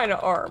 my kind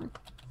of arm.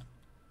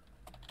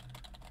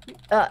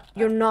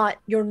 You're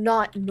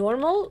not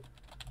normal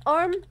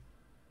arm?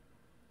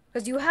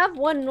 Because you have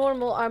one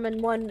normal arm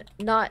and one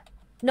not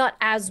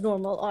as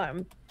normal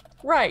arm.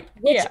 Right,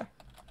 Which- yeah.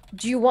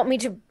 Do you want me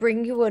to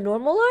bring you a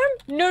normal arm?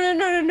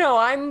 No.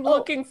 I'm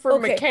looking for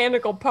okay.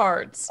 mechanical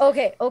parts.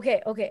 Okay.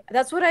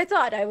 That's what I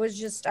thought. I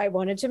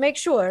wanted to make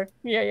sure.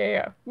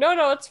 Yeah.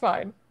 No, it's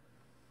fine.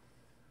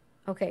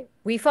 Okay.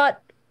 We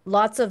fought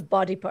lots of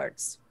body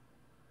parts.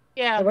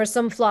 Yeah. There were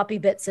some floppy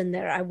bits in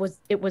there.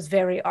 It was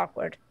very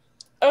awkward.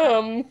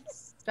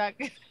 Stuck.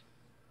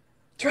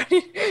 Do I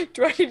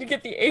need to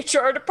get the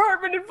HR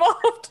department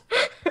involved?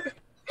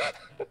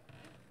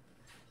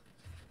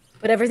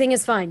 everything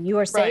is fine. You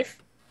are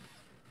safe?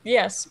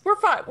 Yes, we're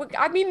fine.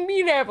 I mean,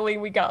 me and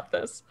Aveline, we got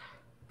this.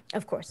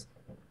 Of course.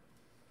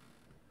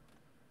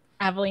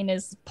 Aveline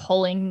is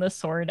pulling the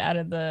sword out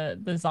of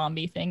the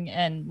zombie thing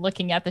and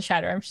looking at the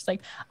shatter. I'm just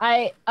like,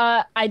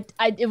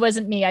 it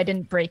wasn't me. I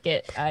didn't break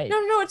it.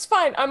 No, it's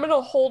fine. I'm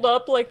gonna hold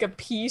up like a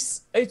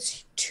piece.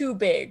 It's too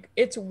big.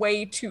 It's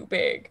way too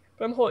big.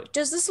 But I'm holding.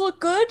 Does this look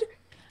good?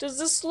 Does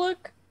this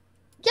look?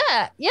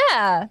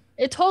 Yeah.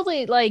 It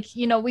totally, like,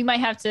 you might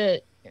have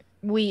to,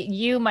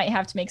 you might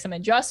have to make some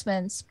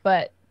adjustments,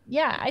 but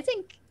yeah, I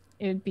think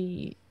it would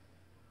be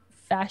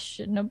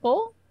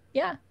fashionable.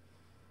 Yeah.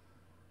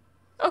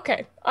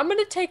 Okay, I'm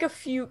gonna take a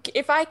few.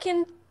 If I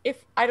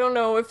don't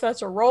know if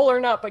that's a roll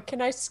or not, but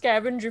can I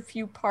scavenge a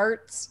few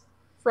parts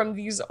from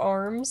these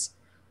arms?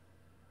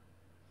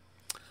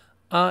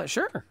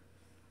 Sure.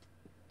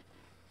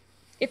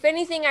 If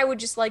anything, I would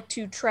just like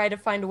to try to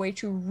find a way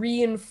to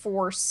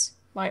reinforce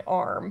my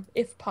arm,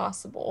 if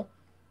possible.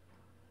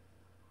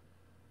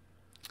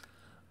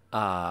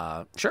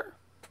 Sure.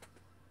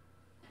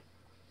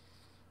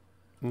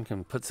 You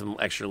can put some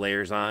extra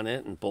layers on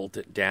it and bolt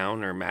it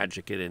down or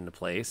magic it into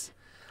place.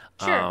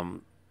 Sure.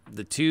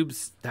 The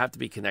tubes have to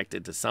be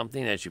connected to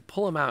something. As you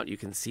pull them out, you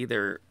can see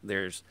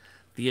there's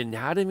the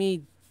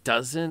anatomy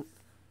doesn't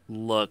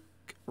look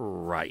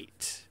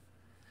right.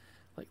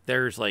 Like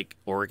there's like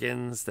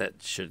organs that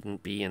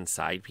shouldn't be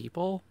inside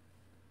people.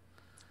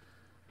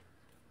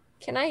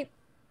 I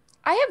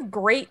have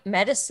great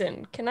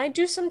medicine. Can I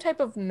do some type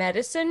of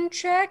medicine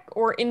check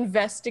or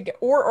investigate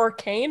or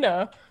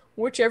arcana,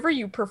 whichever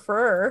you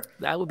prefer?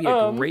 That would be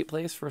a great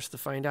place for us to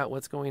find out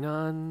what's going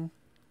on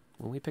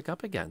when we pick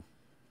up again.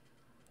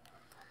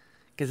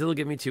 Because it'll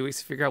give me 2 weeks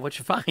to figure out what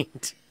you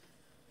find.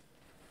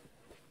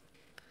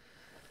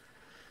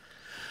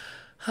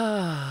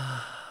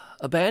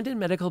 Abandoned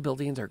medical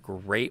buildings are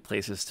great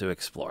places to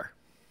explore.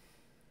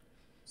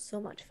 So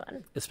much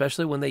fun.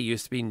 Especially when they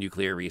used to be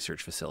nuclear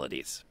research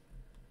facilities.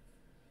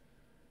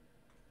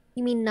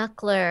 You mean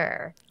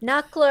Knuckler.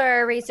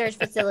 Knuckler research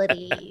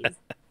facilities.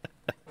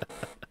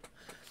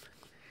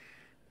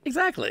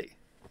 Exactly.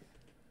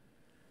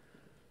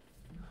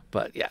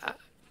 But yeah,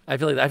 I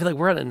feel like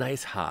we're on a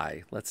nice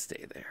high. Let's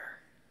stay there.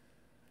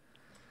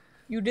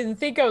 You didn't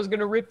think I was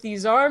gonna rip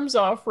these arms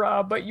off,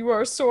 Rob, but you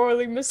are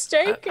sorely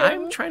mistaken.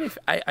 I'm trying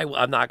to.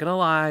 I'm not gonna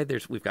lie.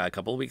 We've got a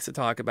couple of weeks to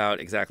talk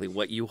about exactly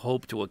what you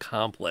hope to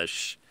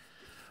accomplish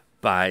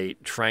by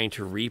trying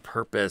to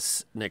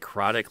repurpose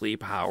necrotically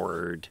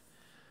powered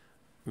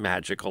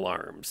magical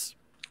arms.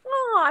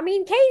 Oh, I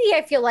mean, Katie,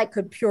 I feel like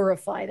could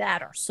purify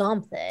that or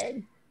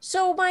something.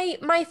 So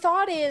my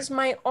thought is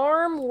my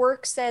arm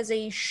works as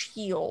a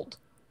shield.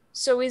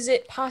 So is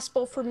it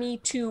possible for me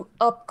to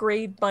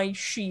upgrade my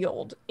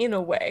shield in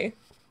a way?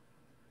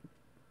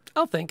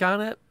 I'll think on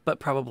it, but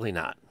probably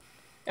not.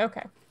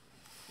 Okay.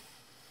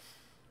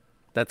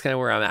 That's kind of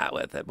where I'm at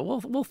with it. But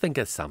we'll think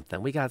of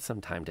something. We got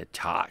some time to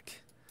talk.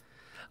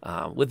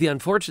 With the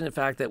unfortunate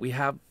fact that we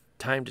have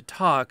time to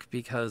talk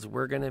because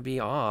we're going to be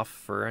off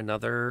for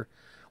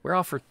we're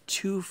off for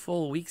 2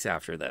 full weeks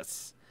after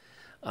this.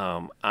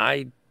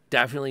 I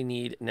definitely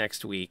need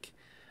next week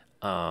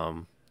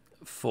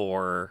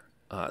for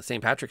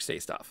St. Patrick's Day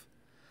stuff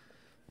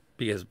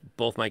because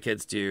both my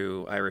kids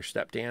do Irish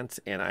step dance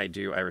and I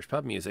do Irish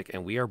pub music,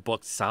 and we are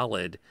booked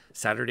solid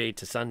Saturday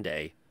to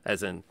Sunday,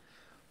 as in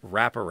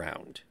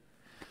wraparound.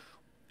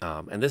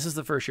 And this is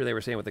the first year they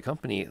were saying with the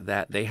company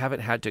that they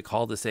haven't had to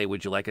call to say,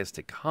 would you like us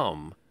to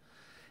come?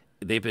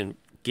 They've been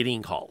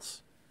getting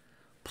calls.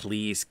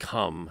 Please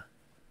come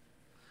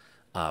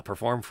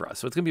perform for us.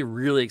 So it's going to be a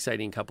really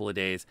exciting couple of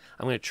days.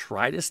 I'm going to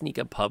try to sneak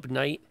a pub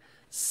night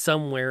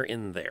somewhere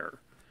in there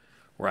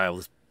where I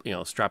was,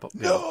 strap up.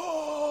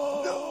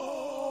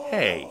 No.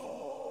 Hey.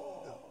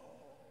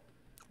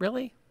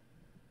 Really?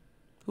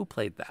 Who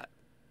played that?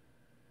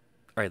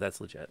 All right, that's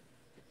legit.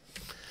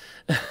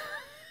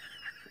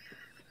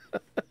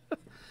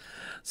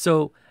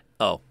 So,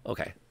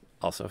 okay.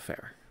 Also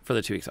fair for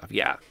the 2 weeks off.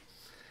 Yeah.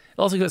 It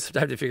also gives us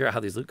time to figure out how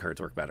these loot cards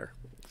work better.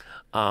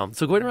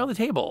 So going around the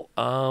table,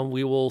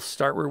 we will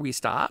start where we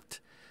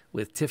stopped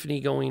with Tiffany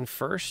going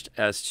first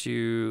as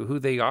to who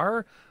they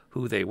are,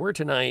 who they were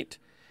tonight,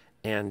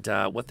 and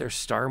what their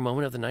star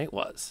moment of the night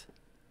was.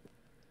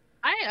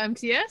 Hi, I'm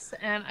TS,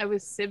 and I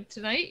was Sib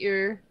tonight,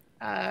 your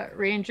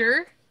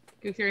ranger,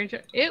 goofy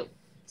ranger.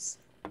 It's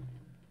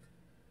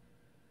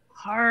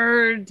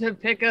hard to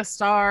pick a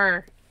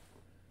star.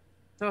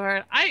 So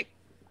hard. I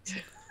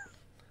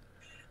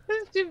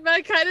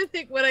kind of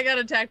think when I got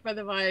attacked by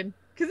the vine,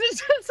 because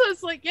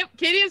it's like, yep,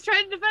 Katie is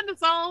trying to defend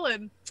us all,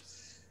 and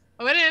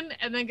I went in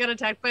and then got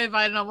attacked by a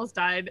vine and almost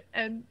died.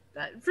 And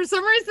for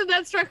some reason,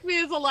 that struck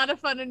me as a lot of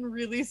fun and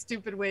really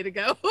stupid way to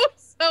go.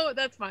 So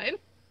that's fine.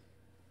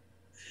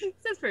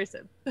 That's very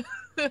sim.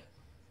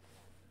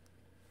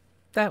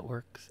 That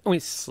works. And we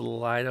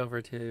slide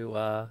over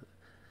to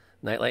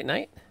Nightlight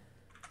Night.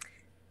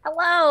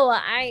 Hello,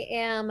 I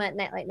am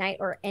Nightlight Night,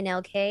 or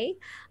NLK,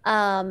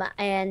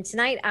 and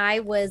tonight I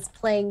was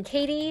playing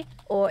Katie,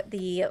 or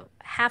the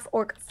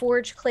half-orc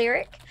forge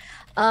cleric.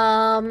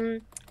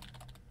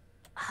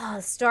 Oh,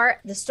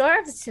 the star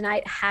of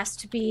tonight has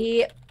to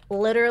be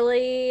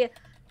literally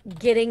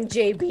getting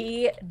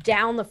JB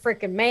down the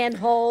freaking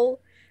manhole.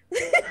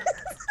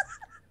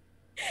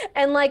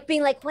 And like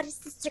being like, what is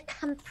the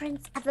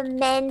circumference of a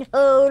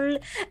manhole?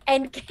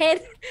 And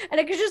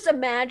I could just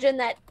imagine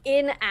that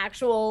in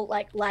actual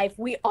like life,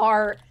 we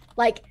are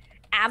like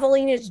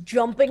Aveline is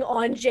jumping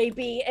on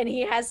JB and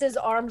he has his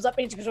arms up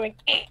and he's just going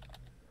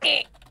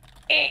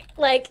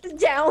like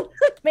down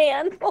the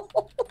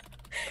manhole.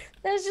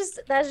 That's just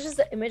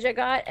the image I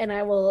got, and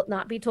I will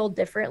not be told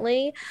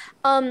differently.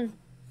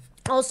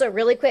 Also,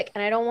 really quick,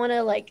 and I don't want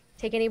to like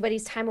take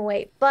anybody's time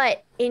away,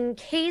 but in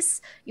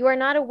case you are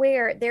not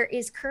aware, there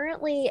is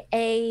currently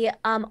a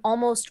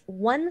almost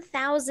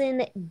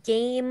 1,000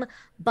 game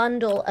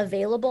bundle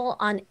available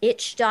on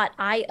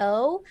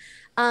itch.io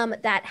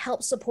that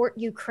helps support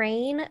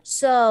Ukraine.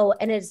 So,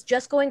 and it's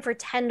just going for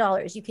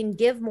 $10. You can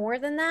give more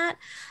than that,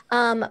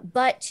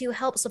 but to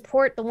help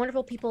support the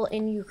wonderful people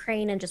in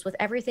Ukraine and just with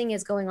everything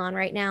is going on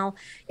right now,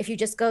 if you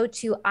just go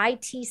to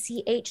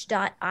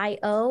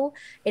itch.io,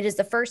 it is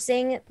the first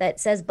thing that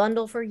says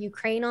bundle for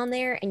Ukraine on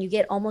there, and you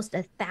get almost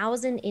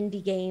 1,000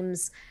 indie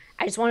games.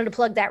 I just wanted to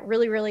plug that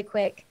really, really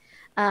quick.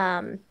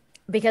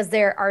 Because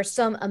there are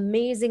some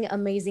amazing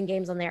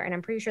games on there, and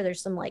I'm pretty sure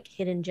there's some like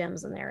hidden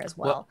gems in there as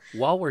well.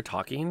 While we're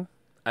talking,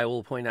 I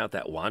will point out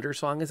that Wander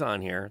Song is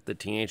on here. The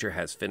teenager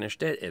has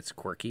finished it. It's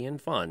quirky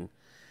and fun.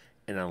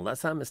 And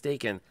unless I'm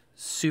mistaken,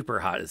 Super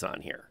Hot is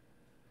on here.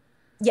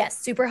 Yes,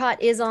 Super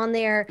Hot is on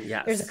there.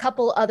 Yes. There's a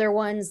couple other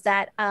ones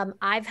that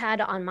I've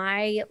had on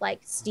my like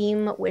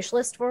Steam wish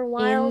list for a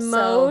while.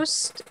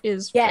 Inmost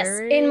is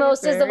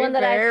Inmost is the one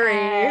that I've very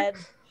had.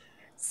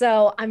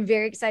 So I'm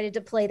very excited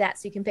to play that.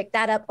 So you can pick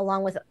that up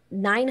along with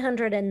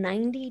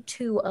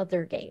 992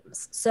 other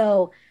games.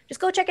 So just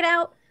go check it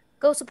out.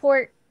 Go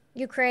support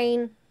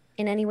Ukraine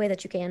in any way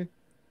that you can.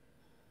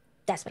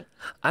 That's me.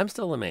 I'm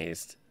still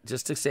amazed,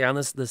 just to stay on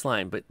this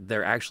line, but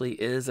there actually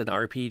is an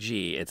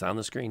RPG. It's on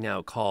the screen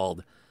now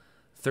called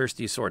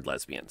Thirsty Sword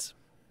Lesbians.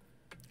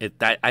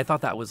 I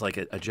thought that was like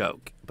a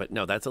joke, but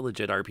no, that's a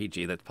legit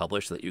RPG that's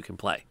published that you can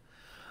play.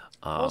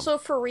 Also,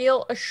 for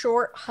real, A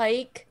Short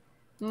Hike.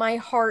 My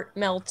heart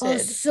melted. Oh,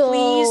 so...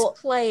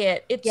 Please play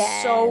it. It's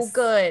so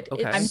good.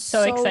 Okay. I'm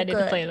so excited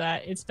to play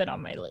that. It's been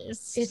on my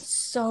list. It's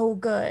so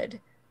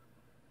good.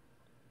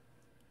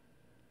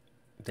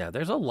 Yeah,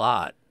 there's a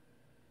lot.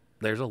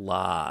 There's a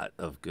lot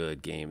of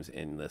good games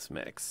in this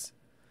mix.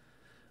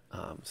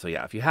 So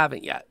yeah, if you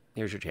haven't yet,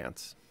 here's your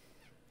chance.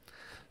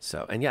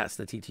 So, and yes,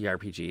 the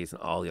TTRPGs and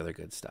all the other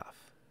good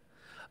stuff.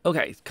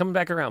 Okay, coming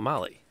back around,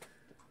 Molly.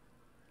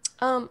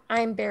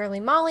 I'm Barely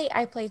Molly.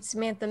 I played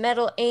Samantha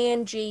Metal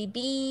and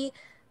JB,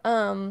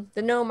 the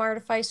Gnome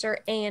Artificer,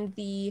 and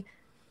the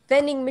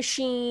Vending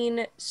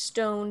Machine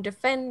Stone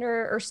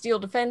Defender or Steel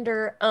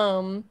Defender.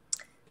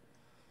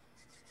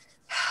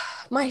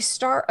 My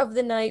start of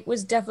the night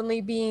was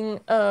definitely being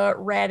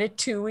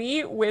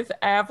Ratatouille with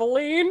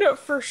Aveline.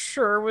 For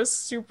sure, was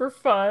super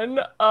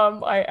fun.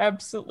 I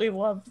absolutely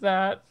loved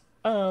that.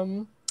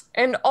 And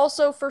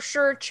also for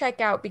sure check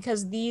out,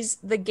 because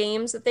the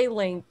games that they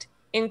linked,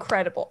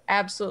 incredible,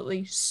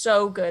 absolutely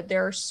so good.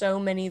 There are so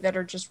many that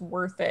are just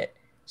worth it,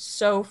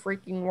 so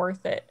freaking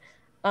worth it.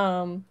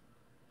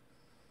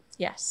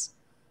 Yes.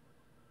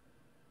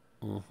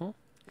 And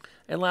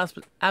last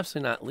but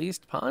absolutely not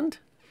least, Pond.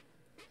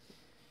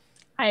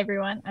 Hi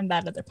everyone, I'm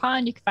That Other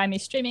Pond. You can find me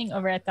streaming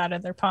over at That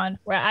Other Pond,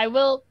 where I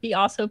will be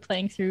also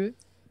playing through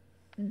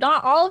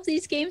not all of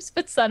these games,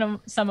 but some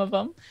of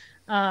them,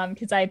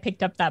 because I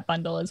picked up that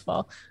bundle as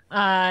well.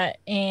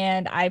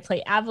 And I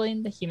play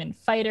Aveline, the human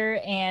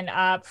fighter, and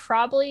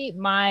probably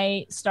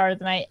my star of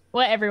the night,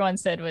 what everyone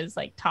said was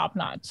like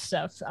top-notch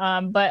stuff,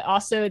 but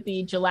also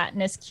the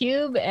gelatinous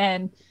cube,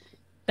 and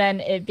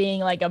then it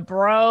being like a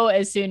bro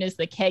as soon as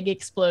the keg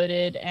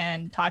exploded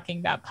and talking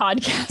about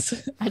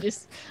podcasts.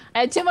 I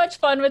had too much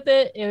fun with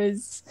it.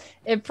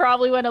 It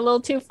probably went a little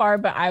too far,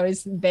 but I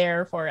was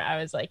there for it. I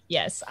was like,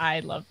 yes,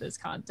 I love this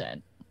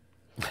content.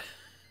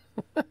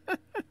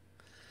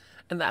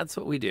 And that's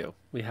what we do.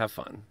 We have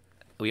fun.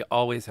 We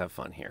always have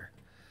fun here.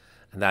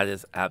 And that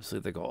is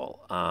absolutely the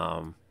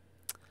goal.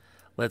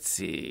 Let's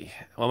see.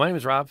 Well, my name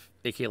is Rob,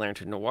 aka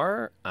Lantern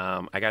Noir.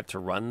 I got to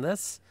run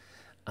this.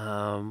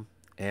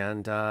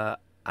 And I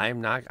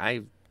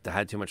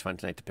had too much fun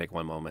tonight to pick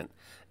one moment.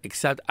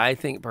 Except I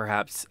think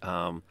perhaps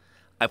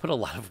I put a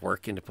lot of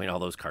work into putting all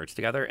those cards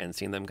together and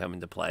seeing them come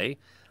into play.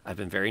 I've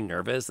been very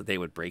nervous that they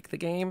would break the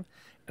game.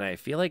 And I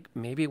feel like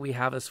maybe we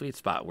have a sweet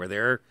spot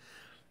where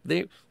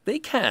they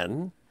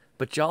can,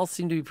 but y'all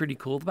seem to be pretty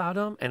cool about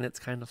them, and it's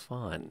kind of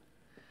fun.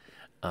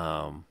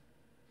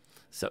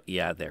 So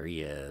yeah, there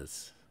he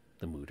is,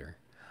 the mooter.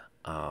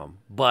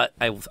 But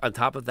on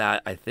top of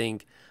that, I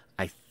think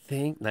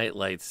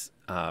Nightlight's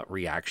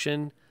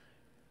reaction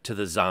to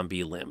the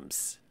zombie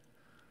limbs,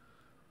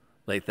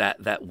 like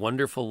that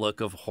wonderful look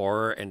of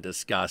horror and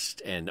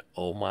disgust and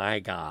oh my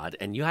god,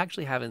 and you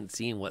actually haven't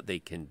seen what they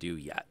can do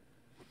yet.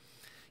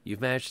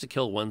 You've managed to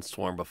kill one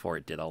swarm before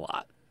it did a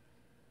lot.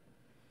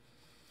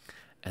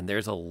 And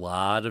there's a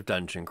lot of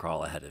dungeon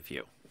crawl ahead of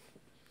you.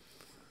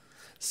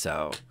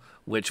 So,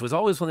 which was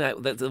always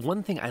the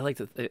one thing I like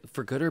to,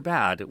 for good or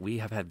bad, we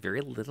have had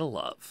very little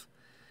of,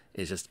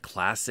 is just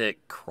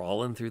classic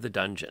crawling through the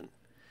dungeon.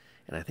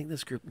 And I think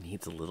this group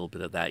needs a little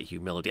bit of that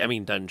humility. I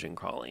mean, dungeon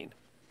crawling.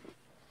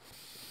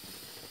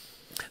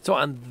 So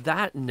on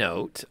that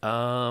note,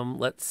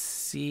 let's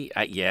see.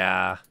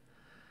 Yeah.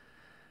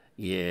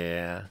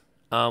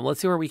 Let's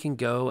see where we can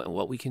go and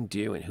what we can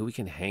do and who we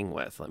can hang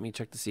with. Let me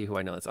check to see who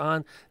I know that's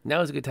on.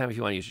 Now is a good time if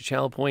you want to use your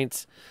channel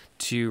points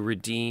to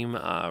redeem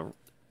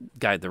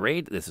Guide the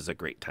Raid. This is a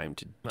great time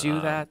to do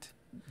that.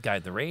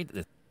 Guide the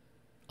Raid.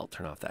 I'll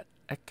turn off that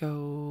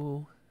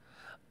echo.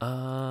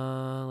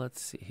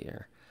 Let's see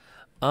here.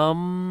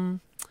 So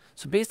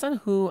based on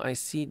who I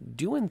see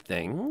doing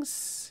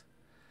things,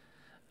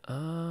 yeah,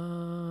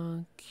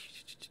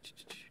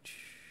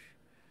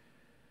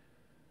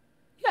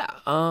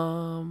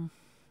 I'm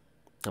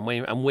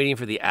waiting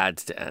for the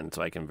ads to end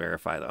so I can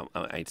verify them.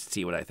 I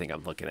see what I think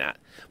I'm looking at.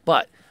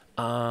 But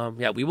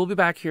yeah, we will be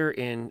back here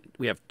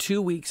we have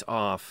 2 weeks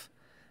off,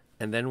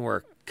 and then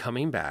we're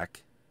coming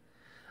back.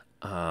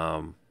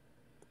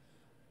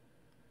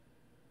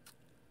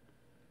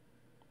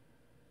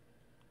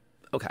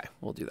 Okay,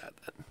 we'll do that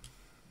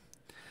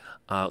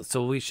then.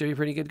 So we should be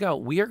pretty good to go.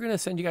 We are going to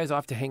send you guys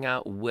off to hang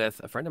out with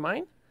a friend of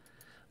mine,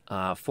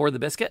 For the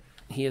Biscuit.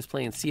 He is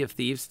playing Sea of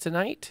Thieves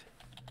tonight.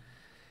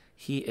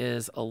 He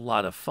is a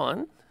lot of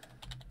fun.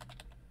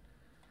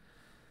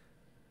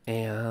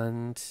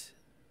 And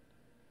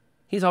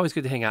he's always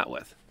good to hang out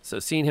with. So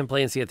seeing him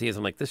playing Sea of Thieves,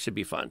 I'm like, this should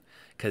be fun.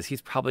 Because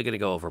he's probably going to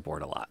go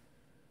overboard a lot.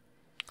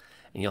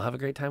 And you'll have a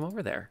great time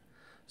over there.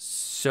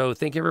 So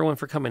thank everyone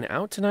for coming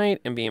out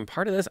tonight and being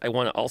part of this. I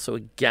want to also,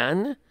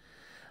 again,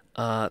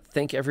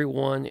 thank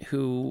everyone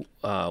who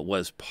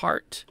was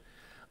part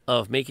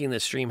of making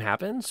this stream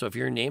happen. So if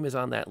your name is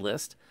on that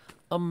list,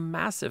 a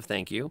massive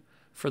thank you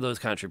for those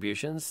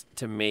contributions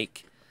to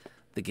make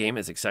the game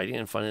as exciting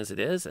and fun as it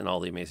is, and all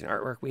the amazing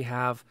artwork we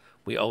have.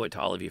 We owe it to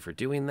all of you for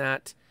doing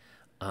that.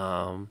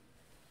 And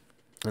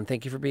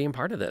thank you for being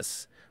part of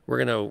this.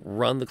 We're going to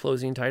run the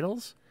closing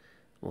titles.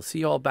 We'll see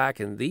you all back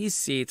in these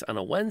seats on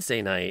a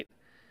Wednesday night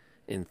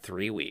in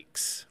 3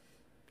 weeks.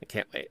 I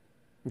can't wait.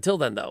 Until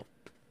then, though,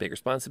 big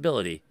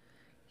responsibility.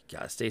 You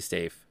got to stay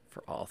safe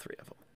for all 3 of them.